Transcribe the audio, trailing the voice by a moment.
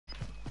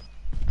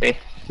empty.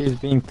 He's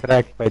being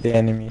tracked by the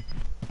enemy.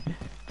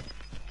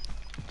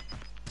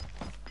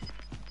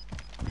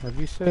 Have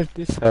you searched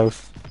this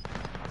house?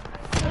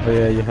 Oh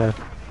yeah, you have.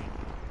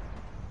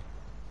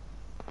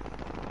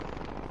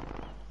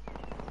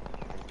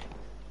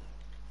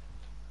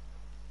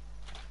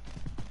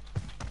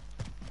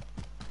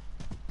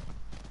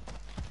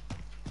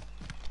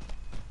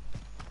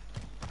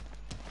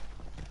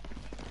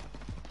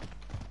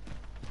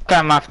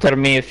 Come after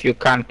me if you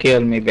can't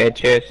kill me,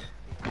 bitches.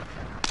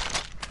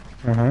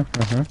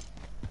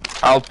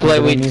 I'll play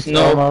with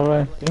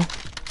no.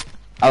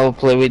 I'll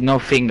play with no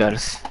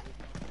fingers.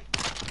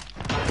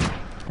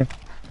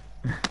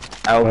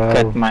 I'll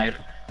cut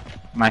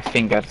my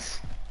fingers.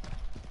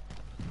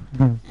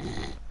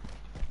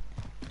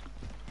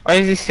 Why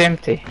is this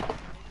empty?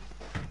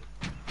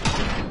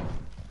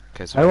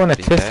 I wanna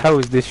test how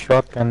is this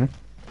shotgun.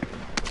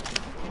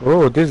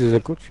 Oh, this is a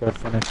good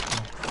shotgun actually.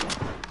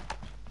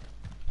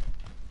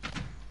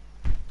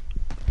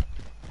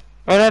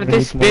 What are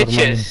these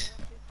bitches?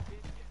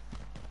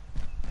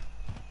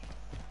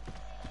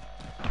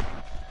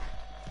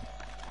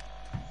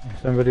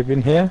 Somebody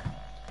been here?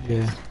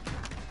 Yeah.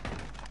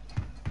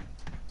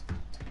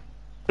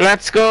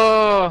 Let's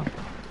go!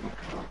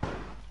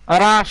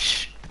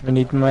 Rush! We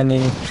need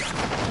money.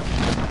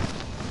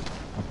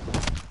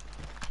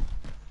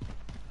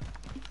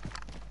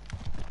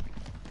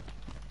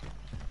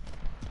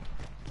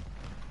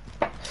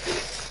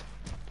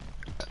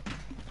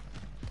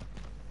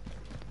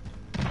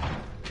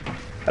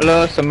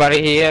 Hello,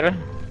 somebody here?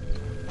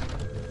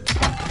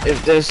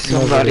 If there's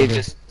somebody,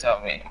 just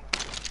tell me.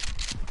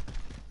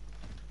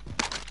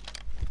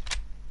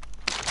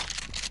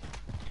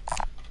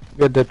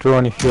 Get the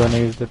drone if you wanna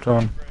use the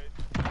drone.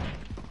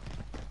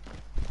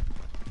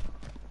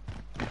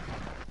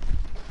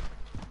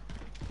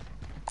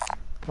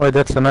 Oh,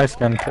 that's a nice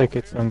gun. Take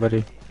it,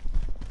 somebody.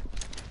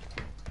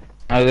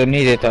 I don't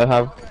need it. I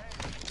have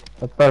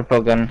a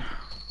purple gun.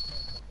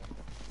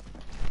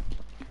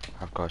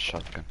 I've got a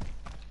shotgun.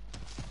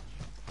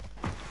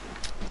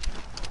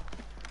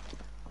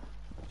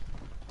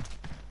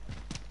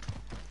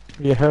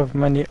 You have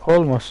money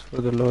almost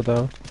for the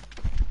loadout.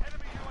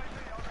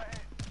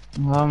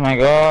 Oh my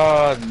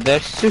god,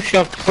 there's two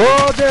shots.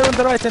 Oh, there on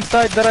the right hand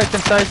side, the right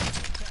hand side.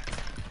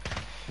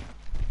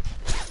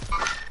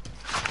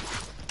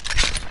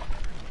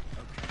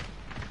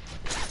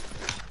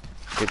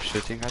 Keep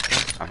shooting at them.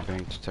 I'm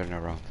going to turn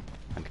around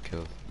and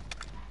kill.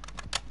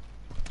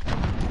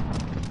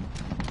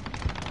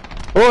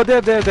 Oh,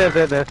 there.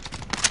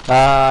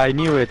 Ah, I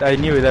knew it.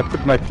 I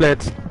put my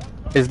plates.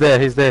 He's there.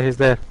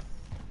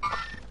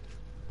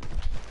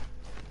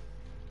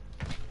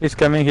 He's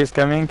coming.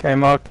 I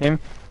marked him.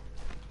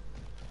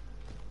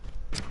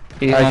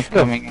 He's not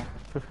coming.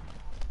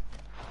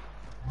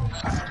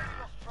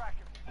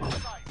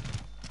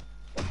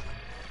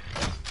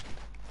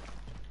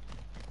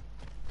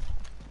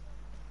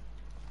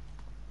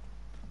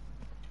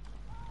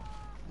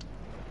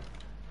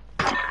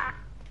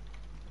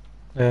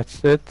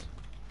 That's it.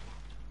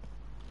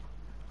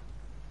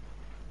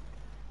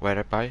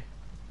 Where by?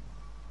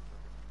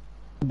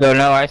 Don't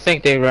know, I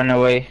think they ran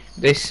away.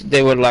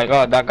 They were like,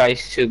 oh, that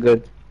guy's too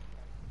good.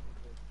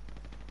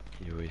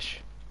 You wish.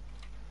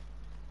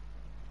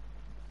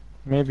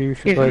 Maybe you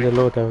should buy the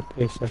loadout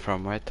ASAP.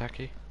 From where,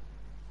 Taki?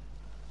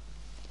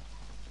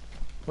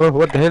 Oh,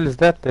 what the hell is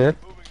that there?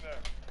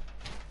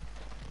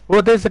 Oh,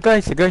 there's the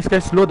guys,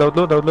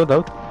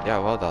 loadout. Yeah,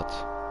 well that.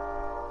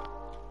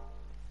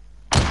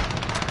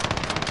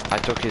 I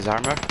took his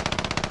armor.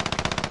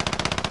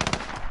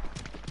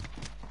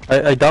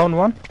 I downed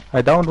one.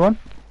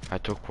 I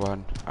took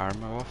one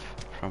armor off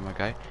from a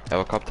guy.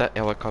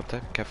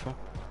 Helicopter, careful.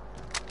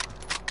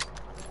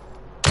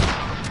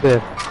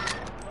 There.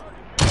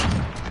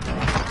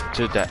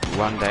 Two dead,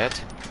 one dead.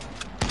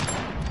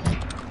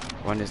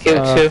 One is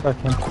Kill dead. two.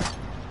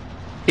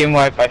 Team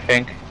wipe, I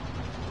think.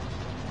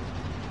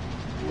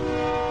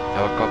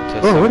 Helicopter.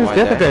 Oh, what is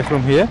the other guy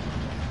from here?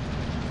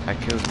 I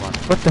killed one.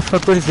 What the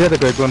fuck? Where is the other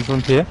guy going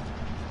from here?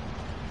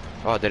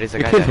 Oh, there is a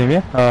You guy killed there.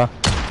 him, yeah?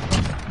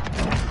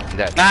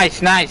 Dead.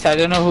 Nice. I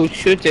don't know who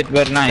shot it,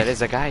 but nice. There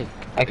is a guy.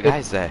 I The could-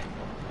 guy's there.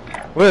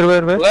 Where?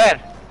 Where?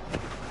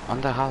 On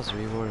the house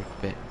we were.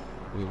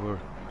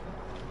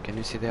 Can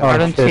you see the Oh, I other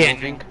don't shit. see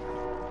any.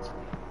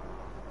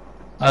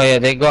 Oh yeah,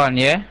 they gone,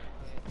 yeah?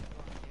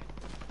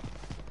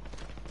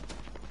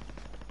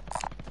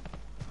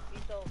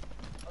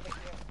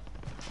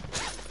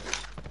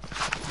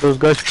 Those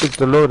guys took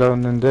the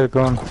loadout and they're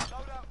gone.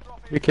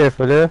 Be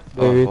careful there,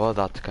 David. Oh, well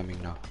that's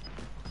coming now.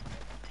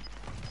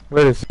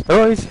 Where is he?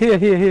 Oh, he's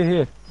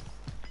here.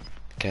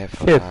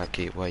 Careful, Shit.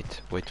 Taki.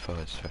 Wait for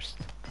us first.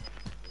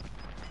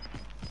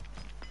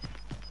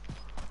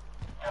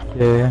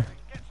 Yeah.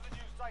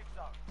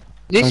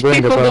 These going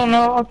people above. don't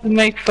know how to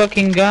make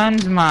fucking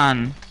guns,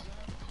 man.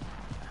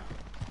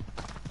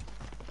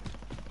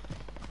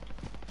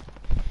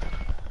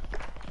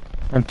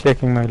 I'm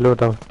checking my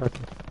loadout. Okay.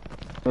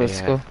 Let's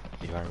Yeah, go.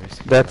 You are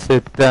risking. That's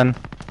it, done.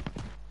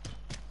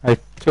 I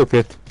took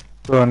it.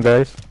 Go on,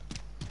 guys.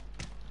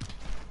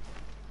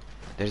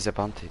 There's a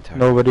bounty turret.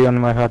 Nobody on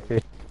my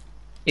heartbeat.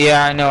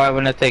 Yeah, I know. I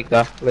wanna take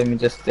that. Let me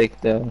just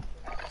take the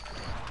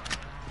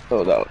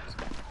loadout.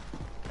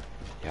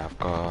 Yeah, I've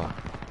got.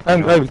 I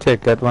will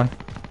take that one.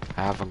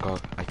 I haven't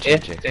got. I Yeah,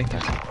 changed it. take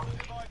it.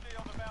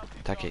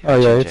 Taki, Oh I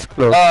yeah, changed it's it.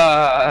 close.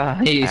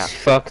 He's Yeah.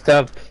 fucked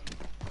up.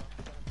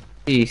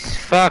 He's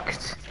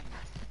fucked.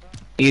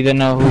 You don't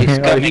know who is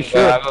Are you coming.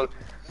 sure?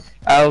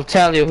 I'll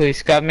tell you who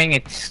is coming.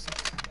 It's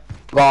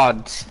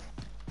God.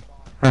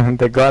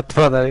 The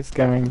Godfather is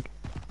coming.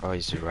 Oh,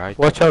 is he right?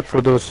 Watch out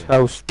for those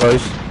house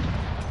boys.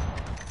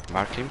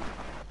 Mark him.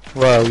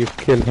 Wow, you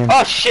killed him.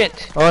 Oh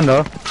shit! Oh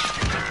no.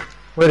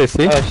 Where is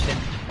he? Oh shit!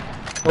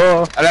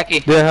 Oh, Lucky,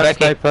 they have Lucky.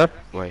 sniper.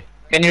 Wait.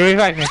 Can you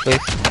revive me,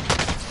 please?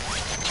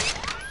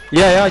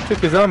 Yeah, I took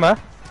his armor.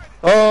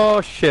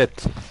 Oh shit.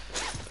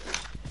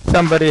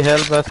 Somebody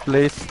help us,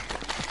 please.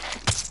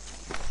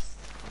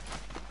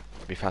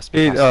 Be fast,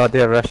 be fast. Oh,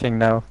 they're rushing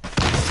now.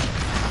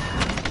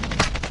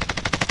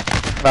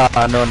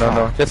 Ah,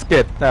 no. Just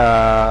get.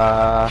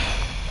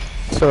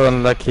 So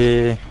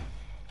unlucky.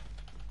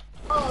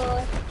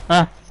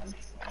 Ah.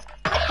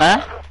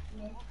 Ah?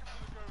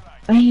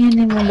 Ay,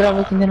 hindi mo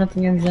bravo, hindi natin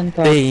yung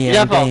Zenta.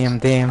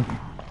 Damn.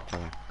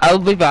 I'll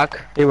be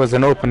back. It was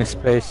an open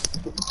space.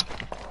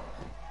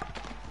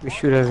 We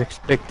should have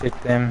expected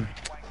them.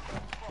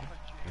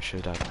 We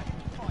should have.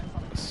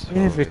 So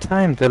Every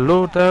time the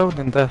loadout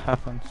and that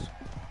happens.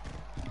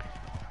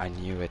 I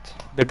knew it.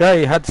 The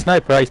guy had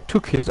sniper, I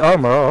took his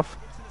armor off.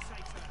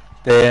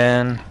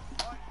 Then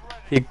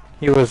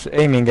he was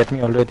aiming at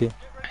me already.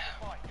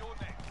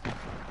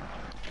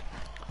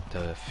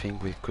 The thing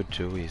we could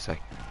do is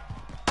like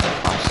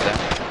punch them.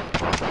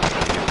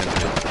 You can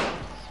do.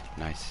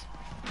 Nice.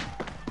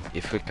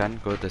 If we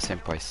can go the same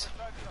place.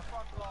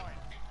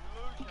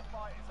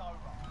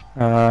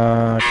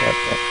 Okay.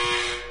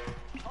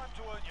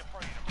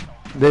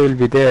 They will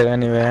be there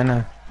anyway,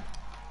 Anna.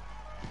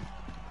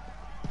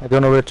 I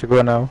don't know where to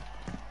go now.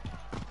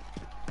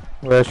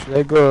 Where should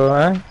I go,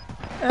 huh?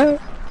 I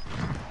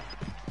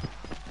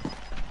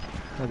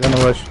don't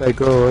know where should I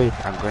go. Wait.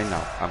 I'm going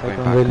now. I'm I going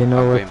don't back. really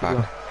know I'm where going to back.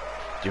 go.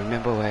 Do you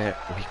remember where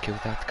we killed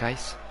that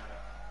guys?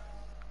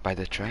 By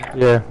the train?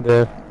 Yeah,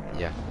 there.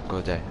 Yeah,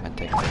 go there and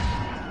take them.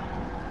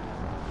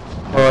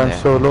 Oh, I'm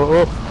so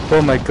low.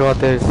 Oh my god,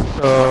 there's.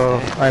 Oh,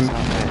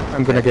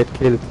 I'm gonna get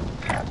killed.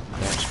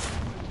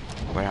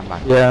 Where am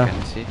I? Yeah. Can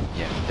you see?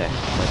 Yeah, there.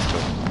 Let's go.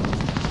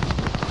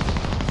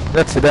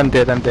 That's it, I'm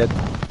dead.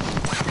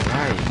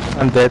 Why?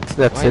 I'm dead,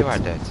 that's Why it. you are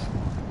dead?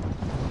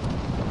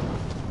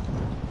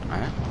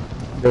 Huh?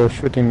 They were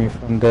shooting me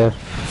from there.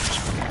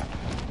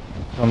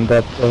 From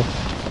that door.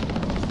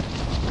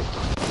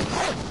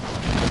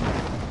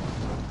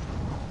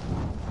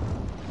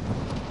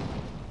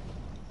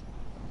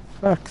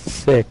 Fuck's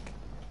sake.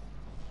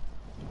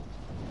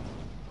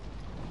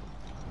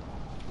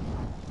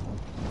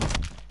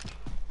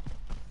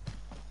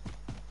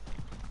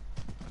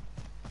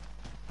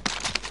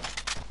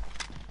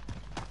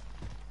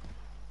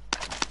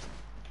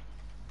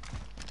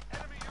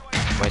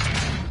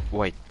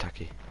 Wait,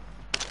 Taki.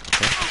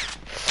 Okay.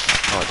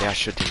 Oh, they are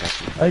shooting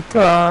at me. I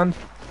can't.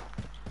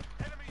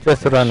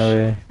 Just run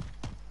away.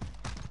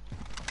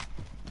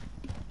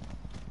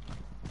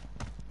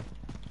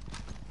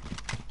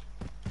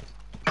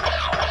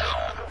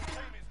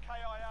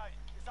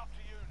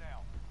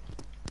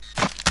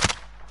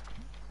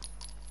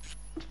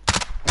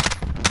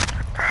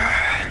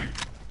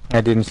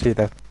 I didn't see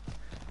that.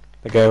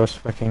 The guy was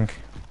fucking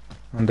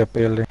on the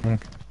building.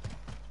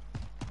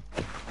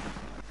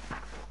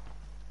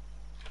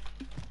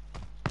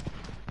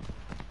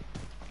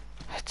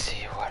 Let's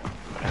see what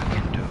I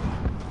can do.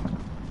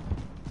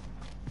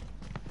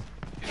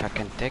 If I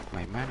can take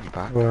my money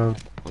back, Well,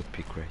 would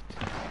be great.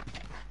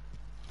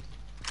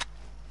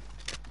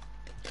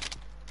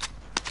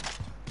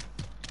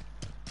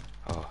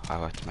 Oh, I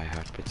got my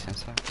heartbeat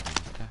sensor. I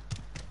need that.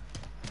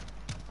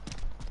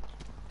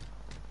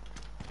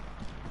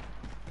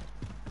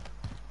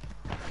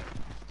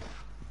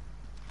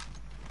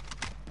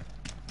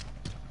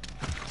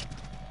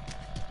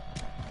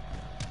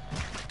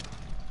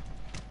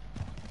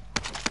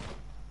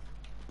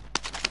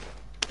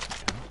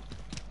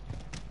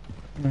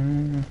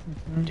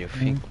 Do you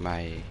think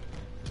my...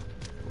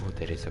 Oh,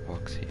 there is a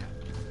box here.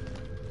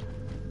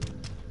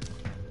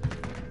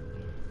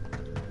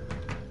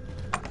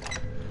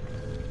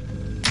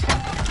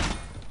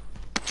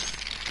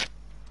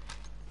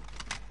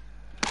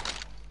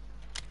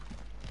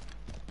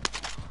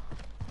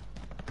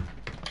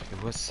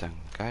 There was some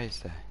guys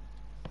there.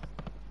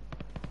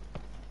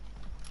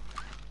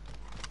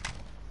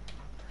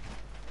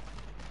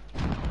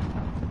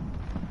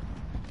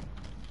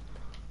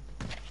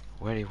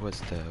 Where it was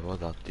the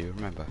loadout, do you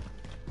remember?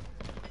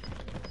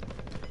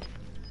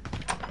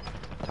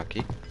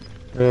 Taki?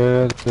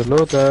 the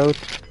loadout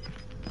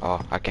Oh,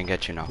 I can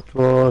get you now.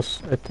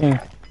 was, I think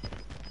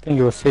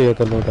it was here,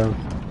 the loadout.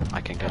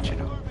 I can get you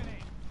now.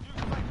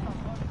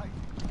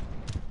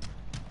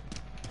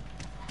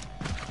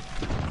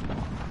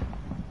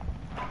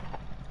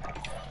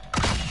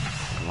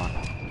 Come on.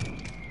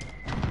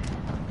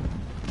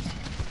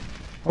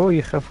 Oh,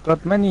 you have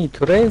got money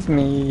to raise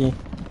me.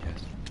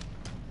 Yes.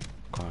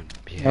 Go on,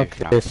 behave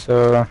Okay, now.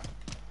 so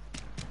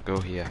Go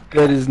here.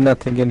 there is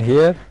nothing in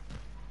here.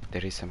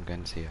 There is some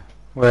guns here.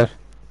 Where?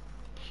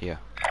 Here.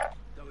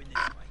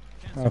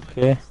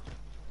 Okay.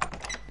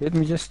 Let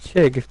me just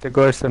check if the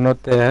guards are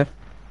not there.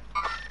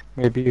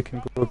 Maybe you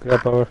can go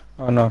grab our...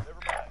 Oh no.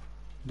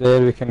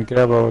 There we can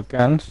grab our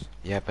guns.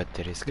 Yeah, but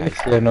there is guys If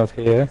they're here. not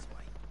here.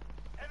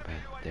 But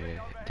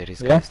there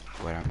is Yeah? guys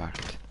where I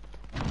marked.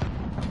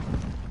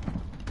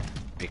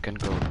 We can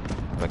go,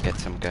 but get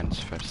some guns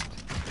first.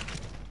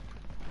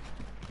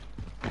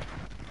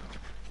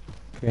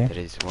 Okay. There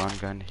is one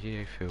gun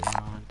here if you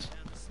want.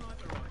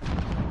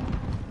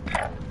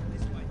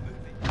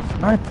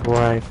 Sniper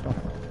rifle.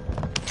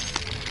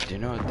 Do you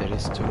know there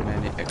is too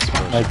many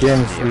explosions? My game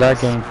is near us.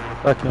 lagging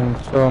fucking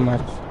so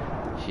much.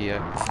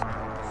 Here.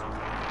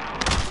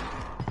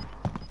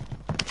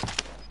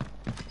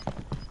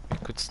 We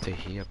could stay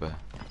here, but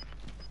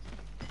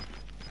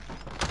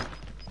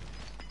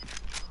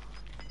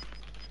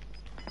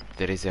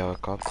there is a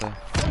helicopter.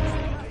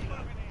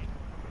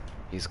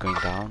 He's going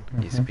down.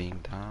 He's Mhm. being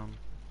down.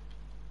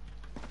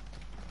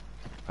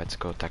 Let's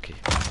go, Taki.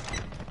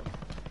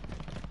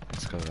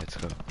 Let's go, let's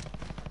go.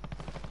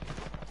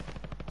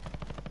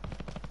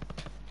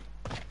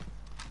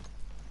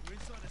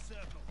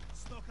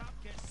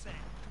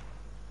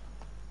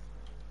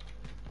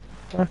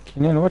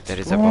 Fucking hell, what's There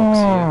is a box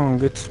here.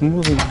 wrong? It's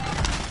moving.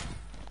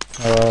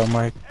 Oh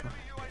my god.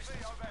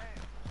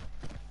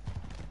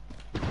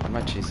 How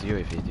much is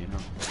UAV, do you know?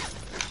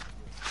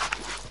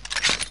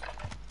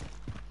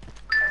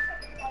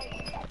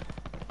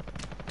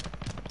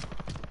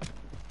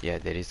 Yeah,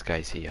 there is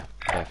guys here.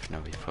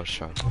 Definitely, for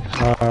sure.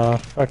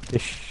 Fuck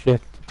this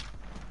shit.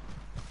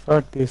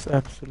 Fuck this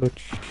absolute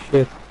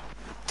shit.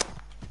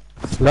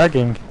 It's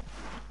lagging.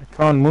 I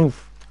can't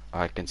move.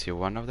 I can see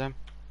one of them.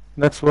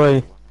 That's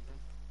why.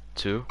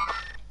 Two.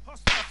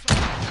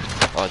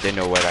 Oh, they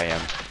know where I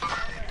am.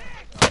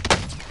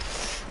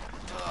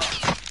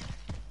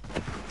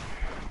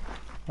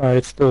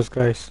 It's those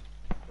guys.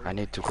 I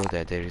need to go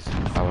there. There is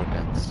our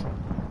guns.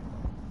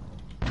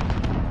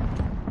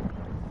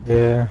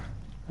 Yeah.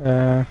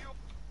 Enemy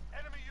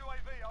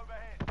UAV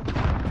overhead.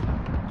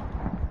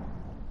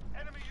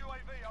 Enemy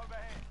UAV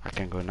overhead. I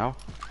can go now.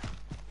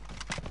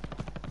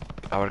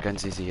 Our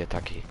guns is here,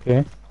 Taki.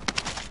 Okay.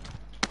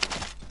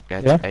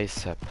 Get Yeah.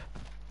 ASAP.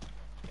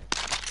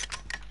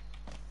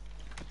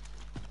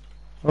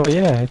 Oh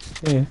yeah, it's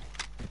there.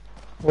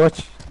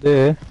 Watch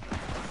there.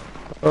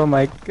 Oh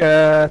my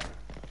god.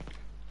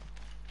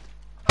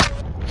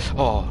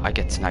 Oh, I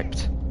get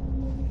sniped.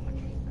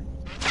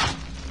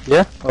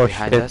 Yeah? Oh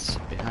Behind shit. us.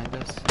 Behind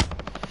us.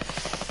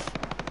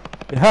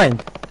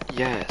 Behind?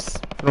 Yes.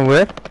 From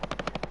where?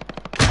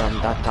 From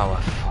that tower.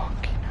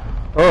 Fucking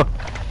hell. Oh.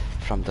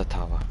 From the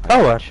tower. I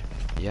Tower? got you.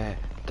 Yeah.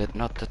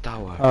 Not the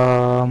tower.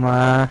 Oh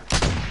man.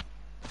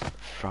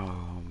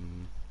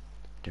 From...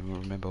 Do you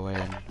remember when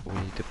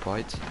we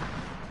deployed?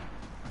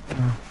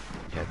 Mm.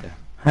 Yeah, there.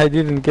 I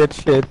didn't get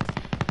shit.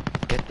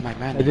 Get my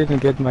man. I didn't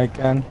get my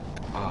gun.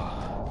 Oh.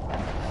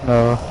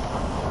 No.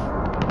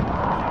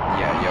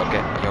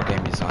 Yeah, your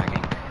game is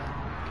lagging.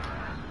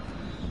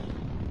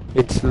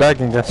 It's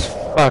lagging as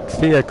fuck.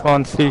 See, I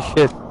can't see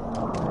shit.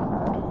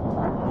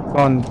 I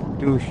can't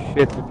do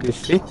shit with this,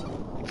 see?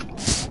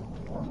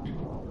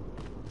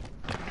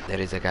 There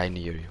is a guy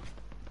near you.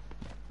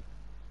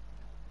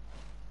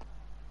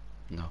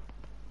 No.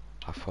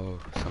 I thought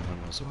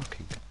someone was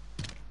walking.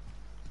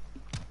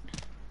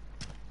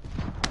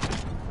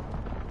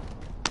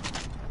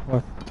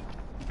 What?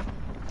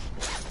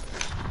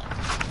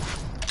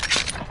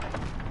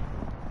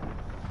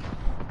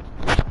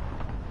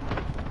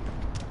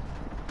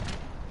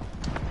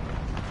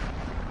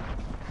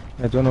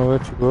 I don't know where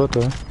to go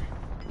though.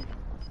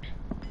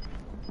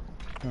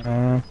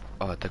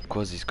 Oh, the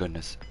cause is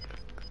gonna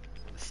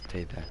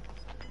stay there.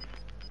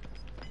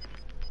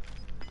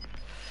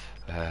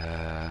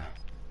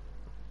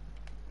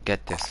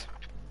 Get this.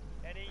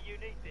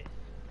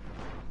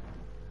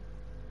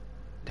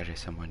 There is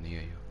someone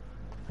near you.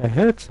 I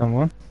heard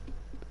someone.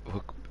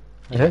 Look.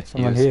 I heard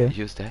someone use,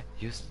 here.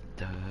 Use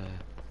the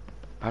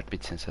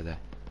heartbeat sensor there.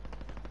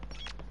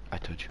 I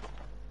told you.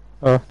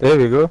 Oh, there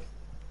we go.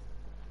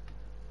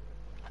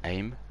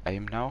 Aim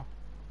now.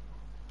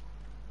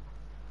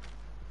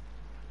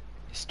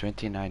 It's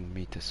 29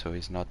 meters, so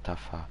it's not that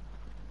far.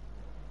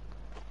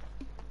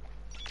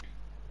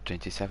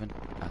 27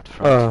 at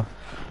front. Oh.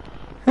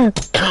 In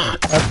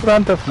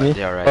front of me.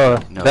 They are right. Oh,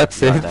 No,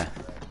 that's not it. there.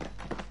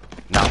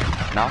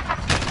 Now.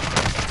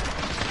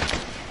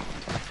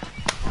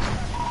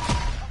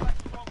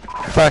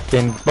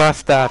 Fucking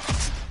bastard.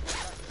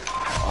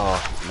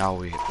 Oh, now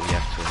we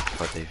have to wait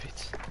for David.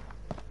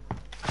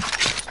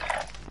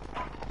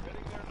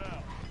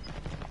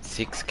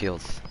 6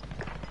 kills.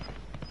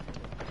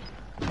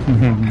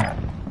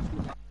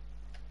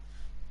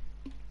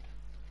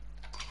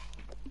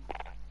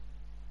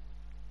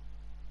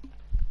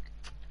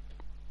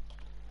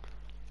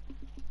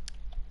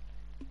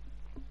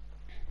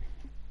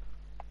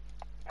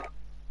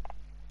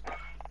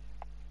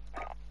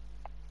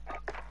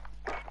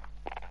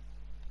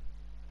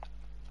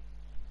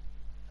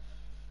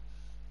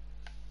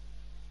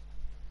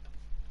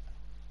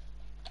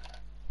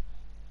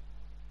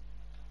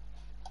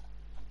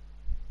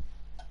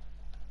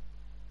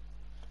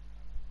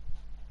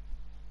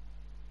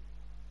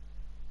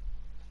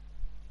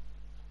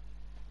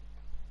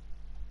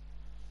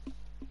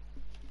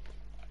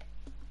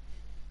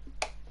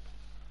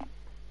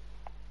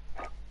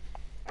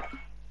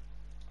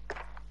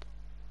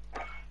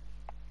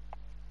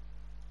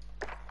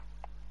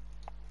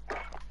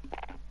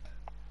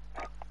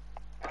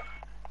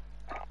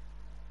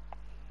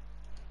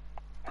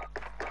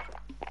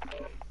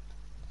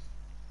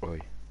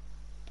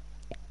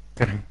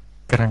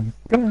 Crank,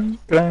 crank,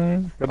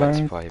 crank, What's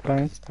crank, why?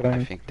 crank, Because I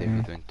crank, think crank.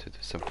 David went to do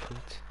some food.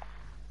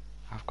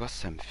 I've got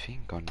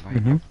something on my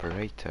Mhm.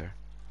 operator.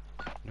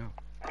 No.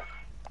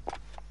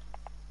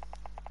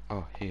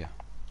 Oh, here.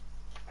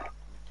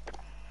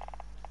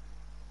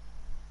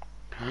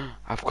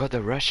 I've got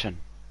a Russian.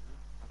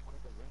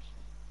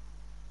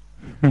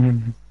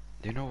 Do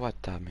you know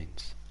what that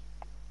means?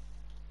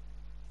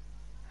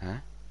 Huh?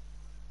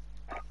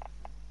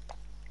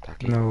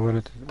 Taki?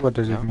 No, what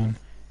does it No? mean?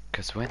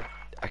 Because when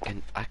I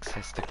can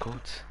access the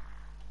codes.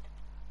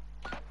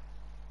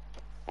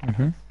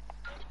 Mhm.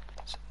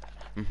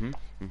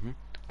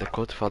 The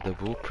code for the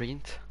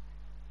blueprint.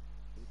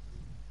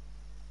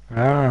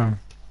 Ah.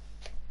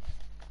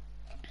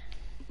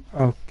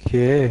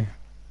 Okay.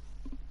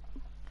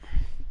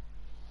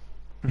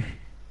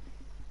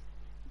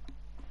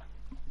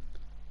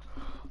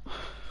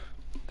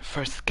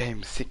 First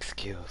game, 6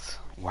 kills.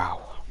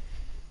 Wow.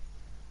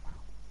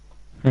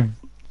 You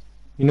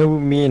know,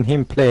 me and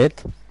him played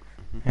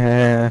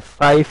Mhm.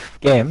 5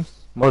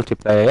 games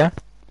multiplayer. Yeah?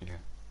 Yeah.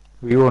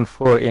 We won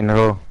 4 in a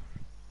row.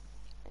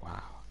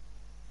 Wow.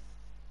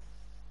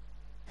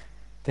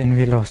 Then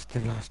we lost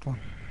the last one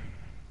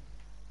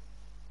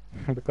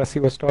because he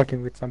was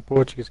talking with some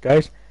Portuguese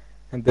guys,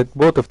 and that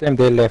both of them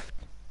they left.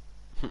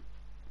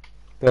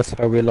 That's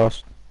how we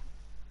lost.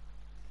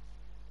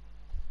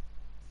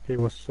 He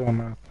was so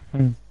mad.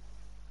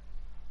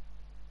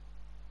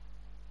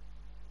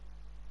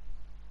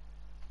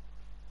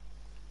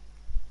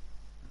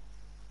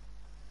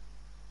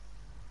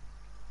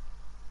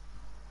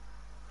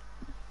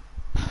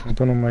 I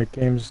don't know, my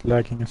game's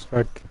lagging as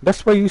fuck.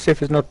 That's why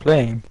Yusuf is not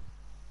playing.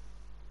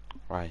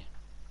 Why?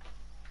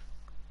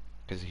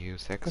 Because you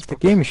use Because the Xbox?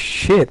 game is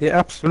shit, they're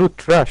absolute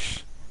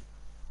trash.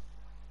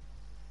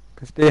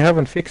 Because they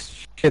haven't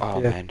fixed shit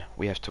Oh yet. man,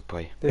 we have to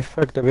play. They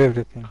fucked up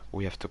everything.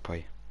 We have to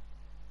play.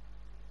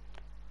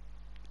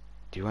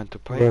 Do you want to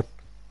play But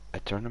a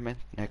tournament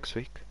next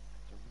week?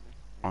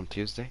 On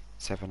Tuesday,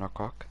 7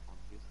 o'clock?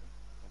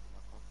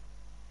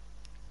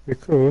 we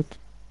could.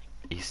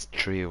 It's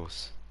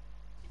trios.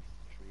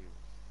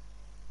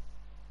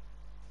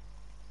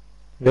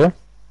 Yeah?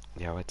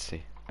 Yeah, let's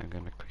see. I'm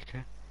gonna click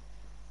it.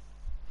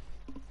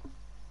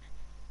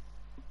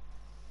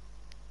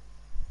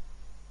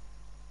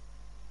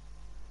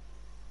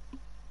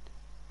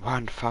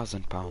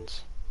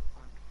 £1,000.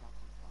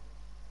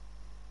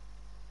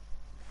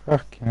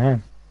 Fucking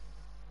hell.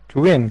 To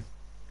win.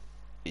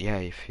 Yeah,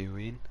 if you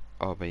win.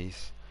 Oh, but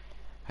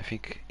I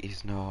think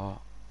he's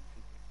not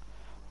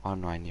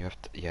online. You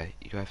have to, yeah,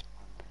 you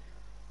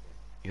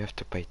have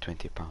to pay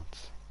 £20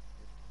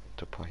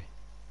 to play.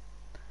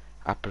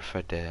 I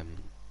prefer the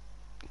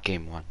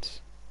game ones.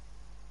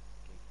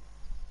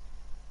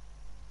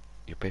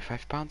 You pay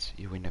 £5,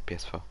 you win a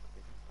PS4.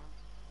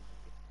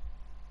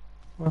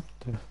 What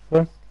the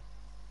fuck?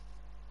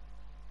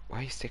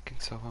 Why is it taking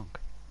so long?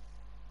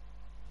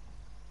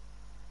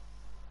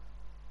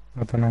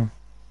 I don't know.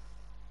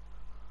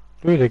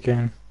 Do it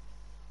again.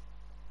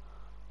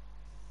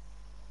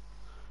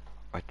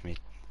 Let me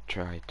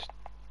try to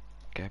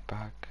get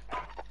back.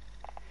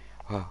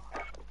 Oh,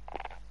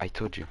 I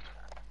told you,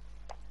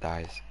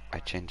 guys, I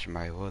changed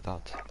my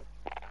loadout.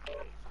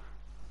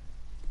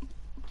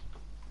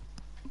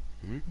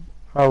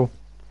 How?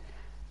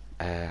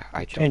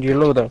 I Change took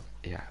your loadout.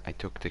 yeah, I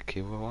took the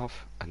kilo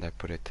off and I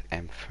put it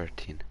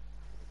M13.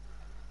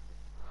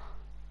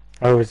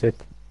 How is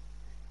it?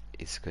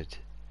 It's good.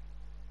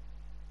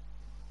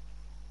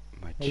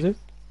 Much. Is it?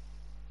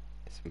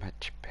 It's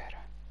much better.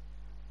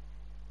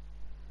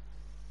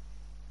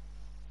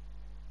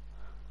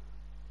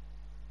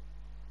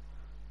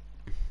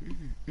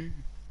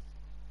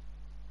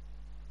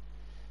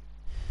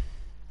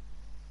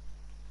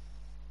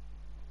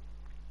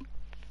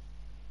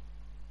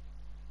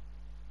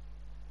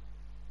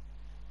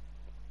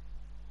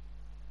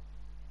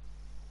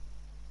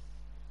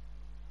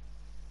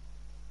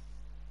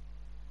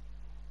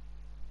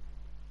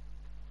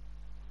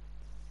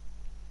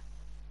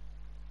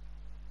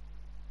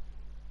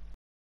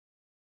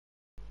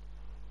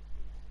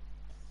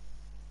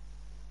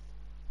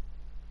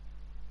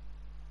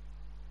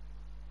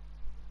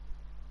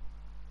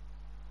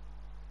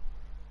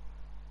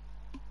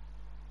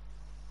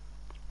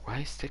 Why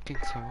is it taking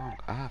so long?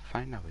 Ah,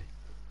 finally.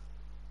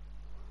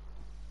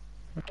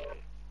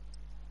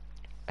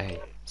 Hey,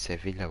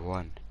 Sevilla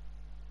won.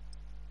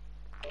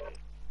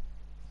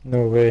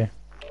 No way.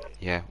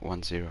 Yeah,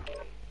 1-0.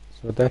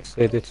 So that's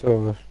it, it's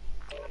over.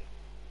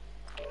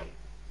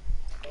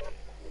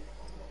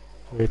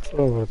 So it's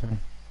over then.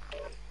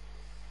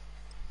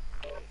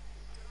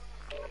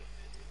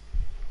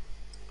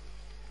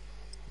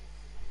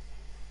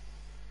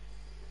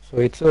 So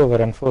it's over,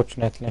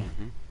 unfortunately.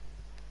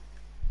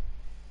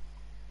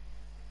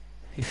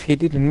 If he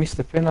didn't miss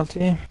the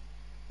penalty,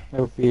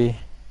 that would be...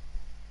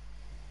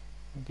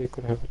 they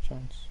could have a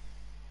chance.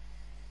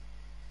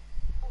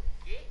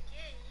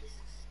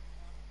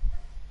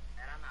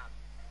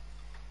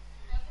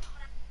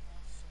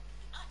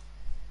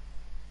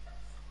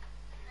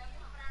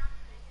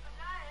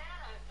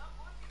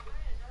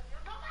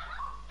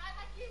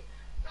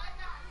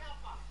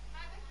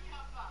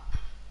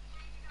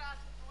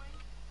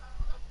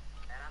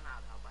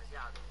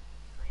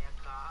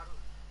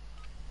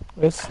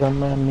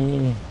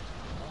 Mami.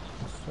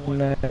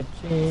 Una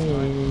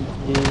Gigi.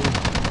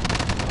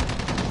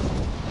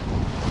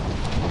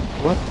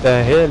 What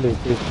the hell is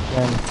this,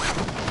 man?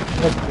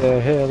 What the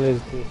hell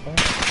is this, huh?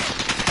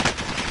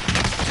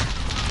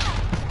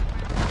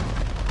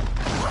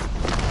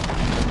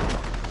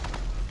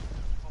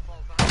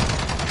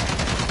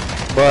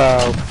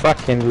 Wow,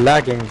 fucking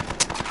lagging.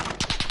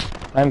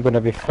 I'm gonna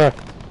be fucked.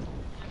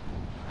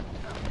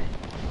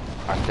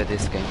 After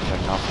this game,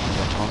 turn off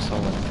the console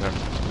and turn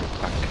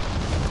back.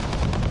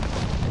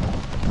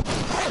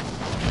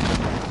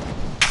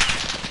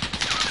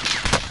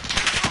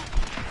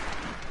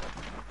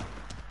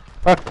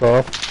 Fuck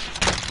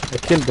off. I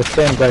killed the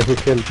same guy who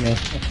killed me.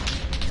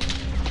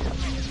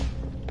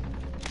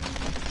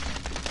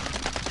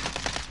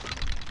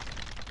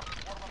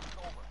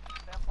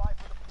 Stand by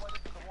for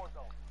deployment to the war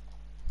zone.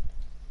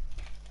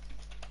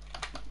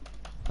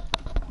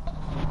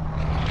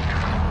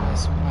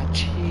 That's my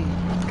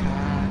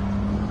chica.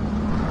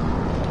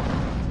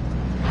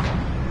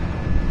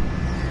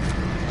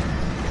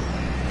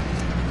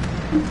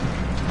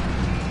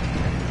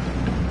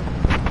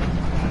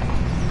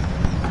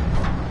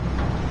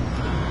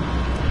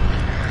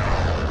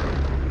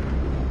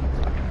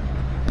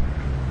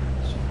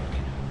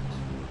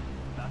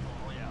 Battle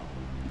Royale.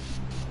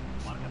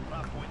 Mark a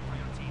trap point for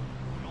your team.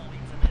 You'll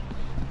lead them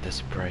in. The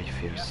spray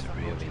feels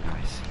really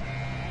nice.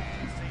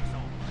 Safe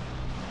zone.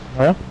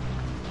 Huh?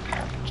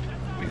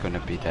 We're gonna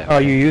be there. Oh,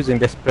 you using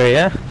the spray,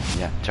 yeah?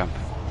 Yeah, jump.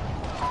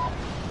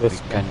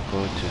 This We can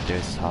go to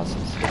these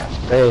houses.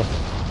 Hey.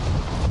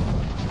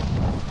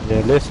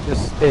 Yeah, let's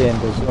just stay in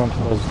the zone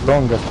for as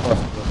long as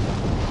possible.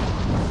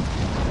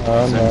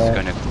 Oh So no.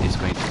 he's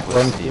going to go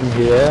One see. team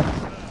here,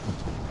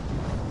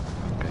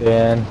 Okay.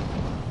 then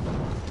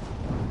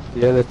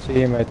the other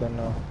team, I don't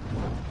know.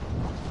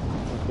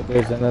 Okay,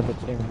 there's another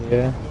team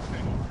here.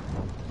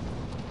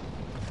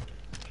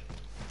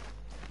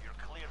 You're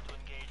clear to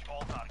engage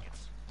all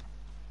targets.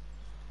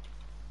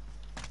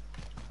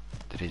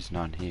 There is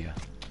none here.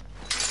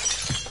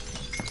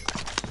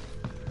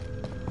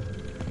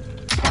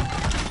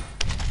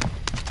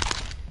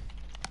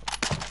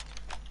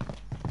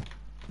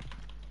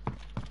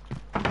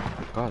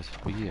 God,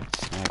 weird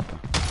sniper.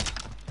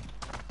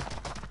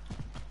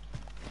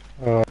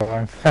 Oh,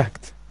 I'm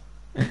fucked.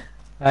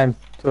 I'm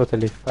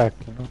totally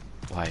fucked, you know.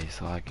 Why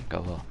is lagging a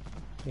lot?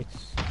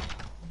 It's...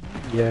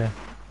 yeah.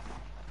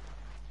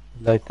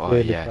 Like Oh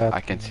really yeah, bad.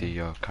 I can see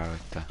your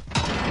character.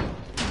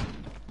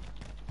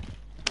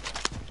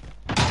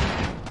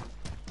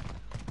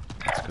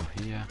 Let's go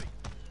here.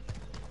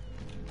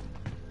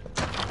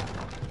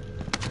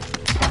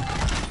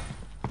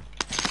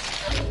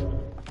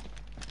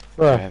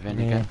 Fuck have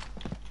any me. gun?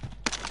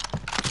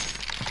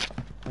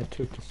 I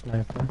took the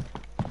sniper.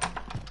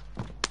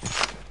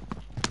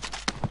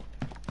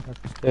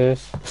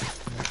 Upstairs.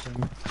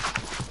 Nothing.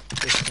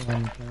 This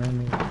one behind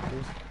me like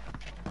this.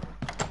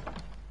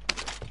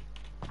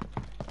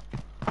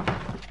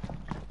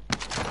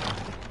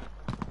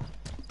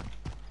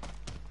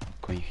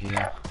 Going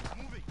here.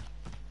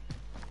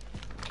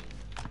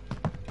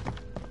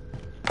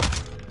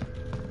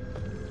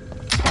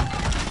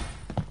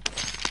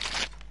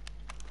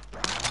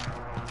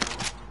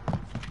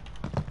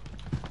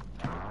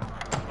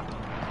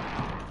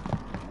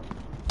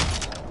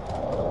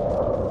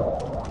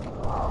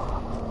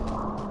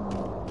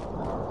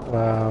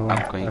 Wow,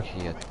 I'm going fuck.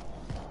 here.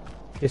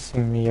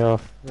 Pissing me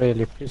off,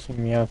 really pissing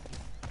me off.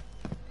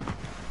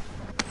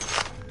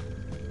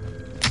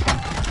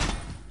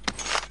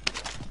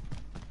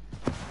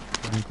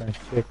 I'm gonna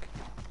check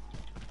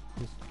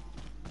this.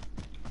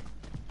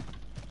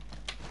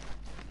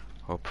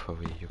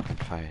 Hopefully you can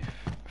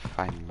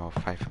find more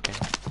 5k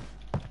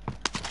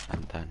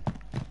and then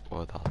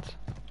what else?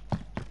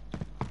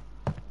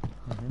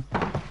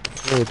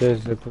 Oh,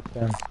 there's a good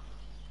gun.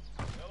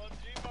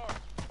 LMG mark.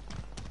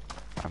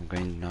 I'm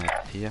going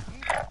north here.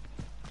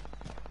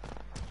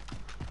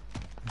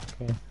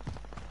 Okay.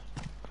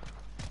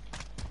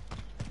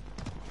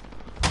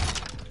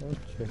 Let's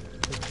check,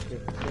 let's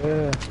check.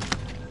 Yeah.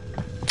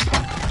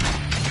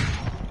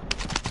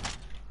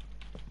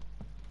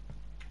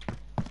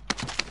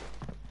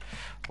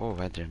 Oh,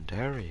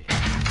 legendary.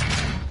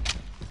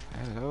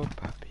 Hello,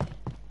 puppy.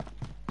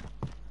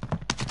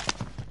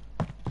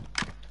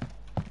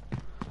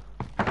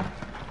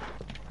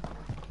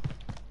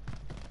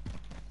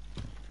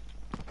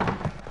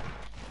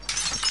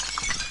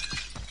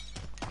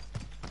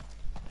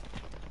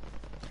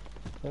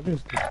 What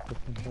is this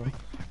fucking thing?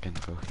 I can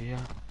go here.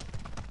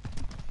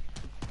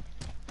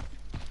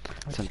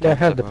 Actually, I Sometimes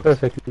have the box-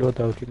 perfect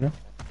loadout, you know?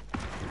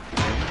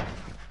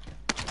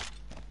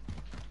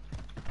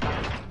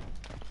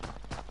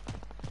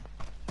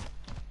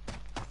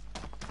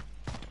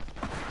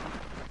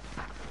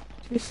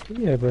 It's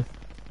here, but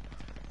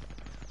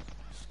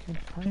I just can't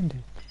find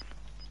it.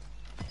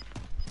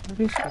 What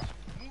is it?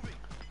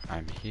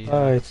 I'm here.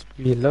 Oh, it's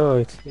below,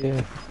 it's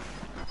here.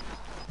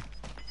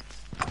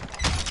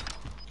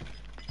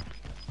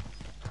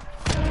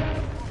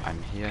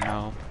 I'm here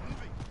now.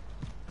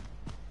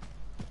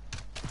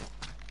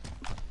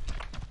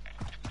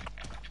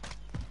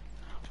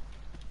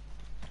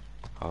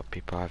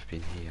 people have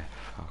been here.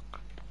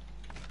 Fuck.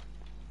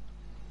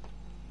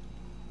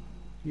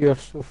 You're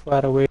so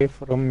far away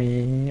from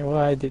me.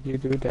 Why did you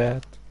do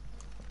that?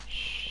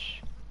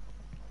 Shh.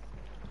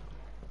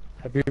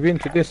 Have you been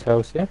to this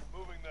house, yeah?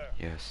 Moving there.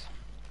 Yes.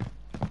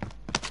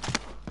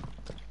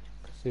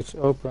 'Cause it's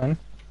open.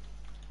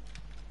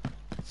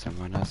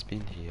 Someone has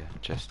been here,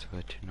 just to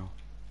let you know.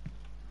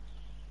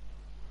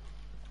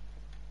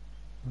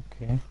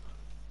 Okay.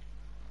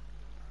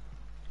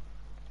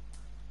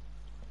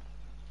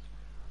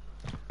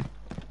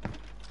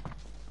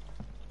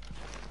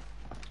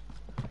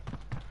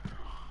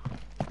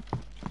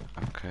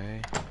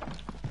 Okay.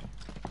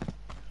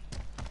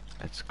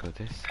 Let's go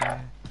this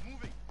side.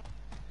 Moving.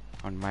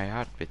 On my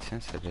heartbeat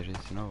sensor there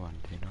is no one,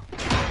 you know.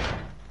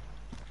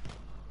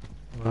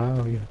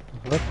 Wow, you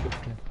have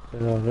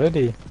it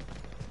already.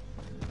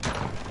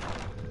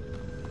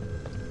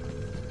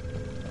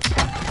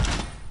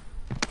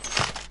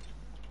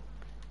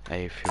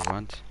 Hey, if you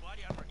want.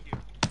 Body armor here.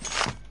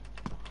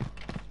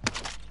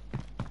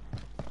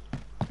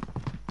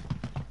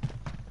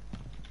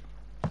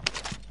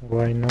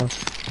 Why not?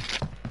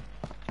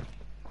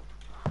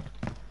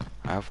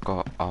 I've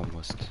got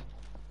almost.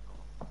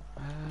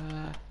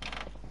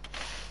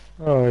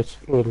 Oh, it's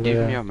full. Give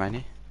Yeah. me your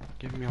money.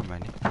 Give me your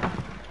money.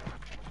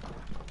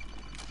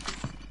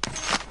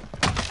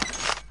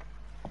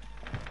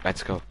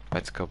 Let's go.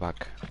 Let's go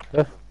back.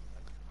 Huh?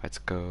 Let's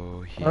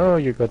go here. Oh,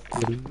 you got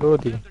the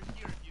loading. Enter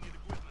here if you need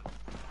equipment.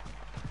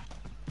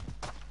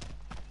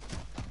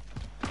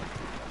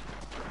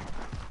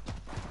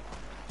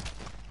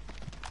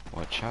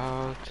 Watch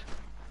out.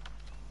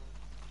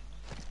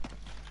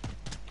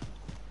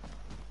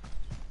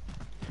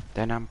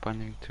 Then I'm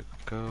planning to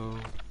go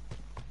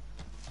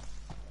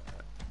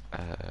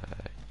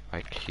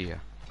like here.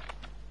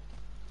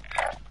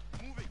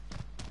 Moving.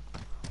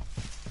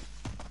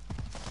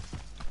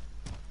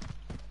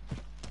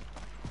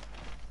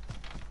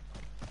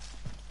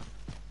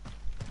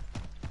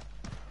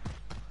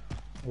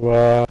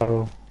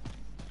 Wow.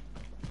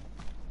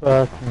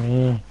 Fuck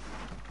me.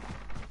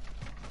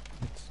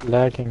 It's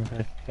lagging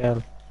like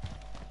hell.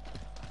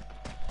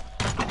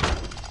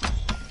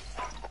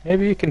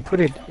 Maybe you can put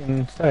it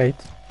inside.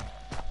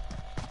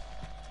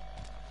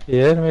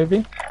 Here,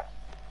 maybe?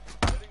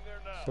 Heading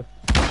there now. So-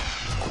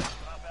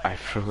 I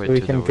threw it So we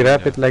to can the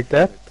grab window. it like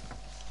that.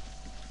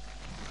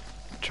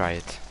 Try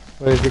it.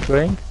 Where is it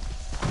going?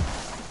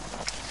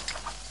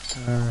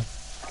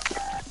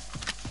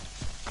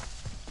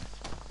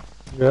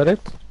 Got it?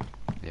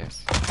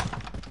 Yes.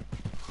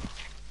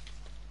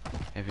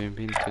 Have you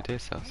been to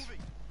this house?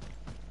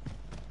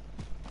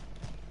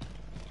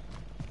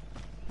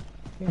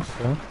 I think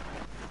so.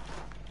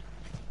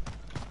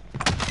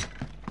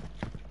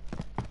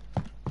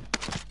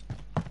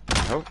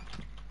 No.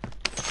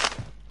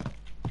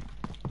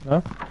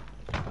 No?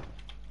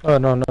 Oh,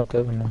 no, no,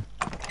 that one, no.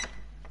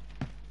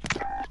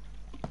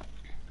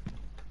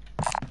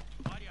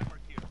 Body armor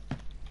here.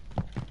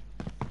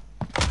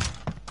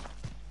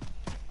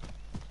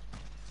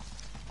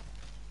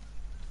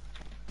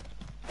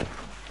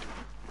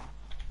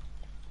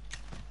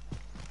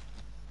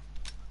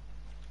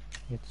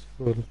 It's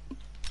full.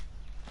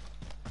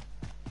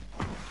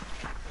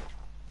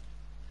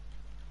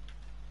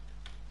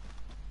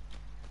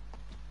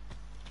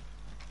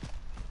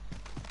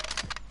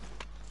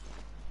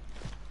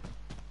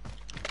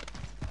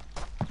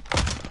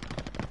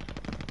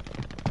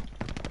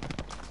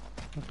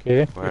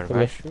 Okay, Where people am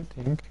I? are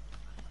shooting.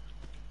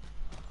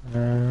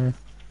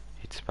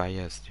 It's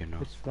biased, you know.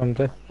 It's from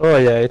the... Oh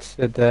yeah, it's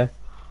at the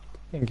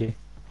thingy.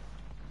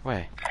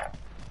 Where?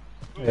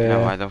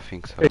 No, I Uh, don't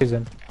think so.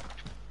 prison.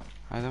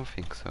 I don't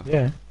think so.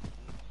 Yeah.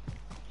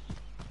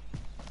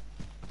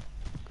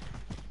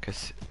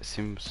 Cause it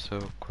seems so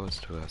close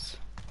to us.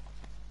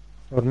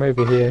 Or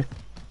maybe here.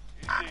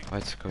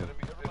 Let's go. Enemy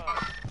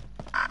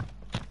command.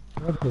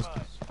 What is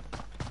this?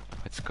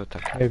 Let's go,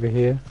 Taki. Maybe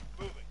here.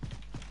 Moving.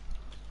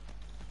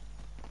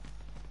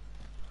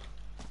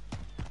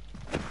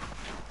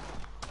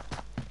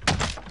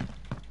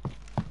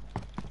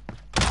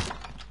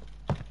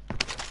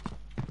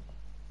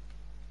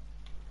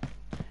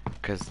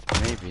 Cause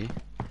maybe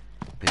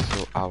they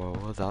saw our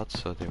loadout,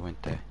 so they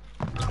went there.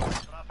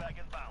 Drop back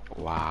inbound.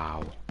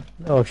 Wow.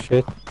 Oh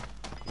shit.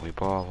 We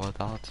bought a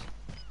loadout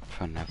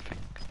for nothing.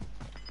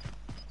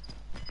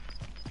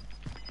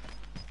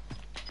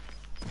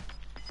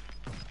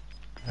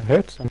 I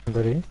heard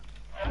somebody.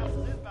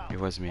 Inbound. It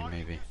was me,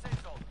 maybe.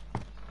 Safe zone.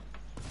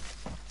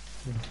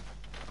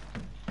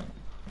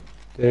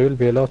 There will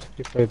be a lot of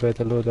people by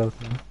the loadout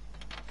now.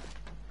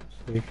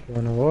 So if you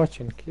wanna watch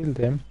and kill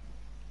them.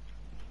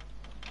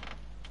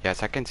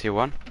 Yes, I can see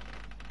one.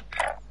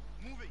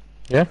 Moving.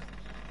 Yeah?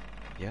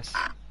 Yes.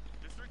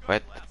 Disregard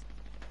What? last.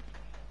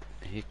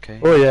 He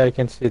came. Oh yeah, I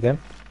can see them.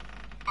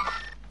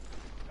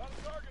 Got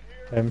a target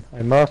here.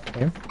 I marked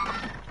him.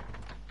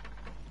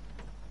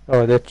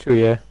 Oh, that's true,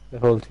 yeah. The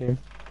whole team.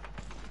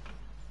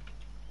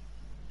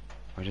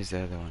 What is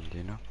the other one? Do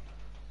you know?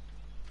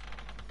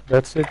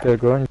 That's it, they're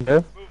going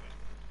there.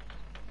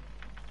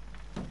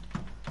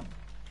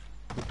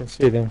 You can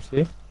see them,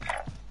 see?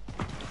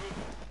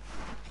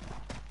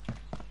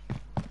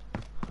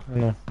 I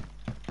know.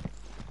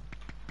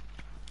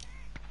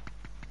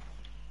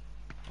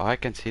 Oh, I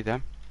can see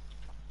them.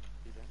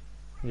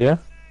 Yeah?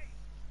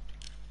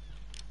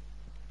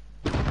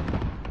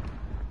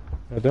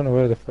 I don't know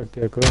where the fuck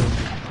they're going.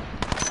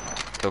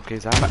 Took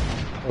his ammo.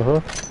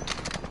 Uh-huh.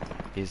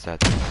 He's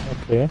dead.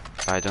 Okay.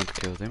 I don't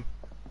kill him.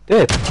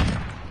 Dead!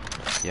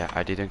 Yeah,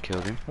 I didn't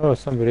kill him. Oh,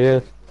 somebody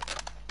else.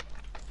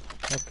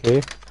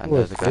 Okay. And Who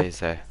the was other guy that? is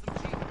there.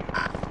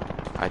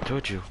 I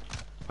told you.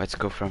 Let's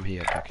go from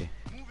here, Taki.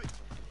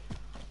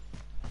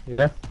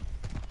 Yeah?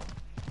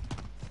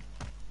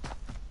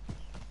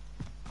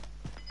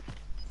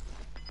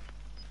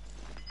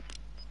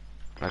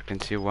 I can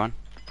see one.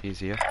 He's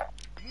here.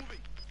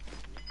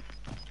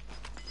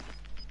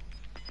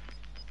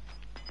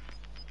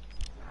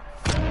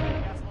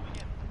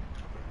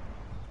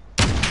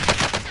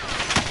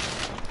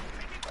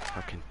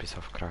 Fucking piece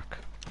of crack.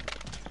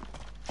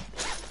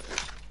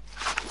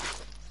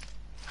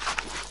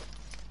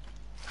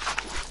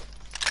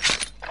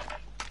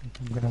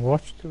 I'm gonna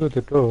watch through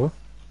the door.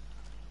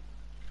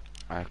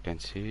 I can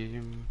see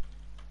him.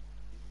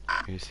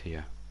 He's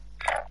here.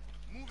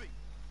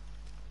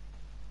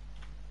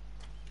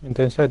 And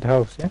inside the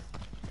house, yeah?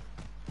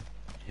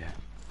 Yeah.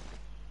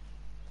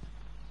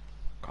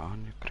 Go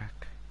on, you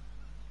crack.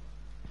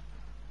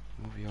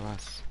 Move your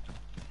ass.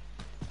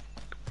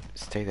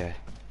 Stay there.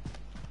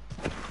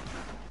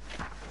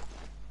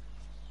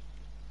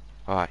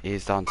 Oh,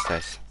 he's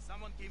downstairs.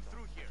 Someone came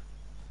through here.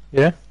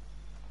 Yeah?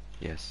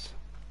 Yes.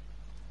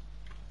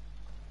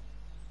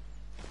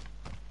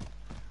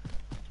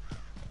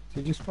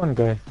 See, just one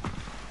guy.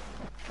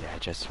 Yeah,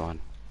 just one.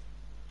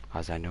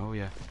 As I know,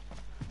 yeah.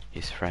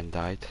 His friend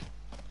died.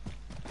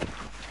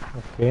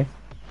 Okay.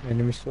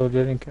 Enemy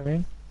soldier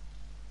incoming.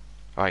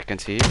 Oh, I can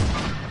see it.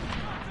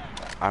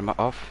 Armor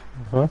off.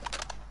 Uh-huh.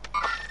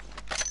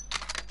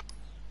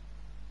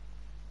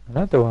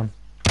 Another one.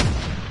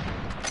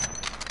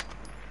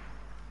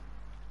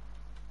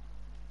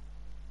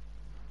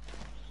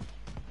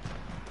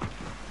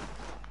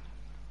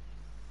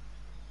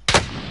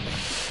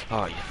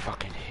 Oh, you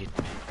fucking hit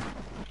me.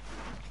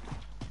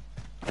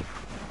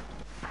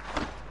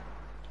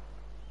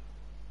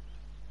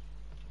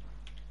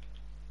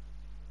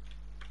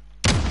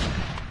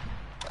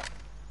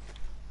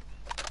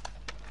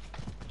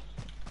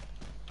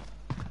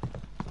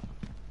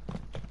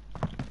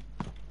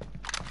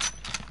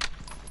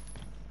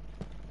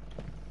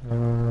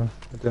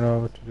 I don't know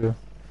what to do.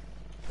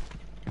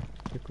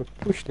 You could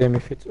push them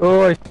if it's...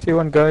 Oh, I see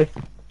one guy.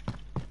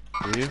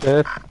 Do you?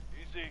 There.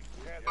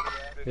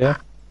 Yeah.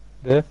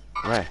 There.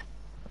 Where?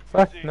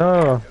 Fuck,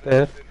 no.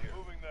 There.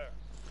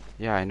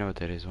 Yeah, I know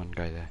there is one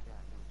guy there.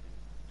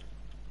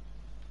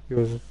 He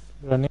was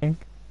running.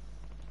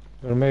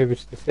 Or maybe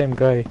it's the same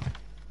guy.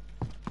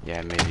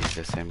 Yeah, maybe it's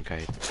the same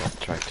guy that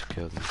tried to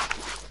kill me.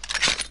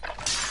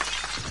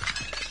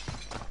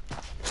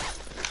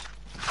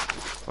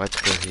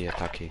 Let's go here,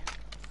 Taki.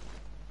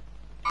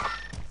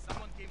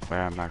 Someone came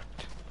Where I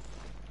marked.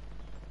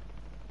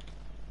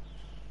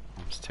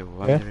 I'm still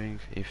wondering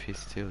if he's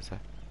still there.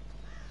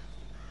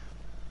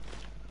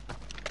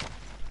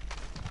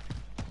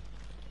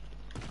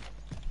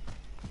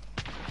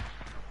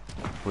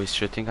 Who is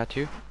shooting at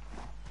you?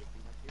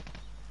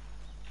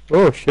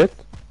 Oh, shit.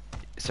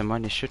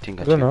 Someone is shooting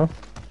I at don't you. know.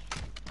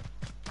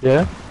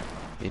 Yeah?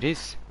 It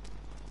is.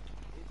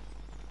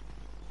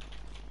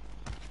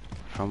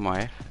 From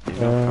where? Do you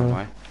know from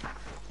where?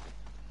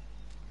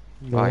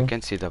 No. Oh, I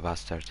can see the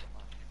bastard.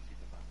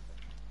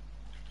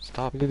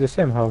 Stop. Is it the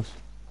same house?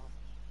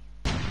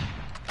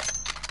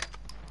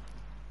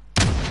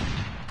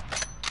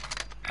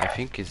 I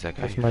think it's the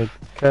guy. That's my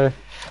car.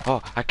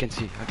 Oh, I can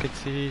see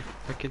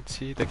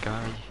the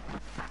guy.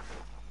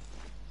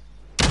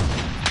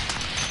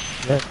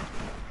 Yeah.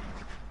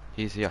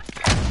 He's here.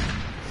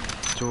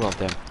 Two of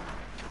them.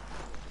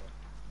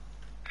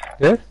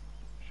 There?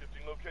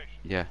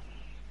 Yeah.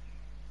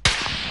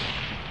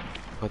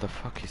 Where the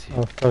fuck is he?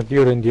 Oh fuck,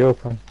 you're in the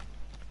open.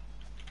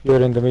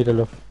 You're in the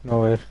middle of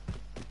nowhere.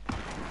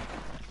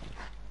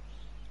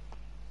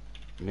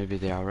 Maybe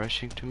they are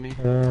rushing to me.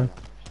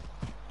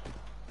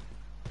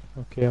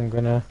 Okay, I'm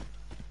gonna...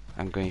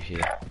 I'm going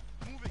here.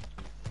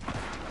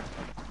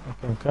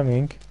 Okay, I'm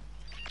coming.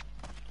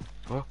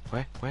 Oh,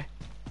 where?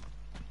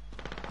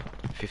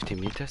 50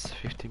 meters,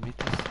 50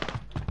 meters.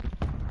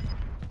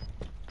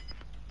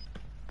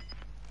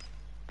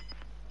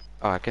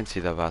 Oh, I can see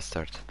the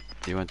bastard.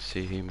 Do you want to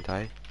see him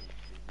die?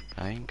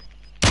 Dying?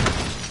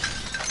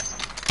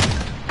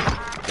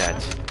 Dead.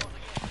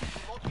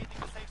 locating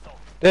the safe zone.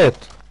 Dead!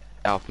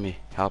 Help me,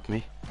 help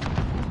me.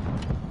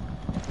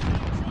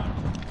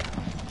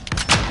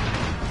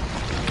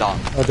 Down.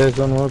 Oh, there's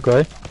one more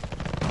guy.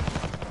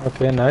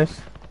 Okay,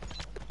 nice.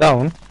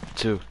 Down.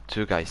 Two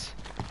guys.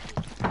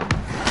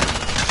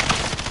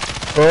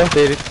 Oh,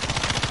 did it.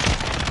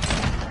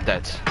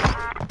 Dead.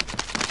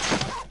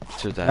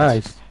 Two dead.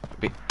 Nice.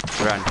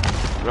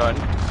 Run.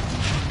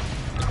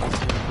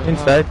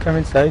 Inside, come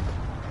inside.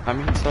 I'm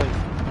inside.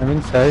 I'm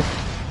inside.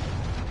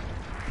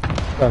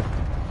 Fuck.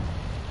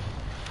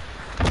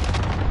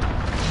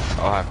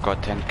 Oh, I've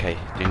got 10k.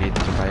 Do you need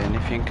to buy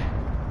anything?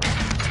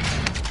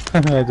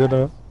 I don't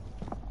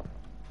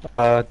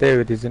know.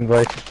 David is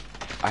invited.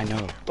 I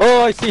know.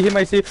 Oh, I see him,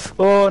 I see.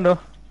 Oh no.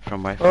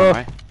 From where? Oh.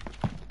 From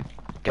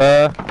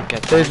where?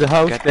 Get there's down, a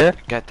house get, there.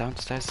 Get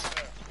downstairs.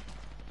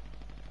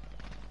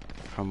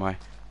 From where?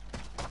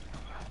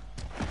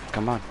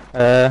 Come on.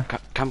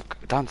 Come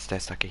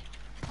downstairs, Saki.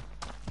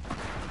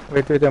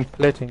 Wait, I'm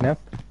plating up.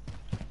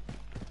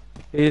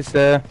 He's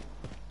let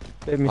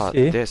me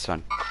see. This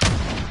one.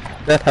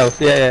 That house,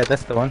 yeah,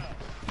 that's the one.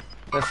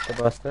 That's the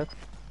bastard.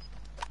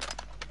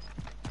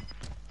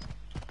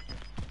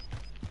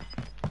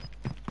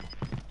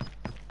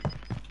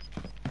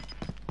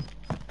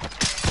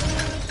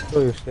 Show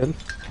yourself.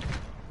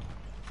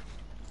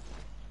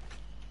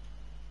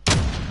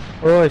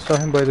 Oh, I saw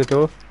him by the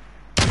door.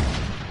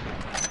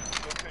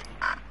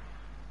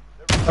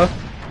 Oh,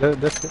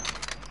 that's it.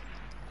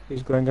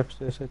 He's going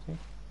upstairs, I think.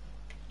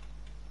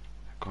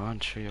 Go on,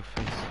 show your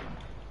face.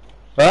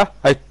 Ah,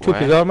 I took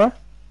his Where? armor.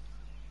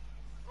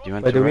 Do you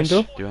want By to the rush?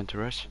 window? Do you want to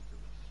rush?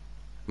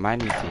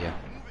 Mine is here.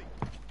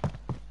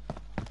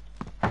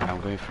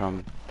 I'm going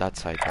from that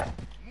side.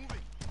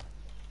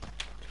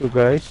 2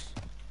 guys.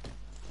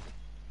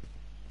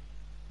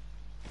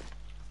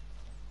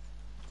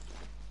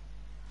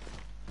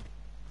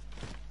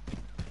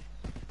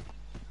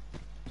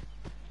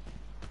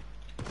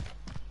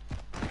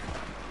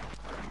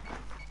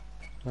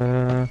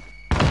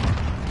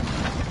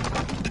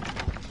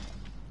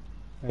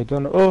 I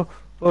don't know.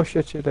 Oh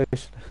shit, I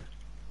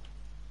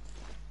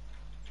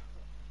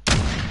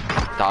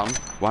Down.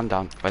 One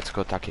down. Let's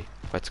go, Taki.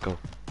 Let's go.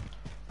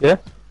 Yeah?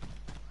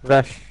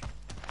 Rush.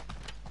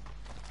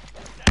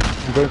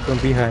 I'm going from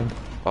behind.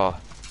 Oh.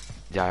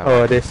 Yeah.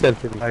 Oh, they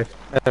self-revive.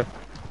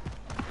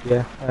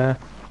 Yeah,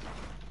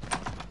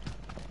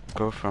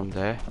 Go from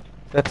there.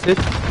 that's it.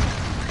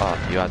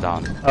 Oh, you are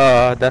down.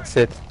 That's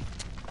it.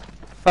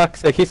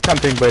 Fuck's sake, he's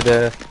camping by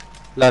the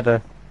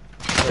ladder.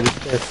 By the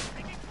stairs.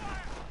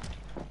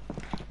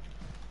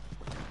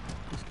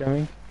 He's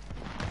coming.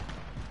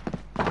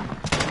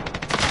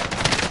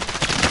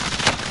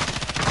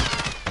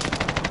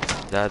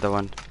 The other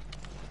one.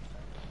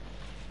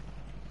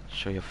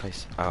 Show your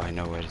face. Oh, I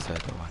know where is the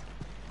other one.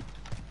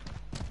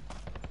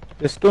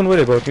 Just don't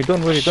worry about me,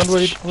 don't worry, don't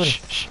worry, don't worry.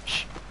 Shh,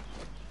 shh.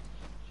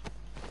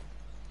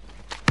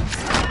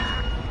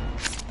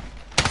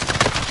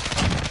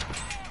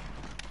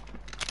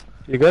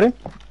 You got him?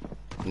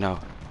 No.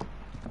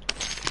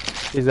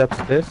 He's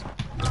upstairs.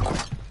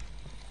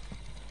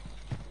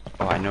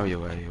 Oh, I know you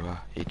where you are.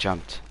 He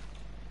jumped.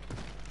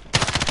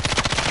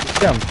 He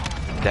jumped.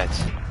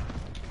 That's.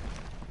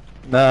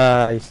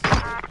 Nice.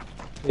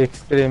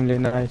 Extremely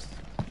nice.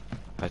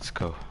 Let's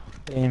go.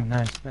 Aim,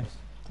 nice.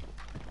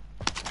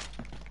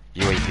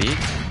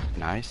 UAV.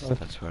 Nice. What?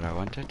 That's what I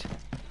wanted.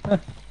 Huh.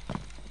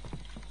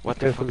 What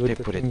the Careful fuck with they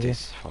the put it thingy.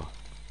 this for?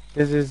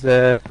 This is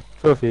a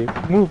trophy.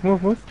 Move.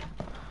 Don't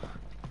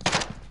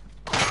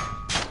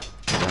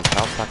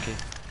help, Taki.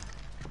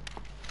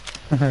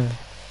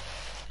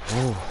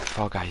 Oh,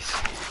 Fall Guys.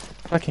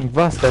 Fucking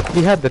bastard.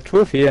 He had the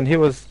trophy and he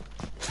was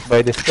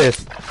by the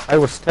stairs. I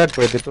was stuck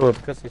by the door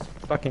because he's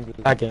fucking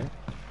lagging.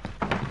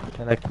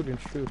 And I couldn't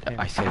shoot him.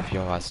 I saved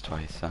your ass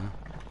twice, huh?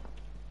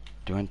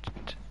 Do you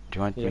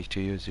want Yeah. me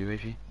to use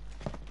UAV?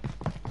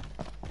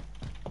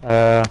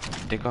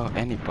 They got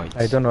any points?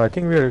 I don't know. I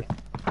think we're...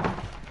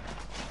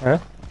 Huh?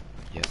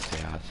 Yes, they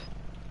have.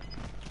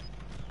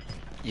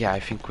 Yeah, I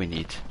think we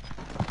need.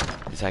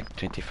 It's like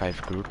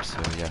 25 groups, so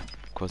yeah,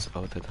 close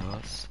all the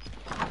doors.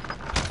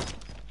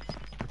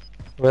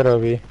 Where are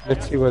we?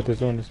 Let's see what the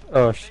zone is.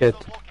 Oh shit.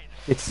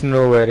 It's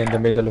nowhere in the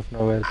middle of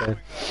nowhere there.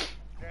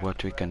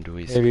 What we can do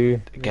is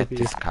Maybe... get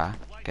this car,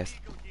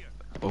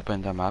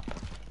 open the map.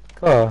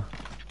 Car.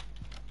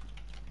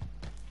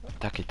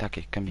 Taki,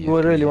 come here. You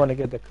come really here. want to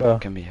get the car?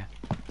 Come here.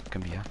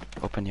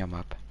 Open your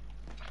map.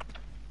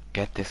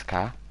 Get this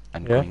car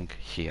and Yeah. going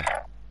here.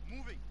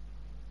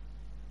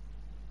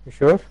 You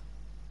sure?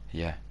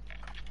 Yeah.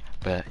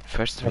 But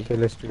first Okay,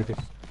 let's do this.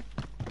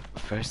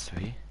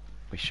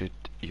 we should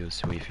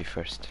use UAV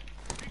first.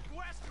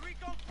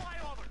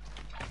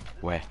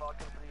 Where?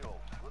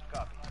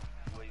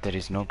 There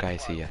is no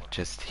guys here,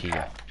 just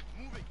here.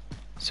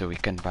 So we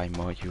can buy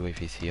more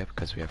UAVs here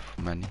because we have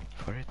money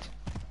for it.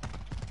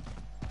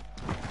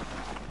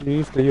 You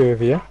use the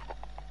UAV, yeah?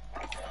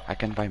 I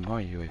can buy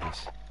more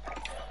UAVs.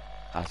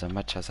 As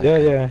much as I Yeah,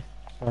 can. yeah.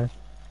 Fine.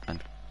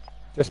 And-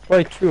 Just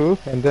buy 2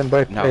 and then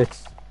buy No.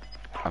 plates.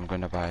 I'm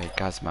gonna buy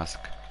gas mask.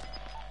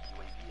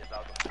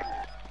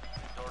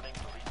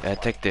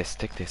 Take this,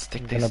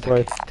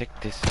 gonna take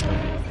this.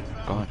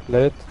 Go on,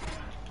 Plate.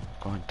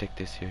 take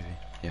this UAV.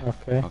 Yeah,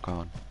 Okay, go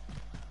on.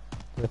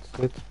 that's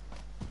it.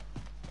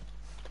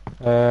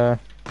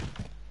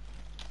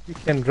 You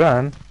can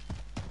run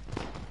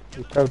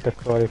without the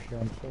car if you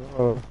want to.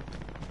 Oh,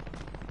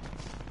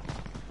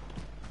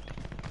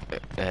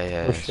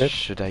 Oh, shit.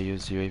 Should I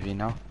use UAV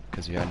now?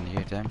 Because we are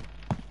near them.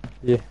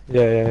 yeah.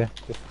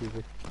 Just use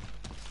it.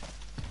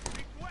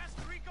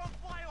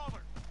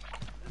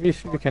 We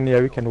can,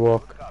 yeah, we can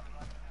walk.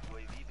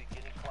 UAV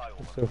beginning flyover.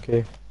 It's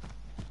okay.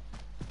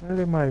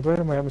 Where am I? Where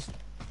am I? I'm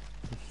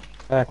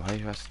stuck. Why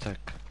you are stuck?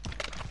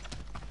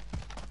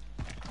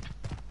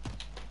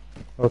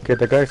 Okay,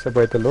 the guys are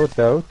by the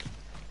loadout.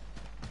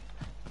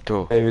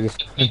 Tu. Hey, we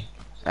just...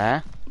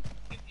 Hã?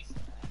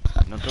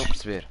 Não estou a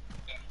perceber.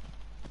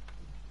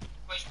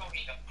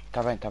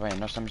 Tá bem,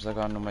 nós estamos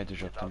agora no meio do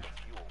jogo. Estamos.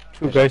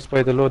 Two guys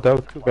by the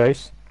loadout, two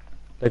guys.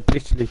 Like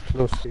literally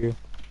close to you.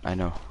 I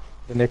know.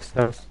 The next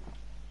house.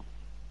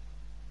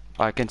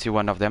 Oh, I can see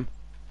one of them.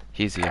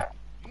 He's here.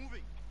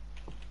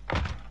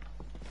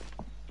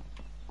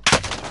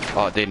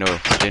 Oh, they know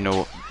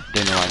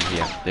I'm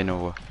here. They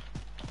know.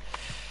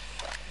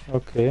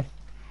 Okay.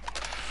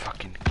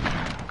 Fucking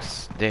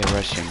cocks. They're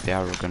rushing. They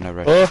are gonna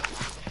rush. Oh,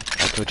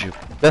 I told you.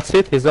 that's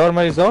it. His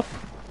armor is off.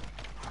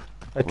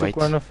 I Wait. took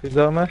one of his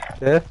armor.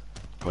 There.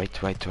 Wait.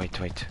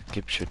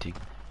 Keep shooting.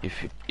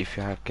 If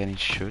you are getting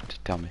shoot,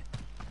 tell me.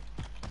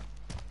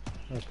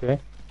 Okay.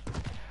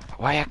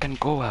 Why I can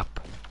go up?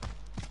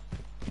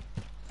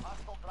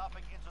 Hostile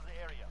dropping into the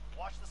area.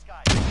 Watch the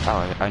sky.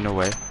 Oh, I know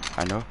where.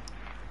 I know.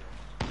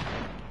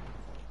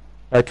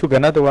 I took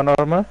another one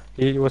armor.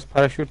 He was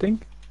parachuting.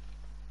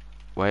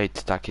 Wait,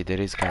 Taki, there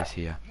is guys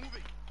here.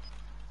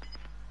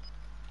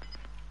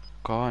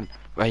 Go on.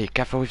 Wait,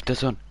 careful with the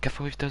zone.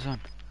 Careful with the zone.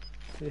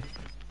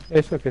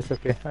 It's okay, it's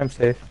okay. I'm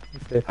safe.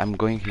 I'm safe. I'm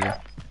going here.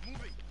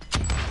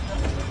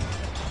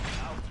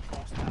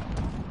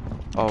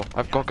 Oh,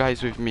 I've got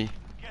guys with me.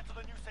 Get to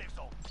the new safe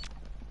zone.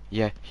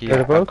 Yeah, here.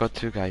 Whereabouts? I've got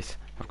two guys.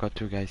 I've got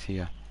two guys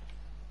here.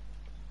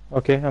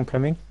 Okay, I'm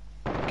coming.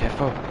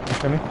 Careful. I'm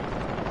coming.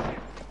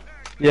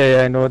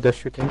 Yeah, I know they're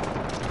shooting.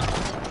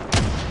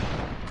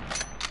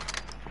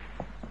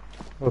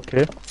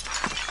 Okay.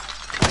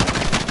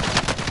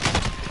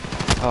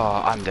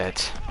 Oh, I'm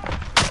dead.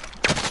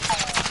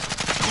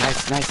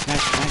 Nice,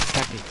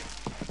 Taki.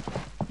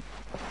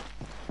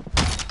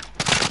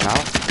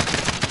 Now?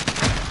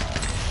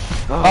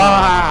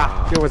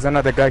 Ah! There was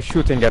another guy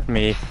shooting at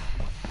me.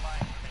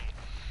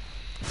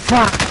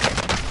 Fuck!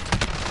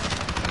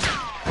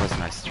 Was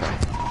nice try.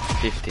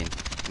 15.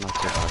 Not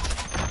too bad.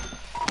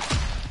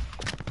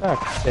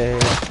 Fuck's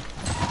sake.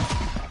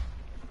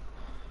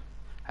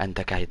 And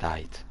the guy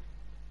died.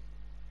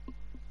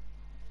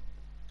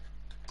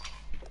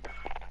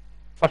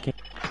 Fucking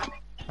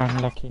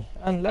unlucky.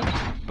 Unlucky.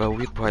 But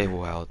we played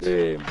well.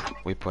 Damn.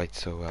 We played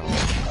so well.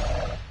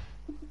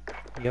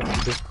 Yep.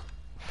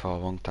 For a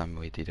long time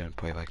we didn't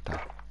play like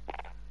that.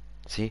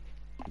 See?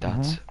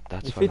 That's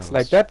If what it's I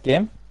like was, that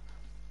game,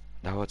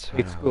 that was what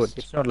it's I good. was-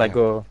 It's not like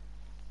yeah. oh,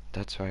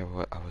 That's why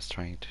I was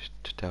trying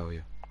to tell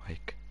you,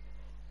 like,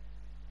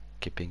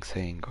 keeping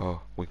saying,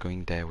 oh, we're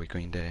going there,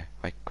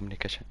 like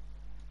communication.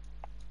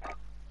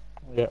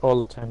 yeah,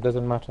 all the time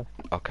doesn't matter.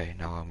 Okay,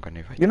 now I'm gonna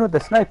invite. You know the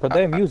sniper that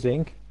I'm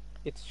using,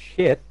 it's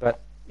shit, but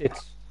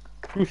it's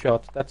 2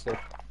 shots. That's it.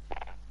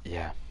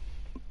 Yeah,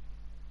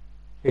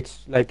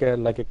 It's like a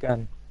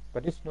gun,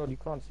 but it's not. You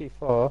can't see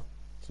far.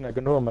 It's like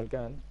a normal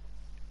gun.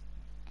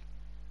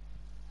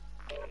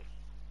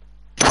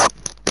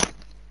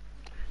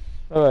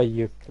 Oh,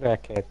 you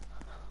crackhead!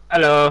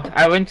 Hello,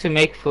 I went to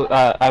make food.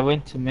 I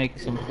went to make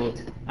some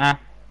food.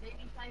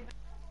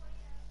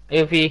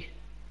 Evie,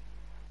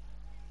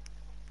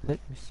 Let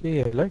me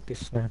see. I like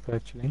this sniper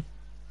actually.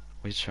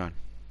 which one?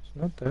 It's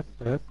not that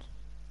bad.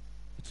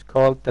 It's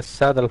called the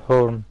Saddle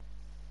Horn.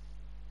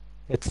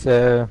 It's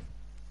a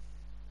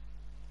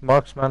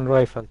marksman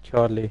rifle,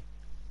 Charlie.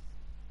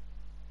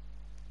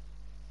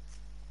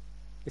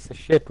 It's a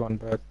shit one,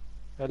 but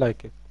I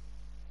like it.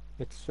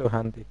 It's so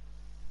handy.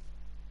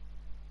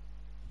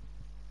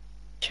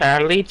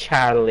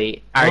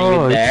 Charlie, are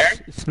Oh, you there?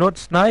 It's not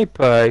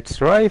sniper, it's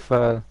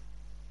rifle.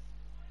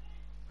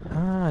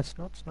 Ah, it's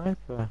not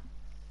sniper.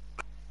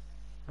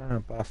 Ah,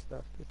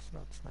 bastard, it's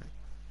not sniper.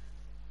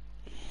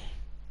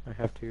 I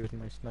have to use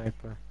my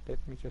sniper. Let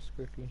me just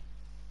quickly.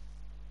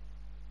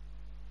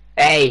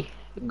 Hey,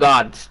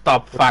 God,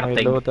 stop Put my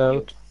farting.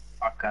 loadout. You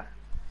fucker.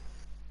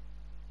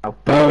 Oh, Oh,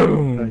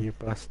 boom! you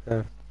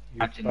bastard.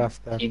 You Imagine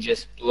bastard. he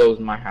just blows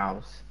my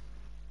house.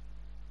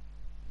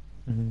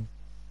 Mhm.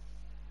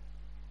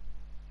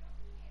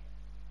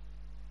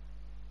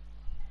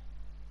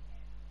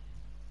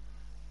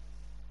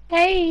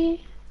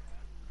 Hey,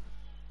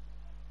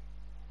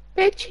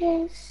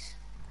 bitches,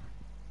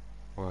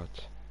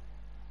 What?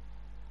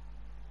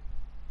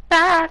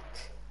 that.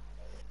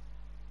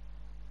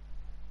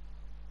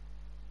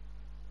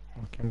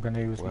 Okay, I'm gonna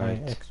use my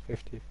Right.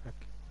 X50 back.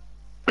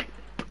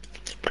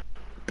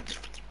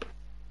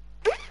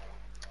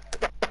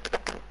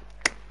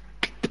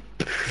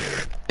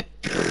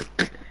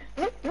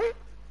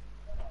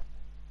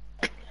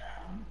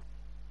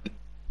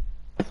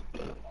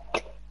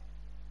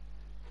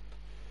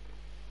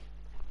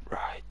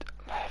 Right,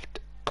 left,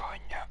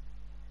 coño.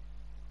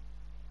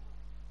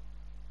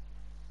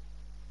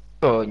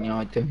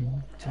 Coño,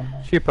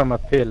 Chupa uma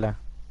pila.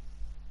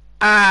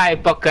 ai,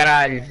 pô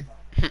caralho.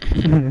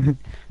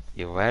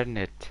 You earn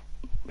it.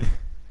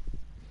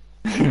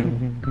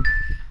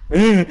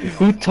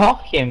 Who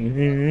taught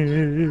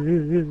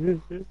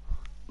him?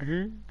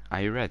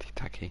 Are you ready,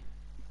 Taki?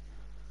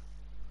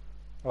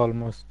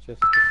 Almost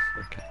just a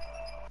sec. Okay.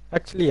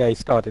 Actually, I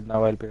started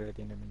now. I'll be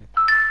ready in a minute.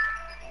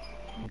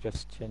 I'm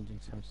just changing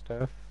some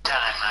stuff.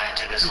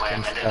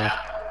 Some stuff.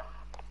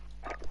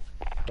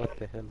 What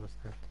the hell was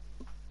that?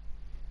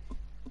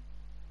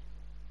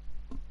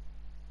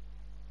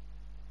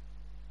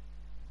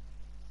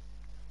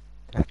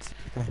 That's it.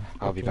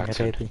 I'll be Getting back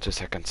soon. ready. 2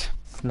 seconds.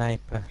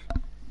 Sniper.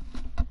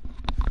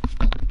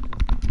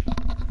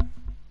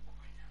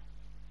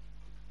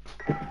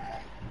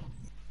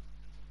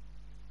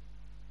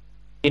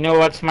 You know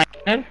what's my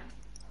dinner?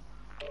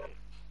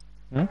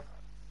 Hmm?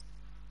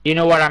 You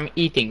know what I'm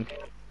eating?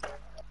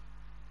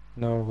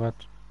 No, what?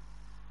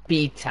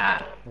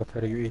 Pizza. What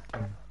are you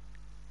eating?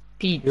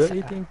 Pizza. You're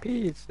eating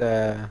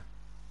pizza.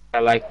 I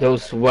like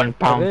those 1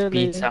 pound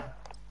Really? pizza.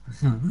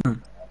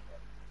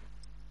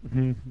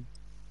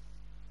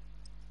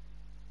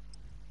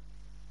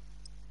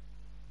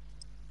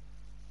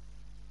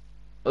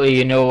 Oh,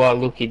 you know what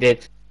Lucky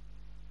did?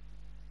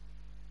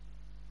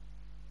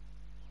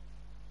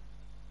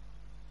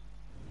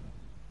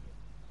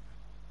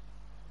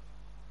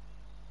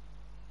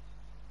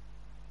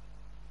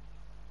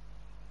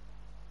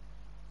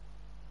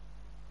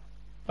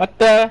 What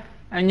the?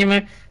 Ani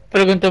me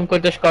perguntou-me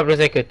quantas cobras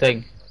é que eu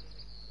tenho.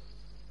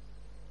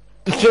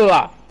 Sei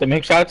lá, também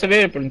gostava de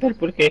saber, perguntar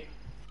porquê.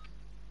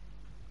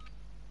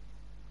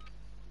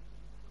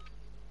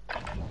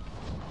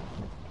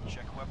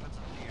 Check weapons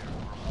in the air.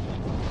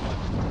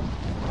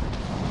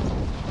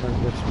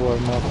 Let's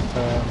warm up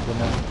the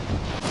map.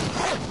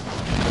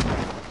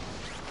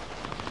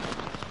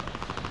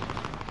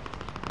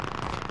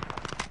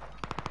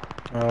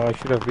 Oh, I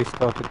should have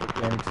restarted the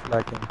game, it's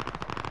lagging.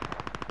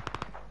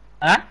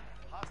 Hã?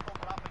 Hostile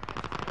dropping into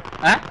the area.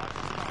 Hã?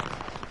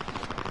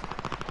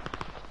 Watch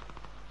the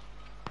skies.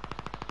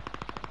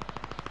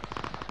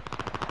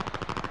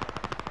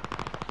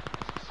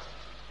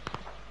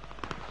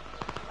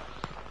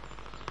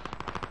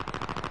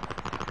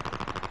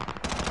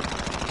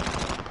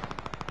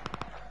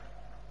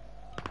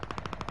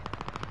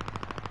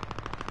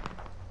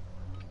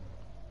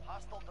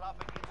 Hostile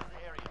dropping into the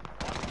area.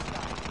 Watch the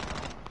skies.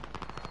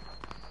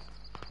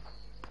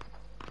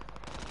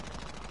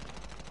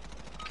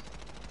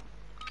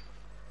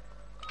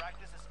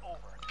 Practice is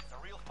over. The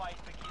real fight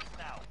begins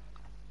now.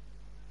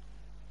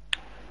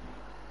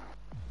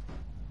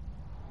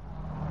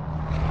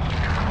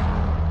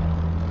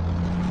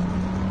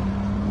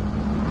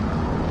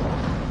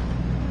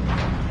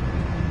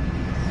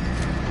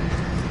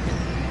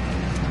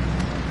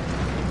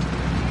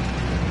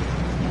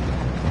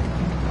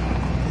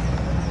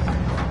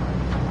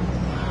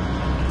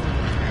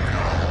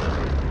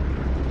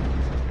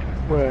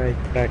 Why,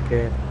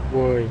 crackhead?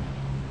 Why?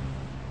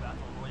 Battle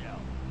Royale.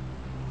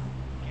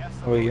 Gas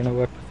Oh, you know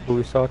what? Who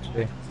we saw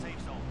today? the safe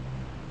zone.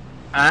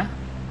 Hã?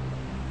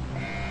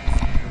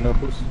 You know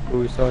who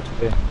we saw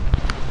today?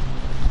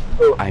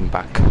 I'm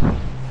back.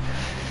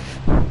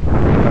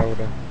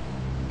 Laura.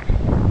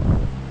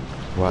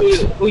 What?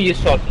 Who you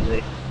saw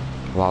today?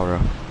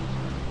 Laura.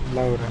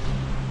 Laura.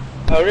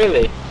 Oh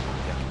really?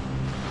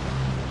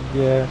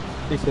 Yeah,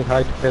 she said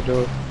hi to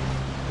Pedro.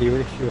 She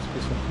was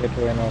kissing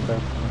Pedro and all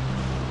that.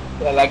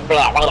 They're like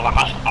blah blah blah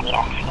blah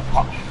blah.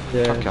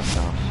 Yeah. Fuck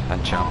yourself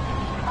and jump.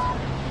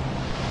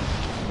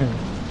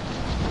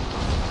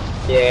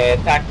 Yeah,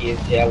 Taki is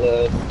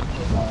jealous.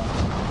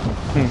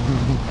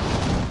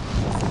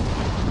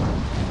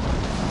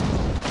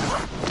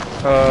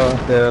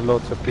 There are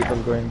lots of people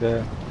going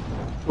there.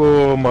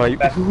 Oh my.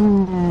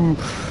 Ooh.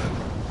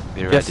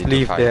 Be ready Just to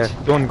leave fight. there.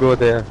 Don't go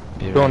there.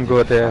 Be Don't ready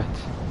go to there.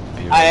 fight.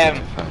 Be I ready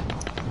am. to fight.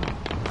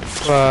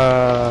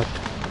 Fuck.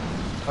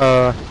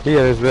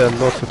 Here as well,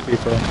 lots of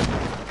people.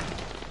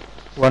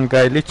 One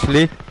guy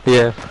literally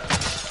here.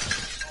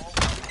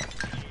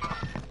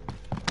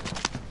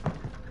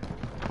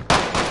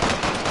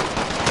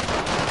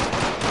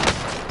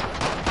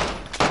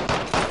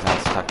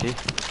 Nice, Taki.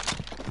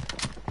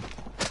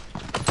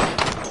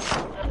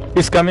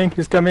 He's coming,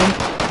 he's coming.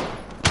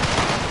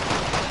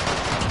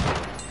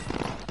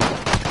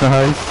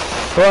 Nice.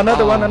 Oh,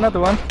 another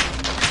one.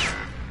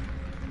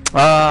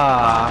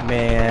 Ah,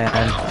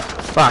 man.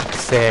 Fuck's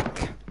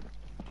sake.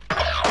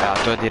 A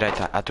tua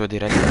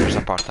direita verso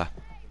a porta.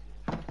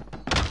 E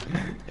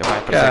vai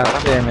aparecer God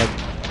agora. damn it.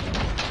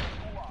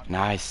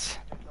 Nice.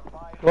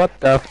 What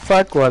the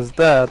fuck was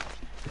that?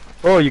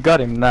 Oh, you got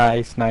him.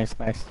 Nice.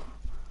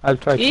 I'll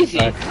try to Easy.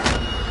 back.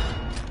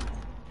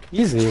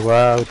 Easy,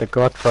 wow, the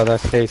Godfather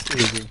says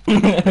easy.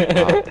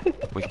 Wow.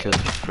 We killed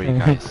 3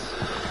 guys.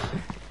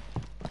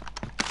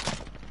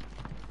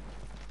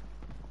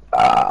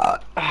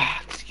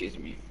 Excuse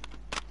me.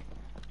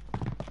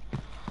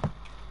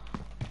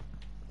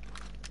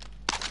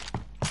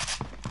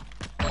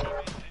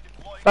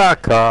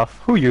 Fuck off.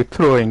 Who you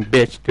throwing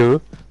bitch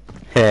to?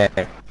 Hey.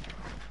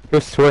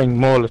 Who's throwing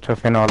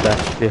Molotov and all that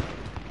shit?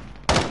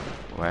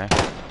 Where?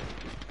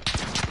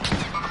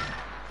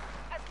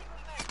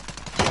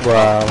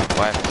 Wow.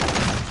 Where?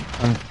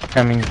 I'm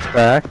coming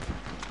back.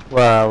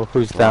 Wow,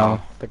 who's Wow.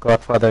 down? The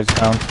Godfather is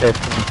down. Save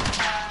me.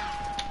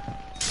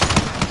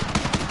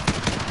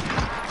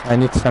 I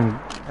need some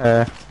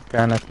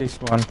gun, at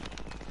least one.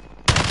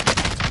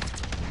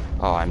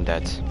 Oh, I'm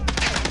dead.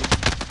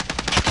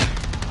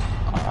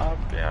 Ah,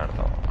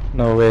 pierdo.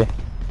 No way.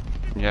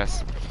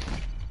 Yes.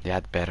 They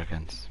had better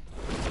guns.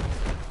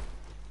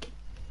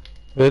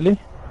 Really?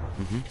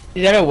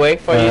 Is there a way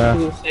for you Uh,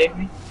 to save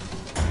me?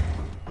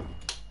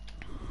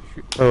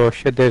 Oh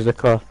shit, there's a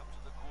car.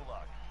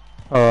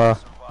 Oh,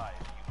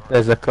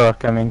 there's a car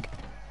coming.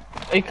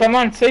 Hey, come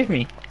on, save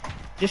me.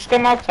 Just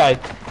come outside.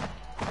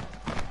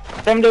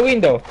 From the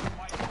window.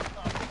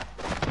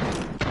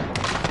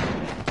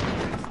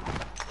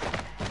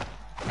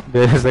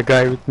 There's a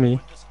guy with me.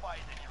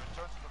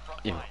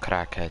 You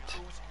crackhead.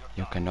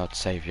 You cannot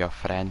save your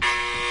friend.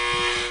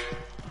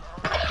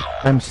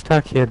 I'm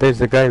stuck here. There's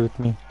a guy with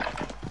me.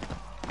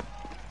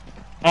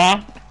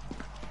 Huh?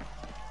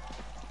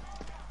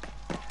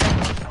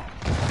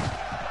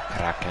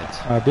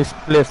 Crackhead. This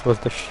place was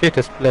the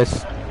shittest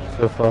place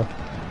so far.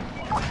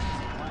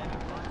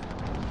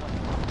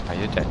 Are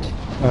you dead?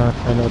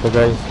 I know the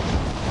guys.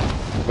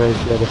 The guys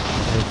the other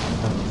side.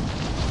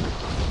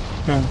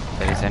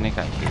 There is any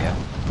guy here.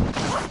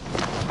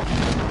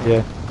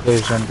 Yeah,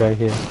 there's one guy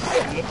here.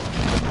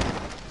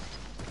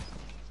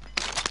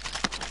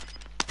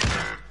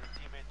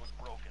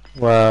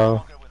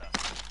 Wow.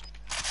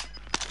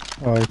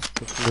 Oh, it's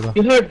the killer.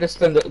 You heard the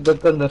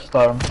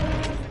thunderstorm.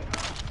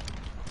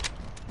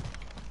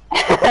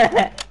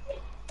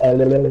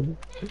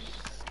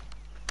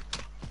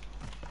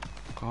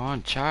 Go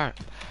on, char.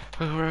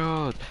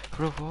 Road,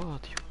 you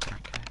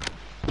crackhead.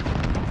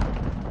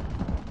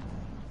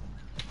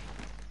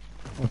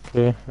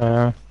 Okay,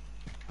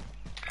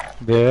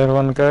 there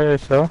one guy I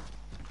saw.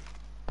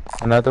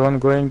 Another one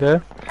going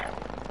there.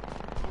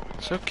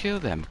 So kill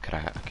them,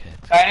 crackhead.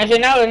 Na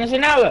janela. Na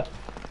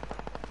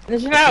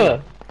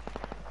janela.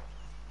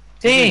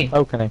 Sim.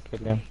 How can I kill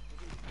him?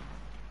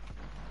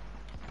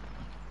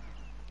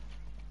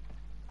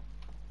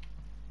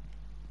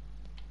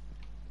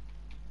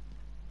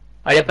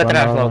 Olha pra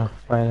trás logo.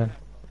 Final.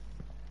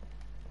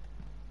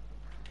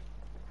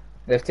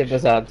 Deve ter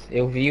vazado.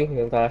 Eu vi,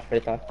 ele tava a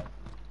espreitar.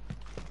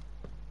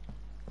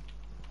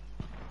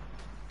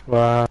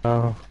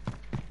 Wow.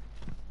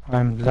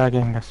 I'm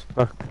lagging as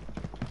fuck.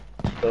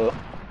 Tô.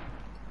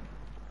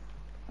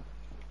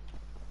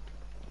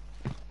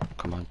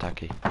 Come on,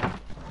 Taki.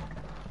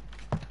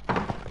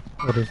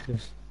 What is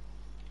this?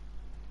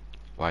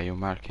 Why you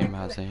mark him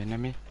as an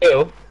enemy?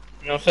 Eu?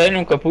 Não sei,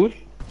 nunca pus.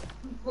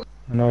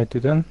 No, I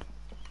didn't.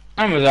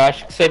 Ah, mas eu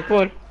acho que sei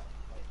pôr.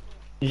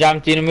 Já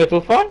meti no meu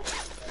telefone.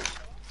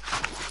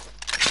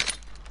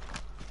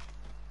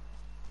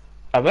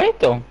 Tá bem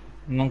então.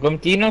 Nunca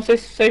meti, não sei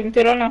se sei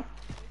meter ou não.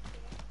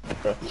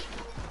 Pronto.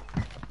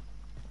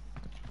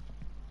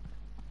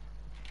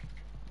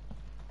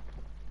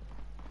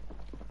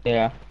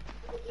 Yeah.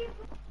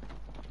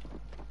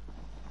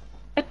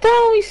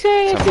 Então isso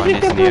é... Someone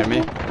is near me.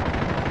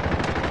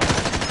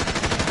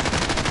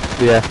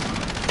 Yeah.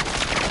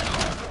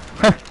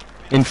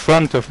 In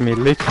front of me,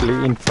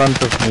 literally in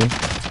front of me.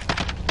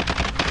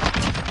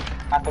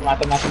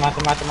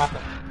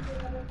 Mata.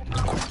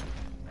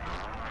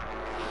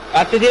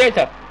 À tua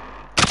direita.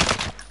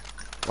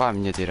 Lá à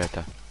minha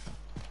direita.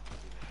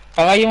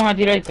 Fala aí um à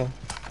direita.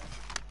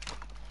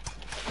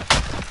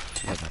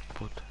 Filha da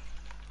puta.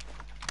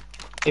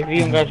 Eu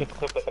vi um gajo que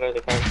foi para trás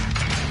da casa.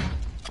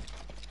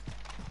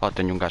 Ó,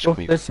 tenho um gajo Oh,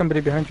 comigo. there's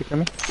somebody behind you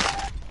coming.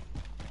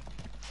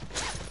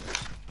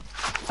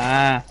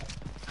 Ah.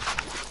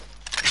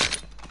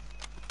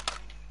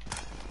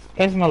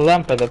 Queres uma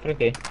lâmpada? Para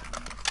quê?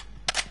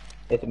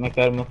 Eu também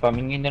quero uma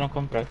faminha e ainda não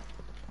comprei.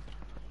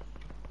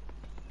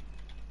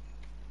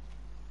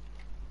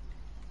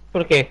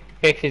 Porquê? O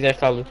que é que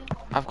fizeste à luz?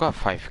 I've got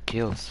 5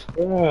 kills.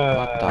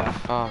 What the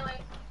fuck?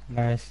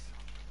 Nice.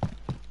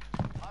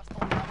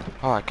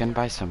 Oh, I can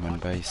buy someone,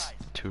 but it's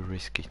too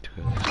risky to...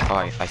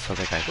 Oh, I saw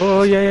the guy.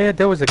 Oh yeah,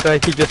 there was a guy,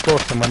 he just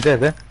lost someone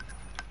there.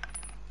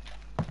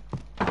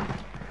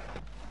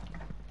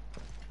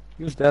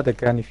 Use the other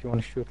gun if you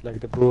want to shoot like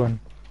the blue one.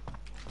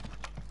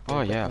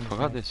 Oh yeah, I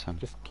forgot this one.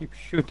 Just keep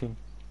shooting.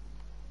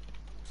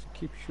 Just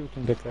keep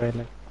shooting the guy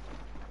like...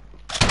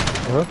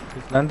 Oh,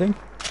 he's landing.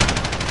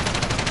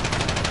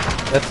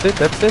 That's it.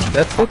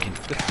 Fucking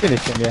Just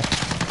finish him, yeah.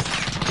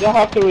 You don't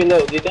have to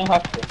reload, you don't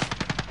have to.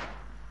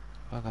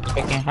 What the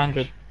Taking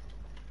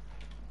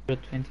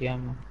 120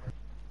 ammo.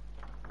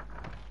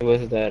 It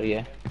was there,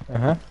 yeah.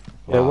 Uh-huh.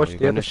 Yeah, Wow, watch you're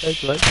the other gonna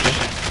side, right?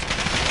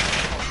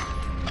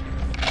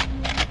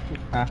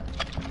 Ah.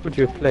 Could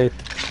you play it?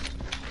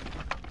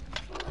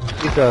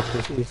 You got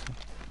this easy.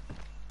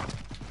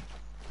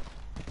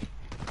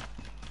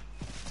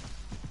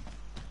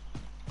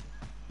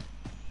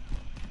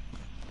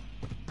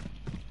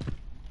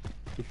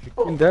 If you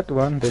kill that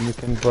one, then you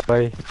can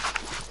buy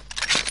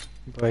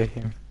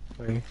him.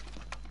 Buy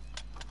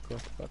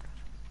Godfather.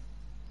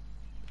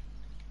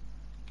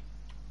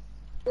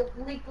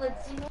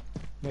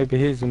 Maybe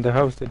he's in the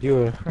house that you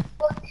were.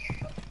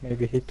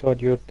 Maybe he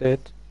thought you're dead.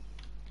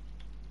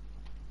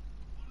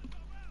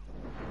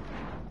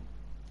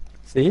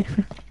 See?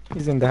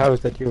 He's in the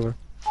house that you were.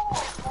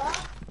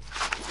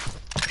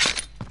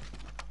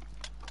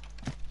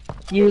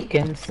 You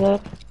can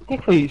suck. O que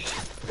foi isso?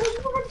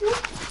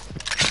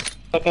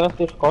 Só que elas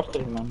tuas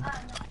costas, mano.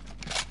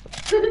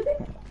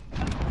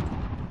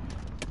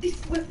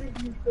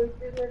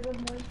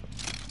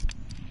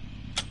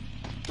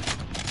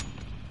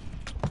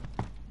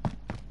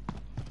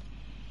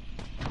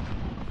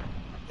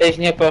 Tens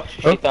dinheiro para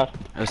ressuscitar.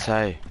 Eu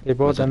sei. They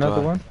bought Mas eu tô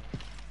another a- one?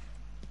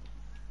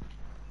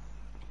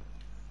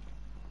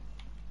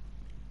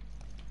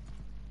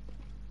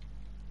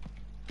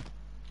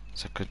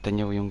 Só que eu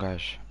tenho ali um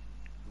gajo.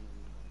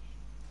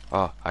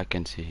 Oh, I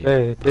can see him.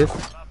 There it is.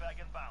 Drop bag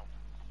inbound.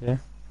 Yeah.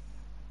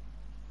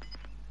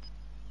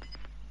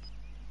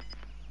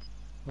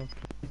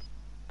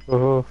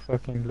 Oh,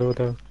 fucking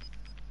loadout.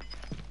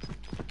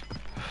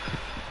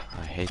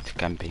 I hate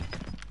camping.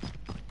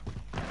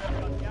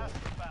 Got gas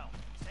inbound.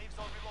 Safe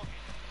zone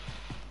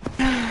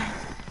relocated.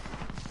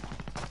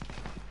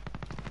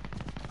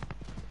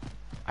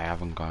 I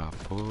haven't got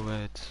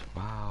bullets.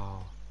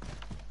 Wow.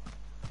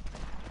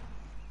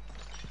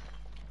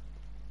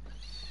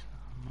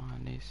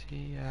 Someone is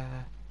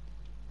here.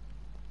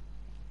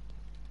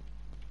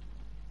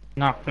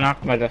 Knock,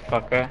 knock,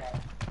 motherfucker.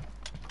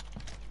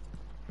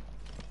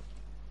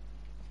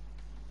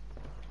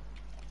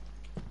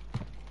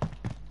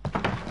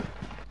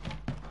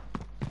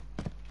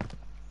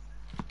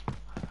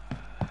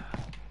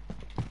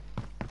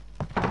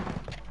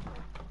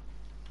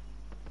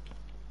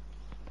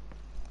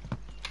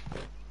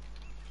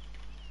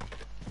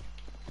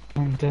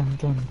 Dun, dun,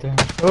 dun, dun.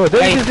 Oh,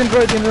 there Hey. it is in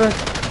right, in right.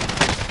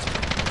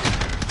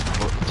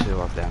 Oh, two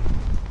of them.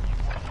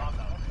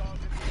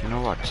 You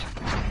know what?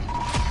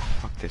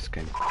 Fuck this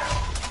game.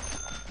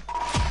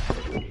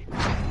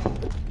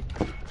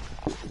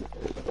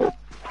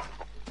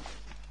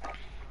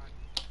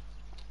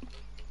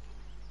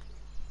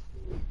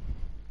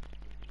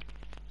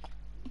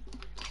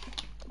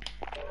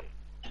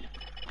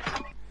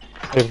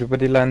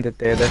 Everybody landed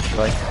there, that's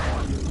why.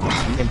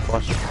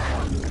 Impossible.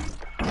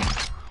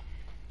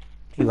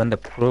 Even the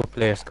pro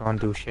players can't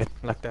do shit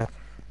like that.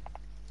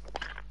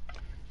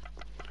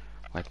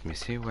 Let me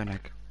see when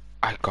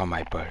I got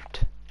my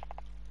bird.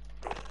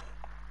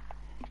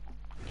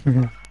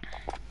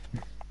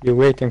 You're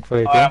waiting for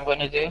it, What yeah? I'm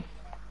gonna do?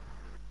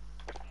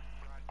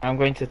 I'm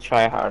going to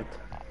try hard.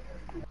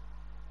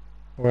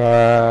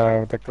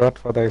 Wow, the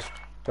Godfather is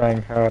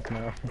trying hard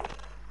now.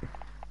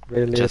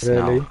 Really, Just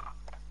really? now.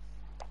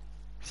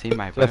 See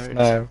my Just bird?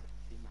 now.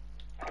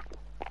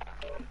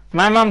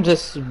 My mom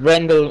just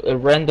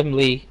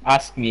randomly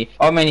asked me,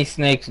 how many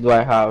snakes do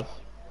I have?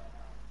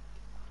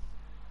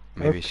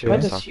 Maybe she Okay.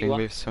 was What does she talking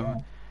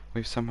want?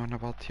 with someone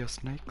about your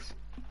snakes.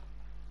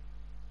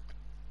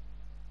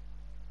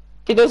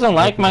 She doesn't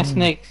like my Mhm.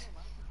 snakes.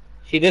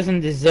 She doesn't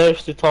deserve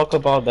to talk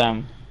about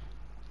them.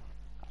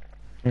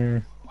 Hmm,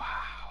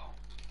 Wow.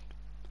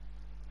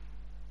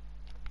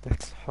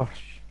 that's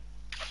harsh.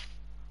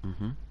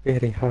 Mhm.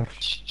 Very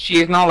harsh.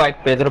 She's not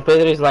like Pedro.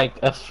 Pedro is like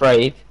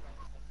afraid.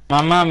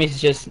 My mom is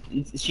just,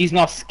 she's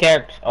not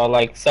scared or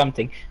like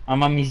something. My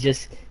mom is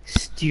just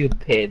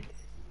stupid.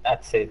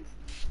 That's it.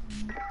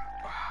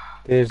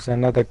 There's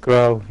another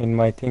crow in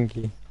my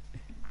thingy.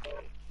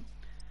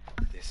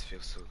 This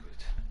feels so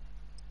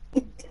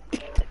good.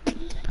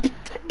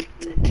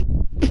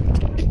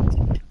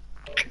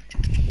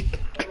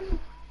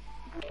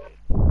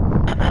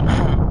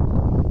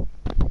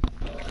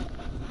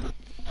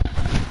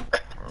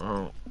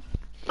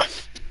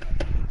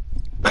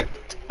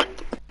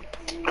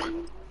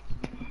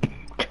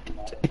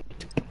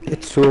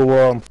 It's so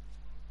warm.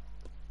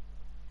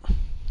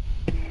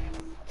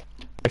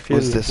 I feel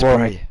Use the warm.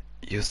 spray.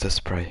 Use the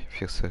spray.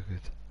 Feels so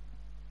good.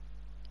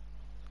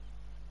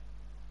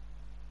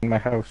 In my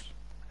house.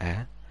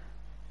 Eh?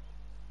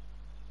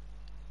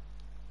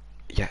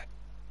 Yeah.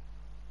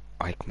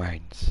 Like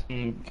mine's.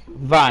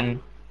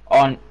 Van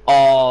on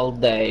all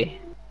day.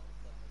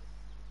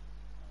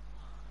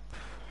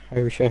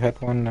 I wish I had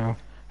one now.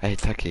 Hey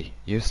Taki,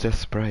 use the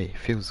spray.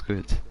 Feels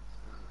good.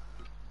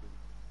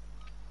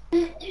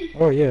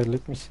 Oh yeah,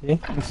 let me see.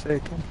 A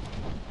second.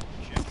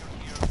 Check your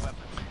gear and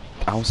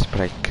weapons. Há um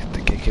spray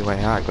que aquilo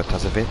é água,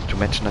 estás a ver? Tu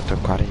metes na tua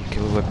cara e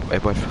aquilo é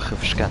bem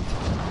refrescante.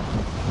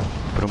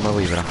 Por 1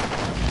 libra.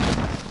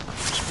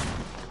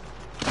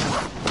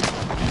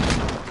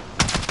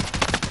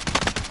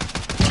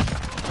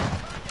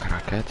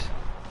 Crackhead.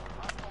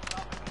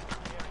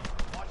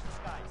 Watch the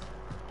skies.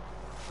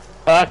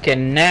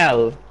 Fucking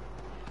hell.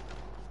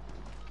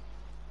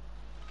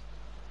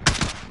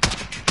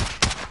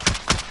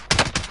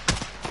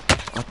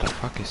 What the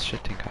fuck is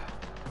shooting at?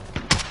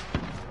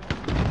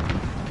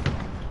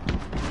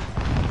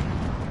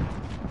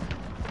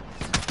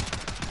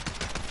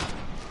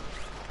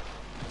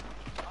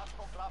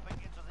 Hostile dropping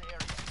into the area.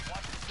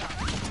 Watch the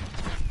skies.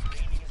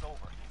 Training is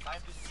over.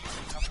 Time to see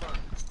what you have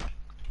learned.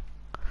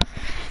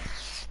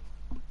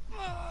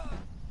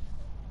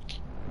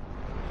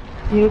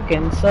 You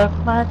can suck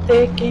my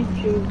dick if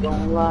you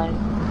don't like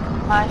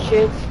my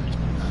shit.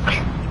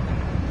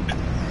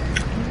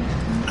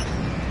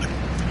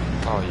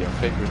 Oh, your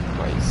favorite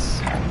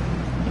place.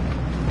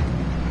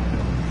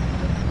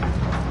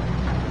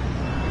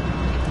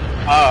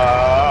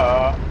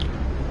 Ah.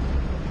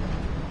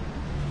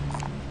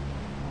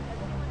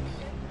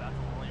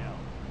 Battle Royale.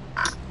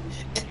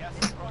 Gas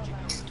is approaching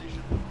your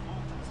position.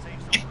 Move to the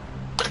safe zone.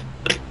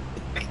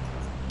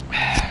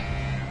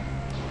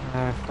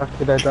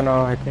 Fuck it, I don't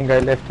know. I think I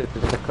left it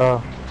in the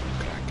car.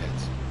 Crack it.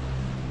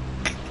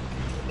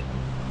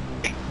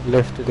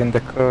 Left it in the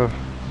car.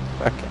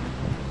 Fuck it.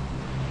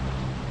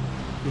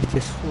 It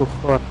is so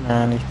hot,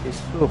 man. It is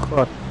so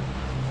hot.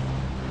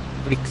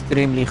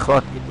 Extremely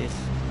hot it is.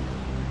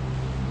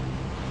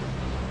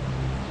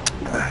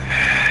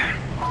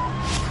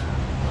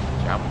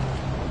 Jump.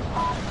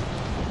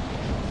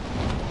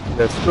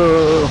 Let's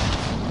go.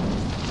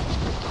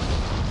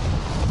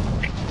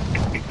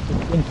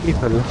 15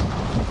 people. 8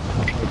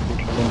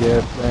 people in the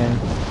airplane.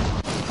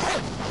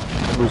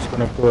 Who's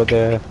gonna go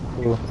there?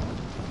 Who?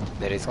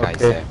 There is guys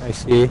Okay, there. I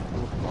see.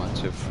 1,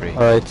 2, 3.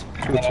 Alright,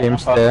 2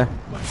 teams there.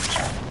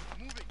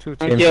 2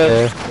 Thank teams you.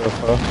 there so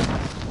far.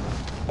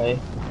 Okay.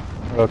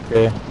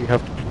 Okay, we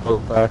have to go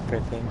back, I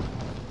think.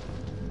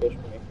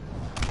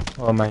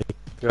 Oh my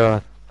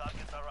god.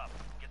 Targets are up.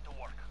 Get to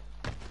work.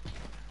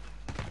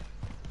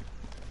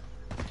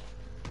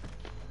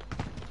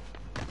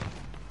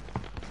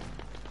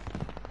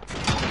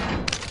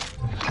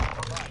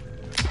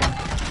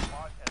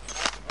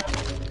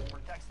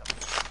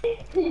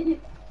 Protect them.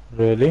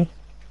 Really?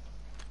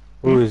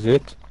 Who is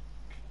it?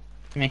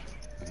 Me.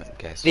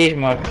 Guess.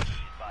 Dijmar. Be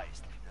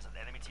advised. There's an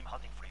enemy team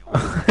hunting for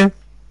you.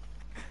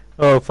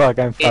 Oh fuck,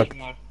 I'm fucked.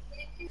 Dijmar.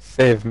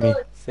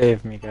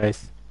 Save me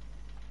guys.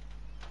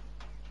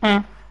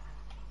 Huh.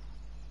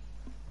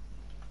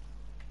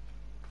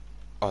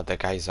 Oh, the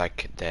guy's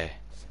like there.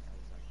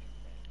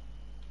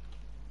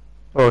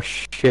 Oh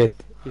shit,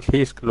 if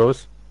he's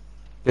close.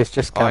 Let's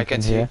just Oh, I camp can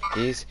in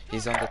see. here.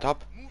 He's on the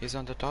top. He's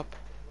on the top.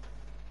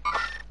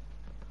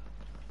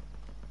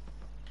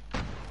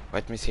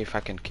 Let me see if I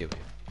can kill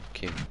him.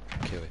 Kill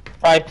him.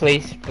 Try,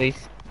 please,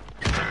 please.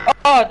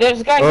 Oh,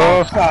 there's guys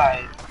Oh.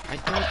 outside. I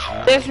told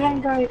you. There's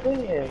one guy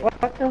there.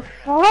 What the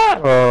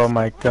fuck? Oh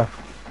my god.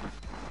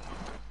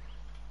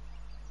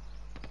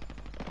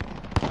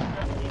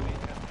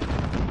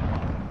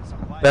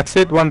 That's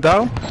it, one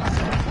down?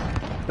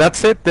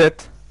 That's it,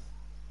 dead.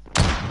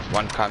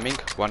 One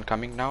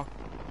coming now.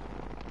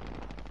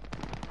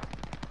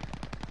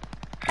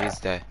 He's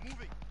there.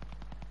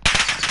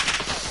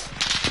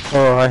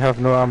 Oh, I have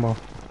no ammo.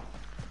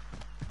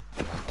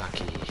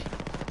 Taki.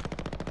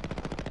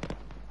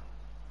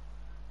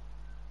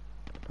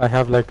 I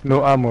have like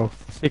no ammo.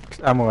 6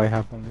 ammo I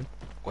have only.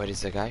 Where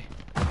is the guy?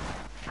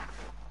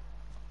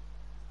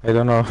 I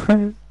don't know.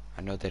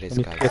 I know there I is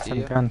need to guys get some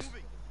here. guns.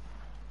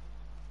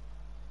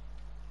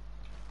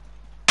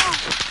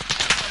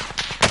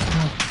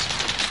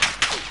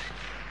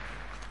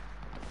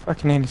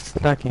 Fucking hell,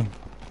 it's lagging.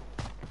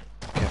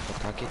 Careful,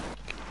 Taki.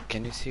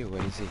 Can you see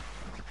where is he?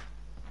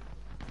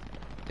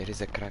 There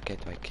is a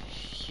crackhead like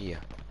here.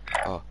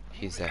 Oh,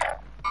 he's there.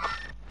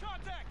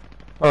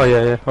 Oh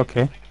yeah,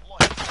 okay.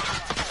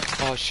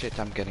 Oh shit,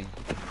 I'm getting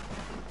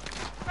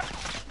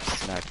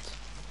sniped.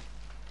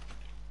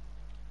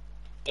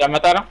 Já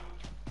mataram?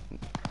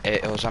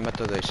 Ele já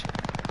matou 2.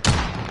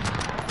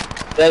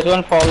 There's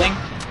one falling.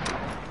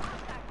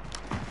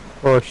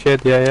 Oh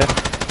shit, yeah.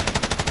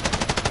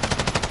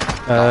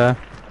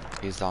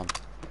 He's down.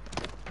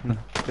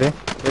 Okay.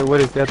 Where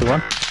is the other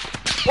one?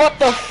 What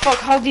the fuck?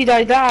 How did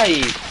I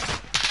die?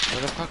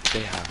 Where the fuck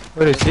they are?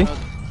 Where is he?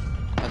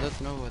 I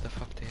don't know where the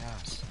fuck they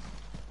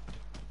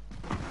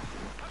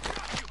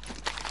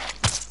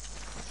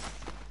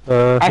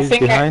are. I He's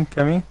think I- behind,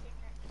 coming.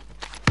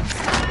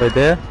 Right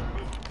there.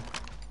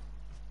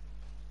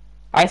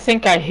 I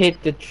think I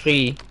hit the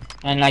tree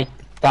and I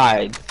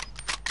died.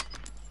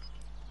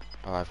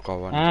 Oh, I've got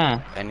one.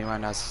 Ah.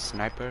 Anyone has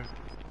sniper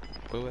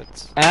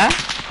bullets? Huh?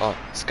 Oh,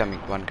 it's coming.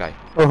 One guy.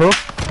 Oh,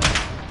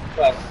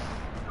 What?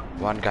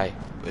 One guy.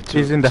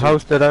 he's in the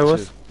house that I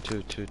was.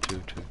 Two.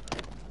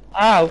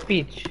 Ah, o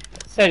Peach.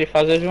 Sério,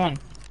 fazes one.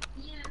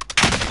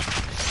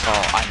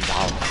 Oh, I'm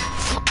down.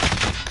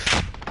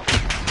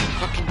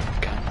 Fucking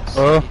guns.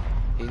 Oh.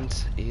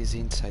 He's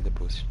inside the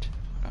bush.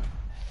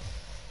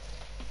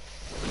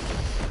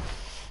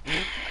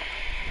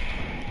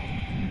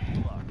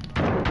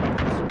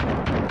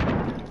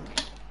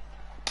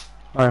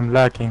 I'm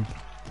lagging.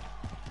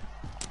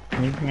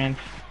 Movement.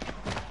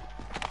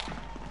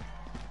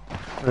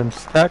 I'm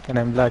stuck and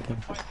I'm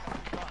lagging.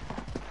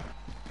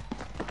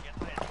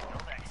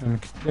 I'm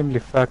extremely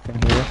fucked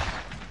in here.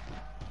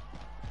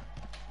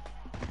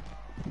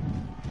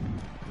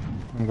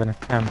 I'm gonna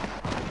camp.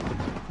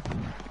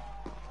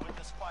 Win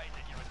this fight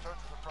and you return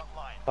to the front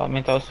line.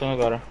 Aumentar o som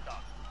agora.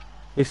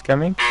 He's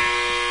coming.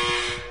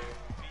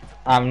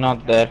 I'm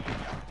not there.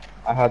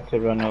 I had to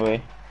run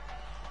away.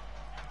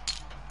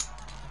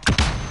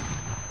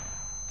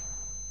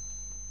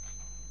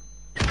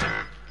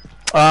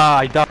 Ah,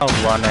 I downed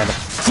one and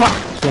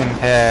fucking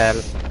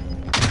hell.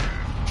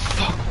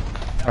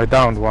 I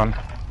downed one.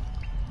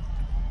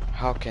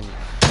 How can you?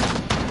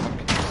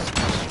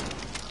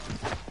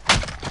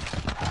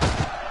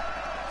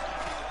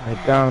 I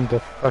downed the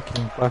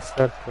fucking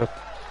bastard, but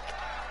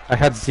I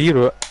had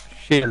 0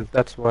 shield,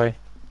 that's why.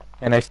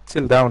 And I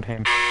still downed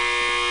him.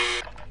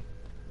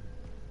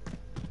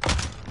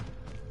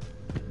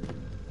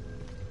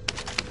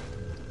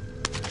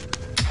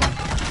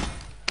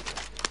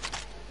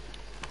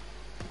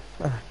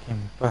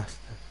 Fucking bastard.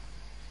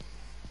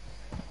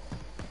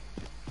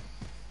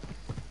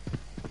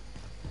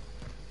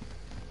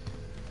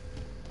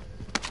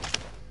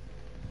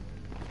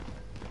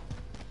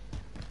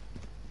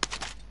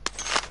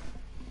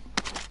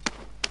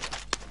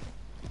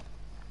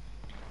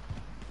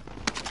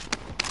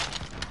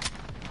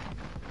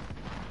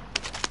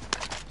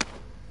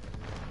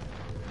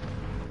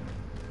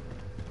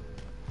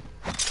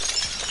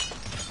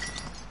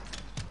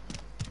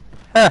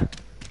 Ha!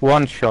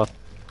 One shot.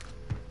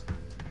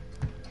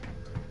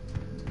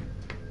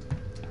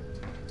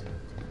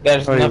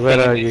 There's Oh, nothing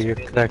where are in you, this you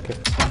building. cracker?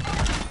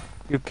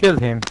 You killed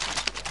him.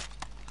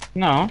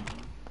 No.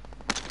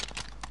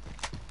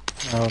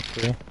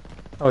 Okay.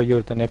 Oh,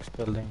 you're the next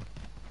building.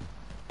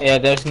 Yeah,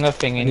 there's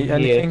nothing in here,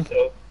 Anything?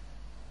 so...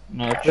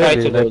 No, try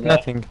Really? to go Like there.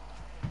 nothing?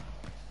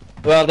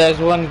 Well, there's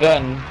one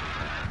gun.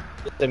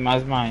 Same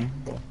as mine.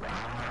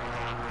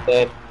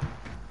 Dead.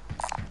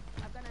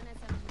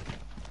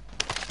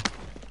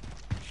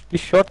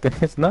 This shotgun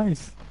is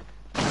nice.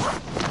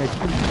 I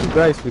killed 2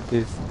 guys with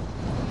this.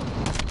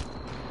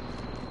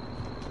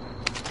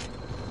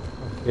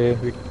 Okay,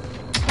 we...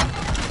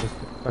 Just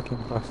the fucking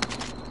bastard.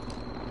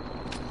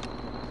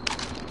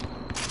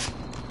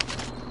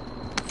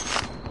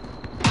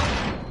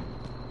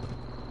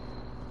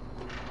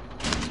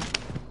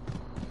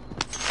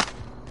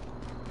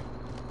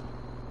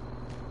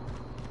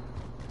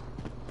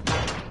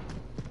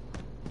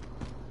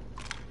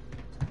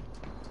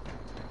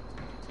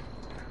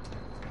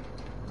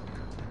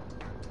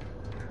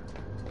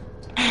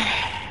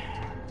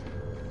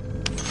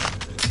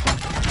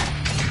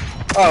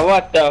 Oh,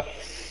 what the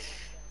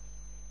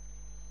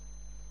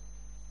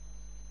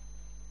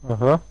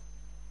Uh-huh.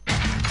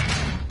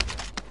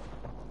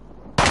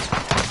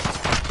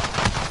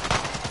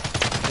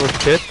 Oh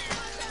shit.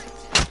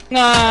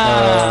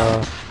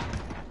 Nah!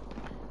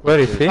 Where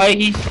is he? Oh,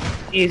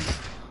 he's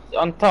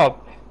on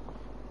top.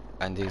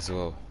 And he's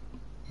low.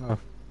 Oh,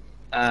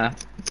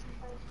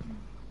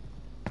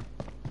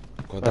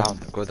 Go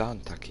down,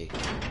 Taki.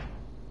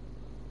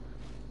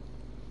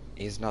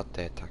 He's not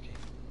there, Taki.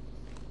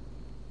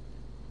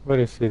 where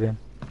is he then?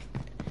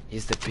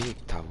 He's the big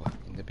tower,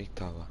 in the big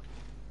tower.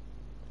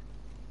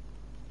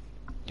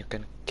 You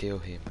can kill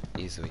him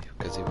easily,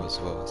 because he was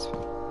low as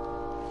well.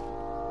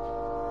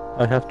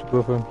 I have to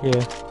go from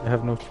here. I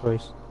have no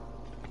choice.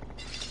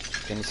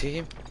 Can you see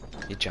him?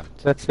 He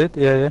jumped. That's it?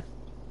 Yeah, yeah.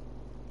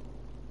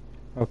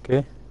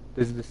 Okay.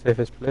 This is the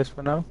safest place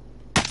for now.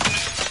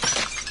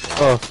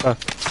 Oh, fuck.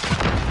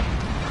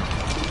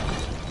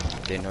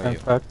 They know I'm you.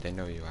 fucked. They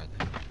know you are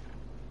there.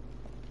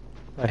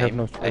 I have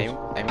no choice. Aim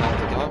at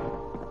the door.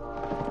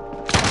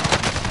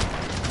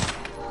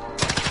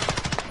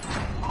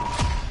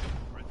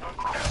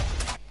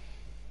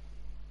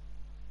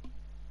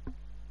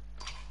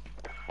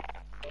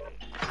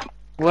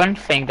 One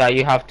thing that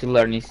you have to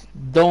learn is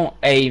don't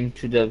aim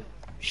to the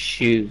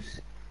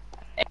shoes.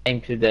 Aim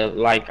to the,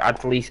 like,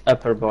 at least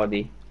upper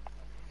body.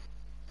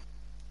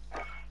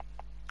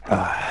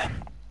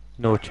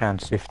 No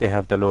chance if they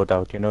have the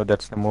loadout, you know,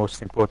 that's the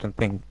most important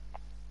thing.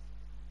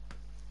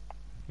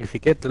 If you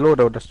get the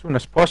loadout as soon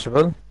as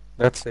possible,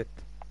 that's it.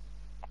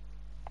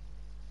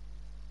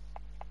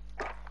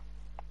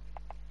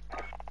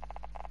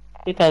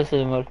 Che tal,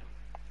 Seymour?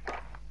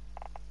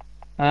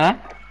 Hã?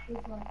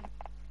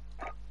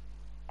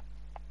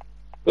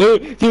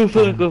 Tu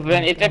foi com o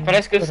Ven, até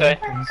parece que eu sei.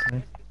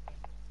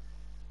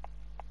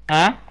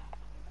 Hã?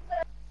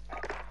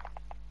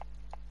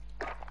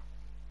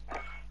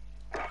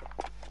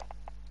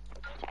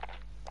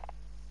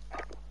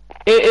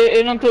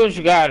 Eu não estou a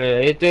jogar,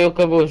 eu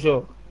acabou o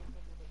jogo.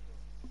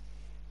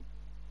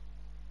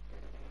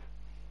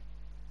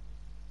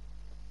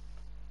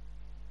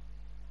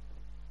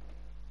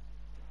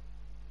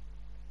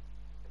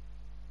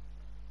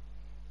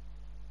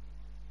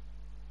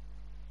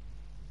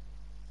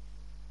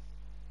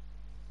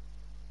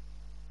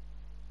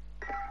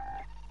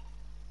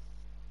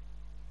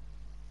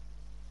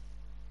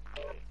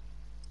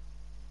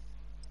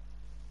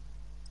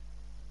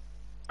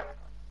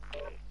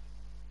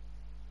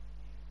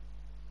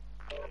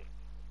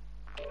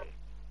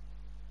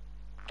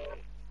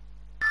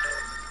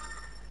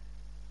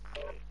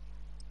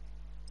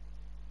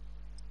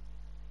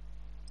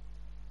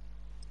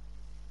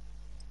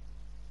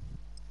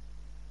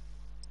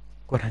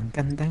 Kurang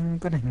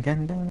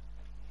gandang.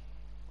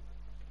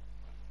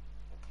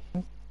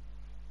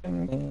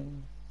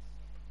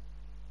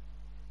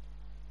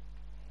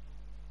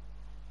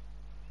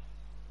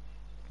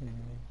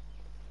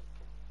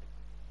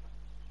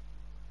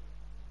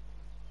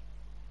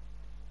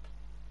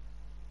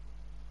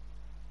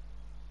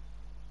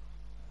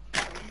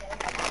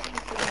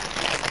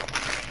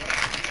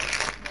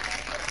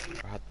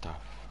 What the f...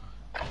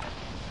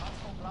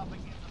 Hostile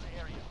dropping into the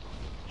area.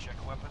 Check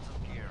weapons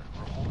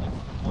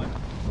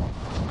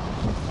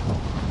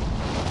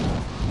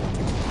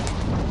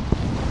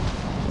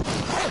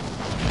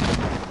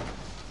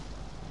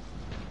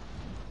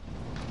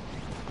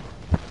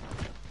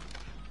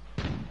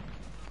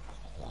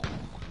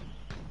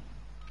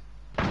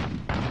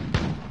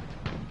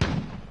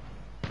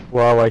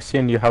Wow, I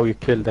seen you how you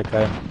killed the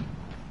guy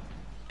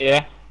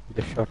Yeah. with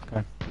the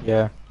shotgun.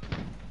 Yeah.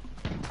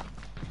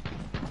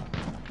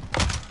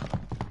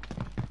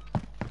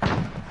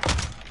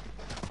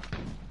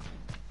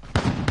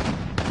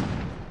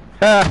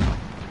 Ha!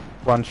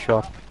 One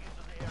shot. Into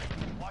the area.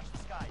 Watch the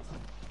skies.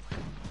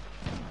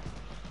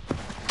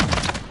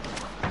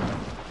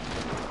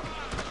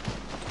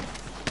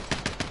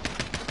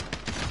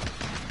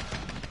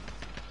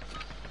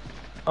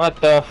 What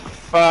the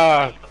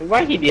fuck?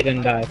 Why he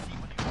didn't die? See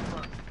when you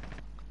confirm.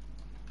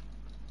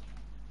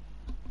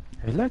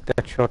 I like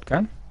that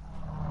shotgun.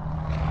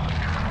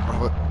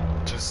 What?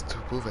 Just 2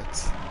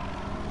 bullets.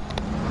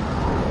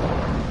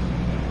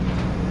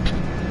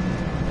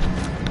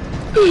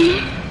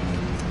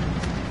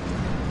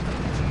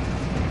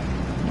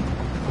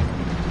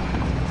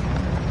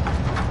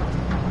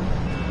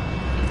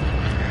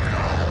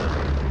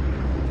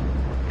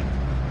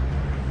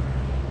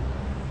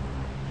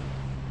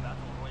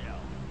 Battle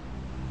Royale.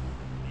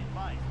 Be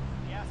advised,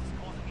 gas is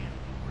closing in.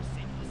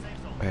 Proceed to the safe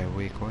zone. Where are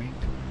we going?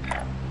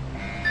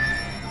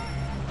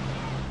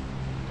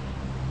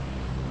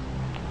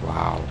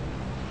 Wow.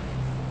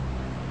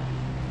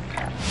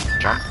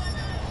 Jump.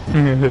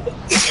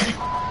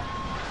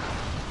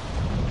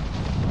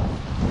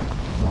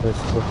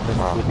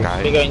 Wow, We're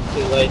guy. going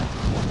too late.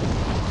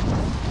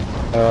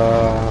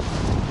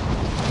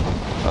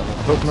 I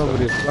hope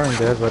nobody's going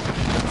there, but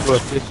go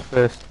at least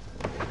first.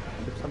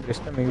 If somebody's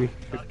coming, we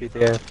should be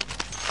there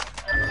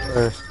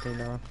first, you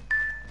know.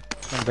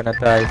 I'm gonna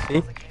die,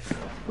 see?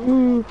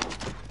 Ooh.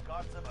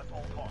 Guard them at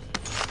all costs.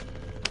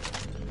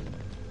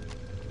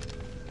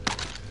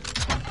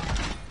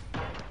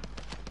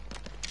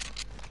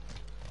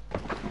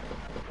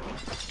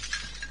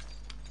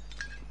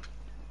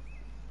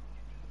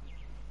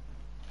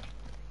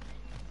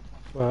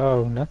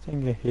 Wow,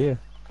 nothing here.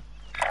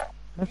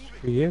 That's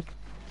weird.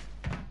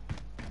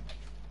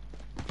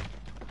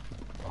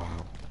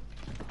 Wow.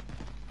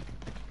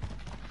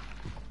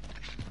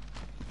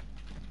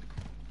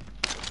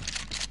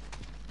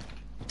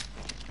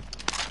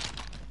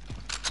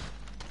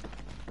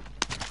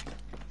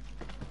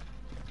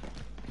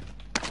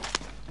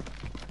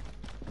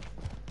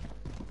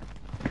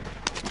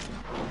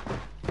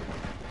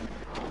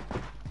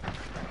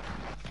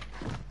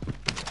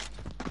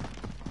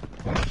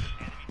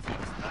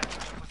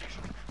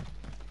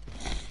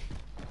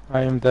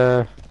 I am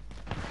the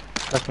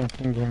fucking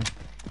thinking.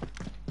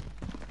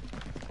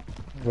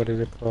 What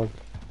is it called?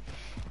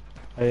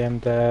 I am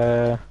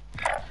the...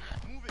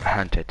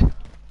 Hunted.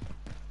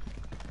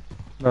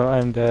 No,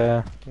 I'm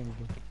the...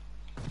 thingy.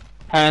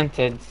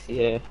 Hunted,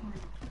 yeah.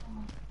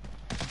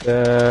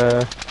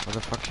 The... What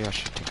the fuck you are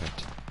shooting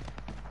at?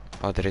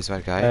 Oh, there is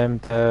one guy. I'm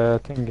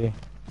the thingy.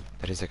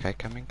 There is a guy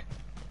coming.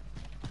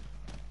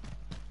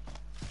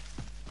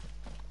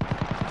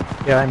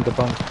 Yeah, I'm the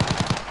bomb.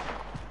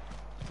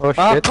 Oh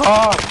Fuck shit.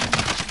 off!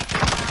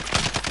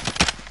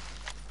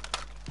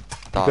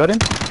 You got him?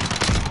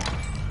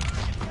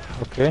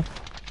 Okay.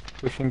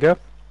 Pushing up.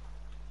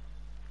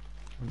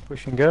 I'm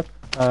pushing up.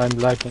 I'm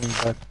lighting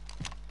back.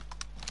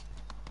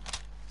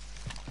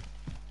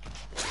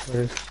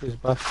 Where is this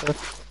bastard?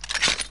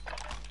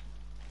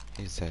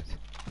 He's dead.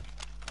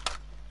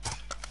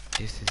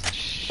 This is a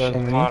shit. There's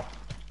Shimmy. more.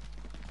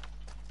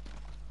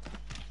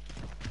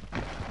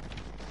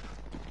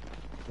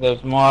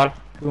 There's more.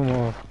 2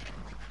 more.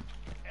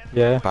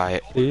 Yeah, By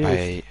he by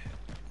is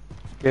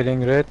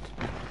getting red.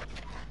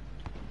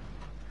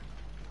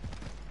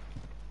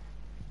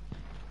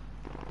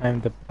 I'm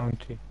the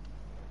bounty.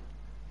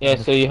 Yeah,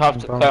 so you have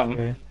to Bounty.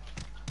 come,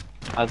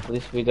 at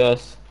least with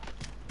us.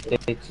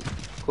 It's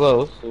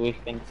close, so we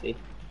can see.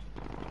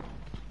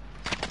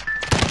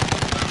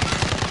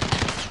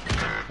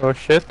 Oh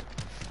shit.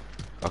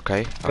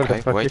 okay, Where the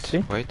okay, fuck wait, is he?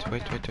 wait.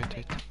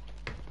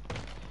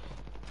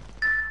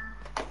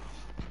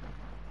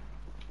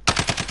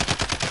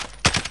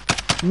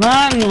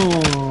 Manu!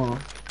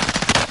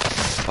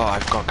 Oh,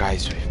 I've got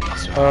guys with me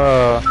as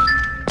well.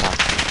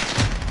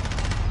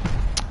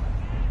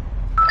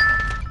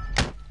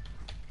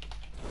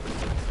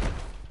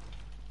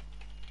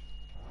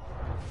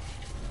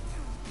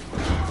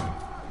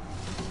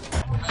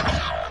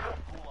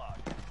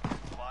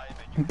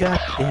 God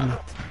damn it.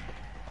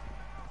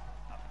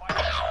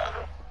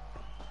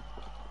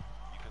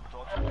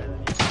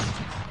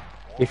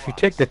 If you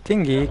take the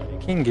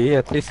kingy,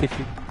 at least if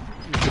you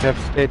should have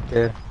stayed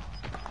there.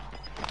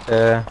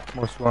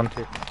 Most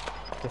wanted.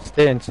 Just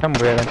stay in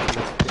somewhere until it's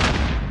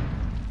finished.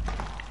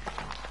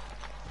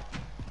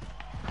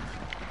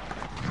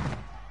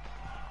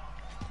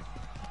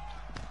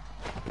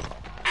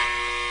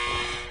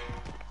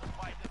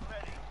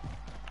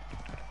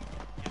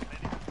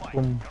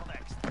 Boom.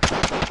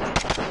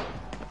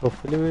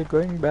 Hopefully we're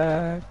going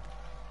back. You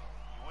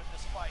win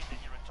this fight and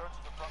you return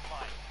to the front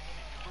line.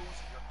 If you lose,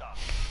 you're done.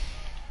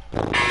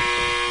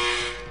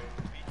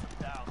 Beat them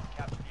down,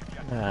 capture the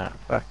objective. Ah,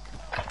 fuck.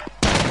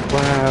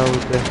 Wow,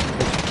 the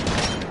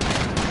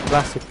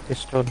classic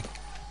pistol.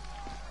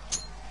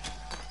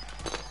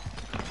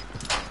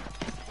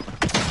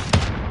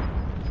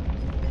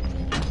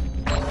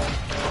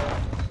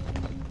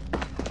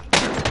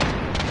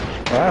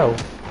 Wow.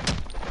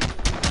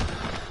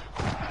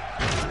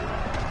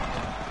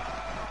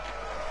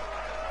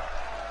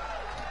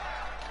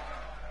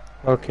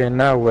 Okay,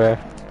 now where?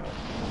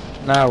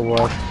 Now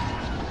what?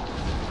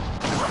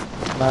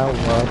 Now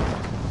what?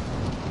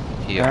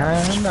 Here.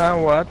 And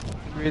now what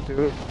we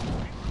do?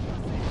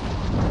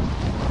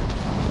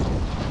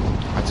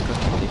 Let's go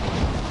to the...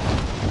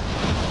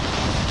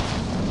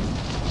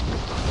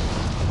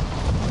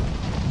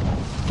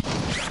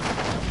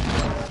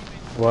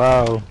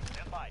 Wow.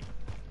 Stand by.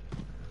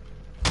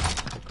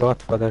 The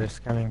Godfather is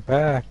coming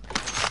back.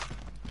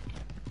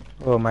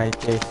 Oh my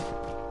days.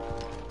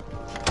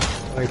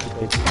 Why did I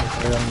do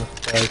this? I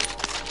almost died.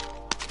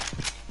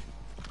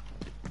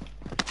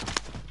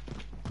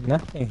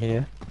 Nothing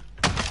here.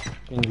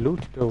 Been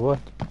looted or what?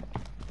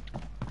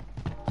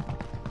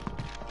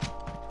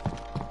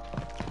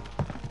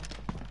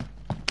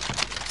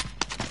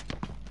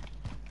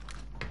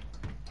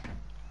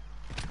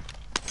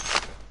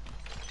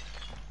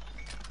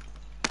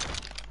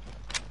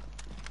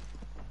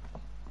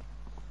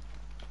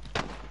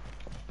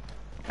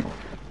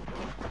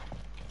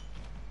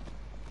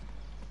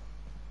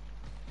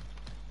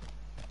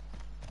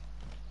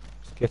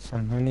 Let's get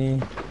some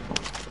money.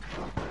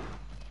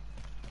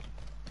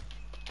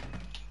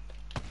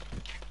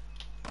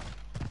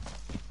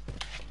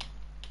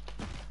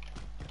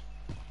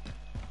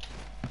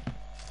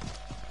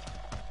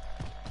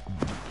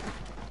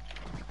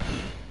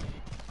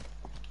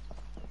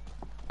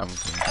 I'm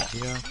going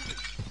here.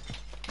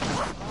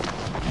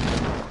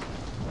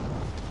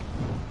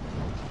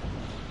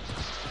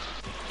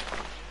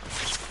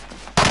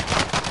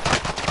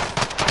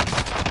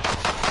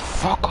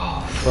 Fuck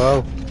off!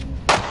 Wow.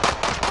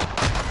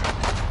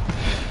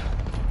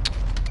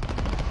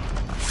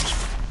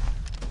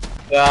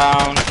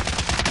 Down.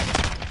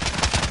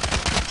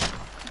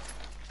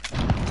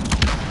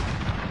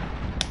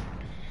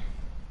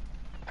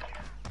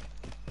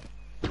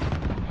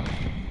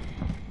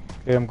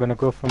 Okay, I'm gonna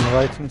go from the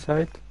right hand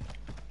side.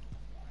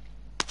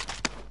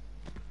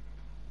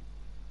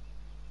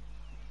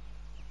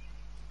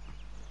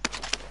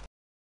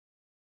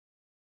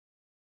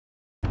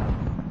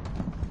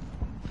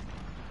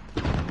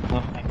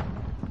 Nothing.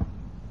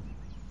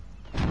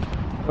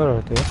 Where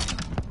are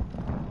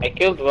they? I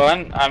killed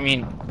one. I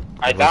mean,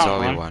 I It was downed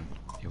only one. one.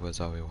 It was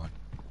only one.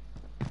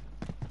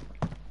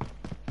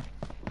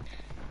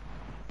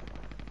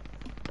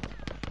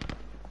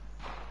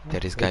 There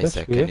is Okay, guys that's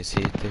there. Can weird. you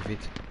see it, David?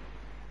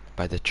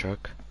 By the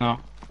truck. No.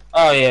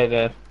 Oh yeah,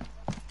 there.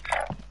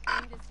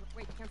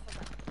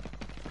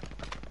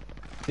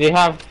 They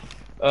have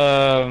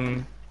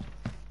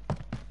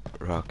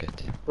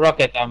Rocket.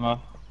 rocket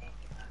ammo.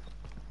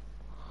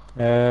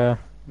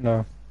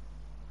 No.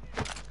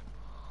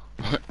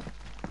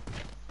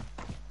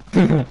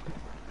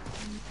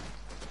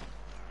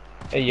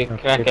 Hey, you Okay,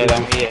 crackhead, this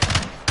I'm is- here.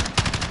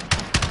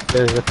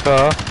 There's a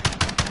car.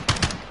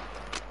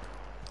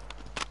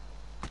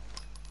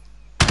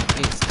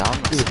 He's down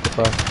or He's the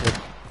something.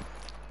 bastard.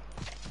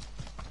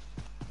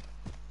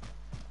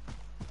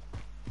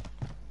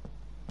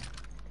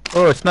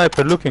 Oh, a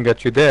sniper looking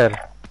at you there.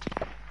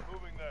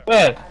 Moving there.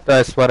 Where?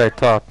 That's what I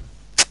thought.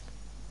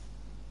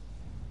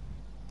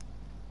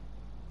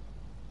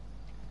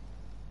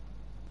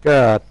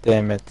 God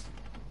damn it.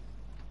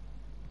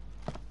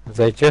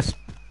 They just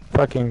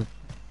fucking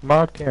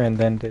marked him and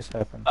then this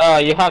happened.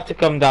 You have to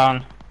come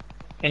down.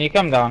 Can you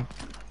come down?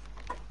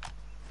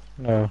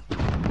 No,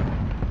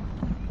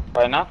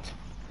 Why not?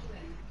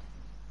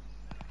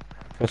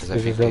 because I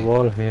there think is a they-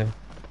 wall here.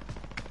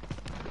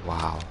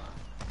 Wow.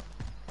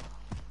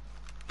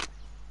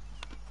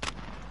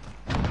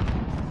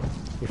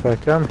 If I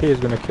come, he is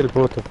gonna kill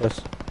both of us.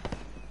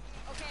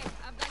 Okay,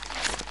 I'm back to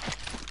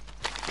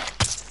you.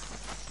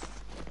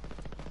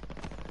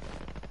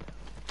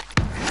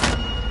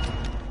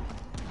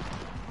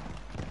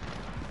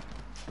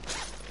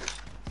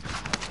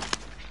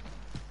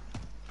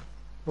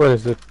 Where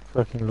is the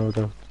fucking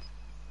loadout?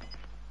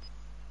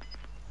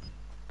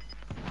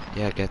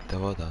 Yeah, get the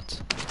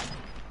loadout.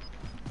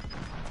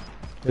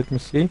 Let me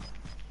see.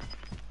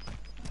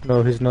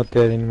 No, he's not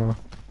there anymore.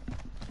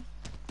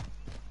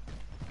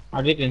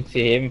 I didn't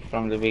see him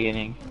from the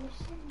beginning.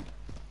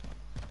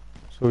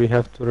 So we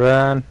have to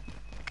run.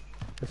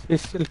 But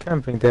he's still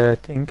camping there, I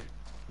think.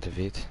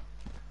 David.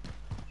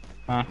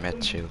 Huh?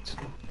 Med shield.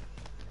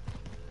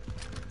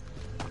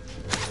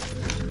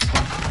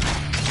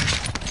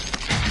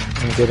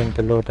 I'm getting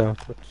the loadout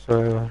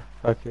whatsoever.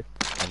 Fuck it.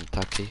 And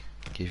Taki,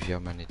 give your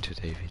money to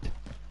David.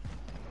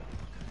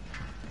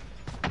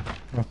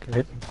 Okay,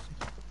 let me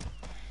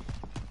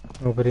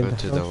see. Nobody in Go the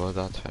to the house.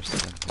 loadout first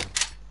and then.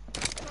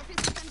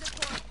 Participant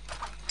deployed.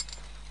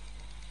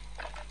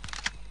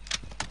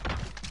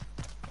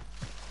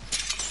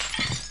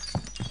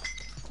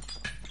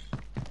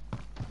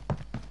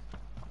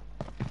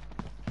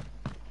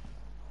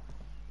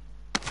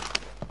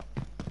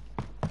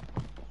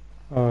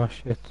 Oh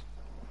shit.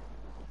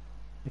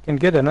 You can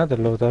get another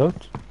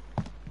loadout.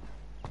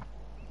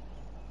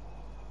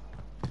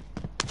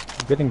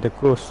 I'm getting the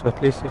ghost, so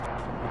at least it should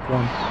be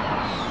gone.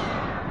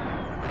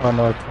 Oh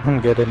no, I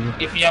can't get any.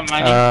 If you have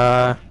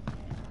money.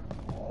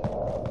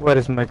 Where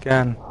is my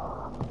gun?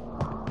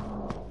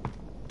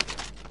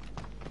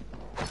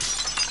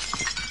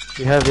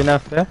 You have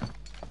enough, yeah?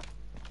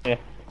 Yeah.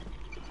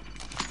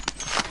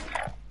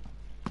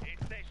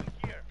 Aid station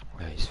here.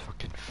 Yeah, he's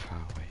fucking far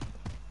away.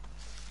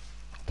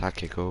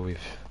 Taki, go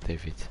with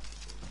David.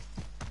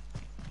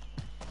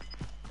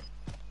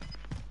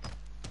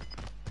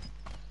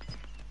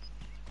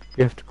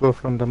 You have to go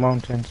from the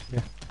mountains, yeah.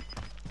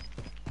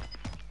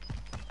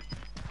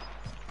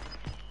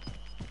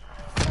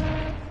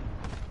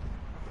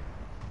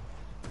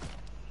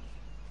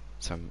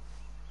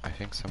 I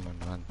think someone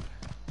won.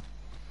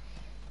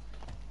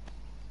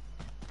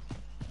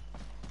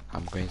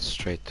 I'm going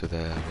straight to the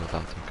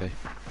loadout, okay?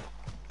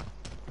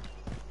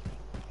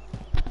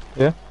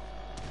 Yeah?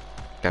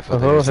 Careful, Oh,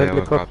 there is a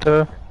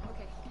helicopter. Okay,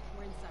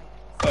 we're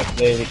inside. Fuck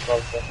the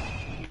helicopter.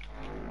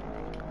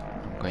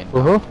 I'm going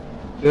down. Oh,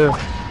 yeah.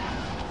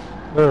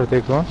 Where are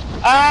they going?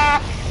 Ah!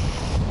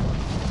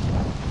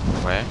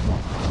 Where?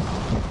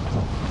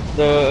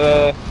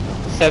 The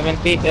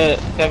 70,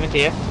 70,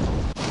 yeah?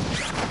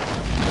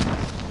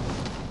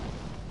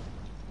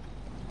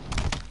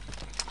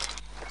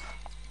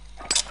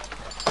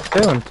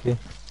 '70.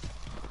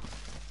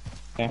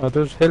 Yeah. Oh,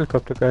 those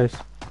helicopter guys.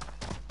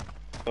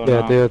 So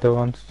Yeah, now- they are the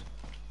ones.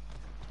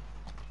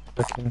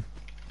 Fucking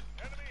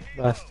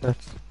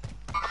bastards.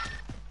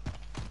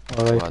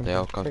 Alright. What, the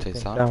helicopter take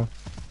is them down?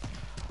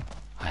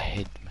 I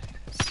hate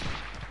this.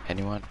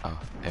 Anyone? Oh,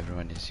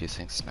 everyone is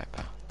using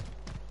sniper.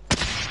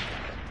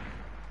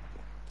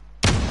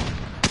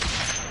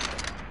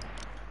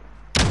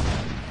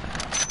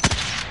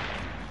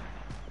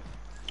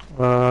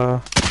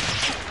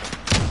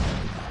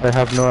 I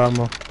have no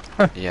ammo.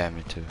 Yeah,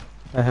 me too.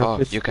 I have Oh,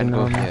 just you can no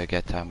go ammo. here,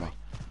 get ammo.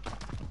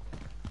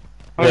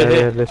 Oh, Yeah, is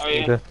yeah, it? let's Oh, do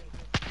yeah. that.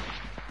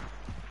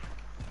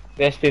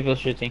 There's people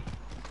shooting.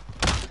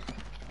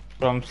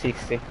 From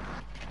 60.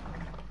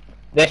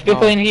 There's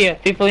people No. in here,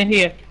 people in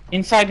here.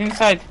 Inside,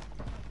 inside.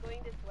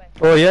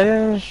 Oh, yeah,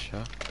 yeah,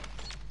 Sure.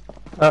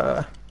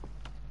 yeah.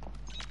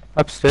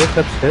 Upstairs,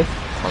 upstairs.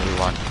 Only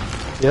one.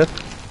 Yes.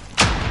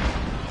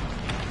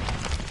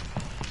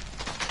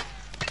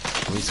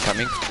 Who is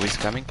coming? Who is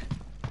coming?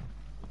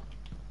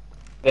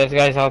 There's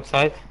guys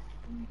outside.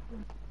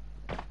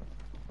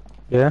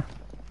 Yeah.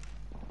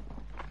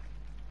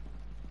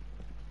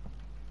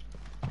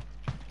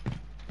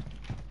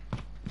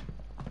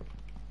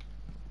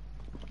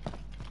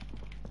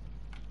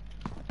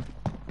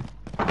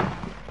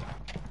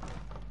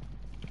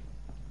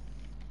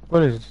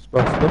 What is this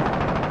bastard?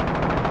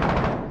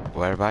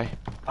 Whereby?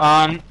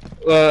 On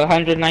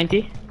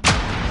 190.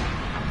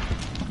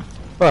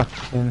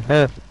 Fucking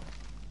hell.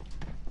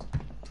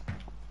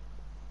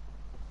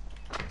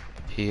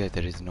 Here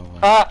there is no one.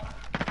 Ah!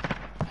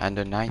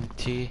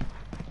 190.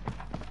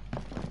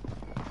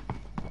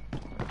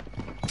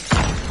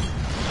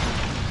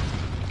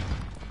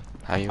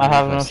 Are you I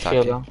have with no us,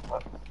 shield Taki? on.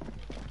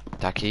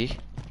 Taki?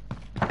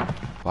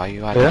 Why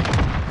you are Yeah? down?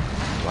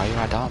 Why you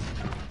are down?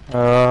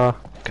 Uh,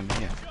 Come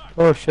here.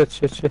 oh shit,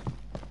 shit, shit.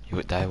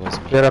 That was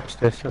me. They're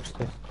upstairs,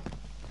 upstairs.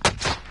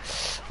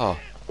 Oh.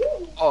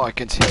 Oh, I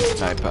can see the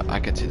sniper. I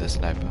can see the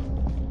sniper.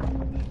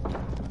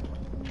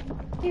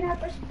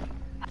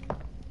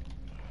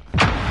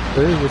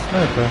 Where is the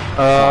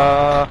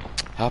sniper?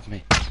 Help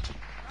me.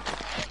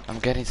 I'm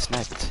getting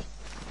sniped.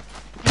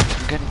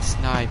 I'm getting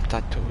sniped,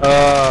 I told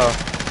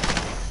you.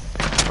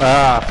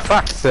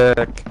 Fuck's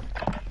sake.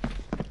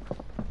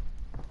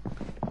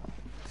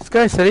 These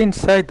guys are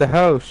inside the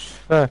house.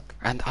 Fuck.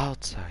 And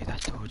outside, I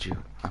told you.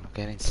 I'm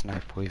getting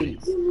sniped with it.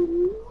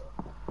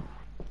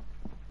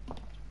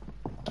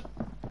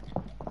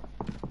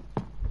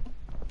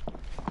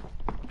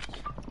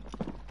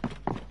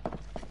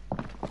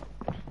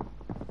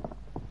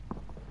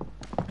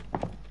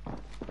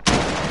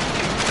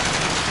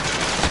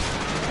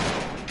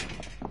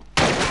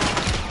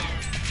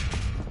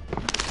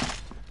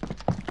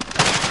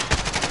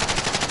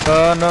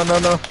 No, no,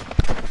 no.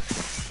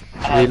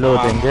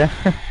 Reloading, yeah?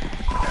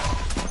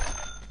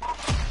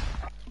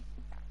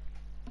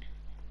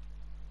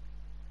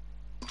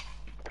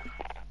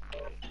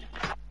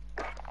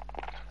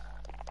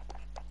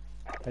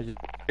 I just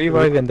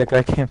revived and the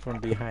guy came from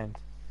behind.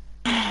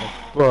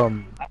 Like,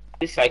 boom. At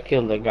least I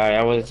killed the guy.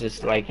 I was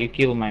just like, you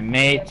killed my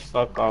mate,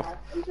 fuck off.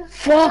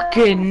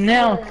 Fucking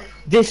hell!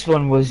 This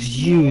one was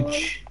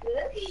huge.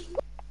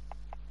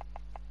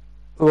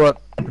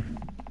 What?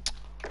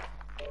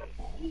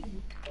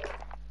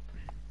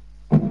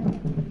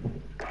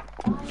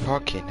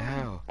 Fucking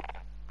hell.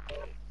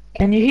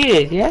 Can you hear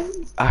it, yeah?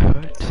 I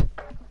heard.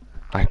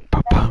 Like,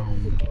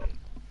 pa-boom.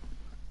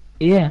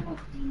 Yeah.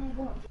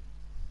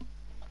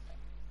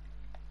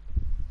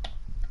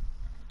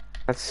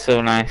 That's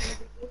so nice.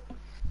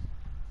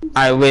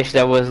 I wish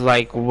there was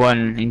like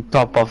one in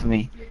top of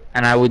me,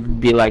 and I would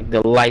be like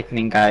the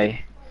lightning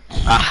guy.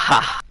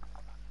 Aha!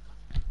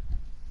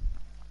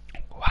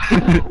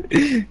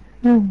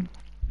 Wow.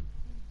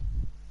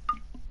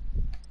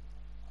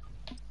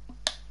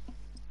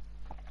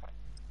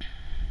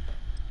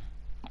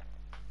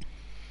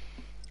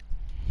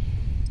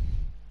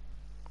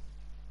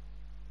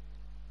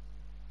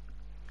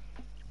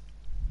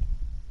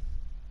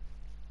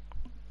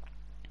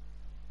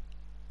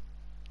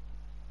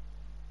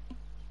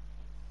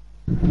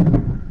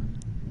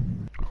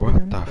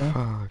 What the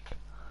fuck?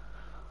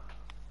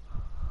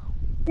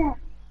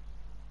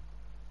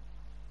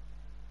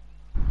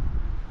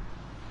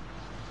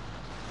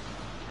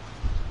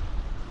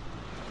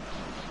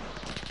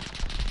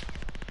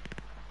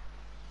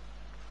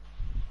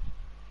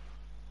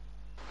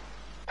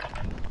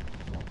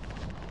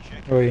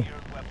 Check Oi. your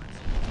weapons.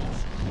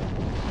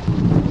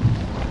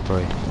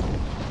 Oi.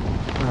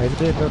 Ah,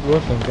 is it not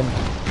working then?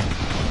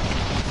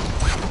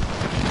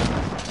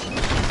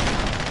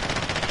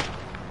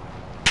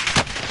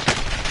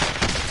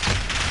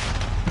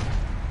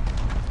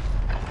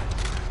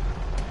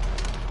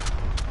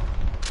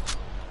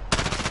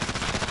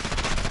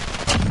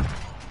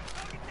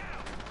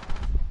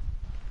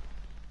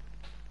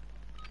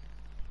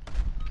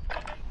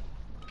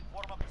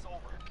 Warm-up is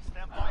over.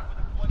 Stand by for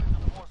deployment to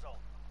the war zone.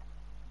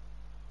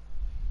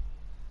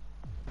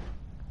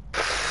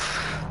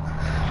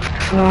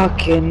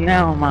 Fucking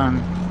hell, man.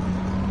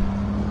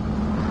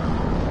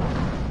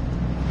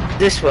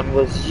 This one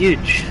was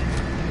huge.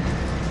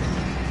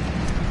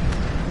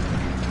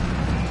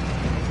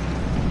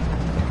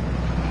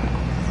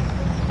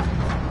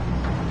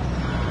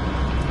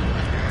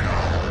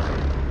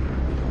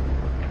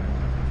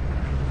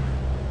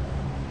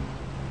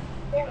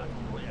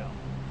 Royale.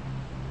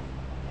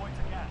 Avoid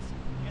the gas.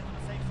 Get to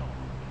the safe zone.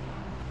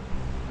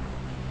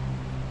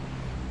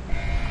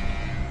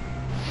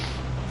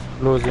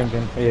 Closing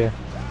in here.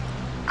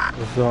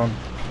 The zone.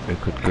 We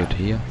could go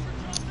here.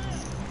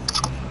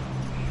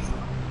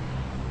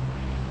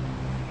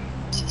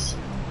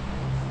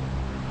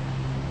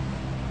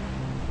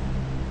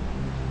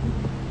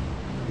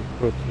 We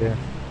could, yeah.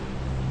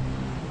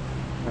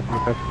 But we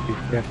have to be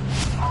careful.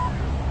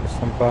 There's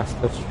some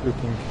bastards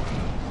shooting.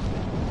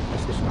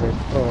 This is great.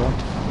 Oh.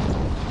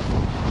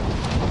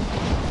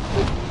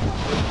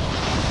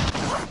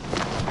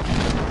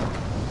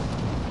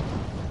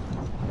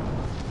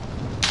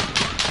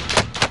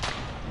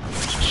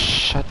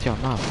 Shut your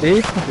mouth. See?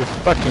 This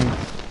fucking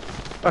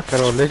fucker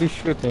already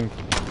shooting.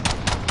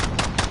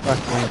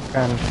 Fucking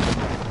can.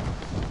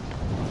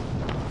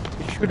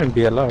 It shouldn't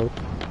be allowed.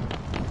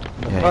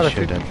 The Yeah, it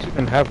parachute shouldn't.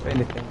 shouldn't have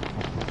anything.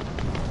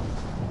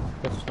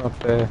 That's not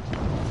fair.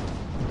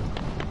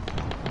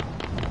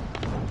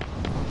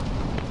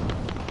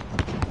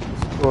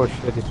 Oh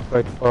shit, it's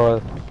quite far.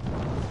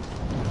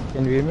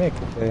 Can we make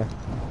it there?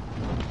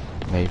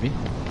 Maybe.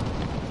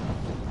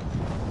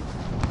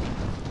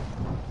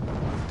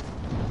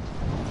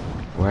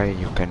 Where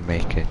you can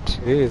make it.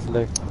 It is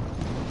like...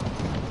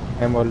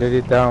 I'm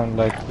already down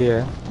like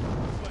here.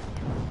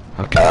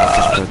 Okay, we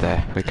can go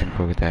there. We can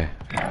go there.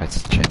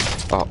 Let's check.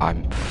 Oh,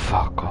 I'm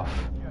fuck off.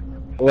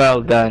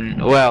 Well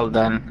done, well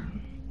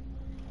done.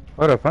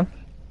 What happened?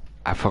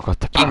 I forgot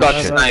the He got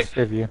parachute. sniped.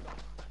 Save you.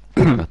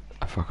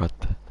 I forgot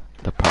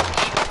the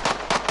parachute.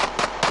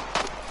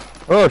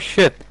 Oh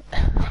shit!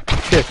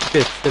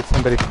 Shit,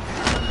 somebody.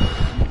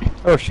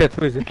 Oh shit,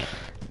 who is it?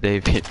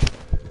 David.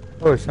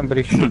 Oh,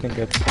 somebody shooting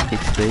at me.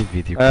 It's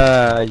David. You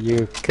Ah,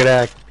 you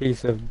crack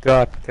piece of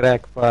god,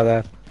 crack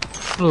father.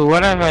 Ooh,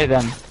 what have I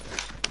done?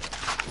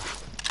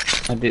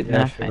 I did Yeah,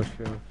 nothing.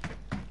 sure.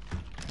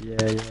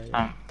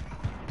 Yeah.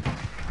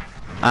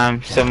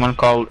 Someone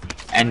called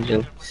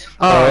Angel.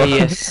 Oh,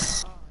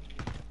 yes.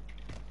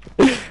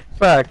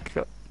 Fuck.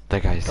 the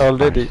guys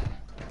Already.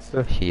 are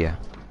So, here.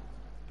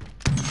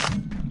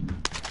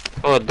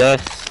 Oh,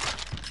 dust.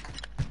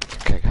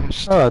 Okay,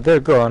 guys. oh, they're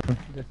gone.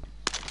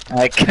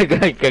 Ay,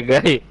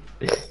 kagay.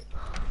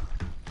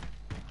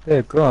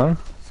 They're gone.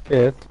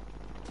 Scared.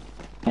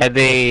 Yeah,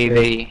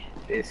 they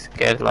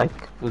scared like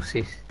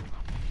pussies.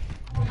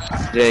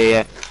 They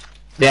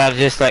are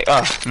just like,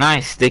 oh,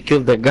 nice, they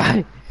killed the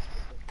guy.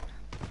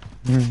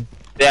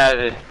 They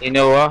are, you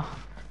know what?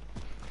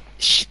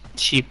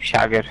 Sheep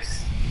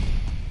shaggers.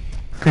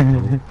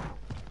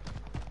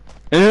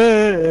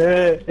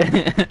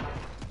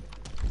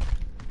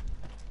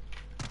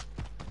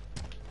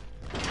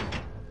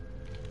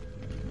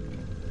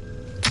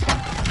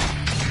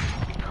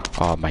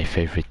 Oh, my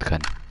favorite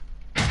gun.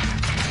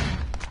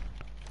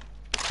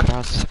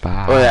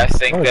 Crossbar. Oh, I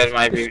think Oh, there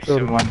might be it's still-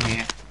 someone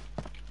here.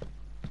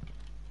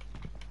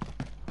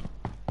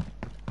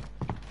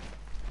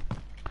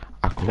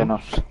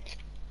 Akus.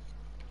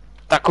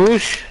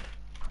 Takush!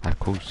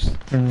 Akus.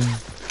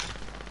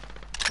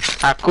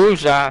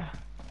 Akusa!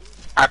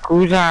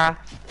 Akusa!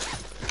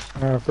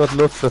 I've got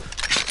lots of,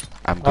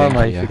 I'm Oh going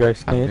my, here. you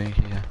guys I'm need- going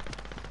here.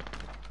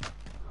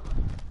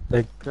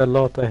 like, a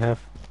lot I have.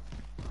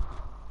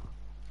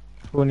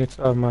 Who needs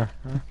armor?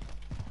 Huh?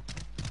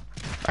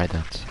 I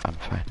don't. I'm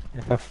fine.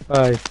 I have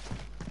 5.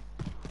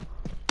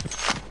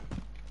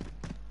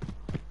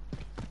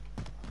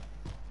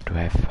 Do I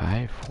have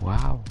 5?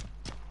 Wow.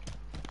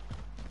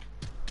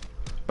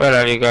 Where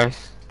are you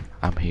guys?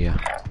 I'm here.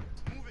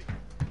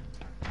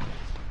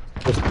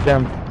 Just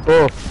jump.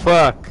 Oh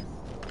fuck!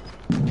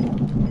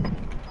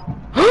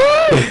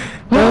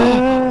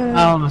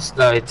 I almost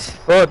died.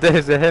 Oh,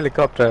 there's a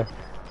helicopter.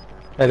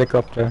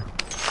 Helicopter.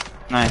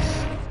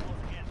 Nice.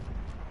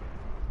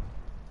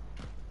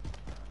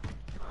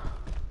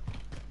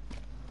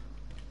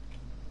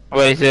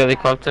 Where is the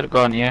helicopter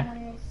gone? Yeah.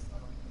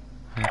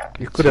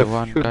 You It's could the have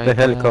one shoot guy the there.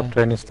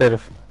 helicopter and instead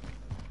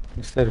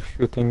of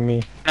shooting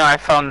me. No, I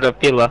found the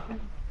pillar.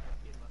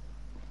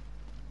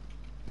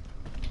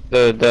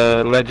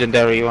 The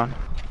legendary one.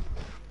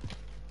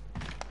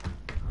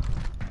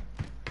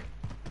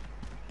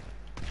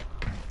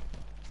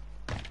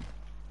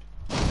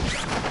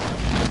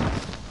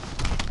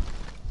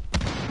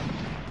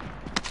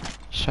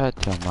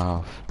 Shut your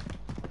mouth.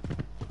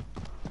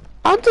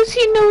 How does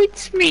he know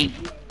it's me?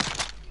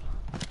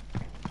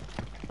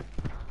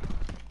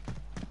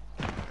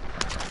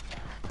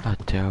 I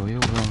tell you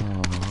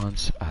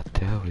once, I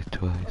tell you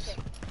twice.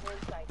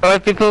 Oh,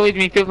 people with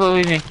me, people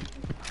with me.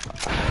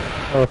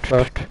 Oh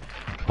fuck.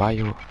 Why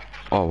you?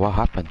 Oh, what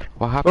happened?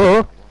 What happened?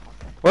 Oh!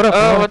 What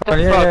happened? Oh, What what the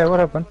happened? Yeah, fuck? yeah, what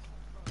happened?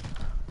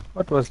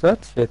 What was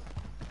that shit?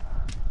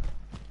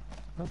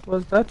 What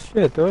was that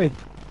shit? Oi.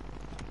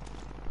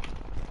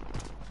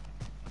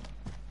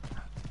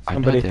 I know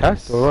Somebody there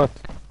hacked is- or what?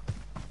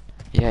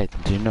 Yeah,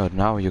 do you know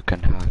now you can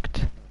hack?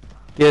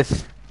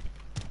 Yes.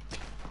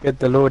 Get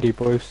the Lodi,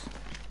 boys.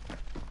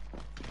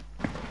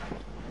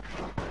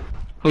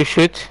 Who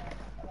shoot?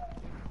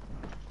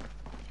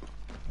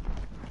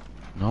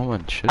 No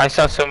one should. I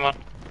saw someone.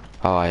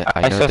 Oh, I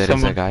I know saw there is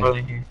someone a guy.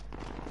 falling here.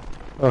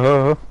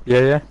 Oh, yeah,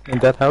 yeah, in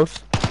that house.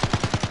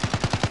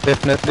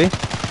 Definitely.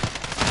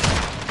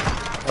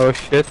 Oh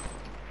shit.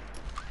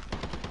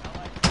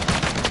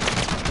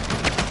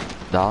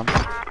 Down.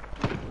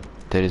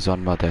 There is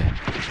one more there.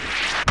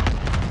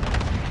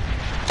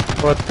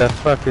 What the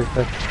fuck is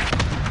that?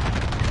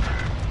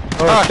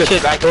 Oh,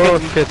 shit, I Oh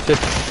couldn't- shit.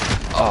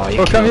 Oh,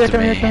 you Oh, come here, killed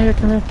come me. here, come here,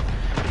 come here.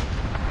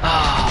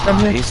 Ah, Come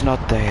here. he's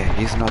not there.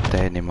 He's not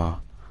there anymore.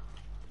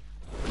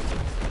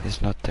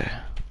 He's not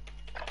there.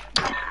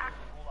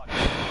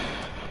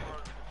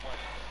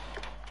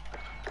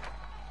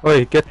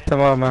 Oi, get the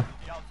mama.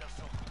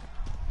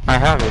 I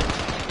have it.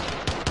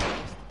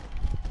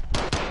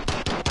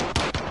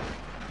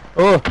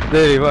 Oh,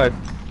 they revived.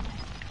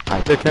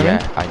 They're coming?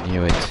 Yeah, I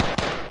knew it.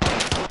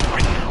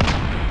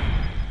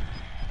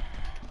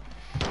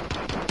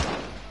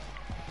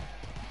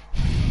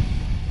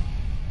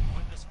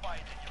 Win this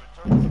fight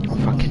and you return to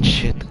the Fucking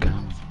shit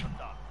gun.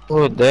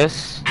 Oh,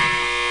 this. earn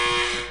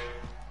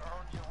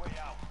your way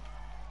out.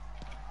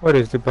 Where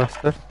is the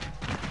bastard?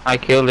 I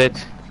killed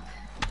it.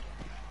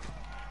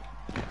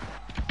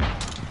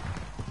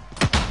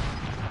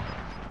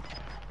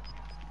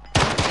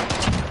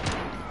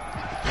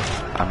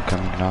 I'm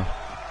coming now.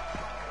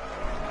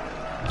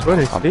 Where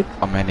is he?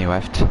 How many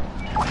left?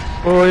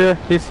 Oh yeah,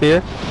 he's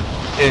here.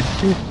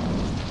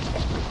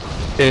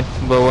 Okay,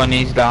 but one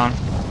is down.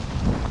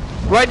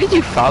 Why did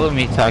you follow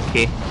me,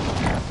 Taki?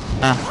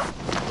 Ah,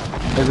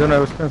 I don't know, I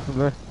was coming from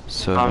there.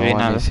 So Oh, no we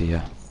one know. is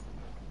here.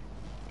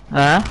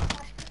 huh?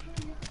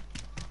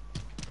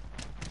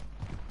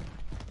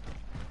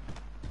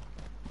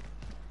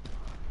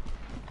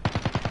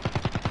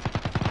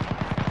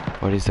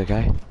 Where is the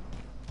guy?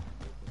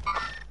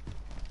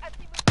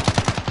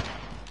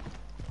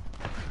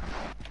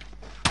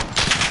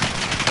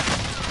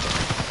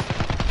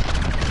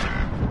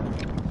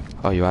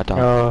 Oh, you are down.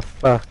 Oh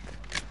fuck.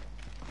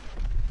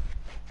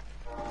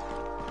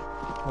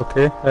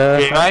 Okay,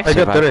 Revive? I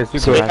got the Survive. rest. You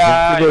go.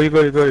 Survive. You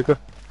go. You go. You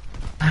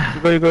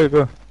go. You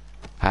go.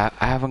 I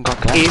haven't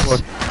got He's-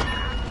 guns.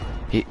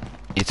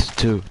 It's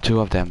two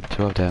of them.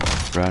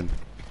 Run.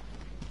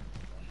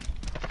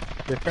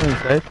 Yeah, come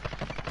inside.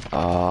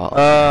 Oh,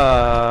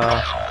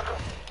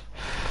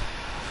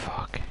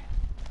 fuck.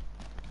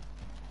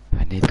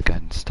 I need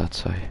guns,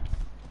 that's why.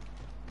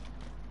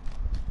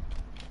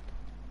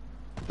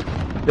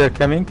 They're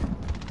coming.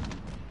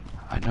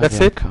 I know That's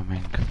they're it?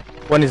 coming.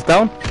 One is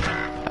down.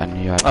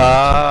 And you are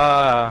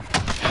Ah,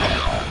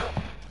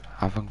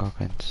 I haven't got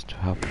guns to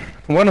help.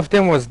 one of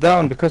them was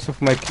down because of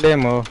my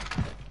claymore.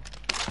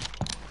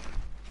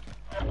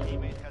 Your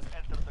teammate has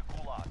entered the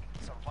gulag.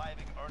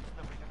 Surviving earns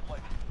them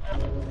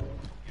redeployment.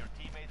 Your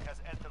teammate has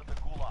entered the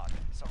gulag.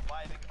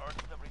 Surviving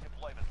earns them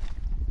redeployment.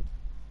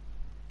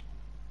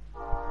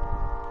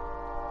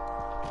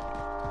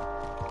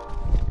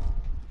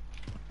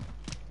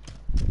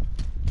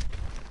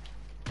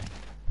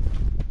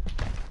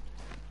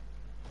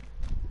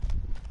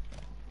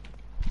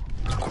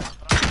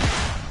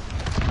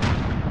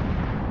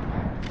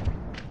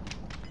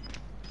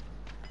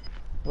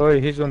 Oh,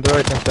 he's on the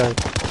right hand side.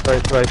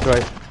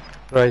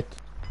 Right.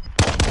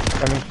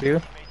 Coming to you.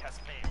 Teammate has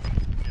failed.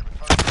 They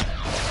return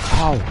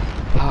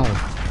to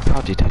the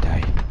How did I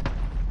die?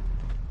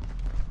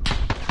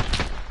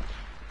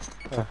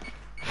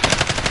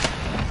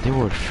 They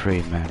were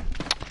free, man.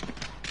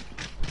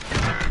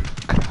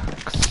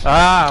 Cracks.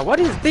 Ah, what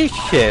is this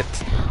shit?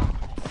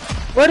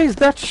 What is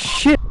that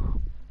shit?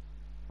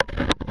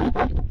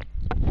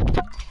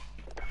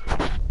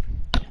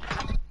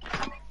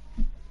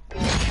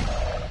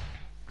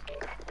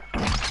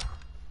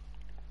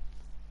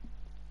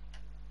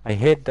 I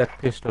hate that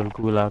pistol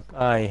gulag.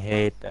 I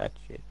hate that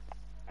shit.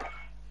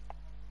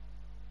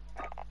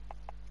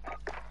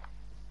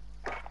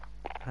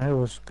 I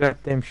was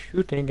goddamn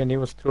shooting and he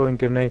was throwing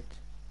grenades.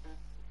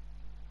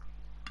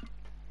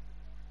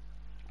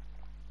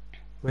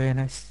 When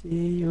I see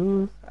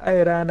you,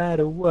 I run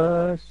out of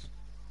words.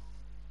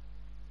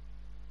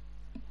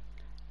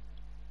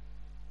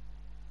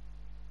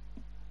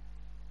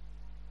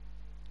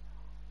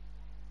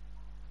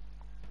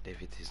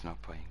 David is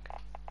not playing.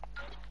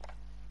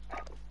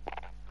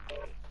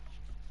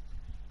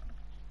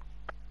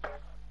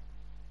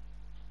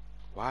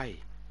 Why?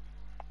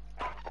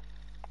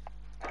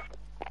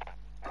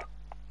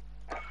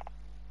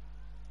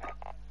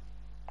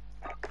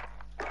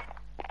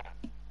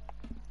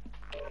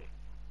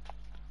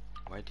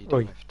 Why did you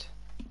Oi. left?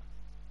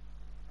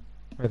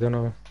 I don't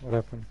know what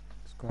happened.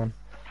 It's gone.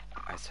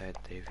 I said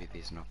David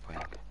is not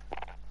playing.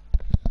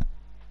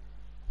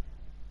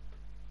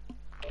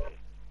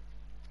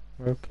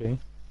 Okay.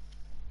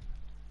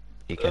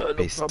 He get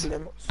pissed. No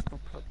problem. No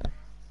problem.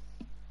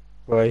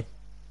 Why?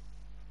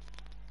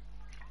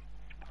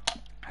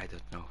 I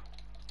don't know.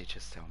 He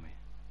just tell me.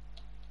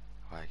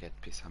 Why I get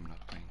pissed, I'm not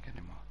playing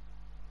anymore.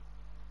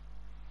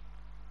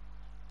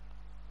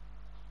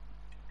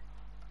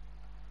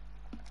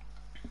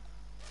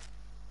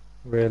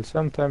 Well,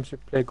 sometimes you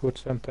play good,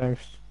 sometimes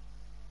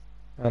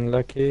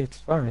unlucky. It's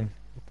fine.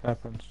 It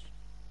happens.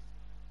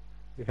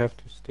 You have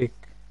to stick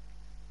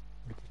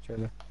with each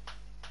other.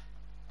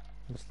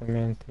 That's the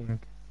main thing.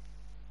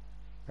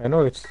 I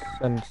know it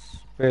sounds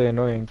very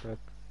annoying, but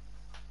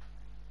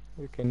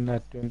we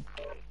cannot do.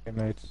 You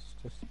know, it's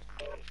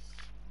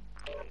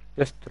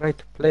just try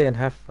to play and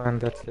have fun.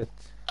 That's it.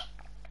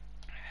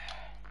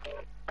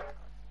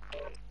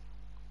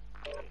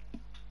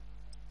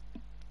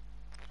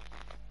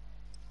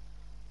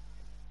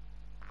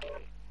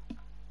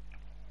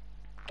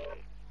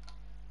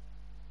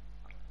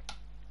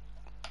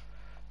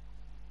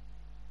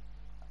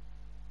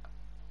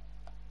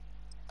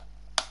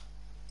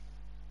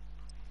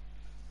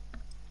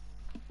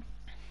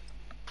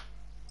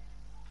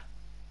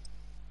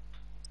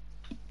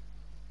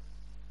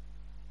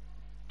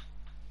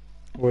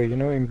 Well, you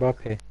know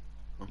Mbappe.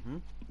 Mm-hmm.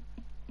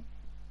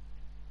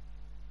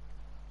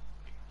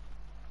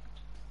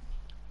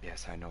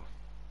 Yes, I know.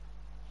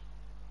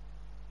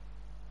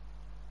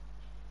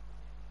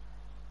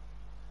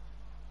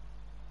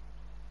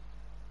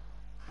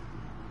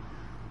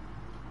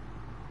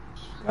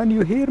 Can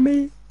you hear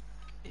me?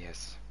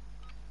 Yes.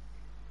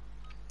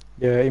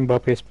 Yeah,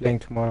 Mbappe is playing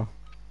tomorrow.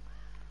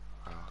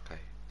 Oh, okay.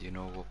 Do you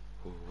know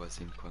who was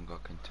in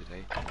Kwangoken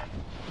today?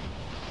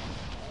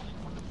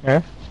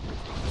 Yeah?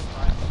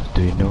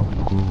 Do you know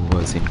who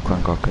was in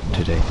Kwangoken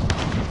today?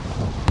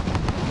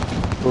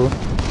 Who?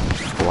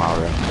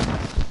 Laura.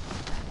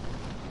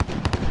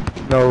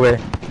 No way.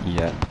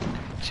 Yeah.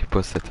 She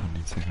posted on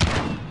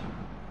Instagram.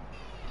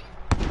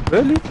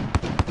 Really?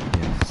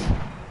 Yes.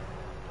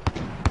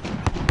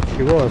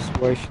 She was.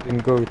 Why she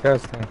didn't go with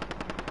us then?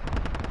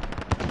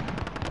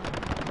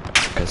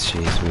 Because she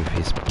is with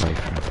his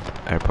boyfriend.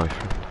 Her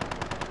boyfriend.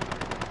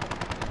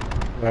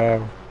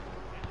 Wow.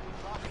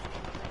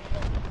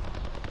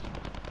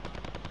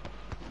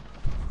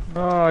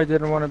 No, I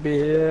didn't want to be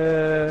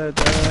here.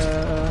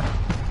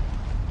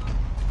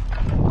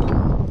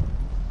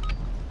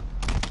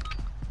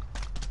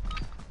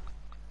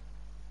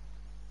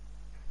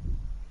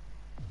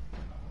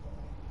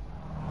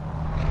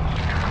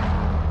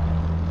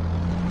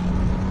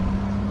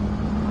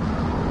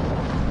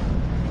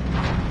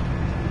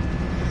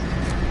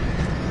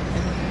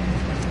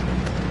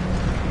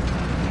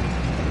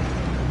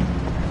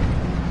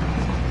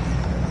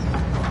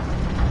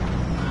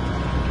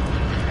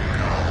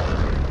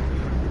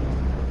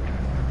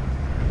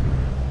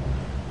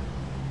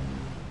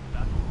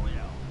 Battle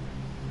Royale.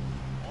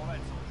 All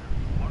right, soldier.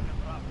 Mark a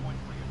drop point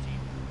for your team.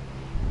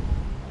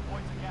 4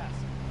 points of gas.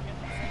 Get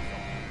to the safe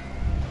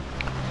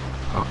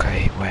zone.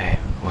 Okay, where?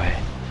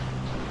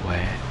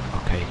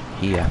 Okay,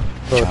 here.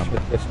 Oh Jump.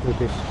 shit, let's do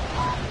this.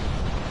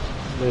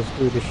 Let's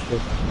do this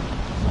shit.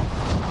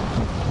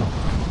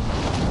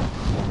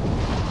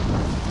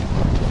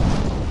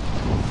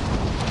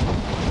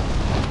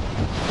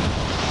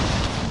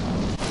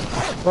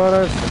 For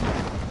us.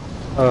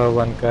 Oh,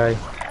 one guy.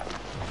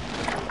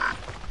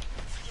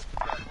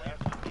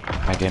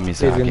 My game is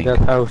He's in lagging. that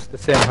house, the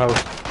same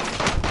house.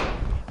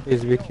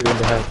 He's with you in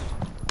the house.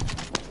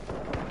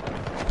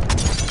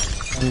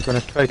 I'm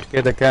gonna try to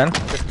get a gun.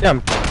 Just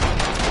jump.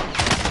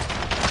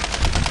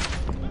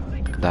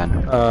 Done.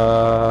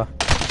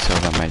 It's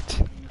over,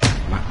 mate.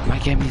 My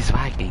game is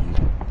lagging.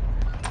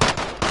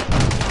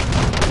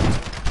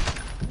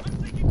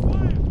 Win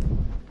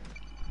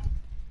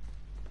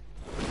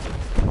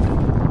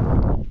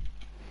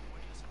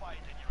this fight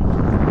and you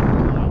return to the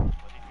front line,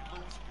 but if you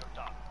lose, you're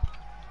done.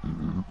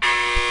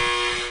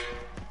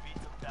 Beat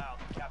them down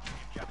and capture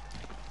the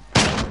objective.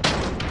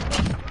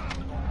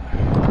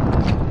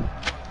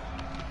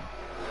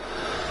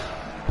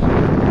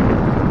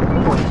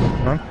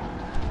 Huh?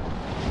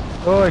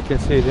 Oh, I can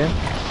see them.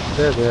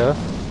 There they are.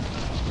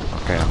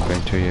 Okay, I'm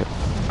going to you.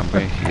 I'm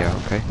going here,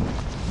 okay?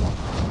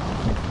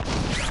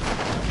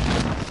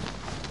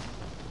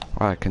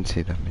 Oh, I can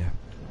see them, yeah.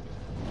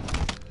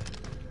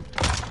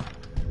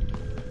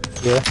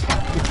 Yeah,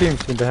 two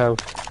teams in the house.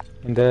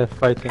 In there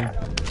fighting.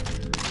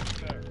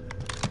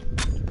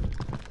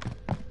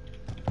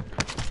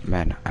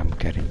 Man, I'm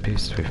getting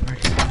pissed with my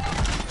game.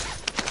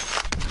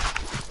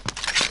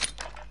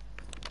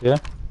 Yeah?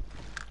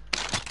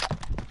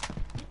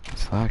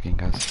 It's lagging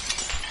us.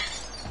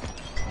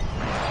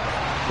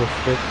 Oh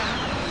shit.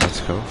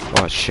 Let's go.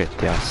 Oh shit,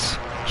 yes.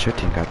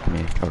 Shooting at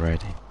me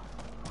already.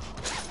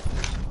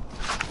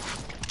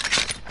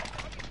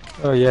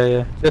 Oh yeah,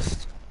 yeah.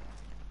 Just...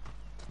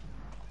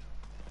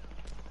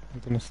 I'm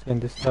gonna stay in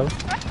this house.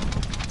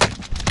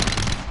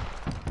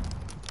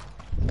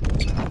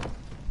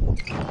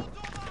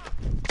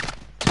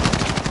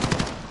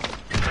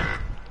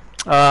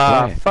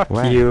 Ah, Where? fuck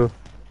Where? you.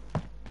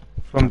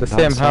 From the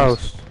same Downstairs?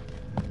 house.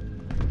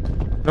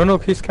 No, no,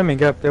 he's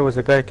coming up. There was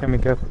a guy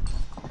coming up.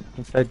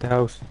 Inside the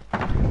house.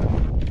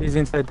 He's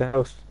inside the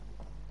house.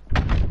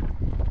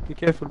 Be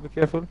careful, be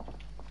careful.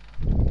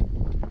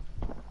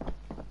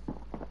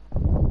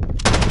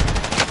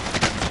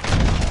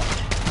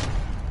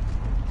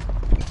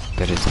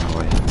 There is no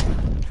way.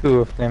 Two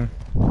of them.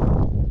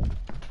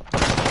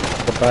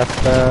 The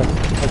bastards.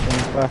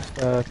 Fucking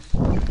bastards.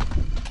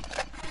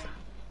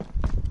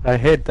 I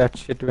hate that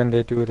shit when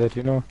they do that,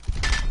 you know?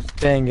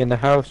 Staying in the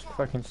house,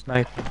 fucking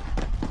sniping.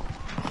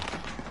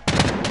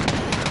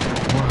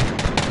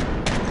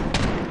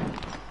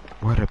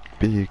 What a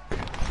big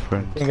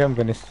friend. I think I'm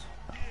gonna...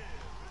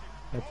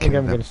 I think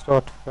I'm gonna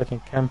start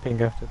fucking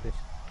camping after this.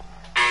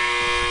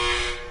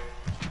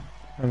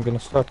 I'm gonna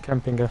start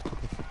camping after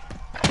this.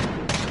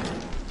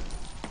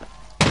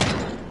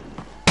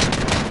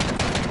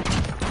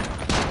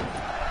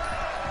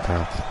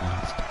 That's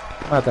nasty.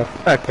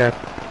 Motherfucker.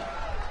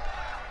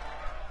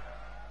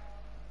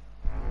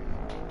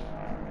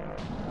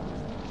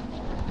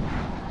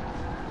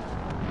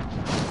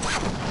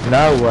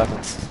 Now what?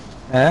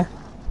 Eh?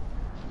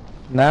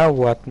 Now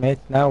what, mate?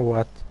 Now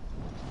what?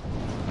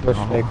 Where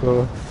should I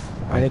go?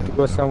 I need to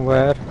go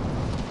somewhere.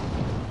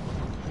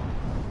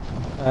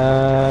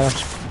 I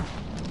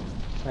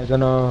don't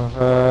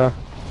know.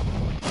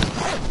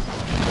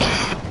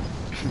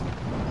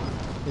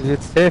 Is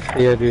it safe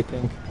here, do you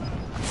think?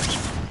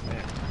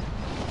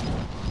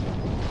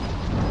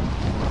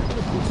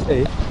 It's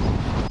safe.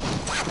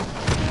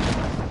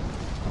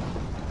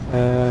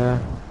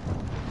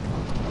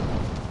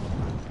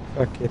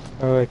 Fuck it.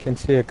 Oh, I can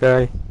see a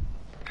guy.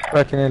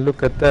 Fucking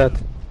look at that.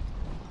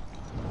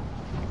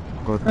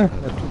 Go Huh, to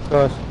the two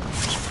cars.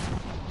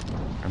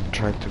 I'm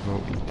trying to go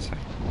inside.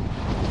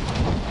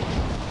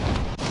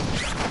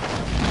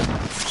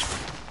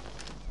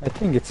 I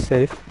think it's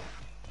safe.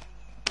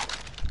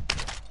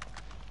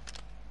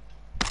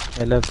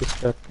 I love this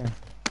shotgun.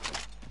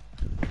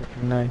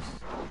 Fucking nice.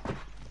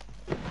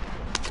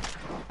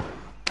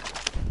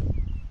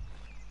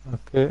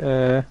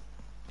 Okay,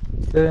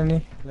 is there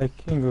any like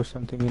king or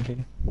something in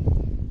here?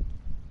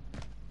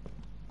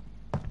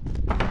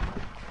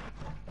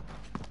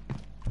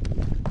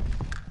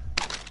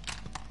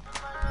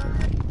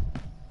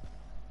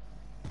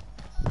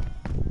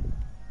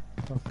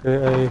 Okay,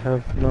 I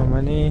have no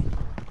money.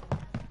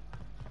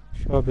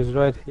 Shop is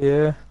right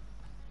here.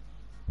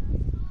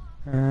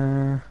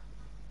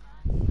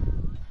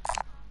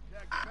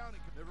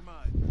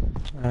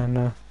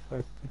 No,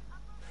 fuck.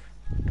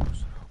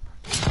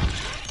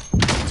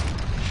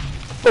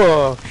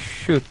 Oh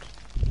shoot!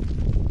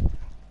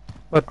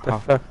 What the Oh.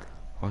 fuck?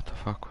 What the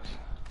fuck was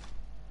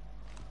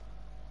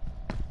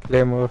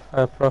Claymore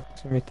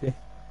proximity.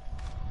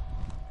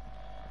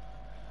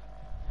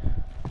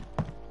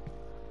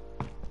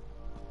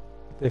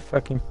 They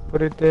fucking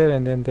put it there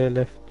and then they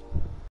left.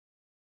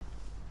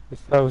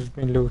 This house has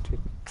been looted.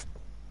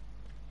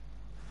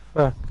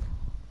 Fuck.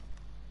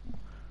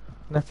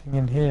 Nothing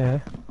in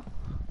here.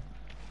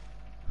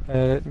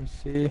 Let me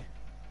see.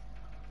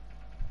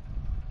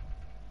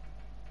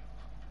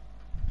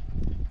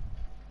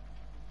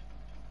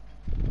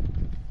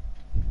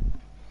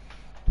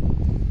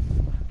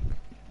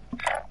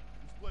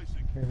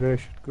 Maybe I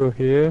should go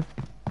here.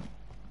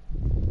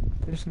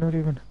 There's not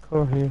even a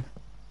car here.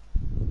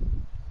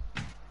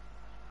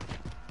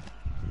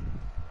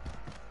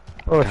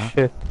 Oh Yeah.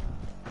 shit.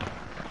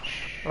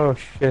 Oh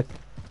shit.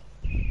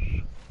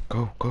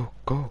 Go, go,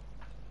 go.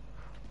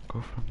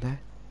 Go from there.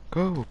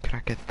 Go,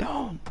 crack it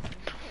down.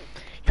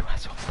 You are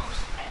so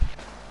pussy, man.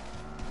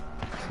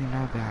 See,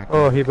 now they are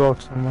Oh, he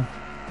bought someone.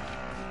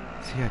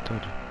 See, I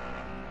told you.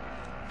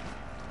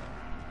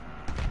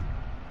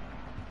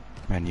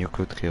 Man, you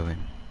could kill him.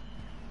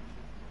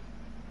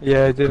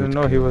 Yeah, I didn't Good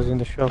know he kill. was in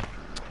the shop.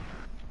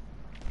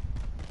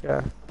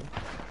 Yeah.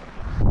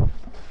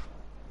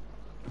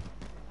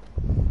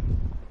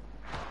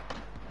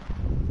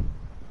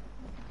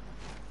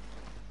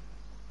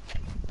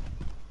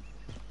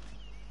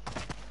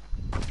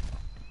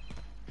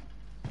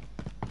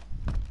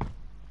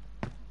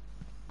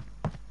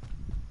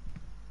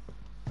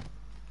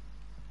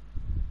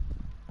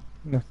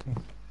 Nothing.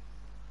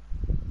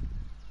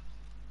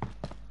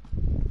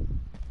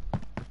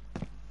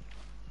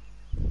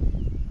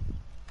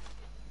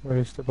 Where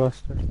is the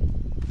bastard?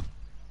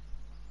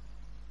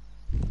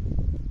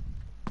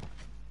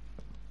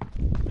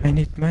 I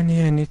need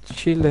money, I need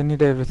shield, I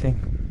need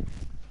everything.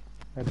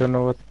 I don't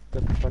know what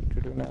the fuck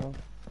to do now.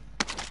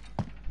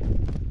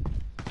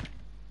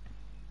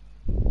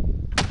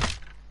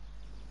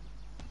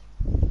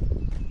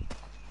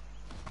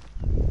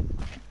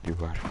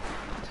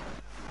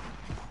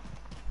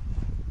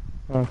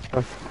 Oh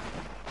fuck.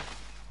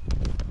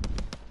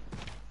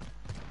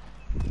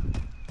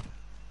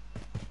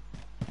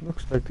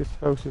 Looks like this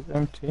house is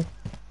empty.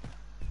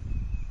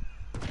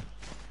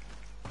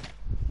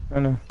 Oh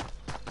no.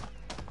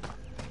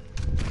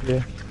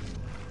 Yeah.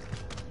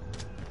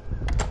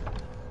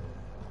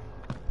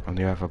 And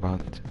you have a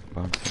bounce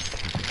target.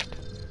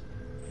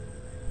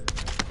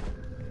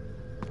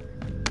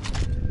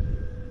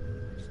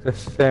 It's the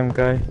same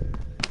guy.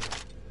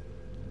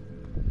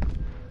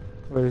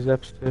 Where is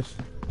upstairs?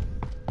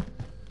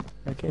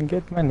 I can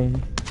get money.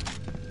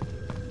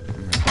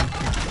 I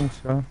think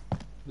so.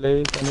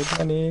 Please, I need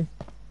money.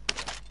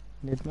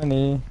 Need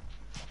money.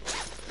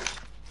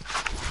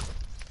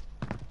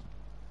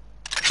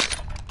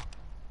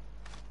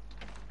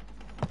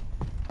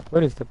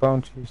 Where is the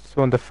bounty? It's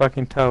on the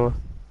fucking tower.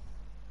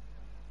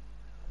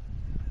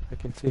 I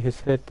can see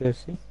his head there,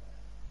 see?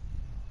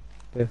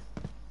 There.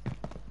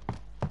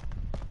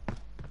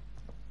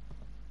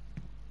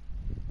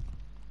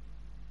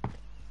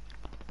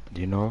 Do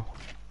you know?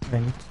 I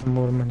need some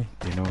more money.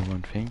 Do you know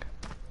one thing?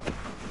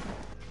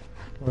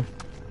 What?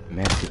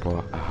 Messi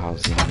bought a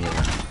house in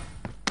Milan.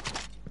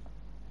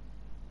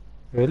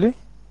 Really?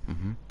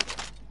 Mm-hmm.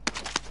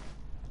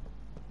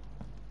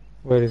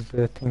 Where is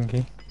the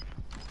thingy?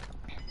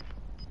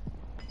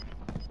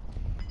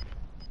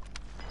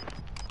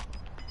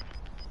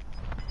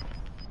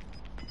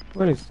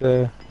 Where is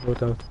the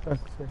loadout?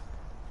 Fuck's sake.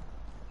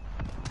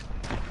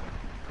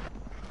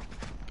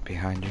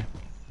 Behind you.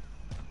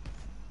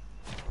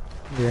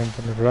 Yeah, I'm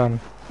gonna run.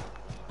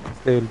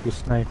 They will be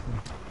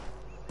sniping.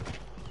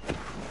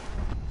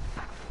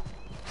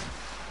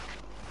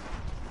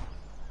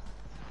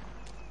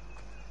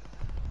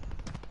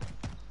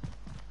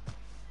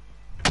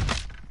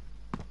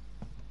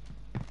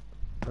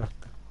 Fuck.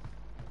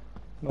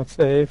 Not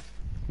safe.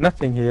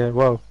 Nothing here.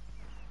 Wow.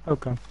 How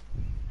come?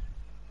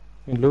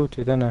 Been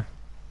looted, ain't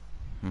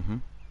Mm-hmm.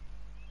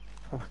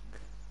 Fuck.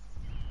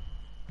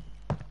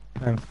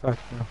 I'm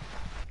fucked now.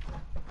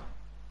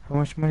 How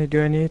much money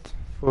do I need?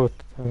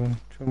 4,000.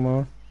 2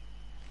 more.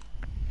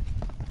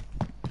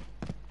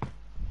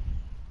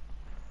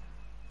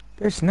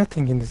 There's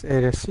nothing in this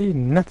area. See,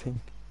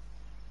 nothing.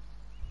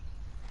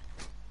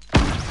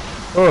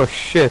 Oh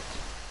shit.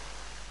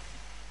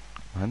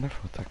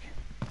 Wonderful, Taki.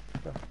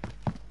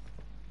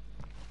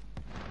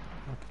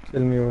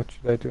 Tell me what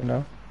should I do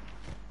now?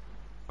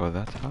 Go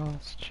that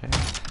house, check.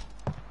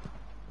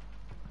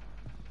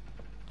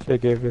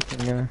 Check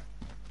everything,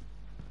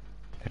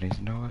 There is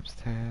no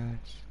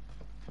upstairs.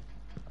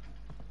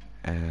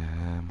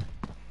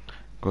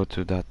 Go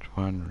to that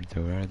one,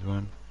 the red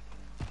one.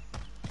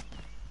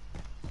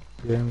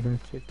 Yeah, I'm gonna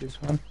check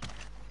this one.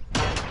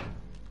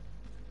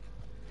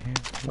 Here.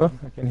 Oh,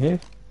 I can hear.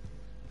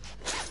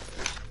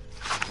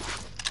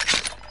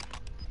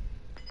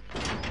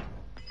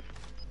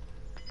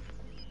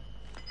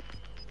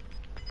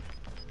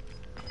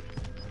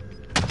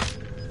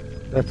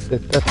 That's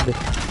it, that's it.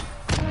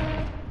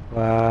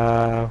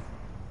 Wow.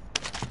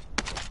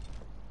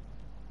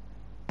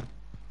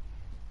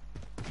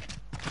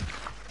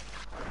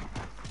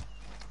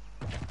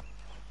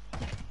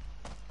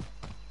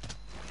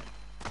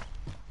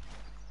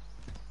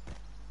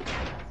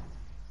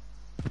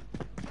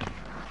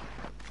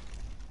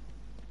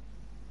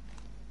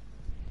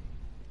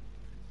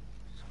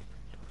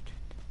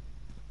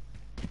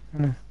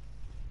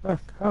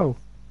 Fuck, how?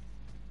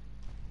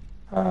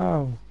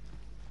 How?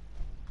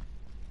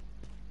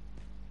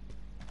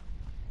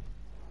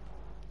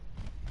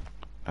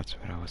 That's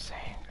what I was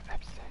saying.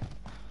 Upstairs.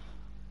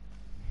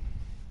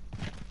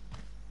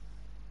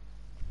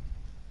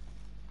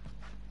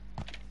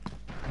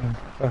 I'm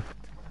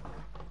fucked.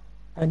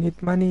 I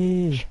need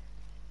money.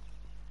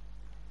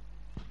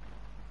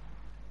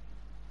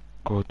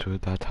 Go to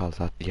that house.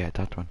 Yeah,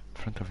 that one.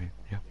 In front of you.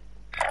 Yeah.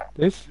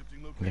 This?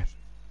 Yeah.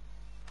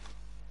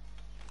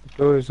 The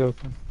door is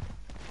open.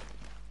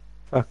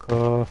 Fuck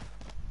off.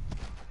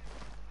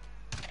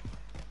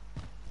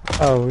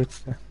 Oh, it's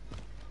the...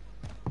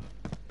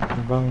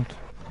 I'm bound.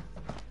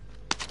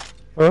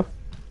 Oh,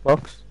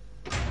 box.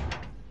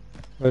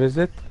 Where is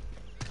it?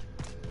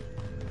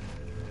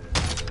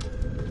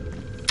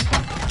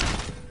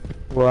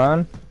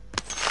 One.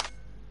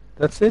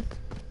 That's it?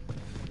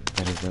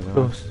 That is the other one.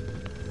 Close.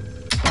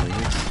 There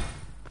it is.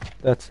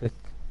 That's it.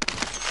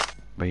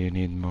 But you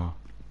need more.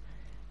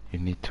 You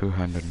need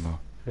 200 more.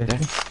 Ready?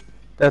 There.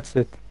 That's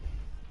it.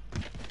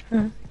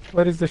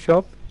 Where is the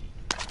shop?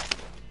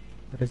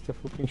 Where is the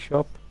fucking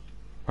shop?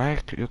 Why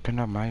you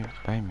cannot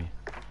buy me?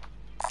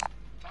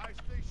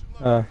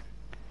 Ah.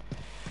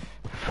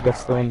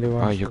 That's the only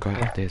one. Oh, you so got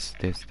far. this.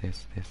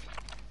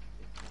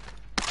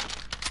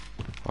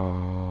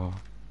 Oh,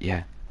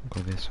 yeah. Go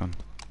this one.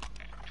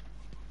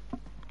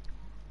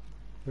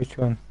 Which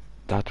one?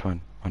 That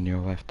one on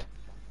your left.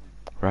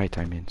 Right,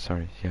 I mean.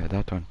 Sorry. Yeah,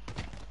 that one.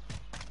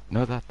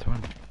 No, that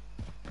one.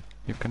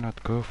 You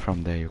cannot go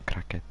from there, you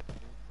crack it.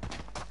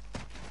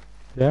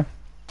 Yeah?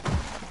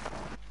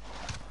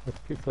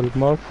 But people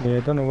mark me, I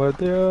don't know where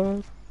they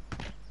are.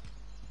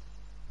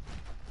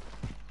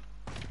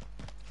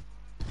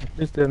 At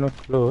least they're not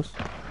close.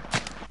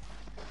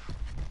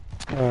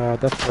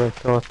 That's what I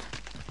thought.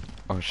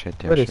 Oh shit,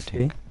 they're Where is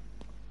shooting.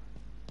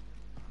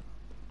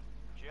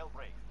 he?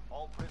 Jailbreak.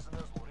 All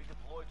prisoners will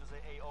redeploy to the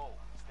AO.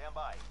 Stand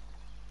by.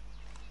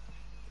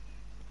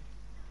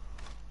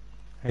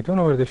 I don't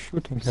know where they're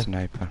shooting at.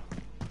 Sniper.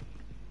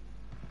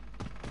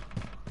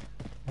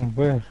 From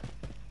where?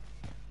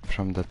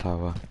 From the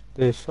tower.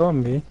 They saw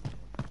me.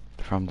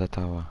 From the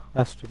tower.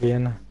 Has to be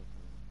in.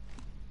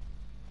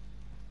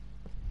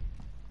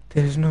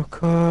 There's no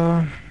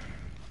car.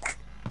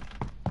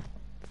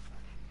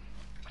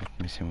 Let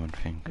me see one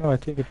thing. No, I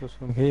think it was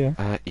from here.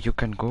 You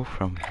can go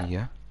from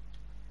here.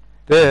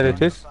 There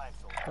it is. Time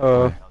zone.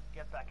 Oh, Now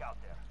get back out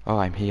there. Oh,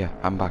 I'm here.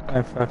 I'm back.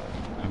 I'm fucked.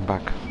 I'm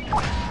back.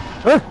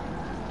 Ah!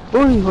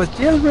 Oh, he was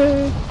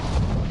jailbreak!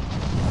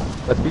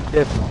 But be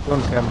careful,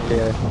 don't come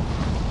here.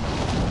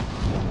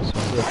 So,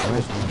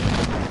 where do you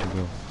want me to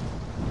go?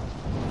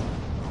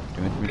 Do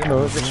you want me to You know,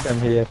 go just here?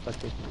 come here,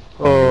 fuck it.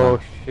 Oh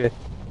shit.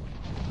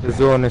 The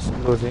zone is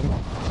closing.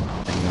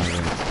 And you're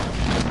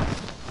right.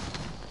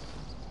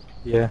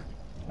 Yeah.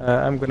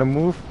 I'm gonna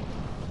move.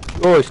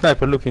 Oh,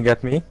 sniper looking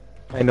at me.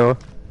 I know.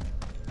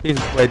 He's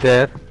right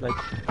there,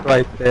 like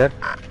right there.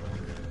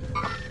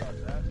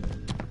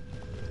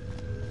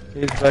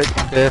 He's right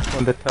there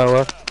on the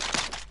tower.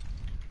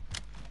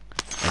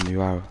 And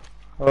you are.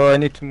 Oh, I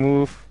need to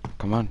move.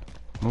 Come on,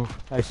 move.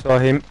 I saw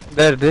him.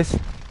 There it is.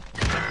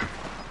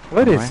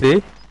 Where is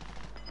he?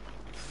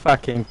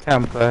 Fucking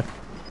camper.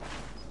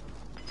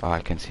 Oh,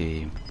 I can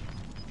see him.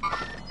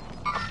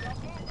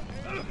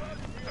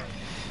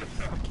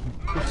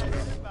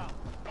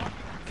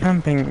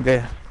 Camping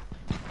there.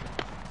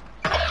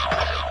 Last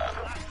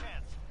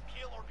chance.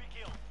 Kill or be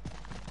killed.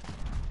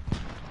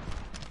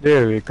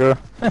 There we go.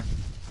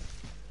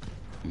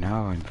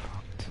 Now I'm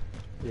fucked.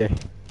 Yeah.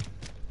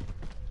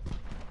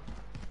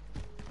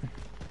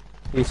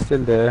 He's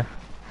still there.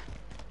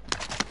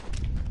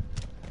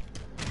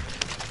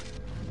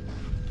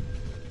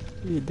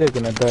 They're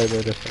gonna die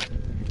by the fucking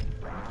thing.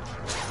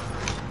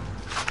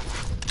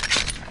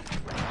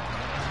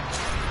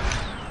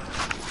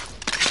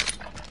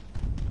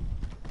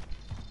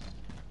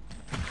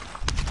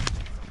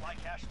 Supply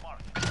cache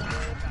marked.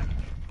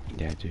 Package.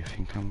 Yeah, do you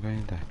think I'm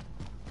going there?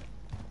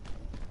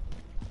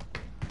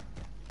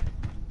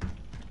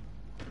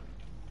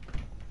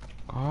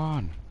 Go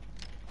on.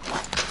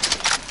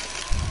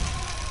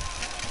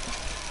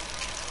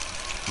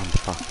 I'm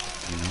fucked,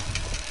 you know?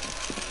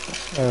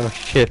 Oh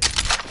shit.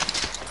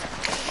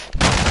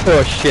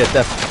 Oh shit,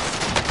 that's...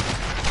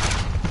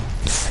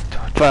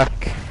 Fuck.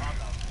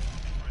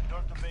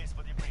 Return to base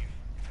for debrief.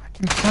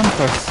 Fucking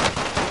campers.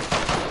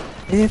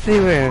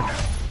 Everywhere.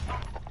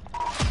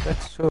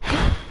 That's so...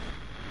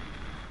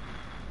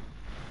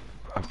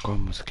 I've got a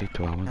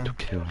mosquito, I want to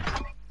kill him.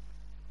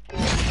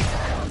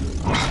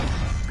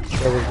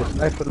 There was the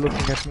sniper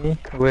looking at me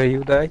where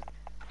you died,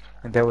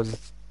 and there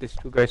was these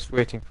two guys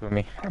waiting for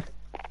me.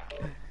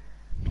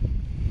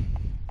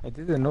 I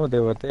didn't know they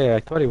were there. I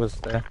thought it was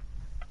the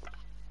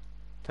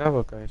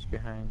tower guys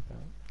behind.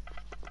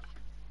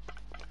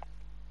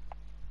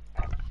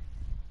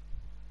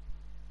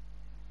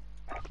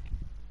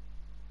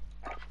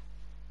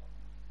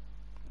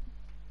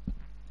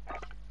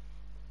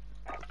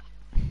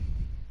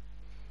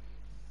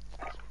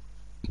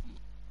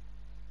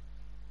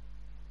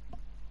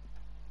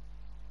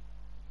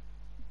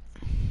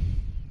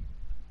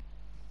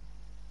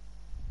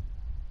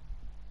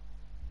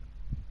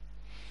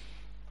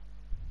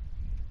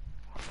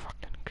 I'll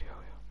fucking kill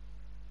you.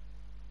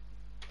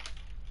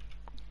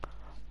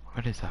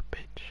 What is that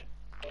bitch?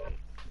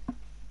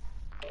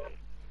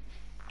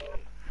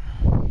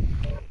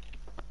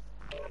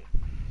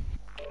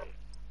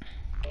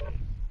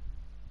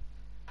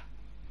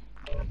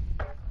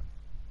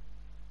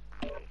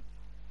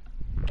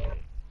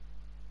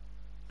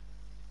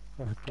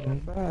 Fucking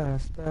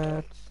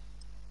bastards.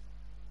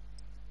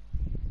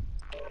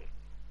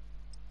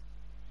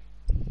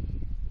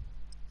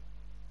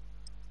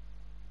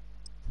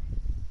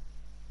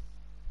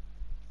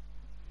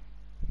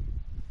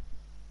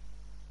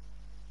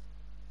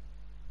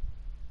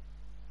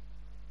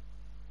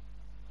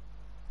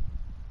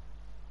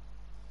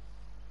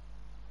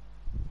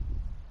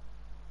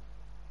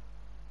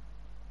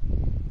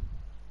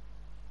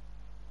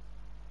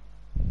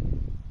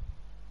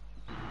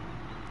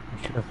 I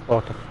should have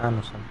bought a fan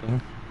or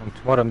something. And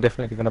tomorrow I'm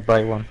definitely gonna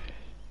buy one.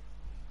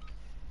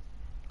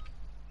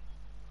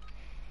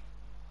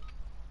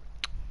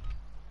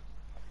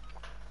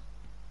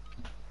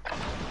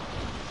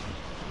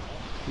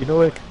 You know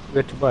where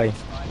to buy?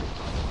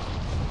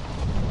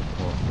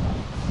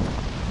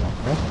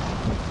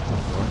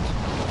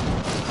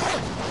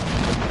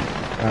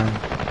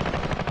 Huh?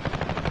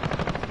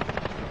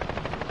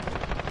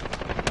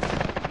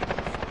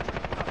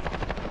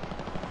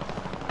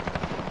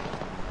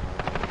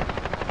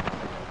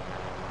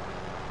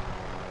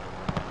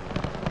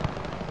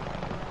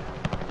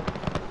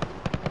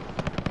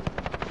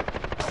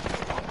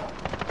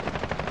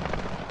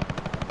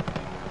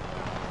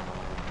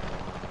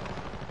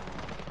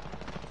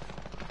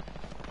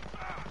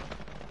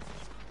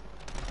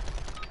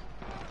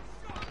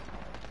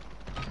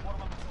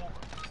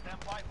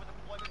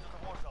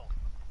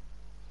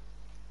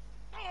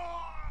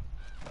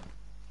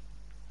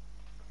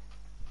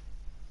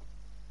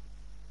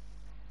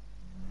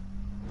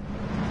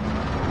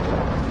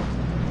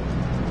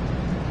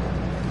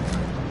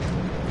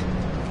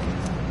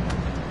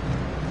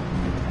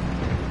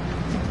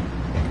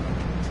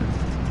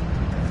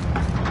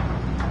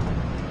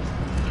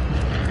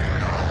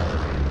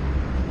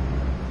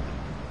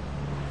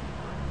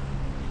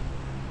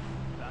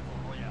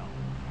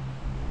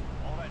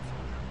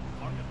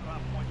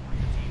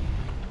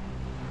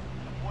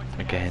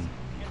 Again.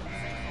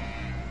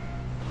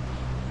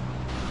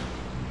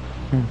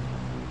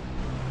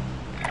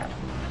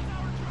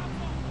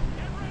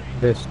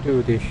 Let's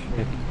do this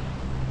shit.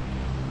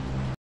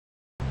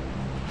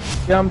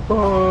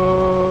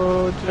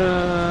 Jumpo!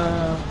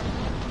 Jump!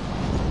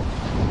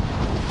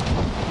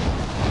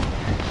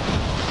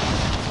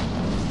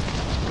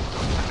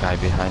 Guy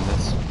behind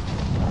us.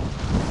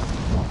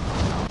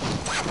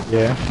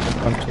 Yeah,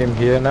 one team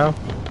here now.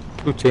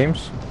 Two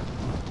teams.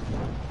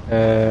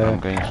 I'm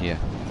going here.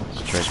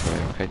 Straight away,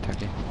 okay,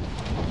 Taki?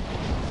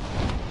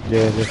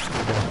 Yeah, just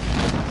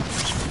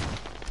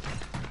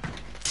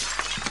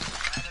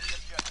Enemy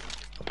objective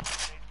is to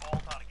eliminate all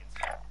targets.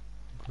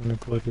 gonna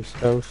go to this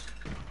house.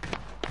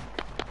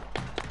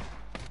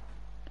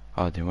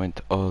 Oh, they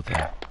went all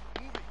there.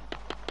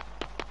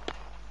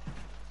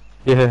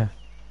 Yeah.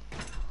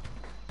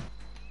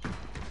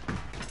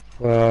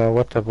 Wow,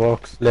 what a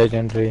box,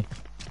 legendary.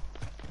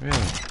 Really?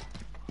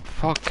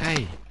 Fuck,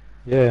 hey!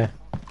 Yeah,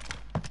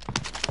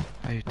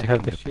 Are you I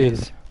have taking the the shield.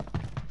 piss?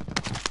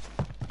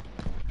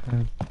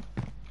 Mm.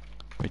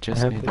 We I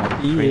just have need the a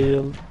free.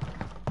 shield.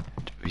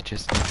 We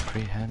just need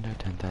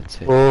 300 and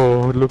that's it.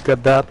 Oh, look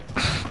at that.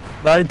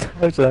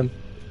 9,000.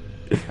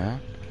 Huh?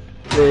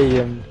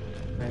 Damn.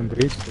 I'm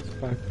rich as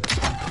fuck.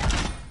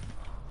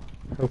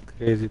 How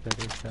crazy that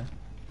is, huh?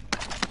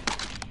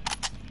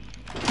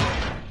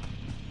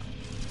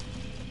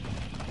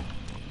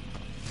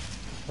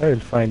 I will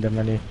find the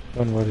money,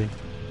 don't worry.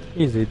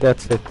 Easy,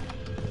 that's it.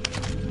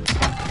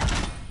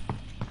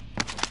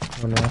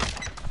 Oh no,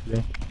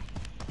 actually.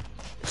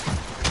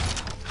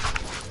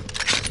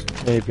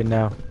 Maybe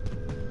now.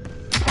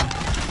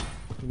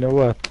 You know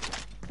what?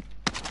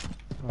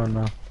 Oh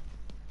no.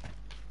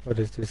 What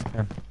is this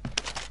gun?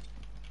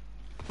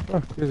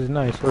 Oh, this is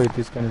nice. Oh,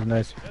 this gun is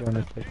nice if you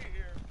wanna take.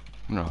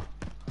 No,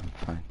 I'm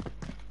fine.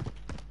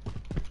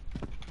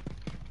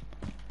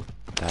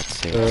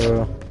 That's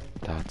it.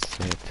 That's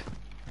it.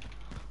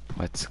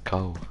 Let's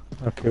go.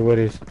 Okay, what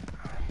is?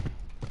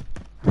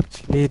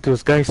 Actually,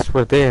 those guys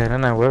were there,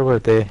 and where were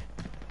they?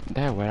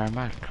 There, where I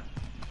mark.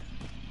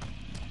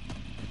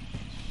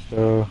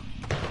 So,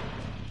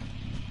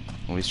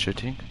 Who is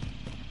shooting?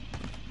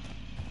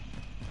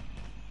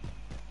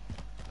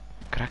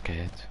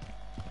 Crackhead.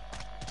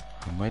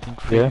 I'm waiting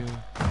for Yeah.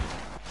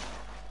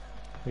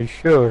 you. you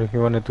sure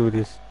you wanna do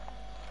this?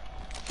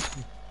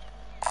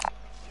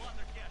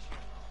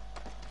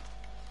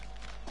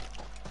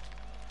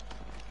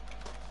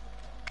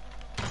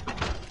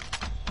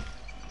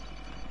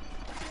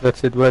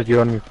 That's it. Where do you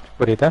want me to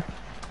put it, huh?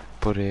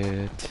 Put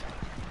it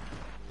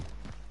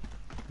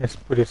Let's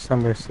put it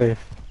somewhere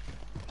safe.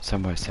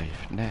 somewhere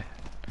safe. Nah.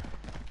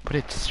 Put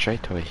it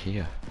straight over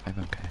here. I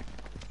don't care.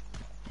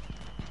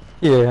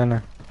 Yeah, I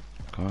know.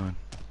 Go on.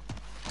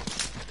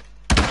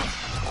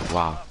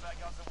 Wow.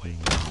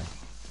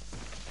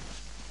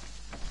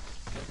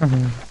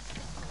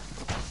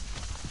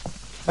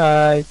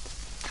 Right.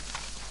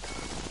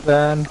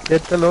 Then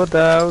get the load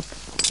out.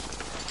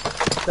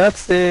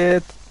 That's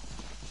it.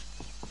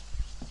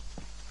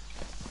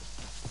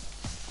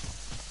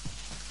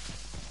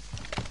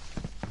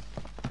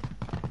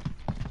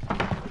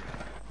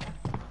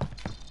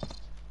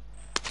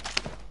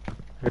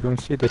 I don't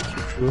see the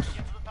chicos.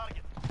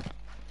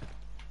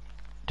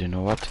 Do you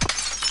know what?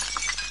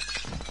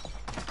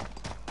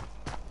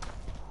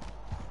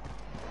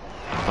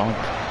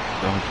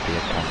 Don't be a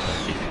camper.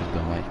 If you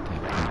don't like them,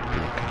 don't be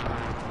a camper.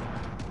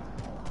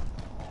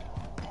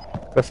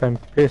 Because I'm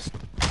pissed.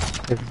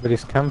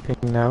 Everybody's camping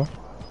now.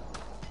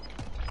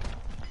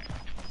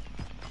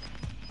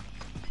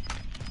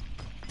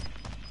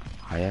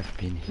 I have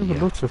been There were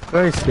here. lots of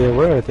guys here.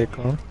 Where are they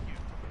gone?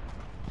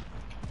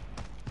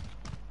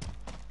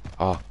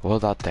 Oh,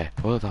 hold out there.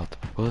 Hold out.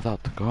 Hold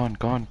out. Go on,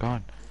 go on, go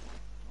on.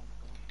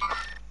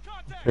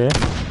 Okay.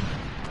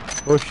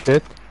 Oh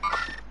shit.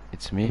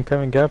 It's I'm me.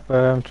 coming up.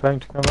 I'm trying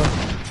to come up.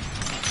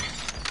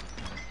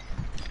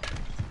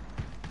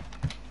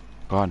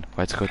 Go on.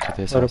 Let's go to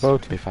this What house.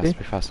 about Be you, fast, Steve?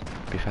 be fast,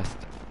 be fast.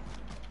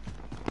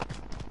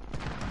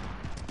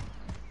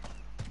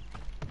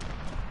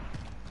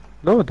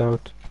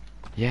 Loadout.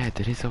 Yeah,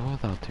 there is a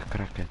loadout, you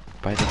crackhead.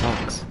 By the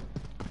box.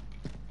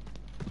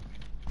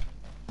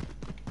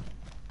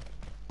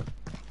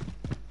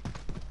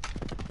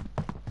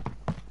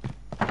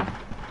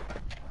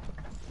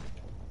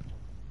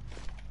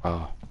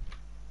 Oh.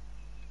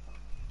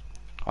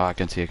 Oh, I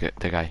can see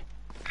the guy.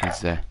 He's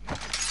there.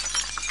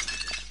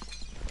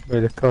 By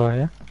the car,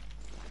 yeah?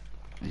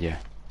 Yeah.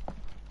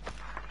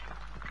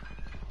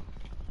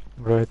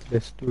 Right,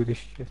 let's do this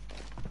shit.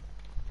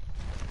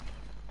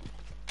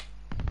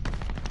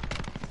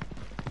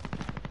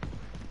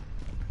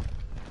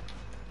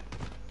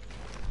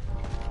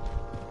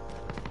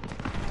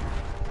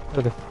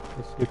 Where the fuck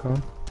is he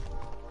gone?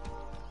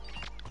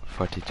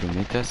 42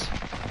 meters.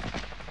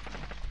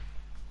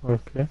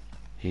 Okay.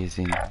 He's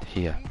in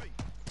here.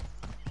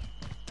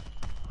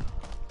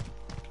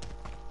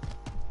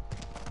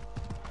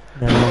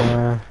 Do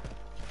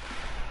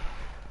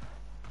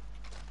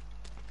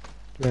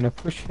you wanna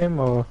push him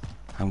or?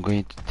 I'm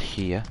going to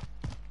here.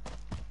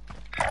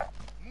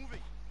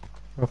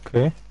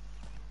 Okay.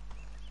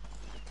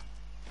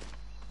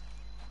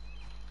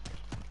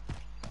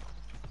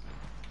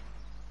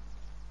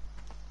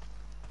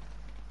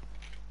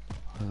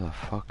 Where the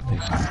fuck they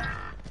go?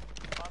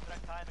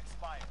 Contract time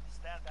expired.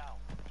 Stand down.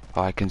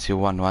 Oh, I can see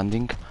one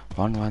landing.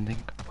 One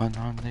landing. One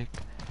landing.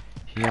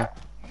 Here.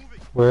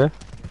 Where?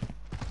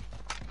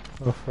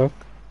 Oh fuck.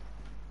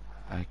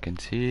 I can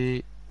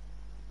see.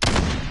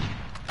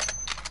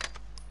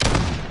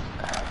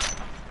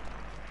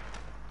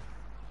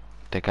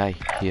 The guy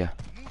here.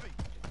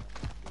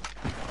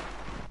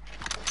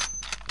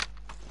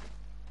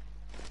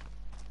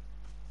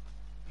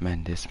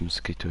 Man, this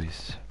mosquito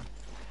is.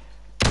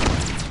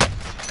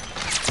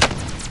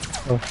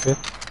 Oh shit.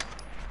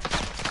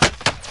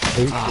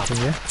 Are you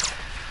shooting, yeah?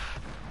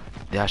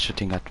 They are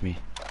shooting at me.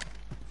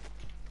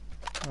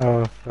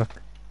 Oh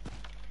fuck.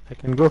 I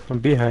can go from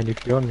behind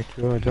if you want me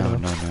to, I No,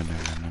 don't no, know. no, no,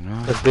 no, no,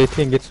 no. But they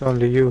think it's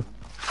only you.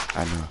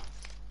 I know.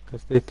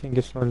 Because they think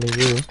it's only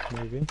you,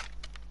 maybe.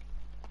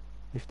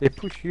 If they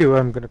push you,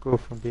 I'm gonna go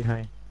from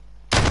behind.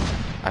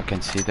 I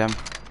can see them.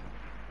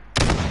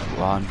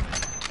 One.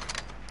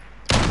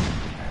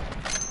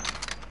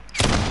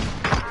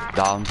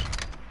 Down.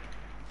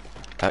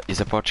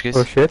 Is a Portuguese?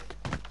 Oh shit.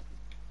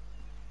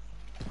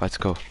 Let's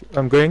go.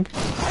 I'm going.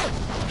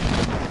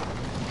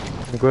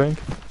 I'm going.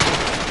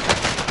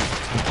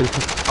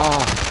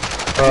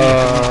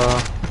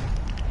 Oh!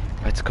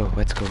 Let's go,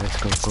 let's go, let's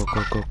go, go,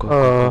 go, go, go,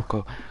 go,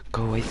 go,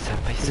 go, wait,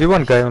 Is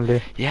one guy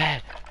only? Yeah!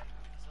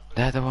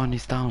 The other one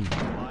is down.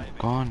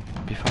 Go on,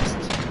 be fast.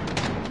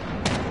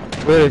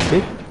 Where is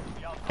he?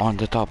 On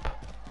the top.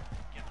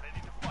 Get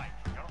ready to fight.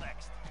 You're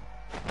next.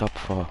 Top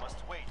 4. Must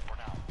wait for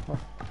now.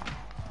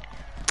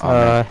 Oh,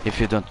 man. If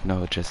you don't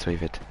know, just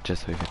leave it.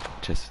 Just leave it.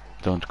 Just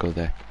don't go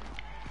there.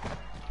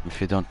 If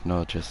you don't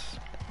know, just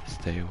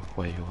stay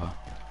where you are.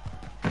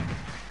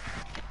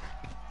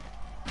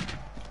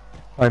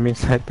 I'm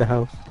inside the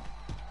house.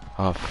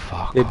 Oh,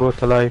 fuck. They off.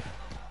 both alive.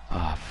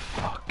 Oh,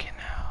 fucking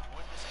hell.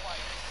 Win this fight.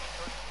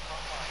 Return to the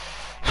front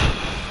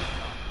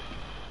line.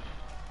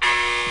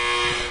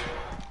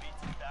 Beat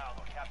them down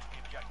or capture the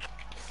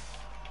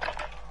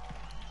objective.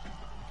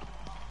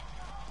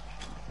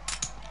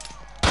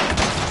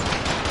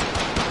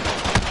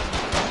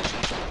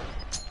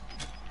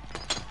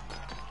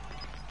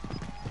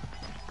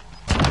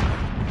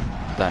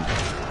 Done.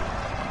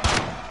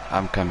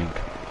 I'm coming.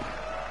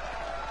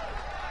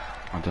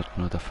 I don't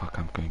know the fuck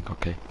I'm going,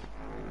 okay.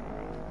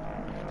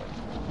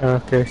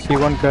 Okay, see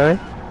one guy?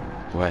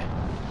 Where?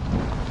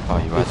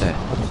 Oh, you are He's there.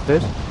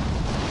 upstairs.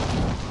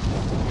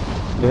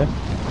 Yeah.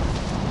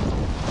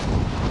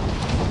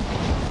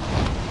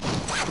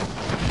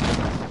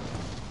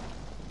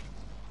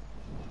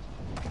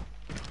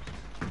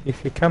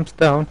 If he comes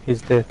down,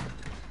 he's dead.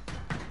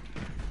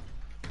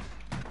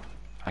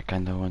 I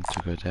kinda want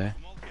to go there.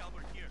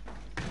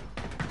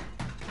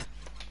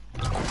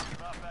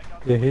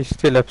 Yeah, he's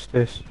still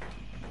upstairs.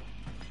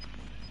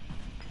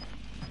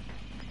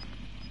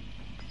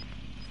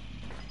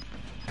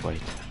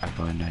 Wait, I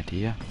got an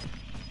idea.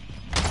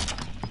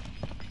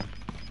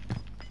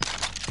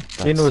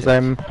 He knows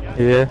I'm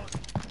here.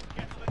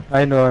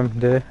 I know I'm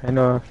there. I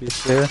know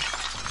he's there.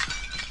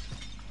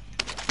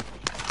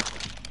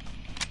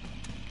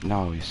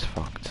 Now he's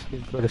fucked.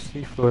 He's got a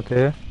C4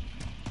 there.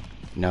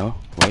 No,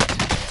 wait.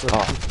 Got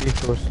Oh, two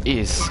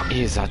C4s.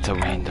 he's at the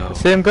window.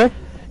 Same guy?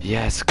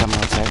 Yes, come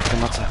outside,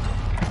 come outside.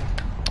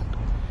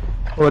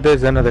 Oh,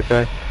 there's another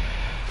guy.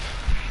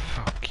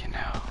 Fucking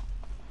hell.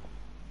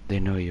 They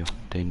know you,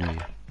 they know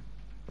you.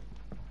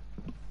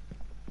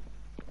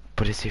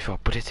 Put a C4,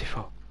 put a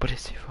C4, put a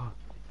C4.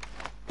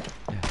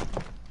 Yeah.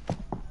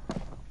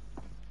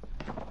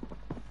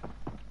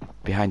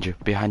 Behind you,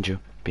 behind you,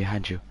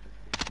 behind you.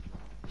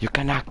 You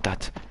can hack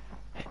that.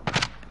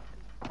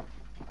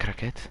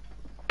 Crackhead,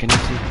 can you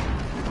see?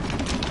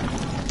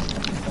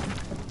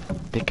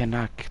 They can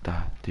hack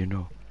that, do you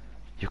know?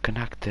 You can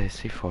hack the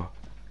C4.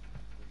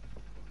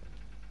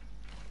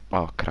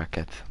 Oh,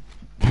 crackhead.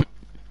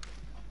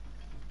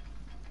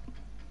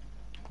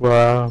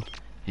 Wow.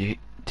 Do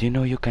you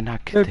know you can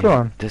hack Yeah, go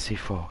on. the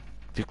C4?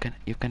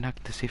 You can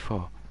hack the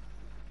C4.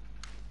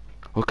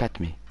 Look at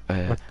me.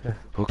 What the?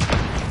 Look.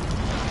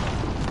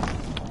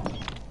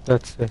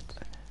 That's it.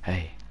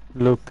 Hey,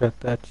 Look at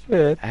that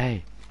shit.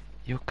 hey,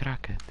 you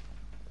crackhead.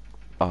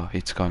 Oh,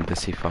 it's gone the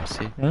C4.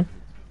 See? Hmm?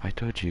 I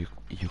told you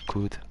you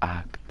could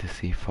hack the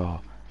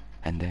C4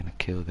 and then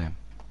kill them.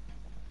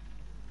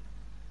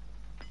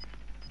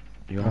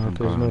 You Oh, haven't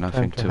there's got no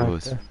nothing time to to hack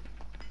lose. that.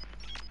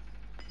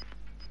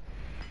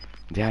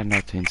 They are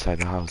not inside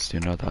the house.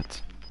 You know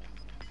that.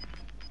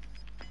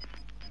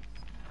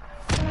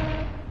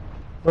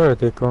 Where are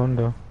they going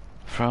though?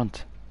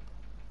 Front.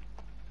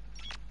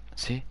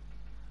 See?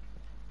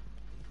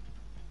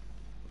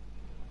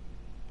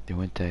 They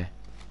went there.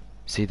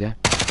 See there?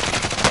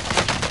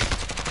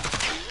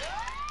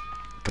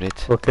 Put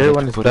it. Okay, put it,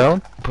 one is put down.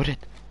 It, put it.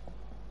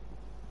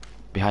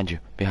 Behind you.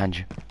 Behind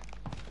you.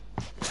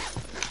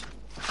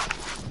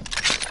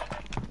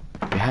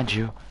 Behind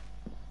you.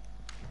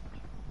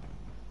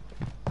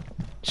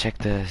 Check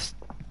the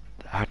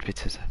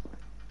heartbeat is that?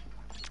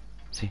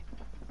 See?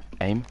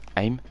 Aim,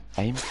 aim,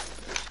 aim.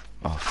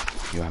 Oh,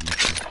 you are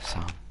making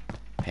sound.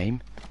 Aim,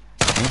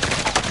 aim.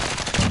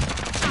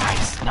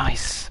 Nice,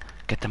 nice.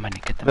 Get the money,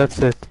 get the That's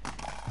money. it.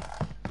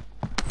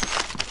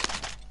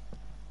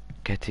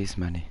 Get his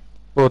money.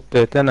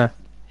 Ootteet enää.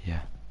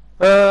 Yeah.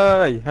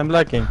 Ai, I'm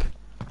lagging.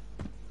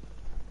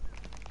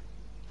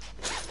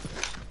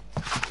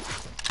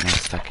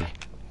 Nice, Taki.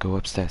 Go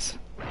upstairs.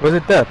 Was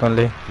it that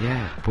only?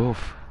 Yeah, both.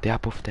 They are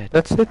both dead.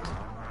 That's it?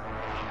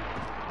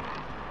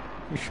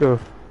 You sure?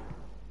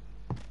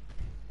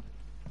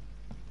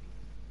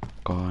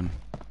 Go on.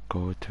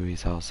 Go to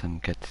his house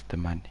and get the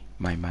money.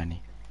 My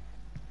money.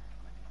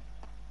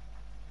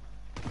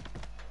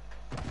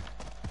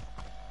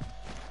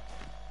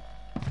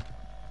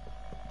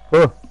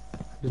 Oh,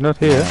 he's not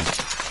here.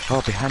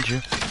 Oh, behind you.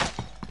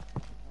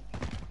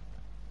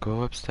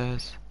 Go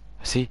upstairs.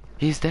 See,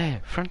 he's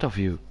there, front of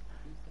you.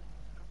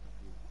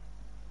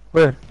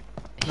 Where?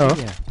 No.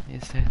 Here,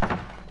 he's there.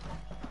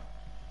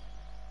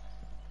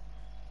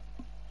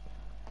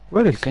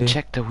 Where You is can he?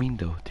 check the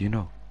window, do you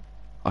know?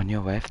 On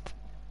your left?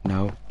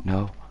 No,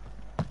 no.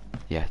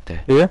 Yeah,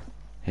 there. Here?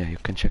 Yeah, you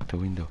can check the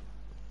window.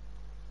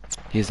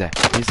 He's there,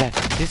 he's there,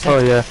 he's there. Oh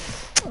yeah.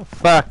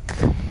 Fuck.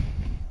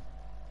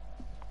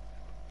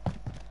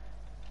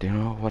 Do you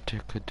know what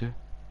you could do?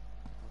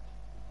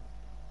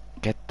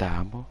 Get the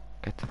ammo.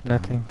 Get the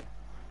Nothing.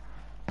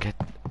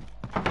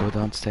 Go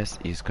downstairs.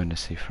 He's gonna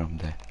see from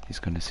there. He's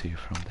gonna see you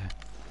from there.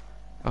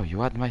 Oh,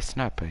 you had my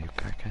sniper, you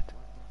crackhead.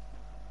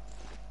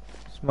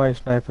 It's my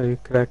sniper, you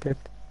crack it.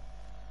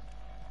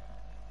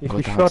 If Go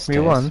you shot me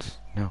downstairs. once,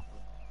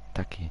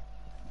 Taki,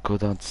 go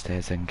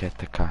downstairs and get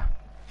the car.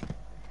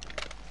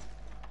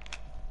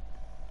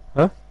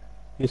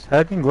 he's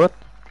hiding what?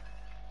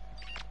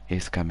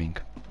 He's coming.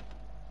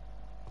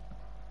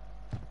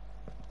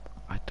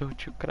 I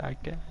told you,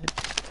 crackhead.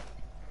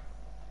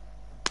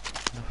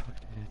 No, fuck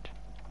it.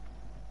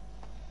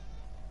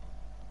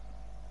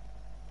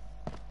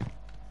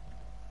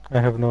 I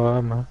have no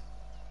armor.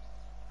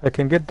 I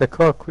can get the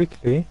car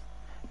quickly.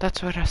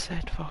 That's what I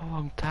said for a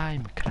long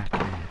time,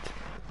 crackhead.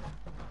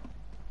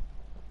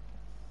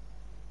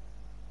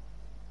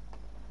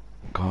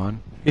 Go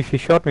on. If he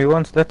shot me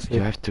once, that's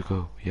You it. have to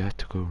go. You have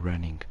to go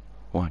running.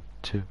 1,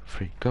 2,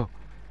 3, go.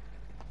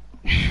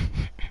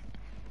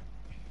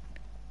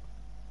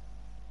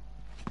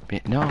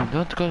 No,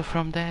 don't go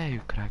from there,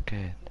 you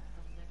crackhead.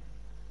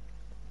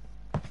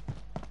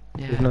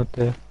 He's Yeah, not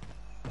there.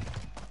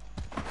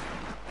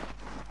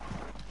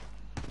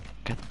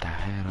 get the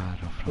hell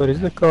out of Where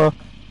is there. the car?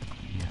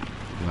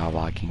 You are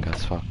lagging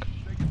as fuck.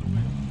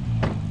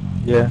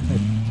 Yeah,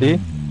 I see.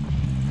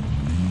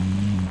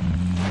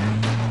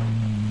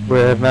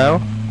 Where now?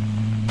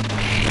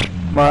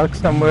 Mark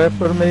somewhere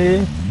for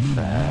me.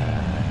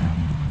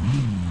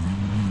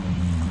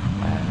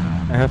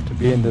 I have to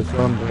be in the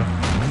zone though.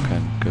 You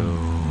can go.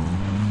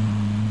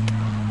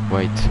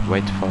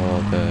 Wait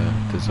for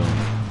the zone.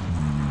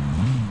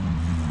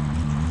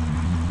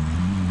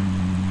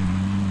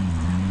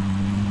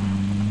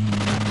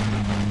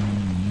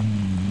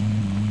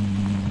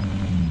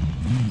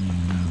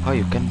 Oh,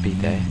 you can be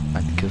there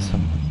and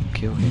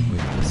kill him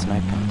with the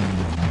sniper.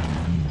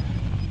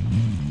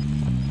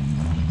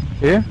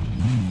 Here?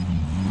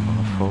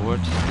 More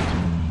forward.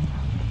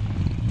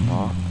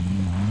 More.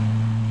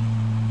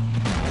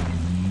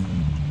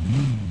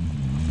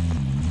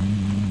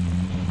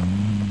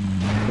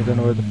 I don't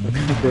know where the fuck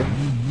he's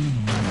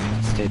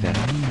going. Stay there.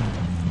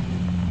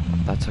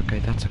 That's okay,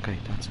 that's okay,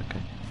 that's okay.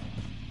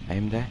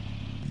 Aim there.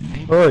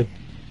 Aim. Oi!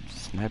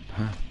 Snap,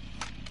 huh?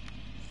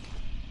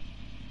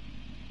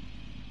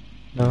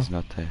 No. He's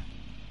not there.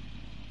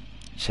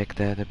 Check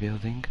the other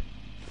building.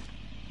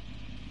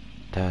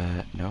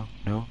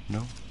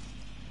 No.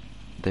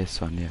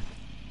 This one, yeah.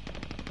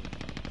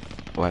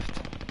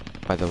 Left.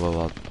 By the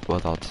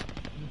loadout.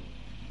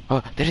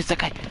 Oh, there is a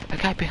guy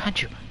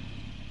behind you.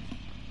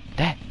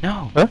 There,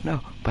 no, Huh?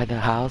 no. By the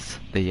house,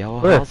 the yellow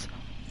Where? house.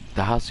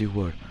 The house you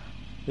were.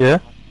 Yeah?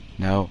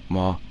 No,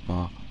 more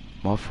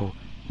for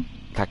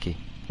Taki.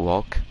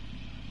 Walk.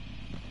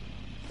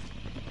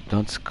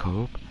 Don't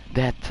scope.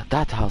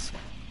 That house.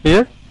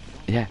 Here?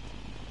 Yeah.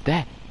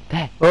 There.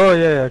 Oh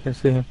yeah, I can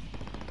see him.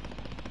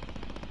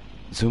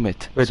 Zoom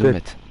it. Wait, Zoom wait.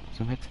 it.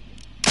 Zoom it.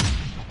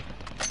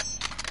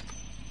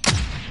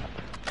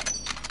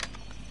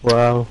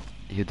 Wow.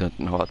 You don't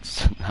know what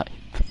snipe.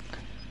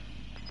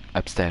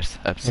 Upstairs.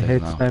 I Upstairs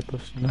hate now.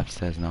 snipers, you know?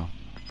 Upstairs now.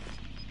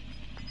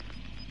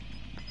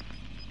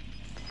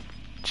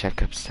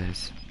 Check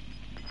upstairs.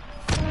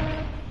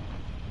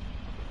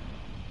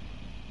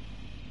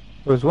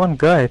 There was one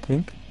guy, I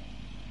think.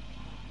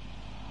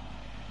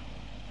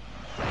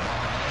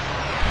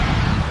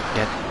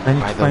 Get I need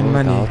by to the find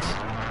money.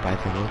 loadout. By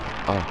the load.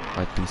 Oh,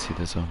 let me see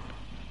the zone.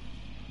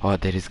 Oh,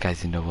 there is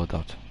guys in the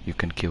loadout. You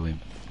can kill him.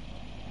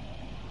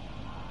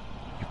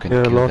 You can There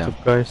are a kill lot them.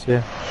 of guys,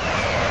 yeah.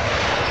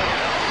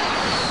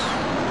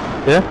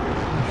 Yeah?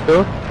 You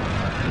sure?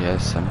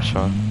 Yes, I'm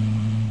sure.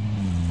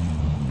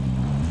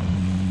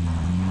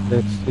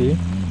 Let's see.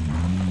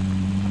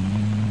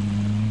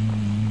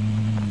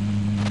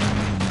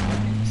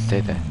 stay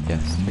there.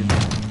 Yes, stay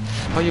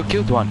there. Oh, you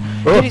killed one.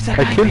 Oh, There is a I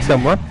guy killed behind-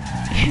 someone.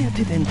 You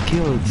didn't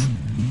kill.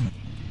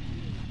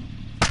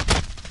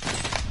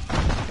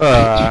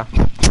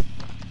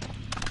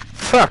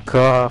 Fuck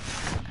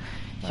off.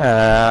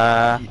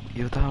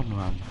 You down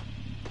one.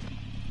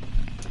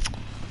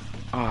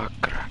 Oh,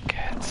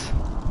 crackheads.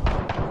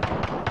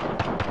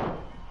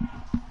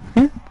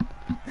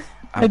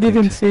 I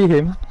didn't see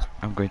him.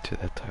 I'm going to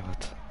the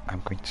toilet.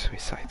 I'm going to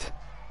suicide.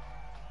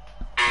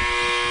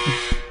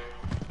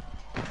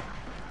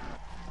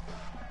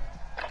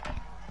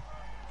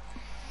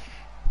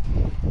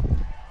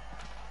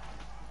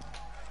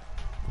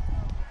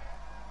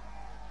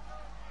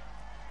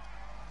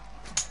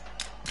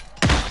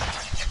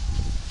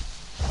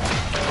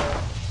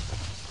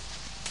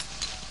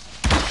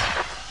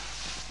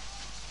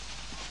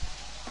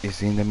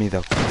 Is in the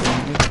middle.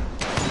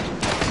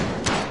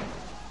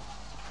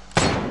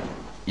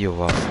 You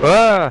lost.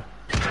 Ah!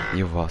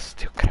 You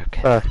lost, you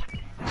crackhead. Fuck.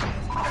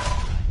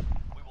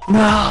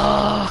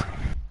 No!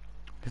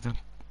 You don't.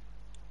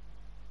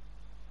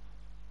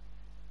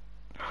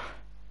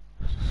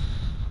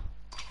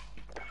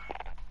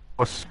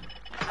 Was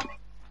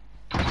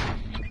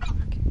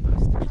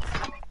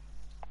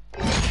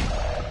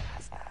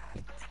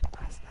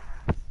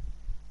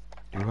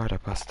You are a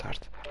bastard.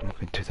 I'm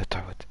going to the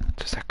toilet.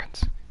 2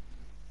 seconds.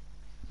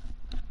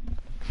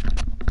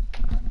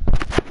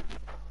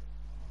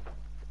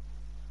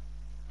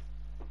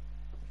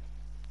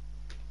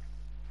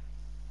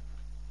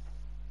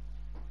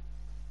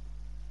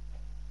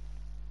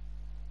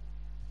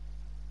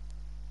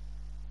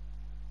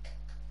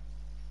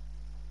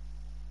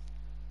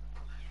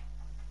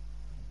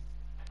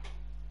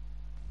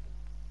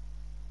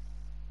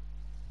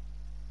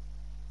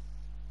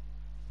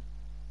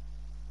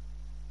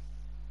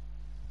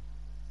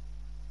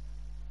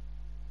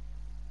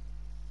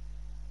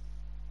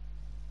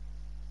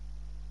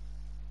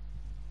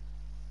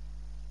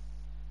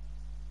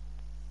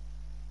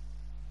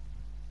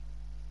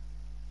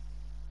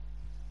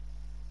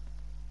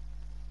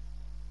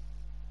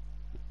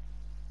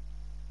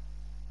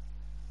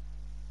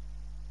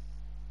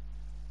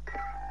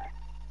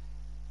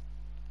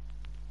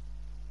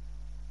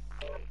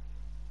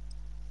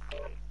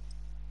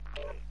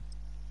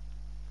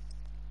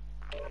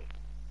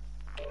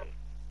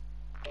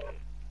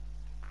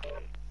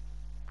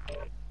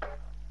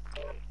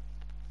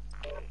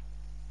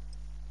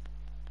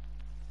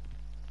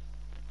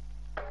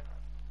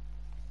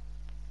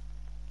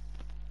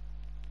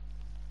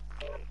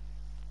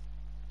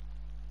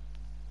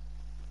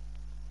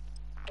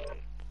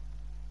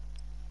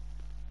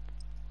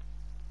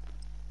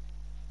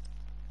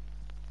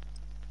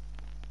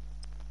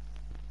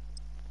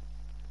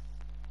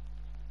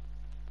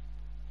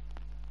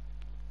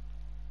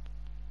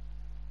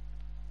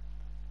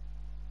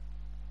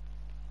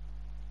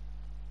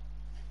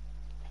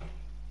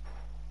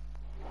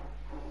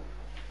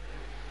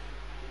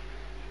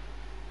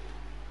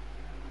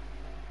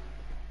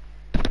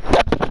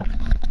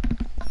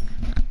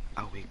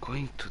 Are we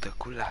going to the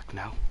gulag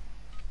now?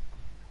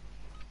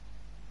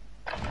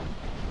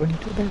 going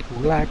to the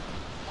gulag.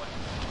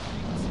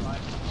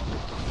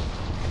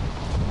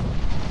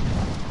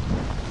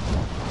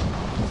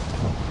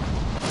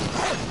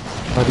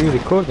 Are you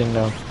recording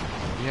now?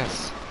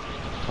 Yes.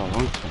 For a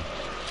long time.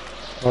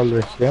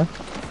 Always, yeah?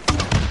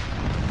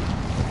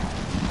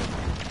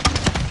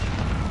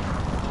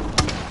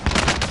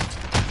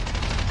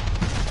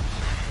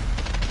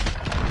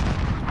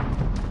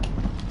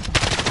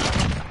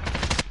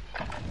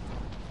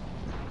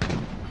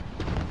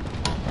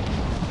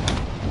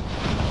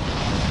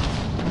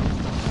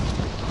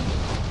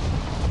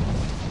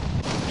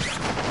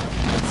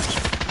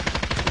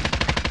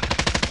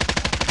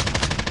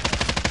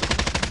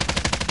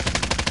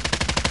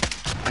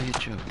 Are you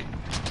joking?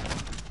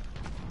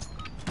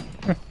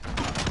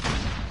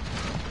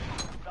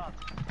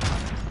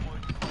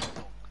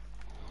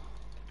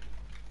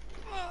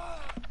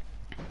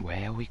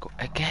 Where we go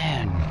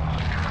again?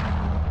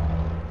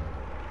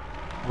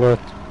 What?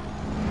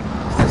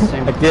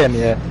 Again,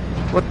 yeah.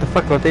 What the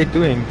fuck are they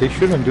doing? They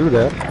shouldn't do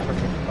that.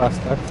 Fucking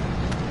bastard.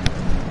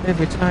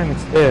 Every time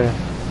it's there.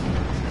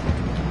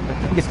 I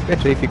think it's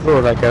better if you go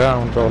like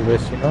around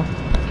always, you know?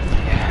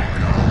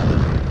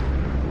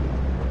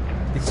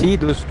 You see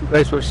those two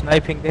guys were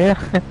sniping there?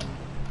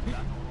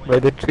 By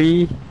the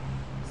tree.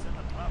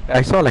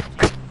 I saw like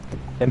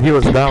and he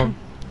was down.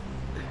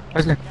 I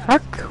was like,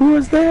 fuck, who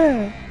was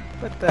there?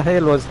 What the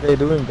hell was they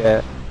doing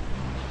there?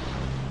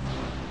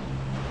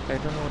 I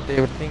don't know what they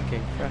were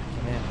thinking.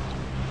 Fucking hell.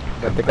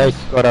 But the guys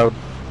got out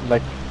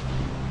like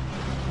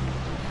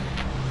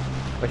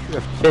I should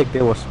have checked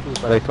there was two,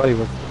 but I thought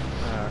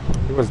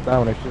he was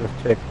down. I should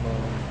have checked. No,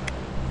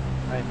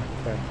 I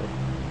can't check.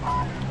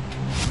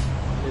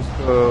 Just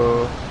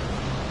go.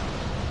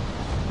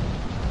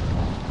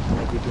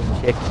 I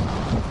didn't check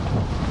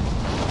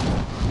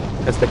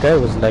because the guy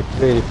was like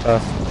very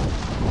fast.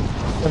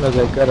 As soon as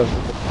I got up to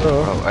the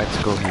floor, Oh,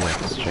 let's go here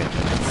straight.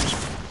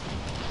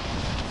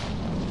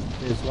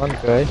 there's one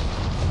guy.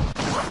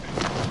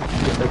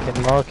 If I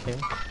can mark him.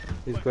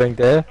 He's going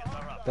there.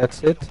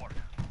 That's it.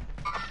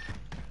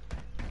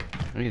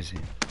 Where is he?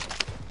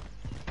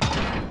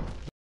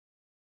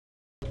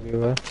 We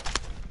were.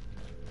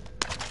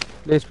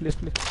 Please, please,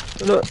 please.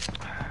 No.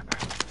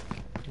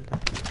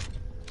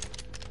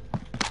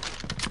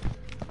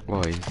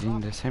 Oh, he's in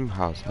the same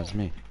house as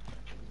me.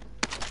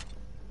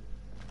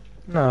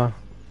 No.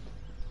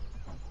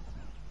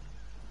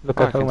 Look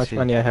Oh, I at how can much see.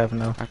 money I have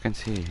now. I can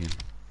see him.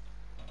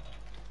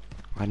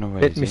 I know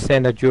where Let is me he.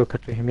 send a joker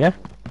to him, yeah?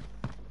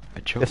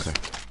 A joker.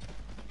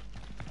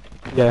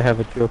 Yeah, I have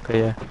a joker,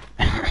 yeah.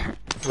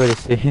 Where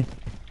is he?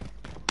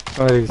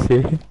 Where is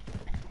he?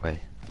 Wait.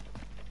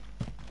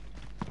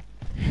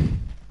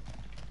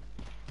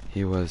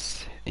 He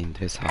was in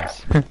this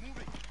house.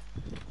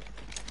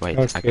 Wait,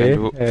 I can Okay,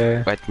 do.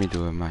 Let me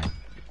do a mine.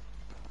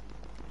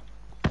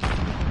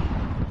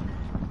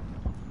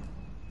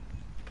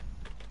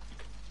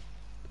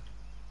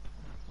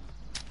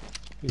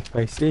 If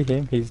I see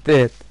him, he's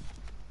dead.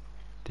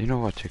 Do you know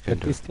what you can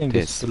But do? this thing is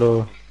This.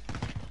 slow.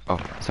 Oh,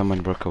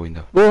 someone broke a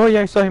window. Oh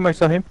yeah, I saw him, I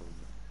saw him.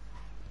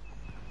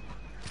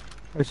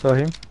 I saw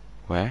him.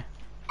 Where?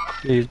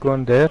 He's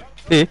gone there.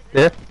 See,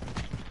 there.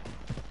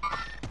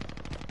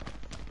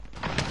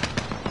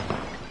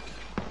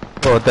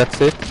 Oh, that's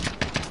it.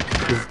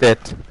 He's dead.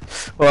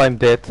 Oh, I'm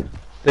dead.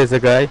 There's a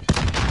guy.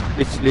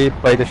 Literally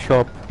by the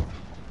shop.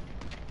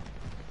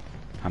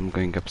 I'm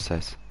going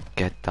upstairs.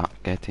 Get down.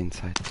 Get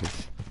inside,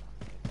 please.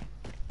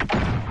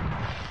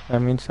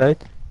 I'm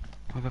inside.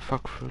 What the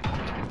fuck, fruit?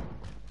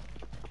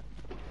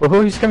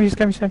 Oh, he's coming, he's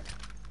coming,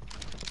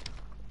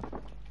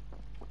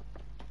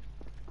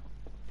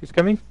 he's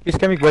coming. He's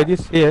coming by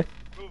this, here.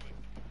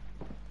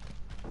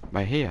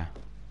 By here?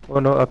 Oh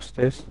no,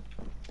 upstairs.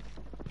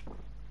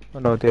 Oh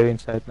no, they're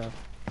inside now.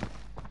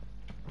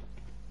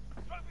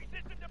 Trophy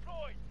system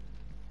deployed.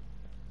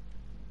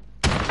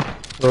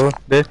 Oh,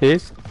 there he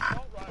is.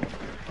 All right.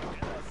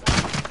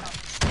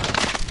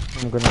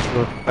 I'm gonna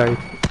go fight.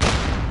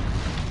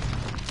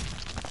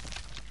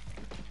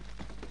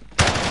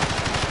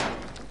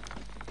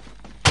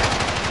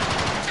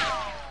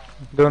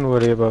 Don't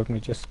worry about me,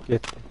 just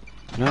get.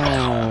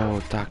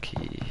 No,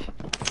 Ducky.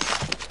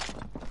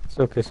 It's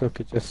okay,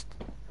 just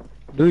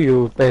do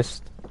your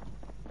best.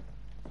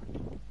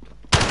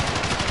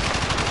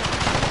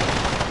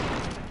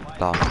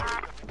 Down.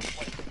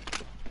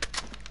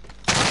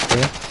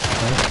 Okay,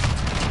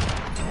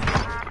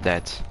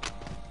 Dead.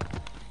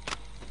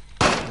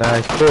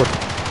 nice shot.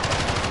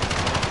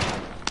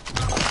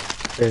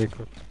 Very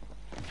good.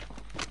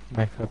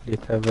 My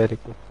Fablita, very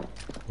good.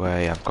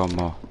 Wait, I've got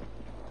more.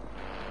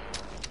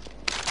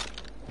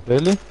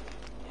 Really?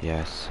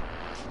 Yes.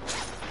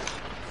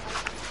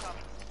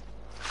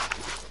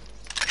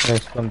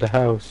 Nice from the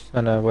house,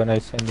 and when I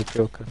send the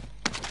joker.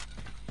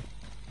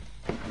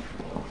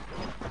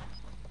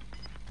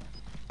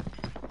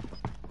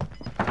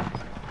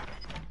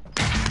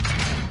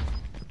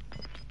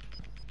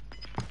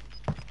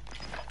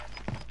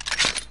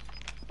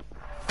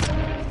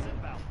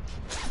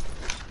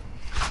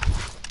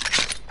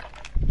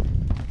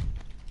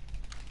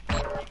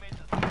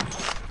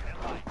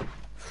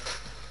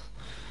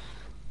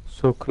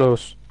 So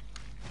close.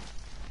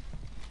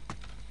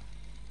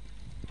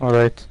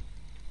 Alright.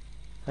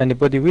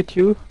 Anybody with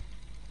you?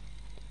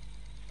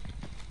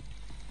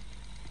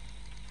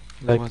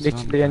 Like was one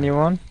literally guy.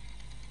 anyone?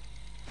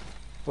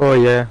 Oh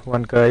yeah,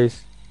 one guy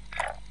is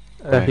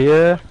Where?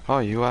 here, Oh,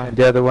 you are. and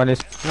the other one is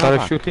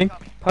Novak. parachuting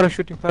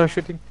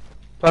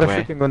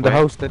Where? on the Where?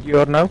 house that you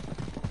are now.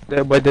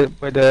 There by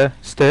the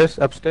stairs,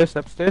 upstairs.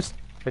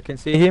 I can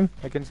see him.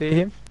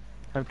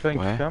 I'm trying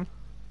Where? to come.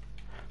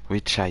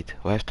 Which side?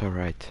 Left or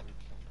right?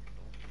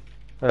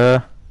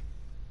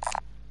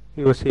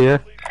 He was here.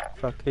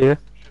 Fuck here.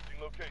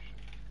 Shifting location.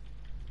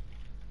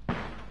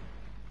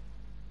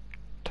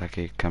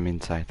 Ducky, come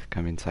inside.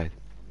 Come inside.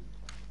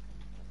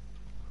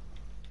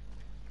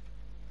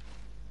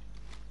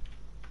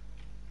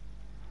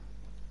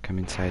 Come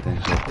inside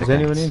and get the Is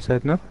anyone guns.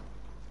 inside? No.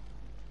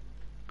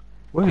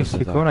 Where Close is the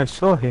he door. gone? I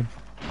saw him.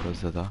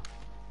 Close the door.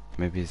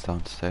 Maybe he's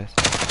downstairs.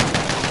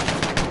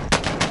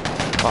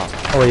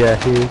 Oh yeah,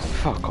 he is.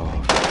 Fuck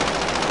off.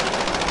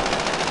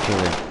 Kill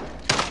him.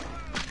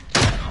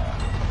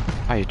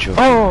 Are you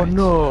joking? Oh mate?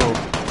 no!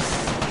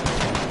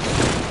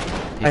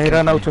 He I killed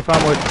ran me. out of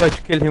ammo. I tried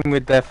to kill him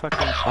with the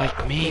fucking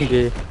Like me.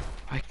 thingy.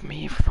 Like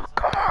me.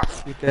 Fuck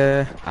off. With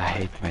the, I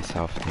hate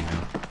myself, you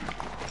know.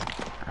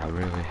 I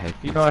really hate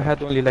you know, I myself.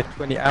 had only like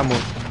 20 ammo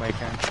in my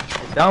gun.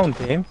 I downed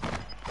him.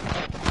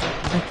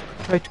 I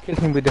tried to kill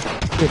him with the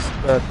fist,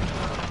 but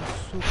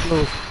so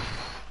close.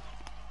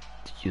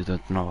 You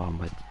don't know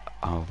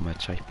how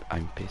much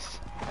I'm pissed.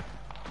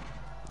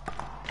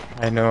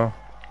 I know.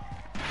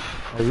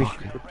 I wish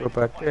Fuck you it. could go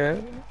back there.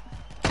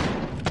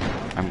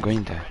 I'm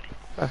going there.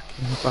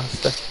 Fucking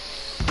bastard.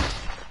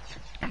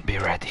 Be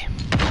ready.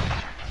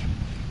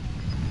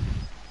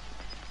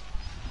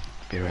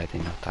 Be ready,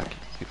 no Taki.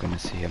 You're gonna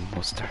see a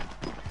monster.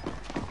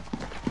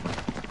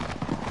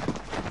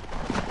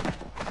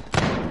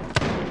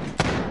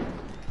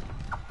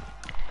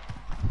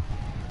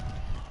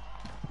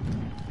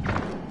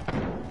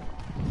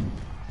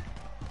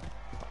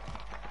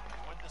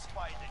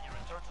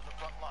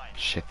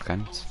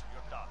 guns.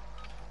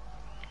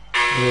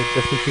 Yeah,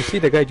 just if you see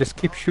the guy, just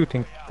keep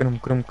shooting. Grum,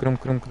 grum, grum,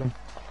 grum, grum.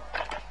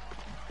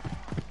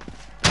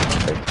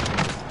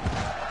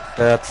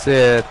 That's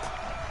it.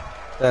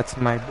 That's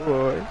my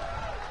boy.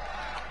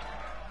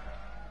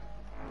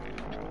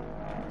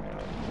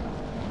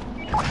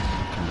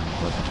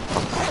 What the fuck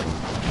are you doing?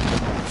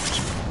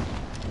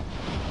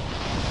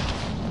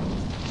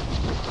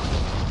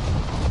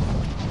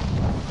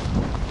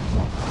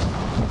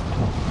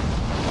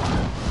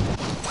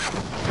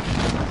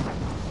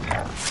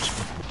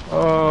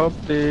 Oh,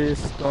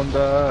 please don't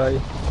die.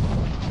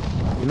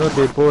 You know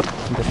they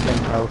both in the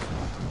same house.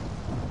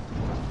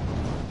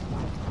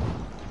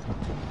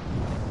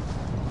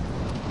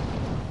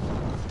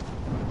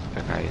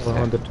 The guy is Or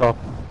on there. the top.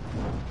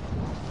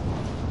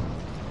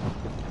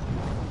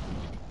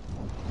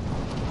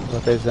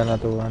 But there's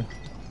another one.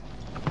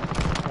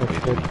 Oh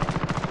With shit. me.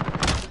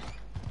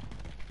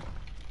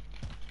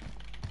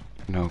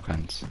 No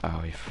guns.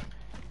 Oh, if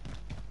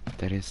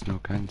there is no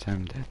guns,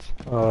 I'm dead.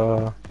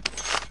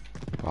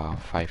 Wow,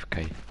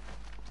 5k.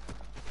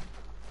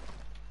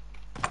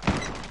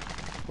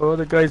 Oh,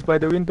 the guy's by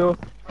the window.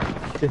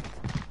 Shit.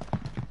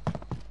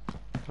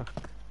 Fuck.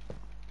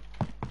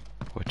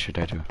 What should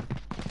I do?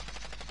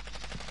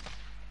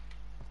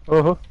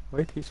 Oh,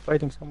 wait, he's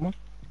fighting someone.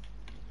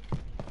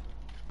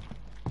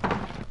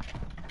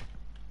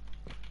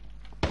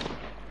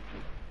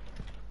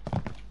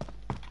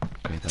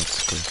 Okay,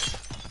 that's good.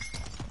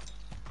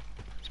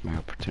 It's my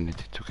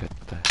opportunity to get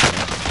that.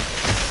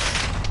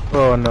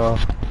 Oh no.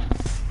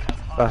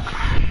 Fuck.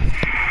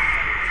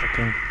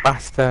 Fucking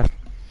bastard.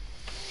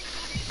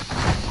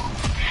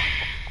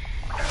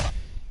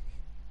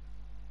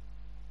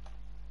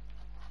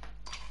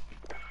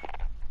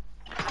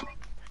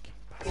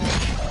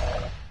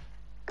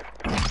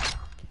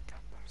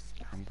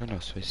 I'm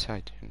gonna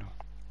suicide, you know.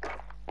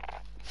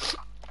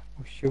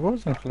 Oh, she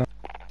wasn't flying.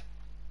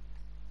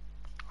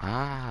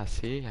 Ah,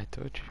 see, I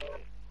told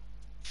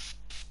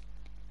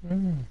you.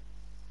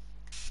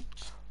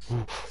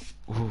 Ooh,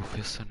 ooh,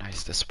 feels so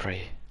nice the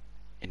spray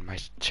in my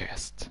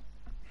chest.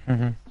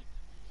 Mm-hmm.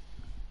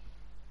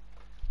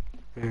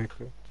 Very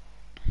good.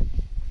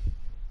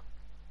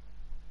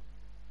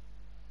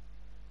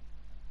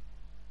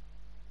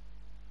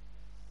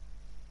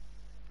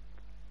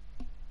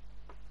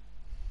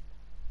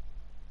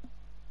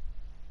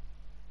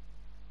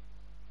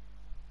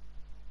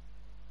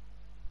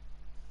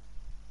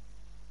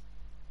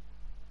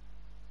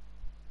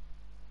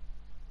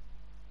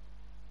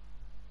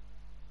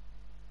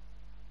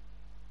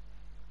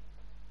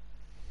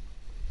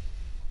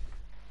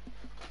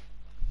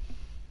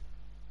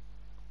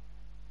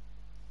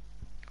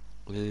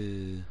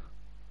 Ooh.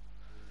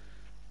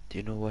 Do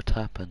you know what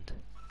happened?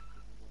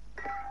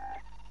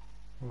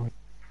 What?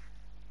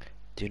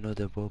 Do you know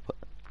the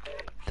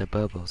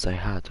bubbles I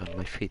had on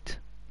my feet?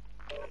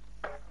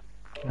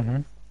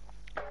 Mm-hmm.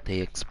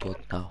 They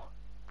explode now.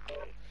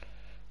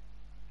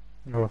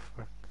 Oh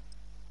fuck.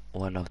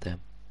 One of them.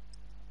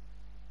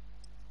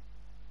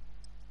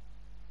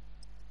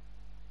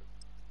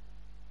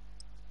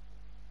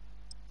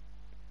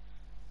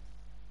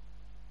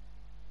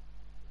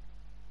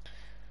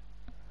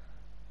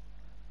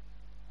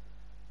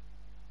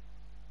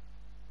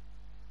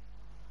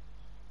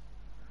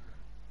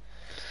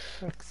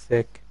 Fuck's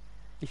sake.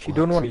 If you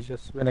don't What? want me,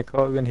 just when he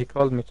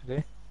called me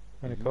today,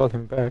 when I called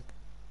him back,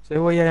 say,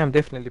 oh yeah, I'm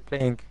definitely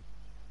playing.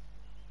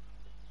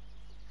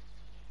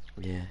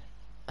 Yeah,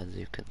 as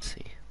you can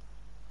see.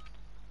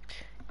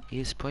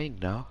 He's playing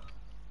now.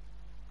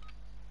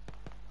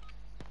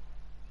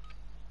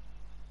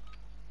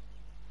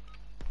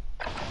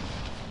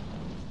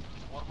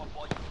 Warm up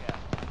while you can.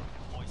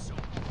 Deploy soon.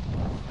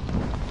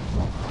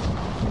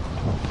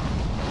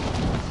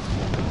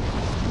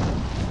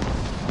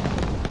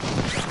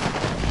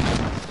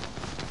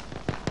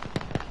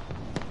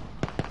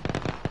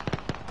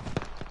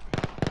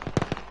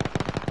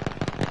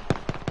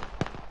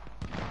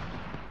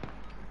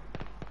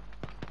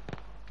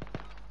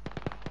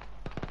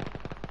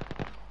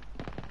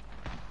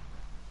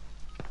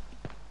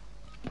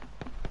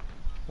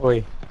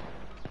 Oi.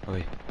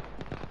 Oi.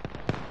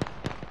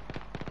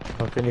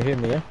 Oh, can you hear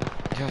me, yeah?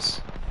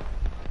 Yes.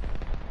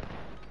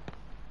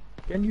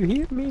 Can you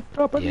hear me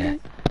properly? Yeah.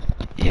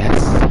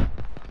 Yes.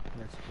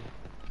 That's good.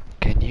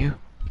 Can you?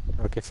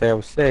 Okay, so I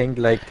was saying,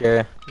 like,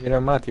 you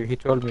know, Matthew, he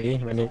told me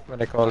when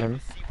I called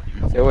him,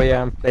 say, oh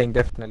yeah, I'm playing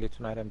definitely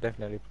tonight, I'm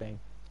definitely playing.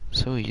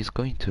 So he's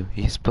going to.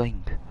 He's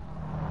playing.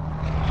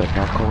 But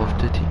not Call of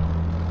Duty.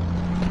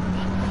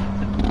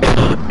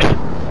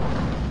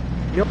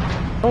 Yep.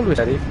 Always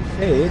that if you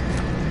say it.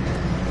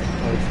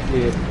 Oh, it's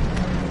clear.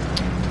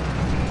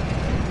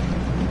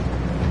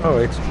 Oh,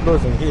 it's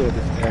closing here,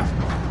 this guy. I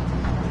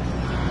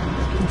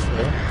think so.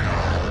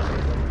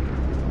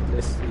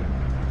 Let's see.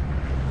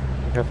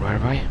 You have Where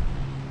am I? to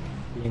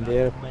be in the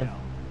airplane.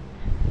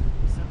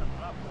 Send a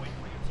trap point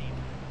for your team.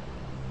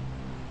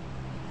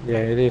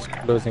 Yeah, it is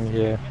closing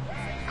here.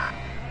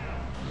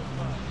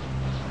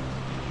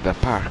 The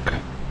park.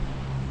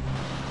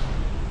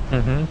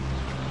 Mm-hmm.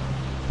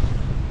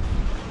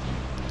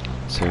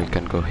 So we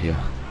can go here.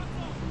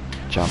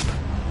 Jump.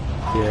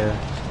 Yeah.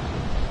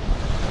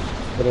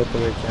 Straight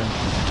away, jump.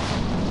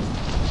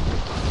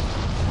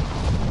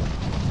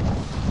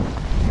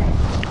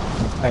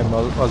 I'm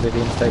already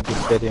inside the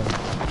stadium.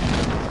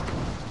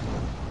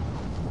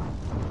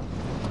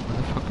 Where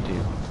the fuck do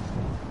you?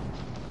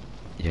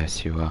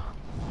 Yes, you are.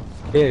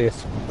 Scary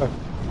as fuck.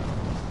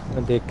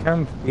 When they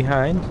come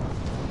behind.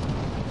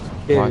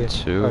 Scary One,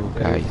 as two fuck,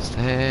 that is. guys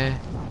there.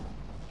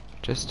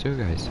 Just two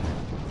guys there.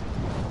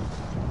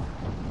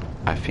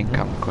 I think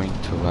I'm going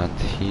to land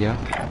here.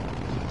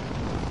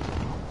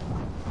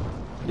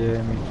 Yeah,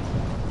 I mean.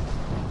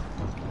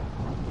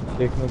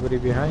 Check nobody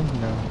behind?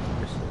 No.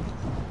 Just,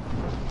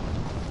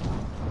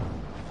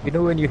 you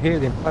know when you hear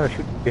them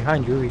parachuting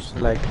behind you, it's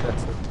like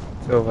that's it.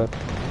 It's over.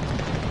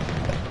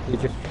 They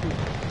just shoot.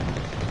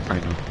 I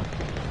know.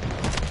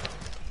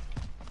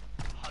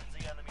 Hunt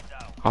the enemy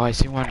down. Oh, I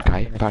see one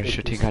guy Gonna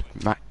shoot parachuting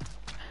this.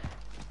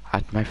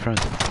 at my front.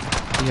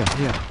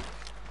 Here.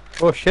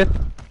 Oh shit!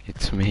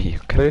 It's me. You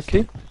can Where is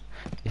he?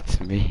 It's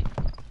me.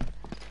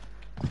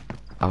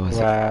 I was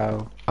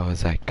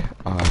like,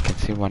 oh, I can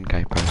see one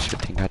guy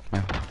parachuting at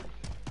my.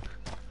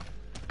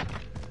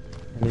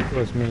 And it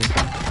was me.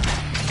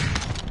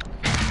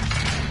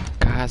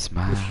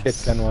 Casmas.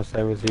 This shotgun was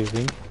I was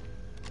using.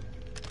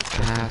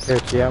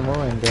 30 ammo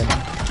and then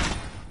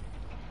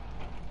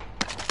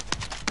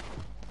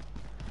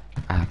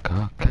I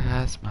got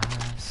gas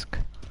mask.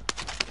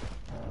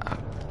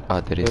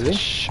 Oh, there is Really? a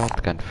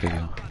shotgun for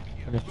you.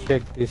 gonna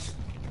check this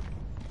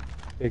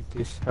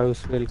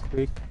house real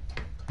quick.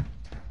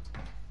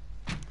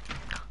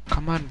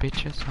 Come on,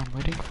 bitches, I'm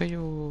waiting for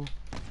you.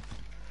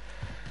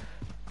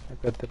 I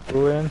got the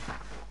Bruin.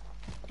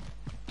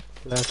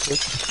 Classic.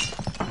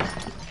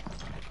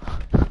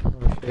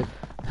 Oh shit.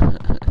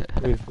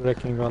 Who is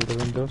breaking all the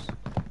windows?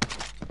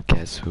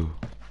 Guess who?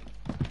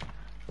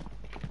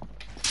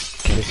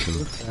 Guess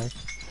who? Right.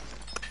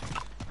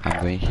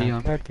 I'm going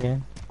here.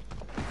 Again.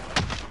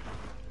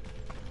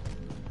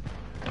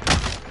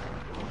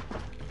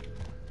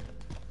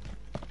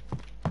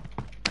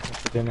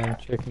 Then I'm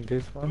checking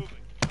this one.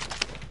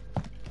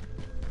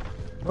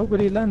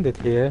 Nobody landed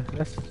here.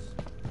 That's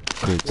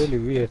Good. really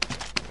weird.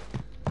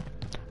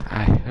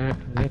 I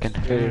can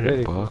That's hear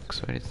very a good.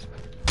 box. Where is?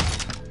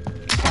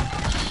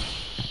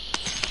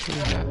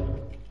 Yeah.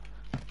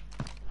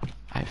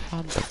 I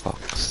found the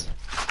box.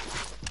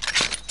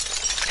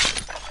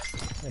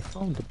 I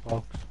found the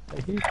box. I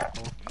hate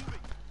the box.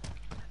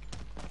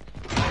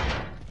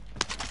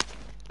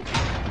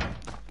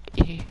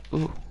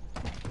 Ooh.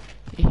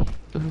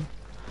 Ooh.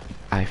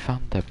 I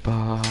found the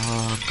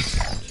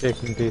box.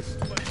 Checking this.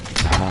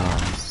 The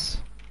house.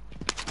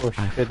 Oh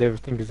shit,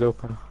 everything is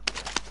open.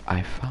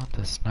 I found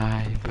a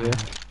sniper. Yeah.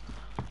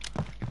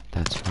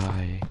 That's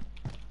why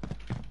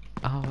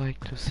I like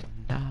to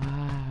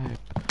snipe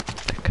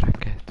the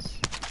crickets.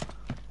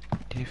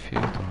 If you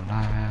don't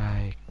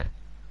like.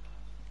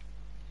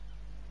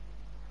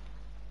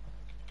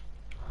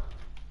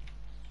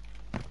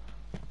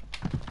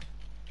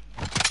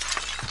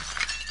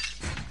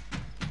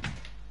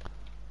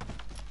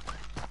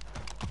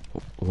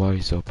 Why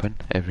is open?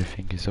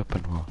 Everything is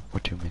open.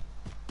 What do you mean?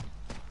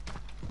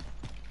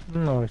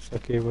 No, it's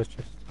okay, it was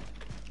just...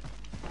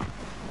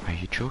 Are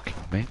you joking,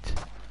 mate?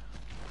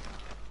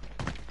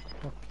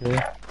 Okay.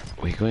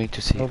 We're going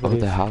to see all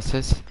Nobody's- the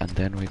houses and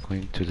then we're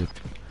going to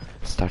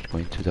start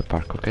going to the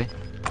park, okay?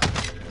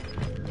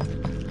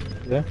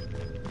 Yeah?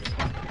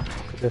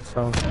 That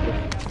sounds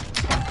good.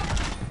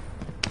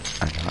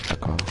 I know, I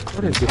go.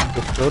 What is this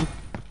pistol?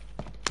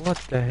 What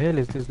the hell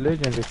is this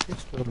legendary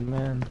pistol,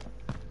 man?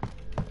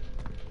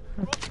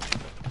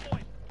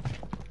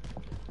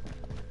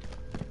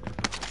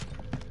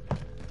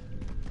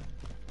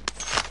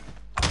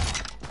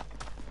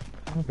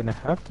 I'm gonna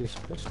have this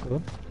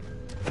pistol.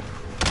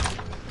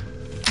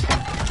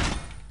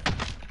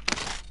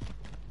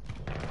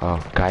 Oh,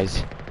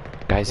 guys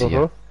Uh-huh.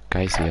 here,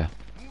 guys here.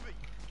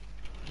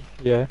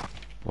 Yeah.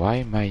 Why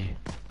am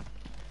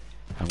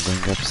I'm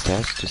going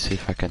upstairs to see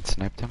if I can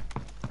snipe them.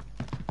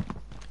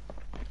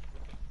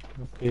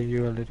 Okay,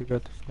 you already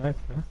got the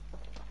sniper.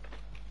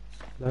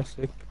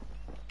 Classic.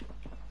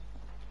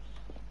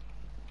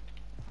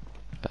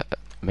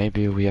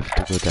 Maybe we have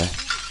to go there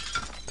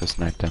to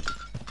snipe them.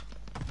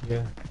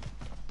 Yeah.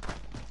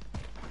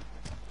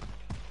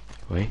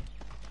 Wait.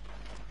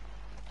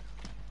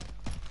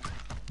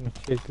 Let me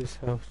check this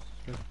house.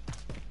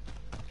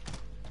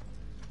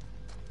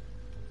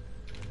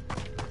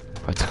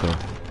 Let's go.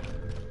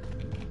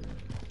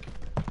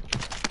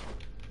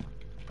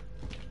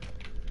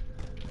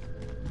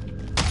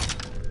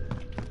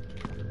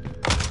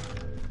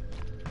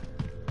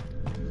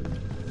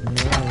 No,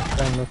 I'm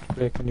trying not to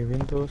break any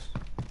windows.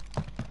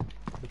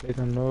 But I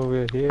don't know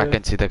we're here. I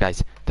can see the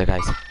guys.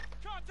 Contact!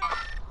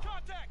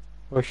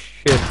 Oh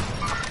shit.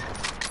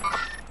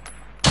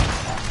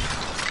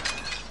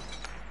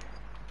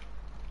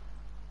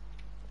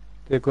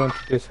 They're going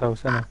to this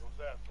house, Anna.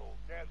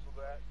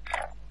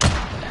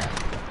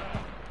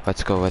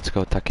 Let's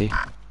go, Taki.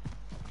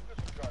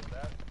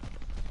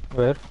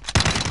 Where?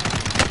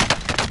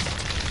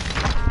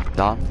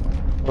 down.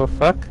 Oh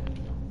fuck.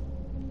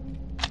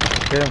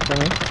 Okay, I'm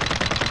coming.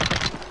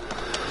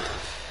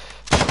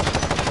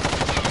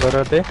 Where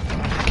are they?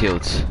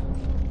 Killed.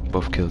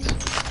 Both killed.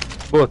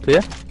 Both,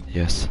 yeah?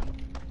 Yes.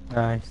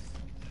 Nice.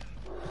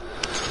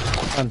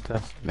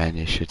 Fantastic. Man,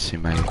 you should see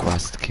my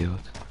last kill.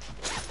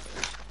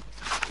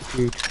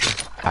 Huge.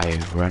 I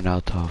ran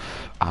out of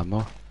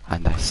ammo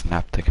and I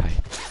snapped the guy.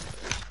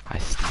 I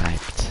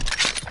sniped.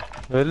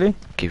 Really?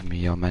 Give me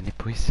your money,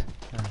 please.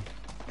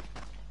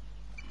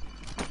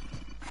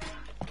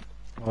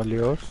 All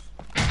yours.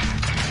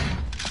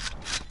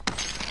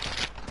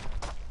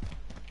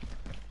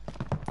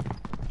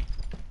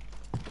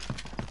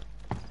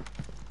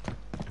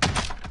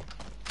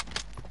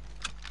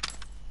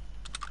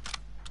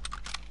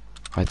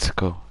 Let's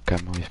go.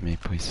 Come with me,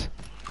 please.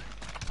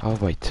 Oh,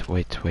 wait.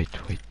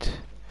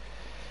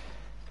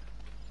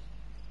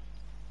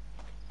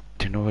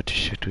 Do you know what you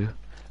should do?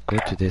 Go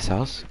to this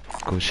house.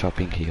 Go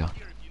shopping here.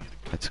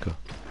 Let's go.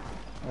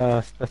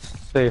 That's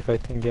safe, I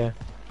think, yeah.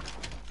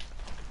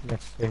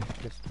 Let's safe.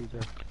 Let's do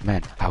that.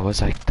 Man, I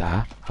was like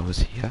that. I was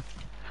here.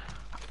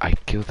 I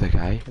killed the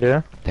guy.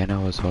 Yeah? Then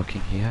I was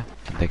walking here,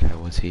 and the guy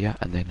was here,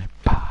 and then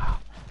bah,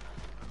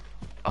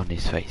 on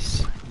his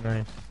face.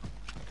 Nice.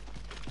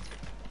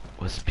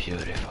 Was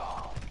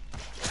beautiful.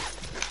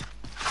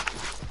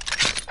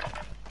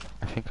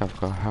 I think I've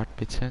got a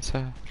heartbeat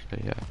sensor. So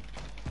yeah,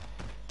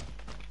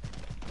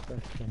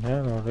 Fucking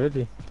hell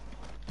already.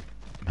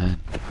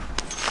 man.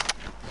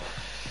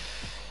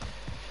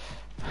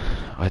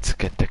 Let's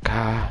get the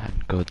car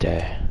and go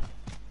there.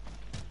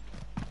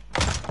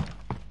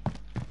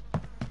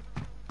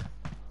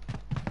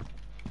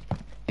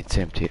 It's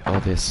empty. All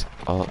these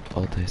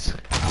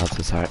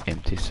houses are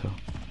empty. So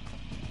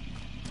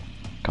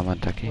come on,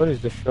 Taki. What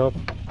is the shop?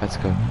 Let's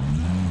go.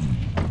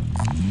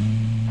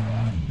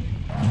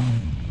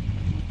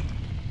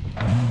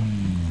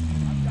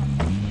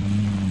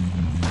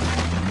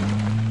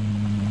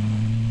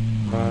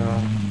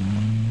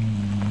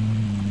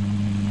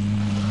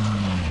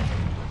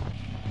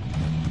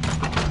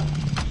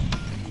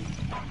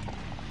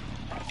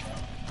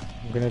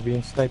 I'm gonna be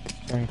inside this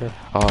jungle.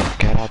 Oh,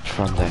 get out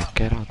from there.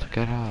 Get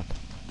out.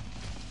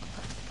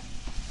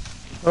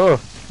 Oh,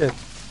 shit.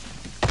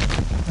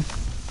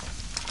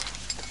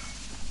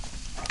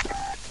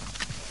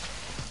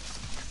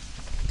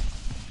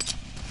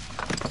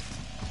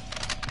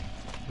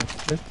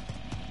 That's it.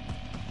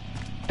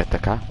 Get the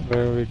car.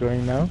 Where are we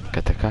going now?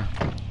 Get the car.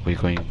 We're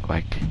going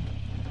like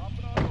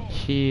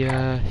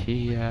here,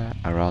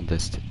 around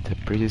the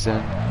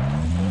prison.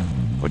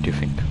 What do you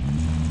think? Okay.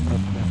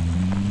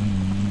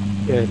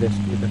 Yeah, let's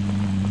do that.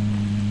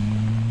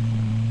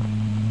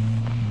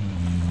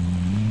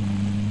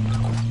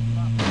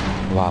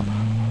 Wow.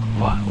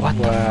 What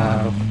the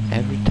Wow. fuck?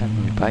 Every time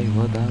we buy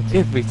loadouts.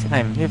 Every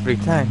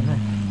time, man.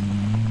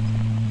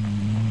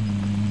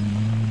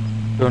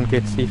 Don't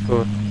get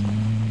C4. If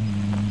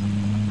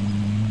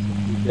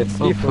you get C4,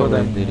 Hopefully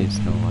then there is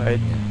no one right.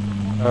 here.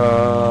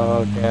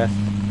 Oh, gas.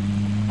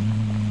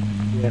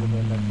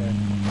 Careful like that.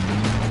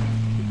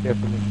 Be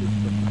careful if you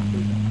step into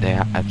them. They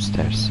are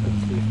upstairs, so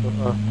C4.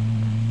 Oh,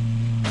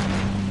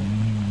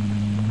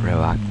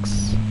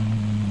 relax.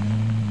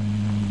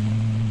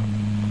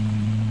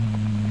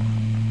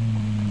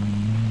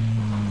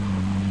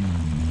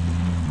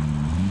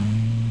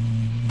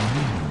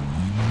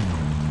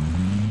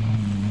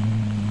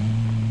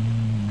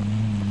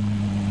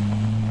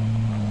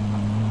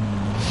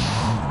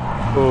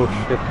 oh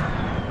shit.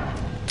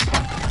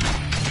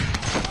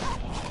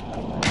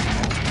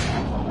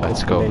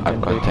 Let's go. They I've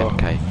can got take off.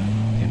 10k.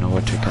 You know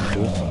what we can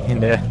do? In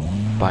there.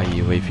 Buy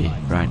UAV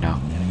right now.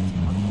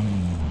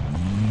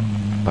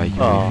 Buy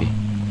Oh. UAV.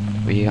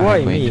 We are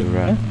Why going me? to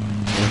run. Huh?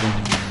 We're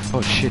going to...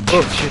 Oh shit!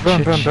 Oh, shit, run,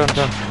 shit, run, shit, run, shit.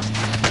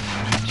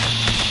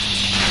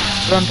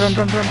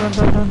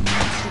 run. Run.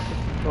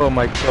 Oh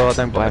my god,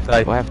 I'm gonna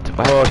die. Left.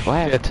 Oh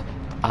shit.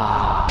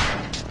 Ah!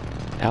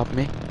 Help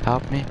me!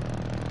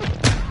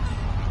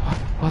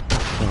 What the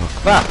fuck?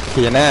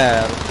 Fucking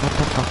hell. What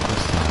the fuck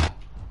was that?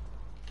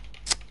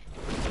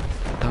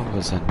 That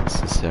was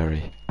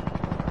unnecessary.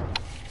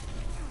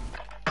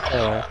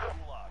 Oh.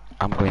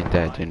 I'm going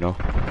dead, you know.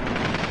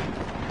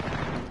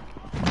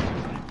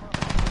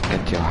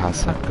 Get your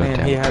ass up, Man,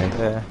 goddamn. he had okay?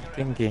 the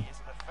thingy. It's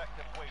an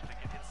effective way to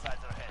get inside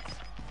their heads.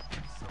 So,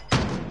 just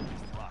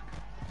luck.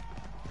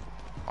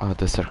 Oh,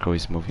 the circle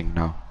is moving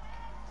now.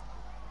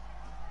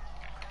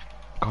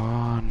 Go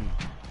on.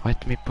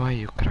 Let me play,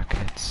 you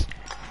crackheads.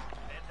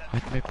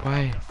 Let me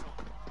play.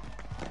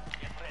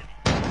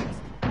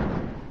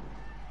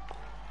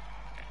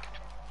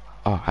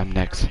 Oh, I'm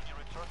next. You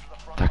return to the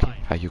front Taki,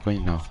 line. are you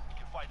going now?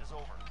 Your fight is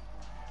over.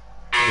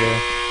 Yeah.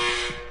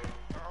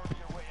 Earn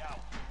your way out.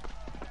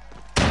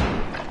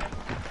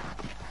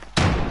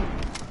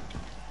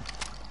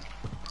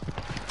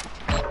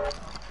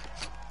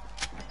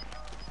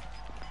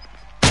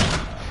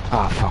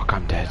 Ah, fuck,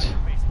 I'm dead.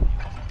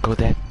 Go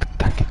there,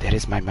 Taki, there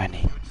is my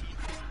money.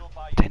 Will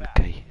buy you 10k. back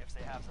if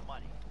they have the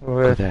money. Go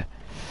Where? there.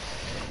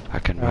 I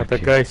can mark The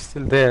you. guy's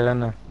still there,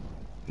 Anna.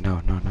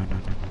 No.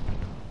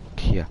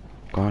 Here.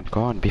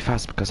 Go on, be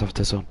fast because of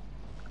the zone.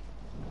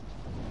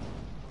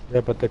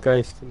 Yeah, but the guy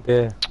is still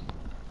there.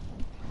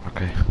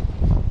 Okay.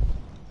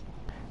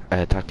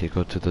 Taki,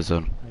 go to the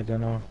zone. I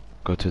don't know.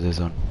 Go to the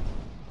zone.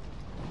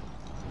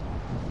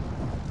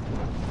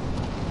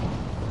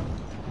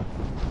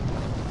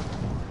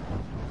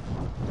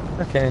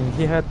 Okay, and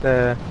he had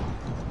the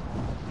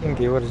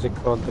thingy, what is it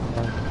called?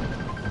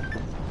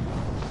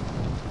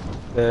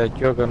 The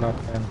juggernaut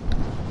gun.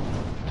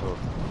 Tor.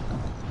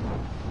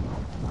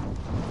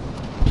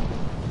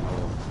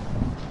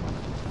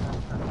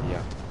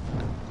 Yeah.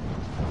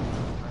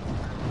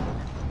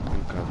 Um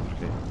bocado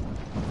porque.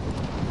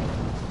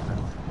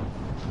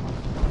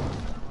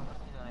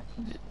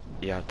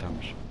 Já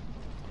estamos.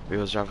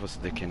 Eu já vou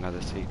daqui a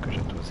nada sair que eu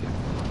já estou a sair.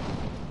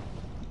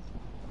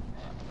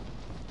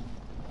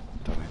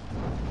 Tá bem.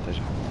 Até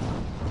já.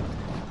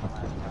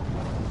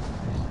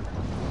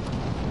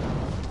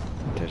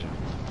 Até já.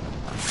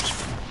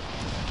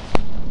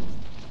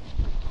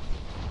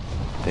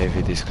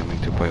 David is coming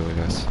to play with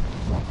us.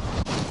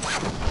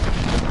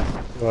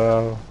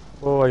 Wow.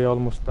 Oh, I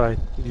almost died.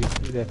 Did you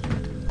see that?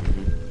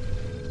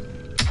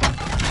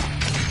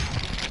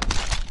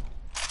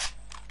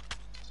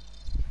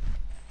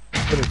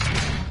 What is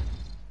this?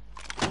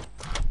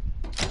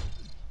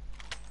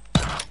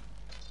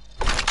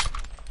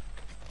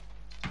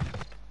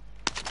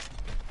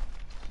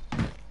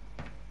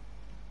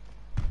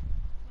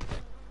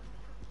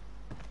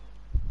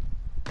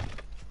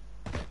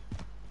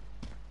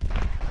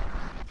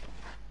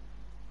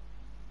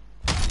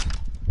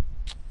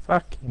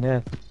 Fucking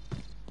hell.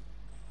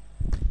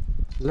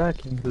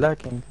 Lagging.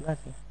 Teammate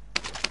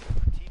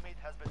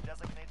has been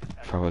designated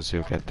as If I was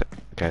you,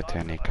 get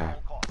any car.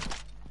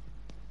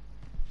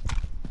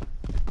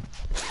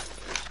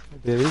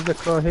 There is a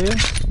car here?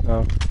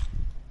 No.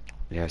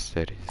 Yes,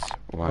 there is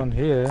On one.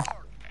 here.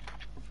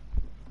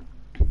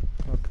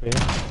 Okay.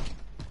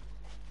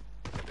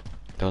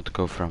 Don't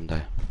go from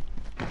there.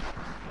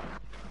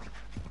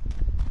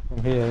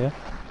 From here, yeah?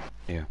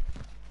 Yeah.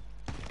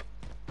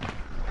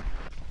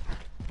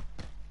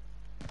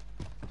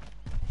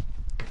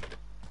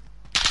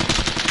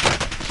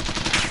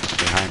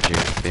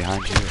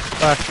 Behind you.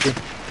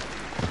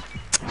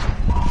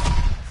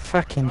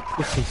 Fucking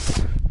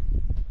pussies.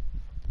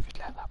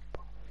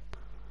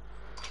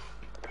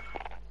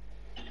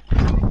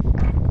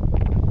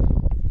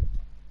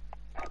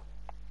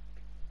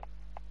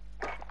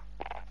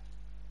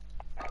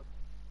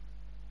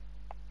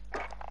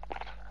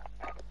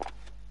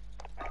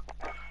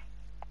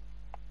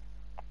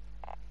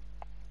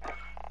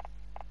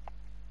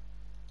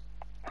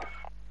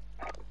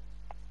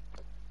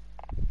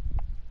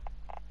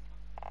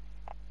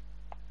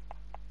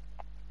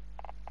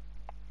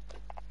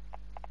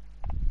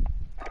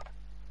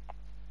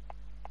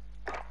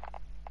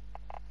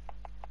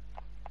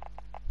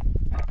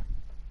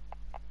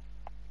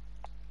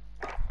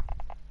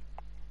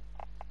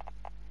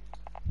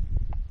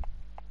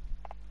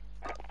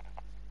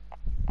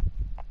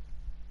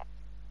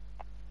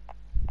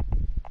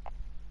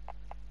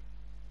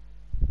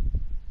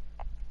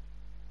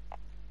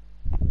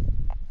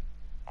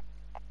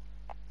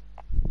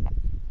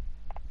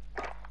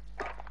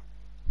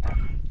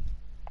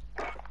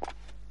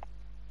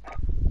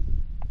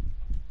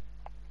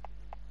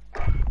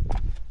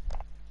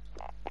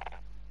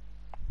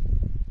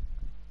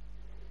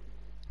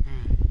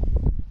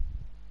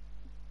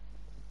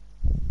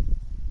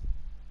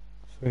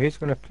 So he's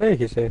gonna play,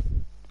 he said.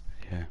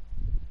 Yeah.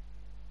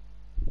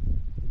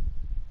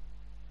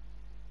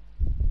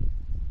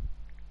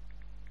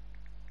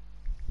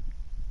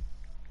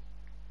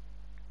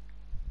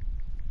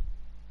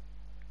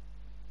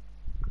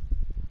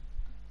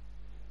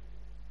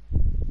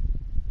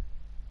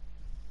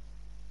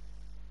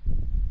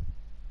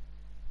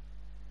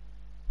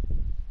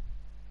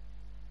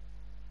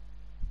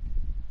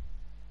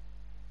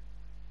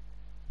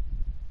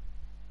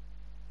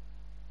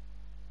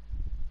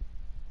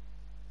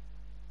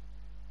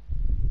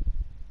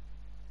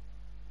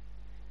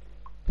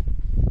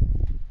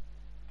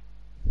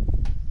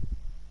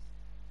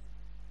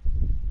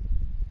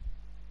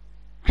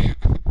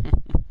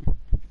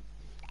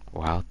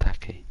 Wow,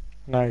 Taki.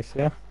 Nice,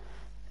 yeah?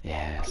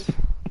 Yes.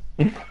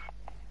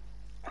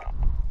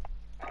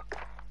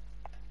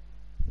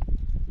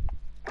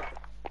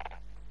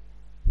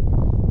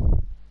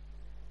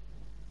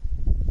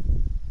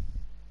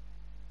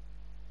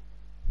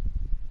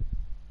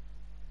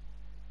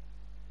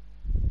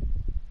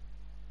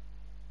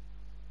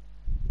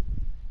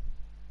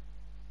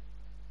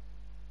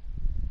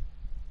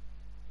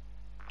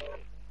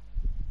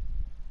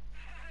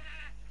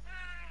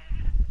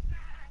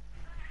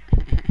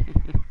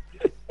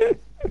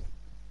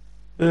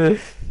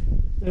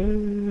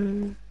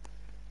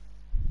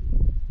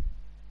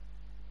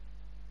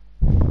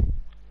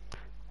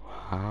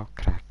 Wow,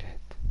 cracked it.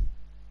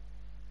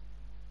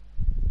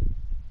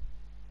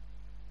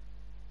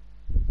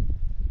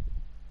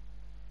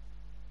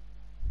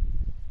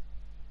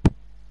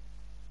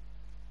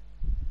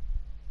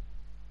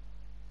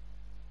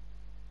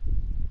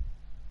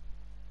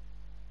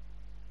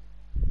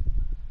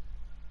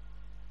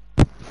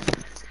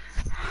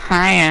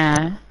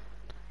 Hiya.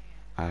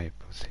 Ai,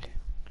 pussy.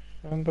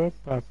 Ando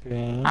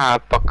papi. Ah,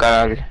 pra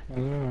caralho.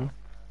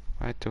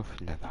 Vai tu,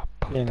 filha da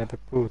puta. Filha da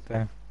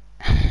puta.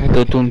 Eu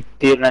dou-te um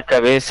tiro na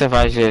cabeça,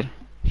 vais ver.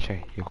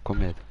 Cheio, eu com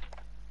medo.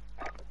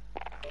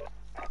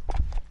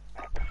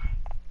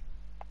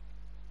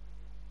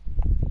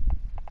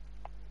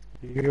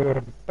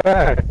 You're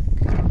back.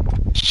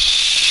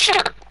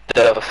 Shut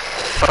the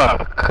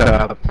fuck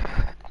up.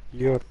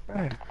 You're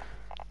back.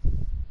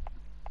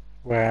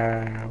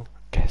 Wow.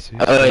 Guess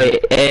who's Oi,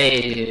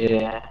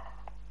 Asia.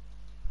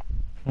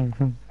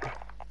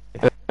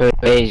 Oi,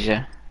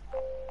 Asia.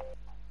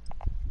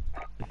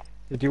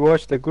 Did you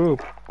watch the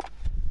group?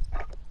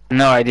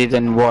 No, I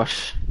didn't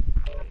watch.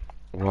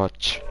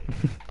 Watch.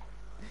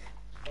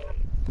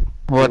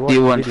 What do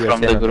you want Videos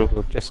from in the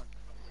group? Just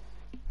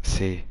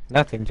See.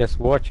 nothing, just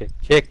watch it,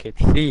 check it,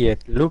 see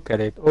it, look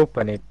at it,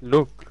 open it,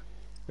 look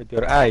with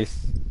your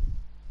eyes.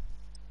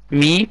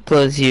 Me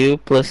plus you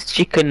plus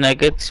chicken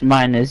nuggets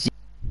minus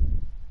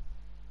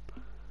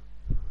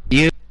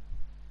you.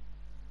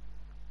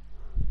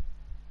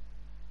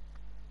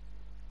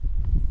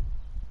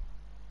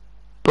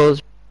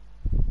 Plus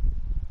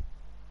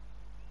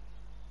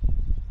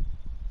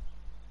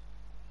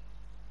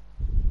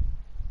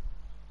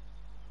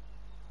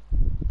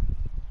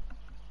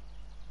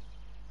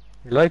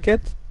You like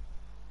it?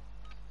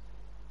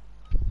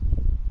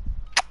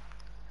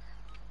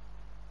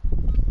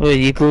 oh,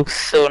 it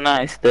looks so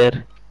nice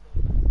there.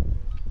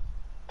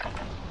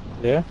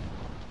 Yeah?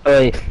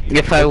 Oi,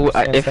 if I Let me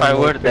send if some I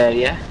more were there,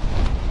 yeah.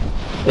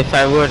 If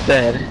I were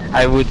there,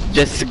 I would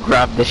just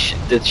grab the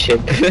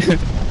ship.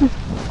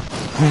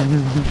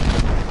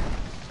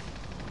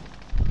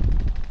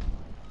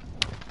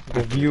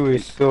 The view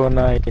is so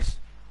nice.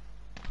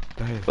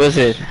 Dave, Was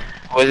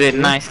it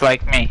nice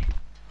like me?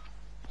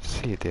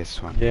 See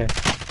this one. Yeah.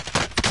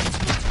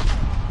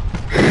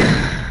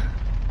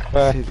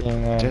 See,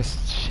 Fucking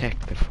just check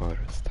the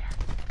photos.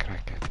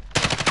 Crack it.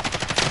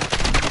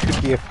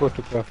 should be a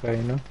photographer,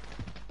 you know?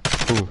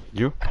 Who?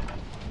 You?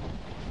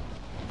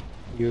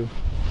 You.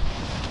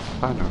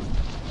 I know.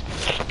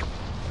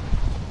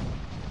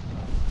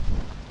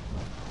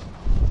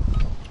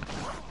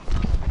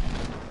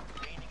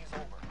 Training is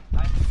over.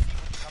 Time to see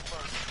what you have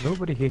learned.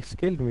 Nobody has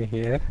killed me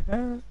here.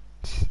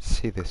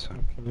 See this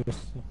one. Can you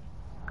see?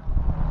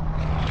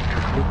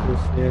 The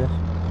pictures here.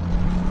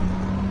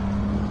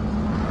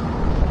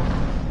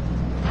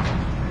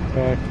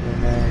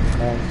 Fucking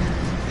nice.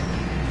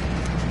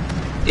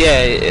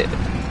 Yeah,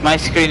 my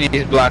screen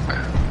is black.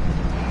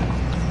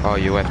 Oh,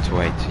 you have to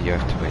wait. You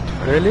have to wait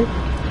for it. Really?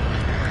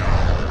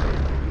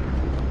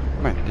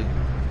 Mandy.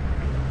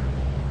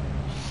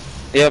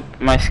 Yep,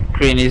 my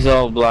screen is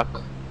all black.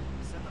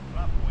 Set a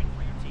trap point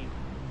for your team.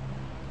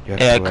 You have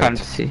Yeah, I to wait. can't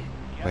see.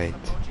 Gas Wait.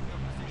 approaching your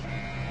position.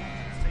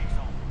 Safe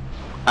zone.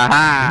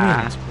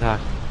 Aha! It's black.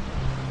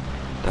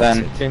 That's Then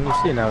it. Can you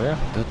see now, yeah?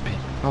 Don't be.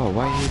 Oh,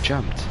 why you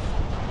jumped?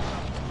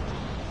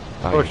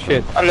 Oh, you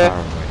shit. went Olha. far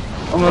away.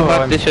 o meu Oh,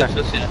 barco I'm deixa de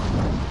stuck. funcionar.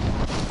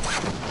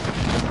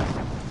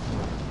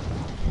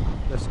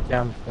 Just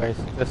jump, guys.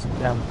 Just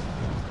jump.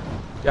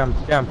 Jump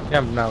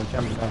now.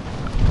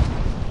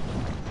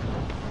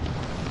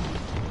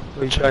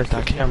 Oh, you Jump, guys, just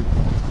Taki. jump.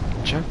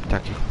 Jump,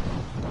 Taki.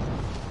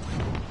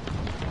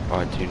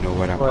 Oh, do you know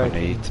what I'm Oh, I gonna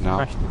can eat now?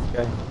 smash this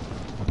guy.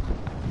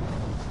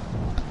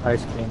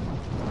 Ice cream.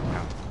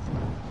 No.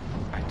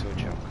 I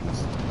told you I'm gonna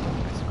start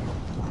ice cream.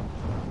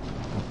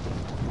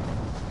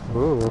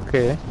 Oh,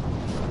 okay.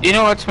 You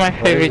know what's my What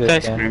is favorite it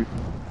ice then? cream?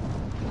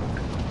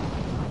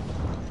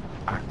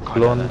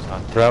 Blonde,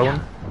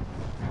 brown.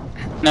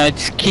 No,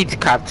 it's Kit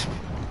Kat.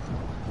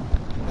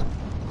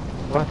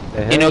 What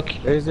the hell? You know,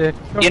 There's a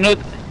you know,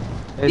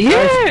 there's yeah.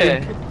 ice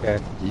cream Kit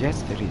Kat.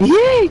 Yes, there is.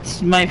 yeah,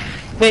 it's my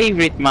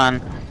favorite,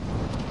 man.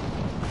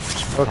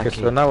 Okay,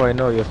 Taki. so now I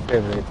know your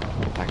favorite.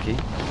 Taki.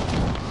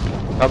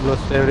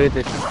 Pablo's favorite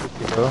is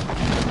cookie dough.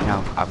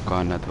 Now I've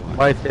got another one.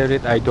 My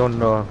favorite, I don't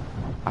know.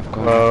 I've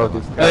got Oh, another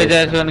this one. guy Oh, is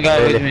there's one guy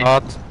really with me.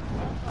 hot.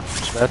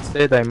 That's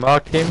it, I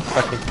mark him,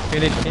 fucking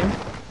finish him.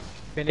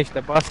 Finish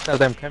the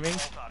bastard, I'm coming. All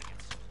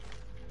targets.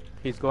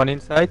 He's gone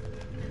inside.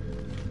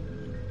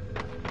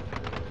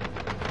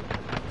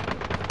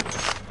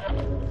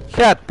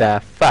 Shut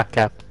the fuck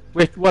up.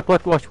 Wait, watch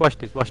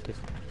this.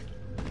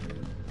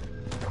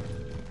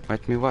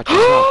 Let me watch as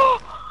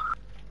well.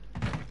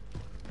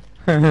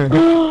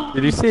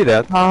 Did you see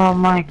that? Oh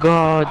my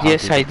god, How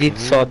yes did I you did do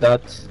saw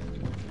that.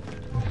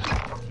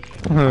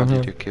 How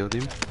did you kill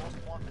him?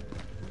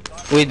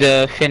 With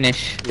the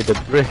finish. With a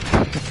brick.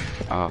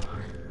 Oh,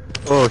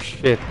 Oh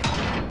shit.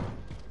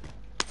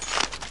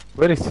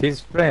 Where is his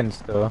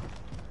friends though?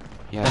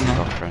 he has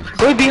know. no friends.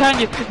 Wait, behind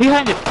you!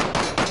 Behind you!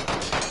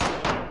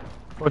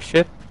 Oh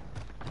shit.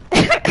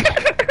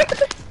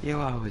 You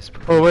always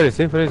Oh, where is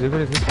he?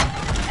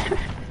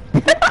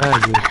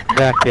 Ah, you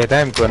jacket,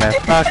 I'm gonna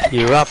fuck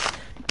you up.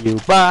 You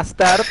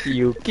bastard,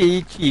 you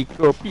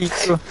Chico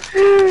Pico.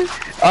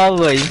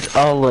 Always.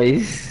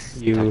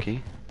 You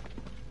Taki.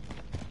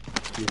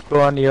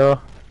 Conio.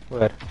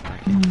 Where?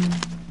 Taki.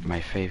 My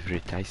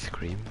favorite ice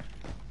cream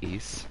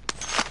is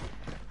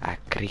A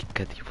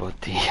cricca di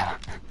bottiglia.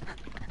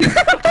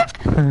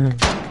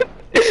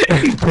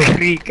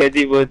 Crica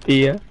di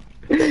bottiglia.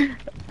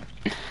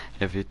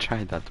 Have you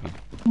tried that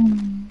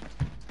one?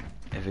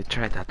 Have you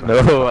tried that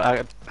one? No,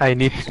 I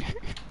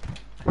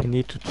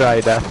need to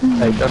try that.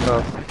 I don't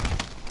know.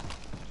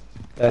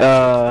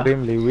 That's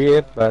extremely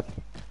weird, but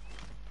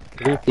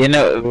You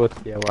know, good.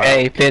 Yeah, wow.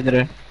 hey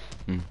Pedro.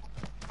 Hmm.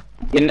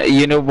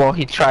 You know what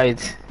he tried?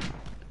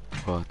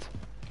 What?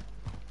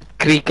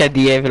 Crica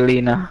di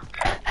Evelina.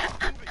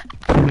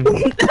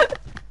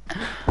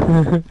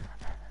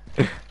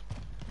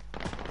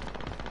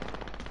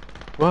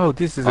 Wow,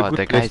 this is a Oh, good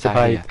the place guys to are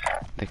hide.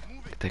 here.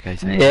 The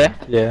guys are Yeah.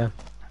 here.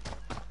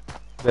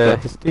 Yeah.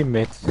 His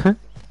teammates.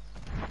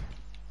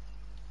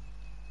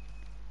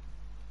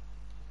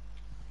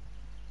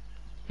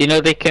 You know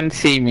they can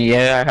see me.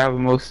 Yeah, I have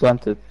most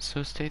wanted.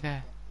 So stay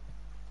there.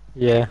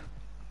 Yeah.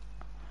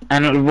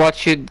 And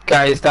watch you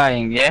guys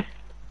dying. Yeah.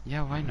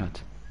 Yeah, why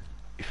not?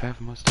 If I have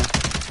most time.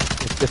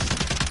 It's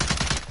just.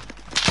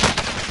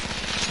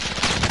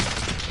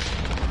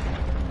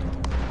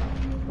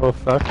 Oh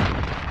fuck.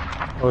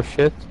 Oh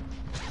shit.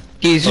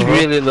 He's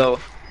really low.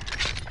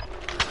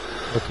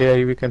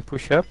 Okay, we can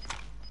push up.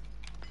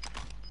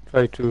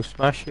 Try to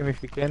smash him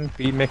if we can.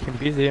 We make him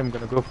busy. I'm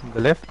gonna go from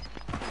the left.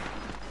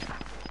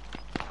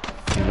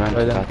 You run to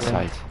Right, that yeah.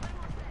 side.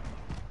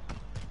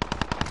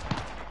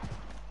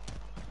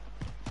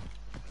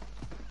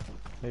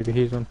 Maybe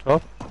he's on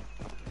top.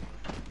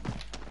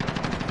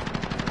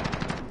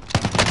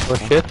 Oh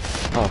shit.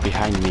 Oh,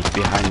 behind me,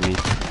 behind me.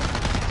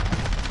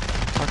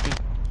 Fucking.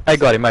 I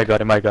got him.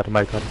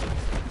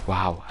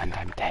 Wow, and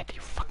I'm dead,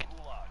 you fucking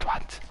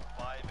twat.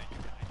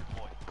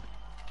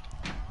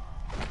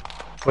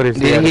 What is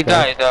the Did other he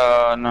guy?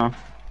 died? No.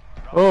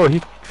 Oh,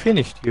 he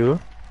finished you.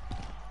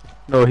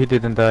 No, he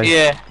didn't die.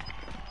 Yeah.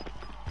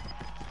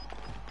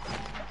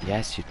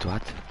 Yes, you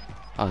twat.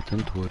 Oh,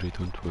 don't worry,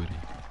 don't worry.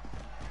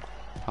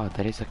 Oh,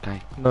 there is a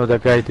guy. No, the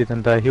guy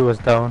didn't die. He was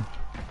down.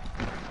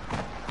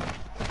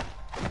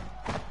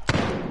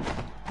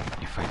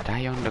 If I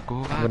die on the I'm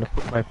gulag, gonna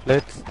put my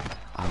plates.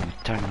 I will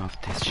turn off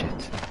this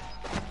shit.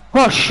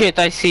 Oh shit!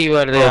 I see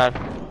where they are.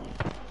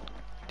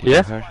 Did Yeah?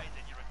 you hurt?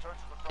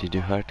 Did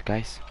you hurt,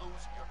 guys?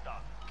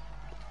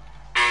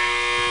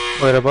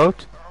 Where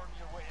about?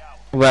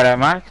 Where I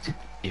marked?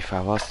 If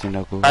I was in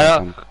a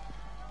gulag,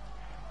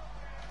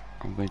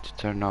 I'm going to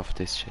turn off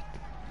this shit.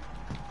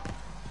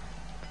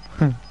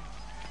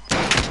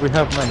 We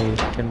have money. We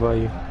can buy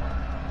you.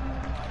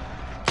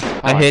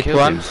 I Oh, hit killed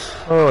him. once.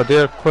 Oh,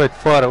 they're quite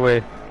far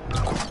away.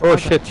 Oh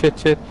shit!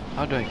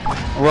 How do I?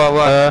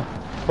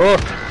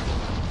 What?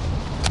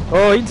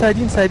 Oh, inside.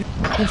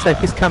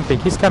 He's camping.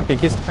 He's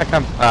a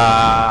camp.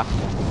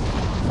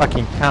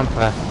 Fucking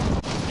camper.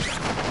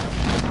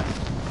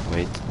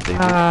 Wait, they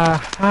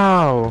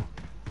How?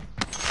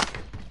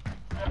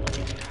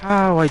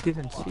 How? I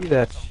didn't see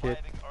that shit.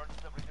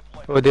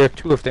 Oh, there are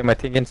two of them, I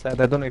think, inside.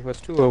 I don't know if it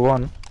was two or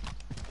one.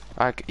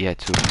 yeah,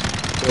 two.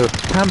 They were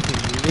camping,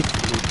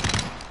 literally.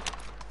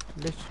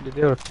 Literally,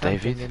 they were camping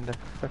David? in the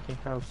fucking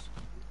house.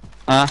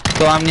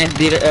 Tô à minha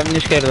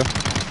esquerda.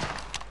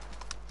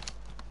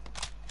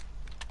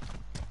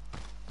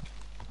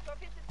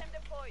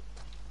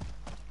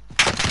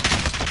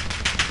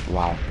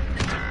 Wow.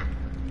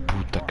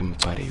 Puta que me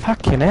pariu.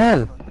 Fucking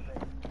hell!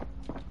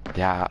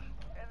 They are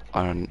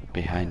on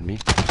behind me.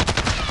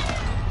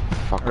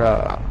 Fuck.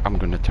 Bruh. I'm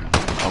gonna turn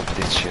off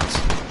this shit.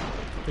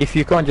 If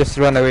you can't just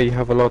run away, you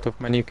have a lot of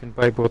money, you can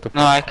buy both of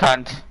them. No, I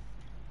can't.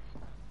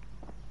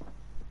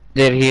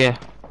 They're here.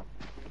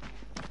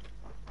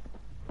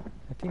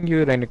 I think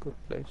you're in a good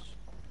place.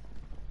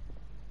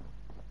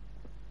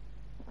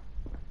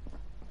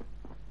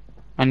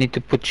 I need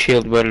to put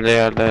shield where they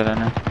are there.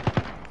 Now.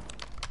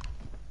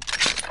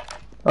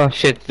 Oh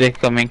shit! They're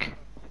coming.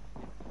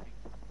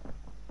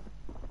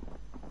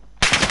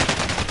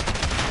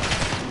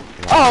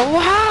 Oh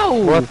wow!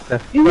 What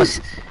the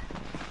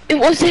It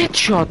was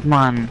headshot,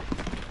 man.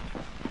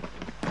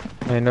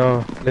 I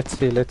know. Let's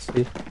see.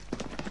 It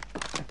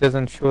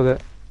doesn't show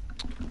that.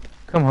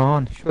 Come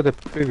on, show the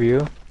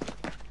preview.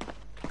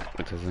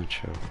 It doesn't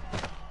show.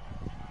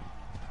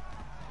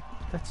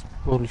 That's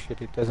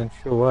bullshit. It doesn't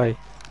show why.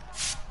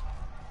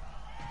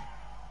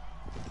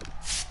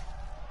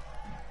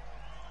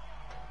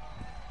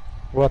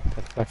 What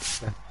the fuck is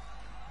that?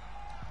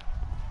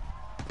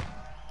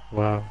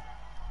 Wow.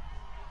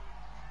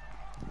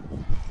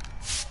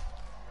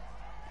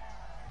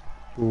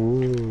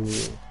 Ooh,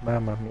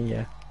 mamma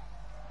mia.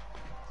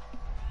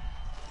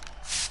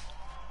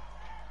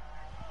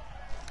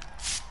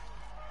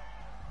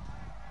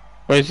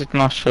 Why is it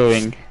not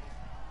showing?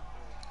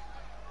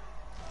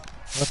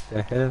 What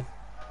the hell?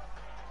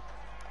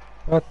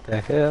 What the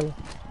hell?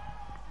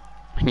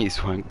 He's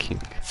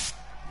wanking.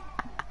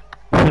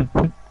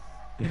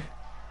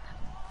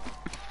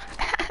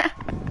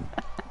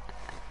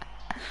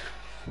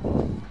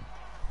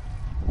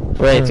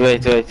 Wait.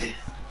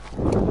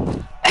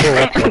 Oh,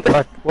 what the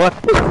fuck? What?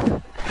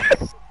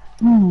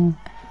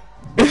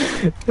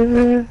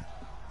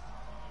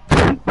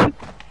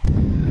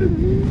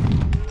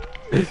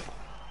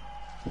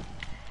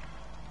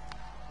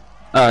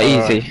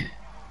 Easy.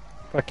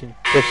 Fucking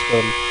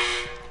pistol.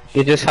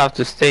 You just have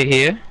to stay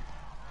here.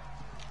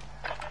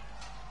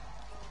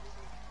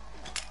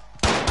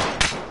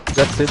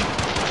 That's it.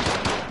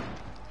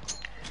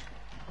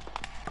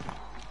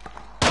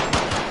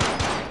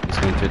 He's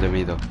going to the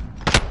middle.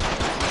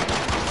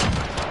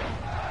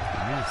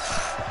 Nice.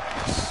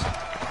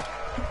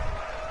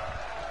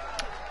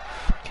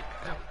 Fucking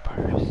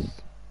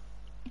campers.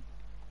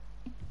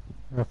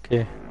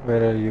 Okay,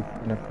 where are you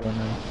gonna go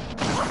now?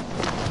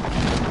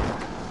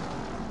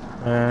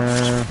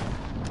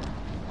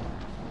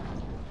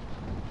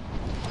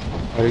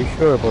 Are you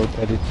sure about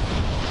that? It's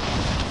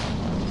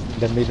in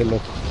the middle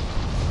of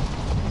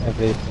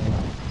everything.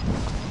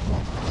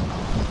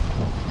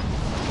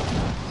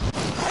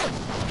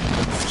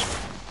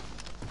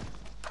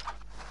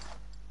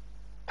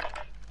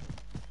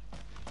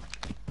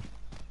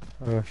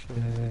 Oh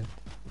shit.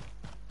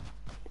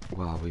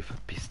 Wow, with a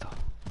pistol.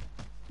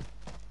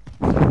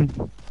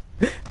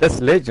 That's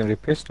legendary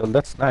pistol,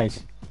 that's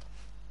nice.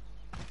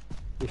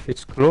 If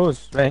it's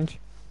close range,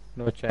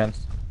 no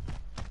chance.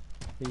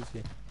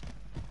 Easy.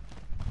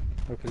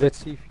 Okay, let's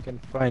see if we can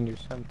find you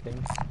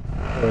something.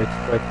 Oh, it's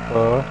quite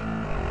far.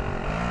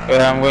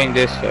 Well, I'm going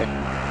this way.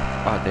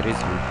 Oh, there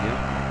is one here.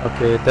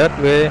 Okay,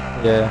 that way,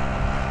 yeah.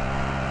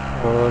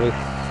 Or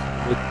it's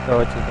with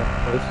dodging of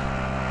course.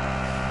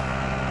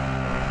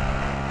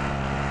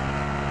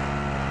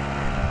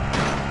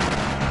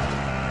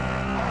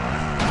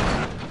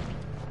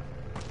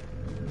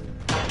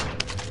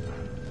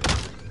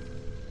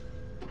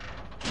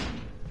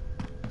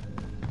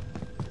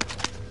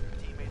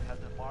 Teammate has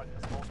been marked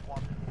as most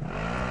wanted.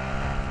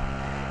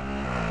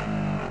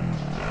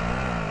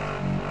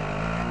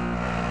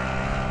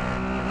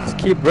 Just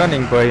keep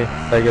running, boy.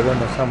 Like, I don't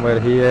know, somewhere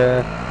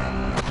here.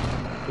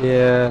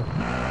 Here.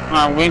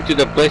 I'm going to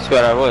the place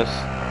where I was.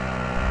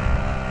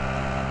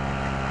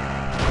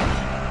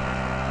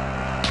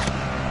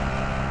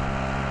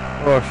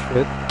 Oh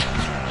shit.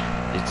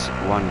 It's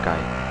one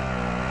guy.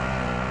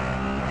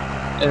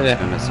 I'm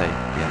gonna say,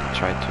 yeah,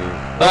 try to...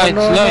 Oh, it's,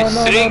 no, no, no, it's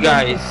no, three no, no.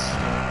 guys.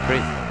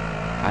 Three.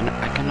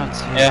 I cannot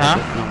see. Yeah, I huh?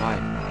 don't know why.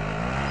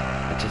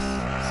 I just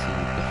see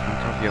the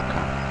front of your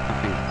car.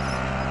 Nothing else.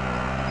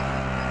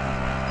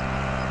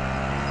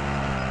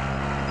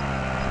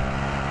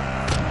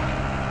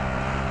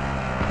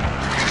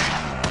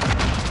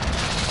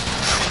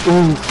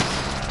 Ooh.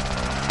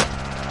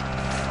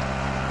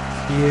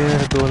 Here,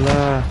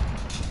 Dola.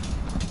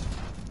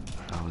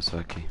 I was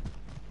lucky.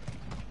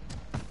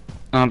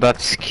 No,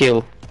 that's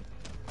skill.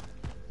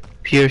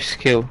 Pure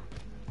skill.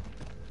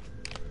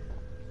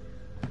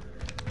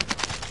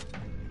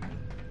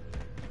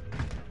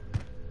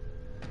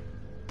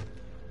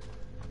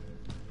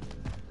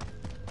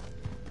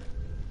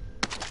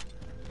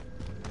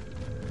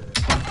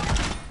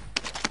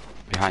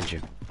 Behind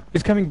you.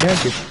 He's coming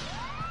behind you.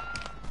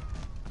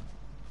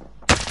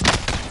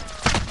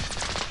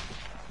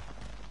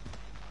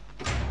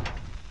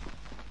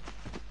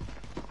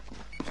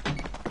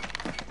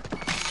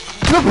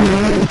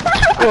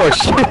 Oh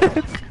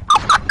shit!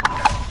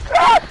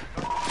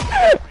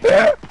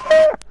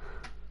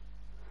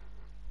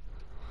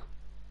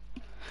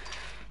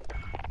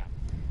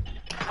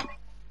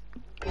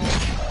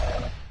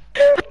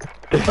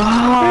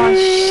 Oh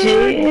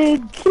shit!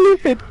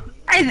 Keep it!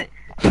 I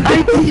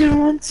didn't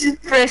want to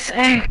press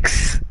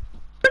X.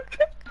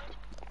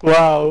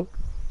 Wow!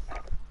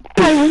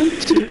 I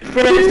want to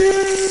press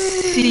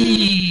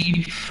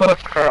C for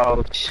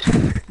crouch.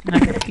 I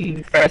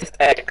didn't press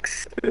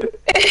X.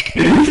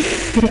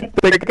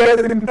 The guy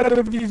in front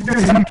of you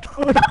doesn't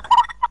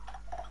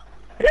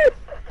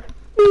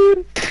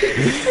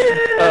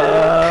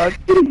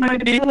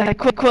Might be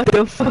like, what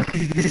the fuck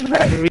is this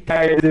man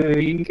guy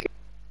doing?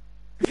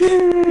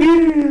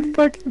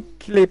 fucking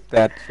clip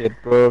that shit,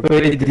 bro.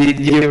 Wait, did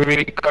you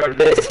record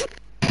this?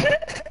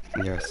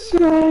 Yes.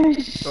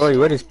 Gosh. Oh,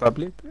 where is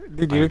public?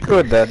 Did you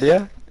record that,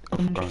 yeah?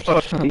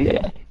 Unfortunately,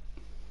 yeah.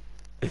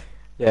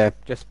 Yeah,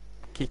 just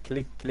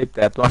clip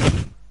that one.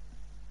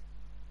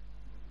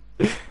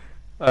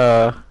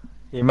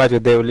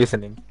 Imagine they were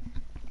listening.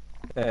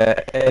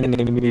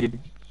 Enemy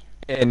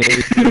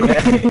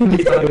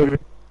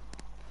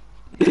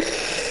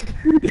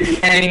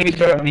Enemy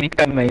from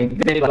incoming.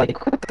 They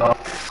like, what the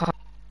fuck?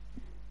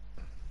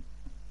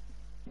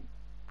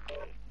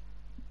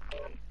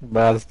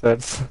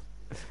 bastards.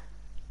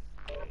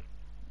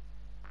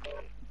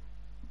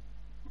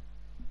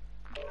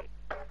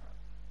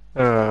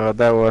 Oh,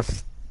 that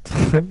was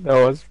that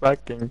was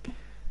fucking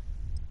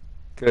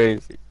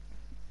crazy.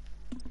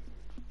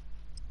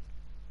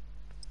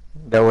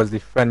 That was the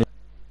funniest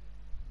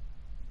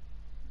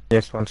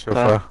one so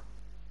far.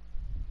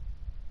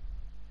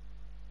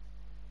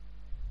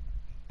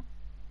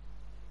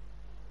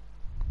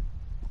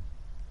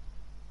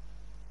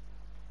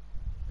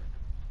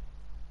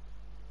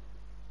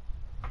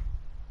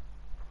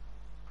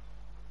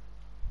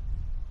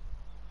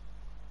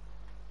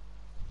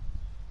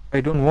 I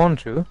don't want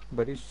to,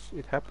 but it's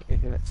happening.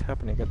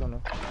 I don't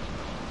know.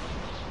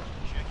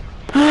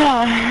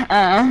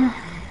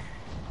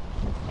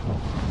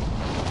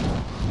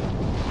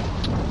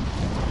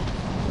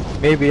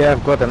 Maybe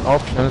I've got an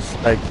options,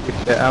 like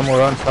if the ammo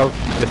runs out,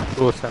 just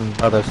throw some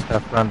other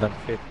stuff, random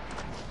shit.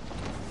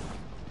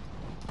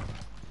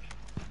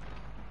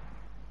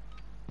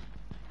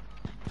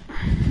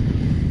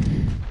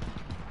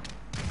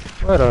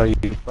 Where are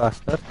you,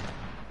 bastard?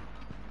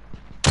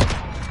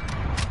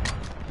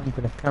 I'm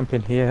gonna camp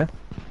in here.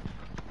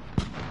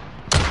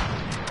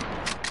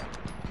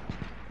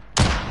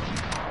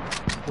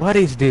 What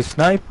is this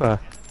sniper?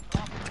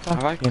 I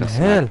like Fucking the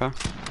hell. sniper.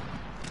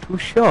 2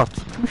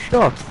 shots, 2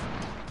 shots.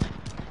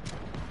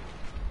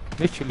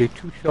 Literally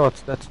 2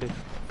 shots, that's it.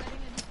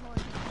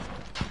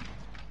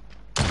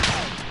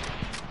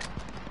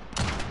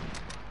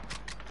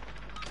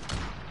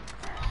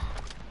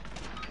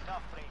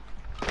 Enough, Frank.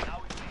 Now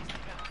we face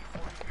the enemy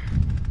for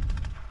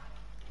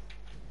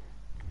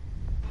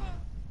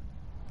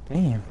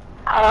you. Damn.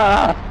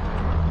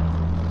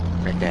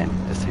 Again,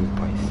 the same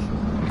place.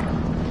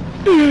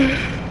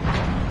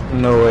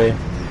 No way.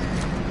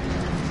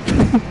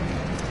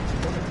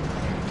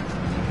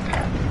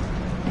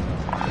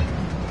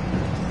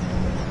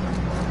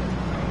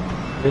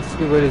 Let's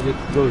see where is it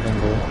closing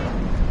though.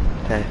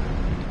 There.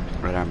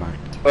 Where am I?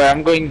 Well,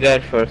 I'm going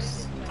there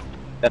first.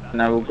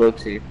 Then I will go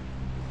to you.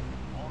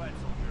 Alright,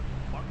 soldier.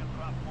 Mark a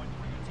drop point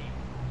for your team.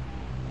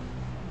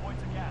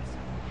 Points of gas.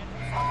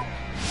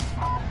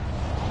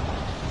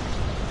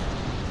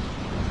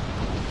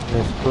 Get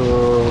Let's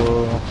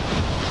go.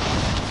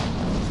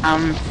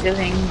 I'm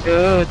feeling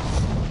good.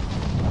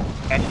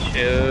 I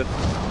should.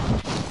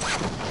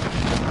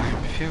 I'm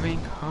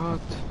feeling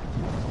hot.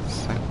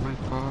 Suck my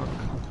cock.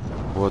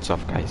 What's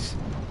up, guys?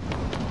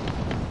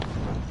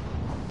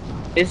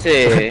 Is What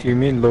it? do you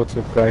mean loads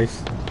of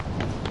guys?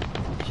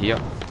 Here.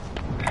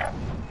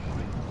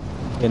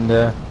 In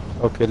the...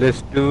 Okay,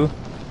 let's do...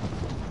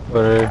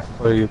 Where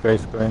are you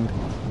guys going?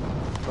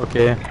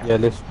 Okay, yeah,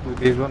 let's do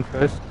this one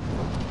first.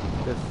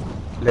 Just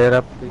clear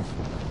up this.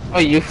 Oh,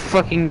 you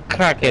fucking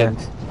crackhead.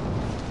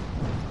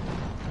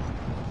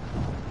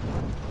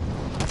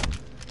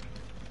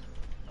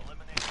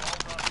 eliminate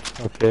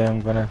all the Okay, I'm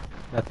gonna...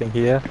 Nothing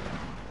here.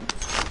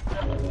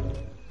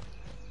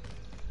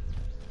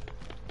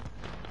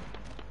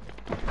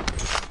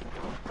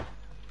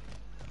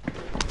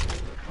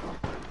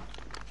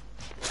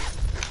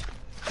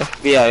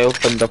 FBI,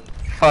 open the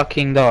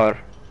fucking door.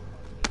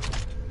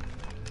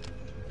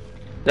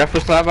 Já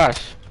foste lá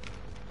abaixo?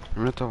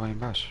 Eu não estou lá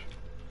embaixo.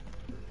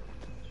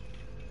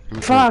 Eu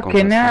não tô Fucking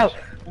com hell!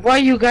 vocês. Why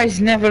you guys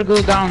never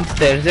go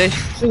downstairs? There's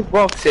 2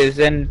 boxes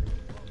and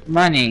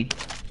money.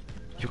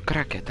 You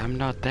crack it, I'm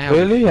not there.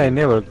 Really? I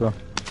never go.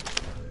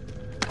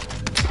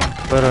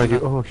 Where are you?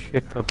 Oh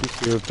shit, Pablo,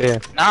 you're there.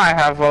 Now I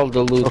have all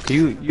the loot. Okay,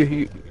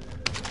 you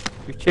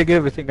check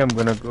everything. I'm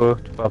gonna go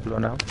to Pablo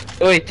now.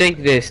 Wait,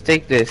 take this,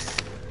 take this.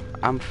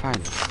 I'm fine.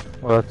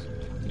 What?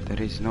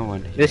 There is no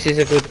one here. This is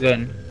a good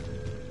gun.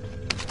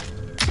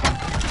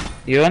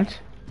 You want?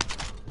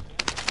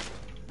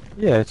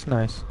 Yeah, it's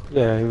nice.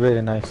 Yeah,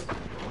 very nice.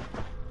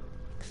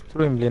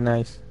 Extremely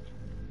nice.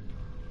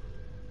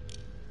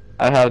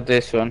 I have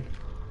this one.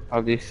 How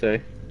do you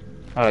say?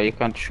 Oh, you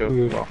can't show.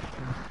 Weird. Well,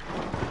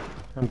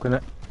 I'm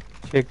gonna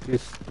check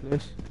this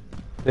place.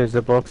 There's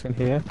a box in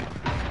here.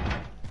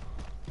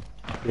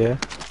 Yeah.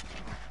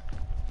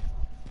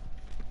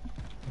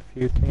 A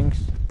few things.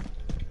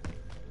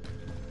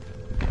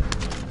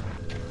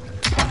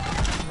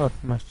 Not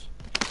much.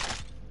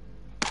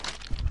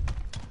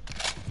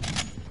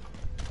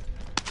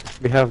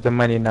 We have the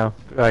money now,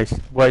 guys.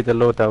 Buy the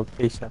loadout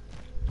ASAP.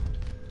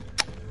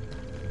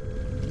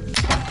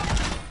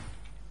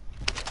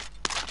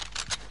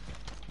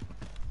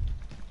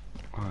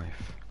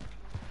 Wife.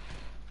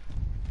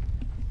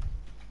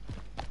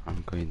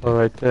 I'm going there.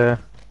 Alright,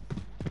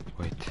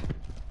 Wait.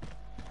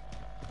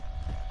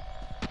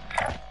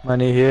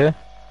 money here.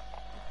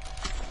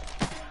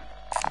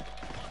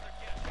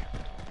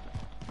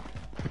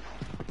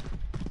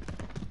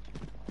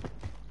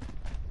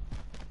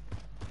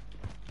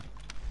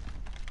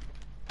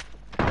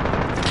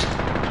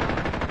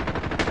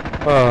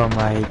 Oh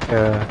my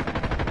god.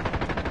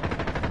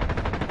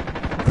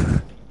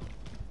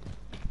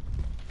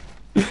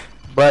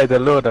 Buy the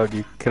loadout,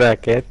 you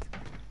crackhead.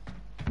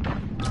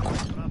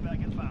 drop back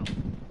inbound.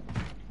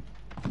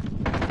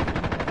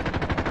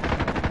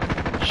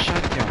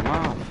 Shut your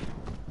mouth.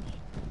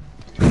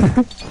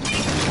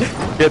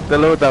 Get the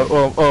loadout.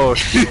 Oh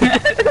shit.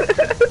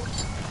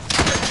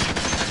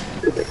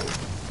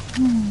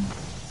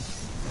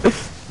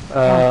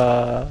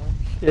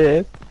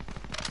 Shit.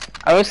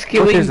 I was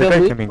killing is the the guy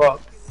loot coming?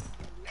 box.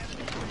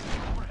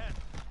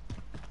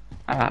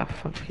 Ah,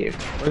 fuck you.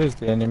 What is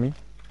the enemy?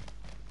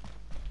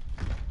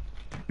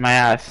 My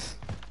ass.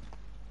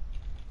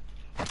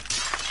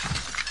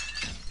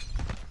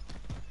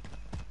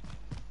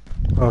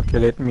 Okay,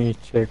 let me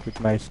check with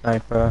my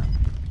sniper.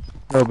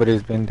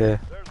 Nobody's been there.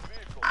 There's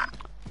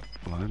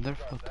vehicle.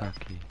 Wonderful,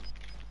 Taki.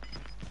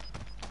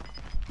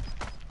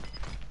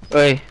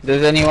 Wait,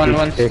 does anyone Good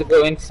want to pick.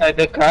 go inside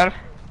the car?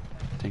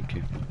 Thank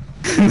you.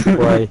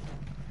 Why?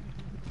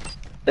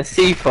 The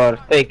C4,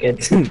 take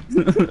it.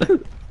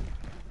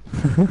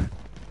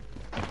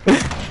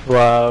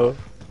 Wow.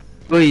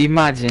 Oh,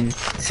 imagine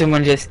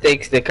someone just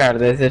takes the car.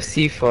 There's a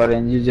C4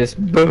 and you just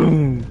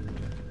boom.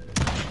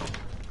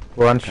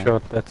 One Okay.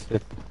 shot, that's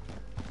it.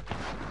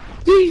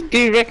 Do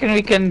you reckon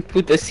we can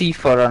put a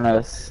C4 on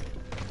us?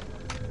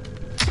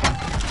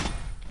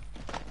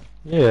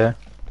 Yeah.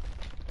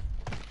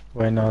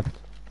 Why not?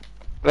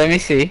 Let me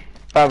see.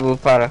 Pablo,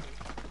 para.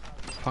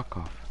 Fuck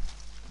off.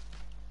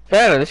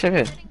 Pera, deixa eu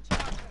ver.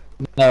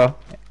 No,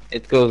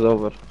 it goes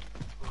over.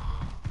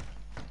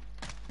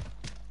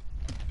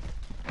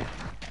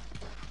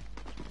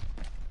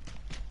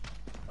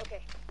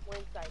 Okay, we're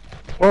inside.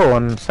 Oh,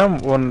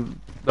 on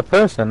the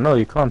person. No,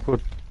 you can't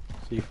put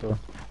C4.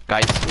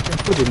 Guys, You can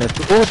put in it.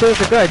 Oh,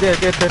 there's a guy there.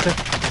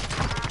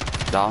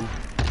 down.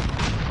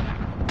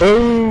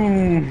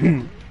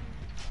 Boom!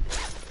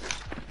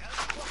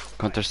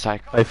 Counter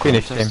strike. I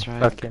finished him.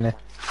 Fucking it.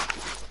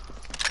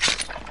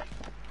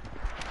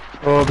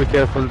 Oh, be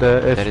careful the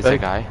There is a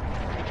airstrike. guy.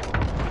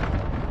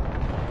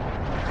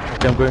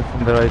 Okay, I'm going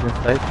from the right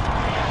hand side.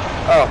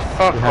 Oh,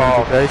 fuck Behind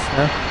you off. guys,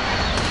 huh?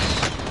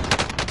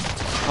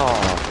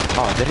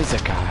 Oh, there is a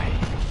guy.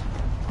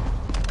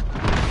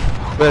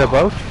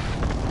 Whereabouts?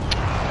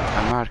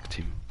 I marked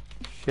him.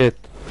 Shit.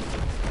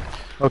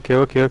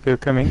 Okay,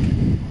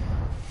 coming.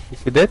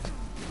 Is he dead?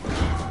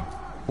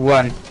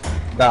 One.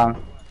 Down.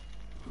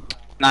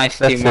 Nice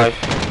That's teamwork.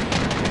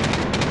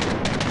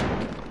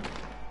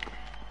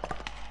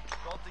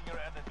 Daunting your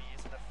enemy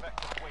is an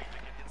effective way to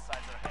get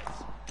inside their heads.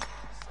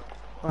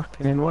 So,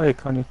 Fucking hell, why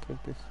can't you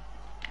take this?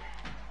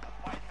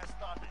 fight has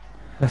started.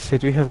 That's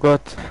it, we have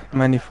got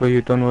money for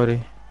you, don't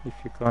worry if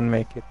you can't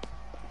make it.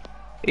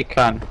 He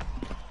can.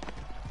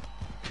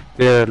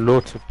 There are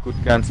loads of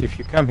good guns. If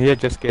you come here,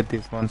 just get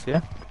these ones,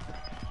 yeah?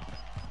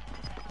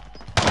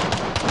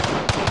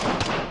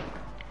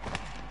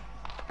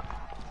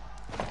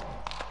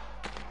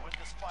 You win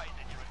this fight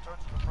and you return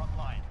to the front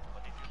line.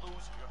 But if you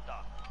lose, you're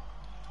done.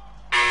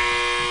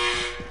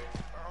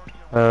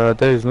 Earn your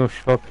There is no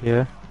shop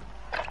here.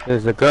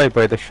 There's a guy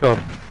by the shop.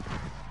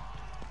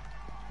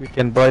 We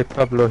can buy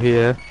Pablo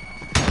here.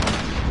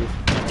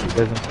 If he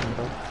doesn't come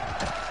back.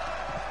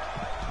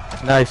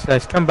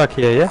 Nice. Come back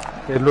here, yeah?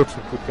 There are lots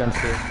of good guns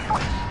here.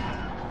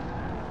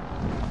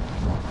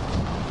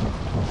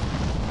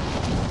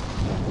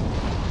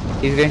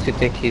 He's going to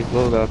take his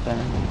loadout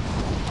and...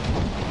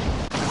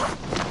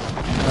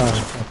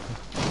 Ah, okay.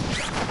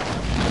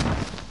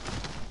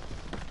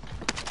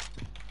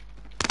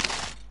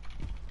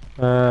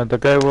 The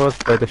guy was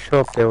by the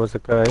shop. There was a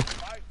guy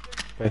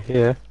by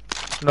here.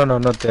 No,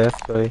 not there.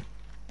 Sorry,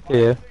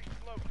 here.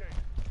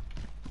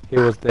 He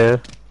was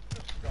there.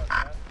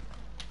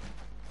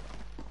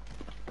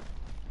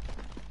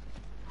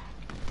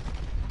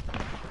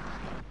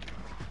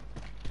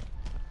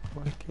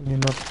 Why can you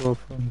not go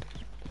from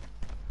this?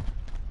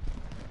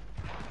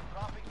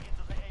 dropping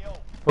into the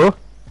AO. Oh,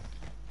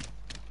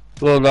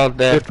 Loadout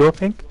they're there.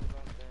 dropping.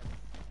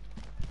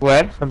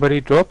 Where?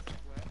 Somebody dropped.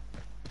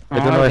 I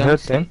don't Oh, know. I don't heard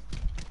see. them.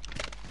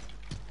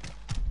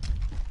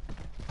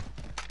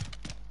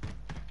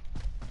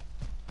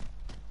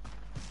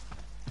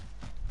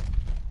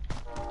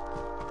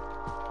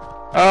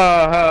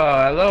 Oh,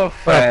 hello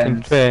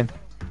Fucking friends. train.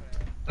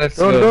 Let's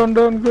go.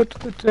 Don't go to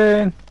the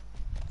train.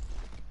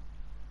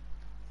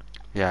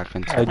 Yeah, I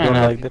can I tell. don't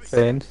know. like the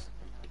trains.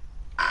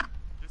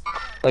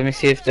 Let me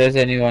see if there's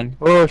anyone.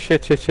 Oh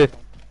shit.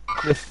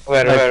 This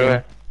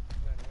Where?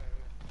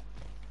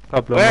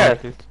 Pablo Where?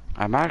 marked it.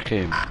 I mark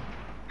him.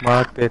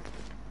 Marked it.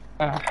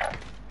 Ah.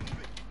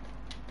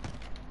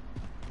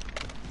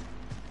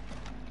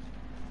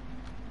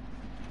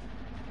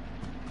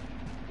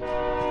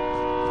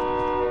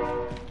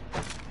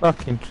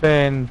 Fucking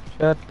train.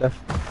 Shut the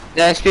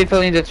There's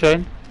people in the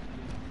train.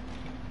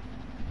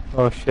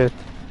 Oh shit.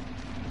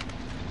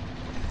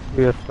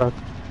 We are fucked.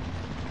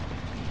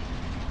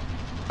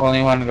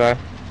 Only one guy.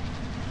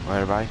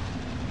 Whereby?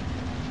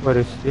 Where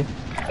is he?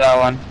 That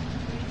one.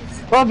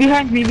 Oh,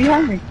 behind me.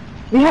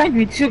 Behind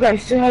me, two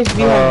guys behind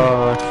me.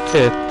 Oh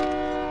shit.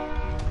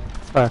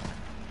 Fuck.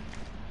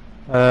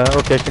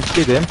 Okay, I can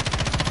see them.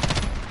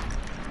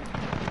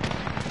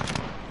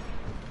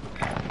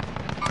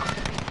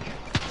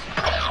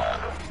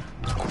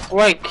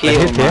 Why kill,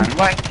 hit him. man?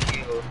 Why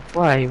kill?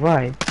 Why?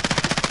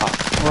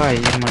 Why,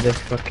 you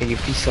motherfucker, you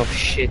piece of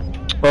shit.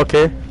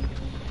 Okay. Rise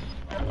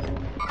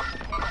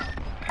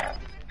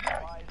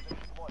and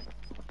deploy.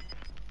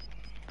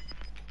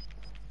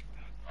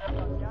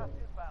 Gas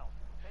inbound.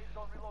 Safe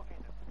zone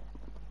relocated.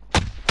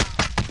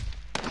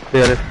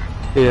 There.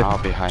 Here. Oh,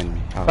 behind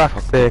me. Oh,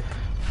 Fuck's sake.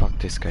 fuck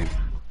this game.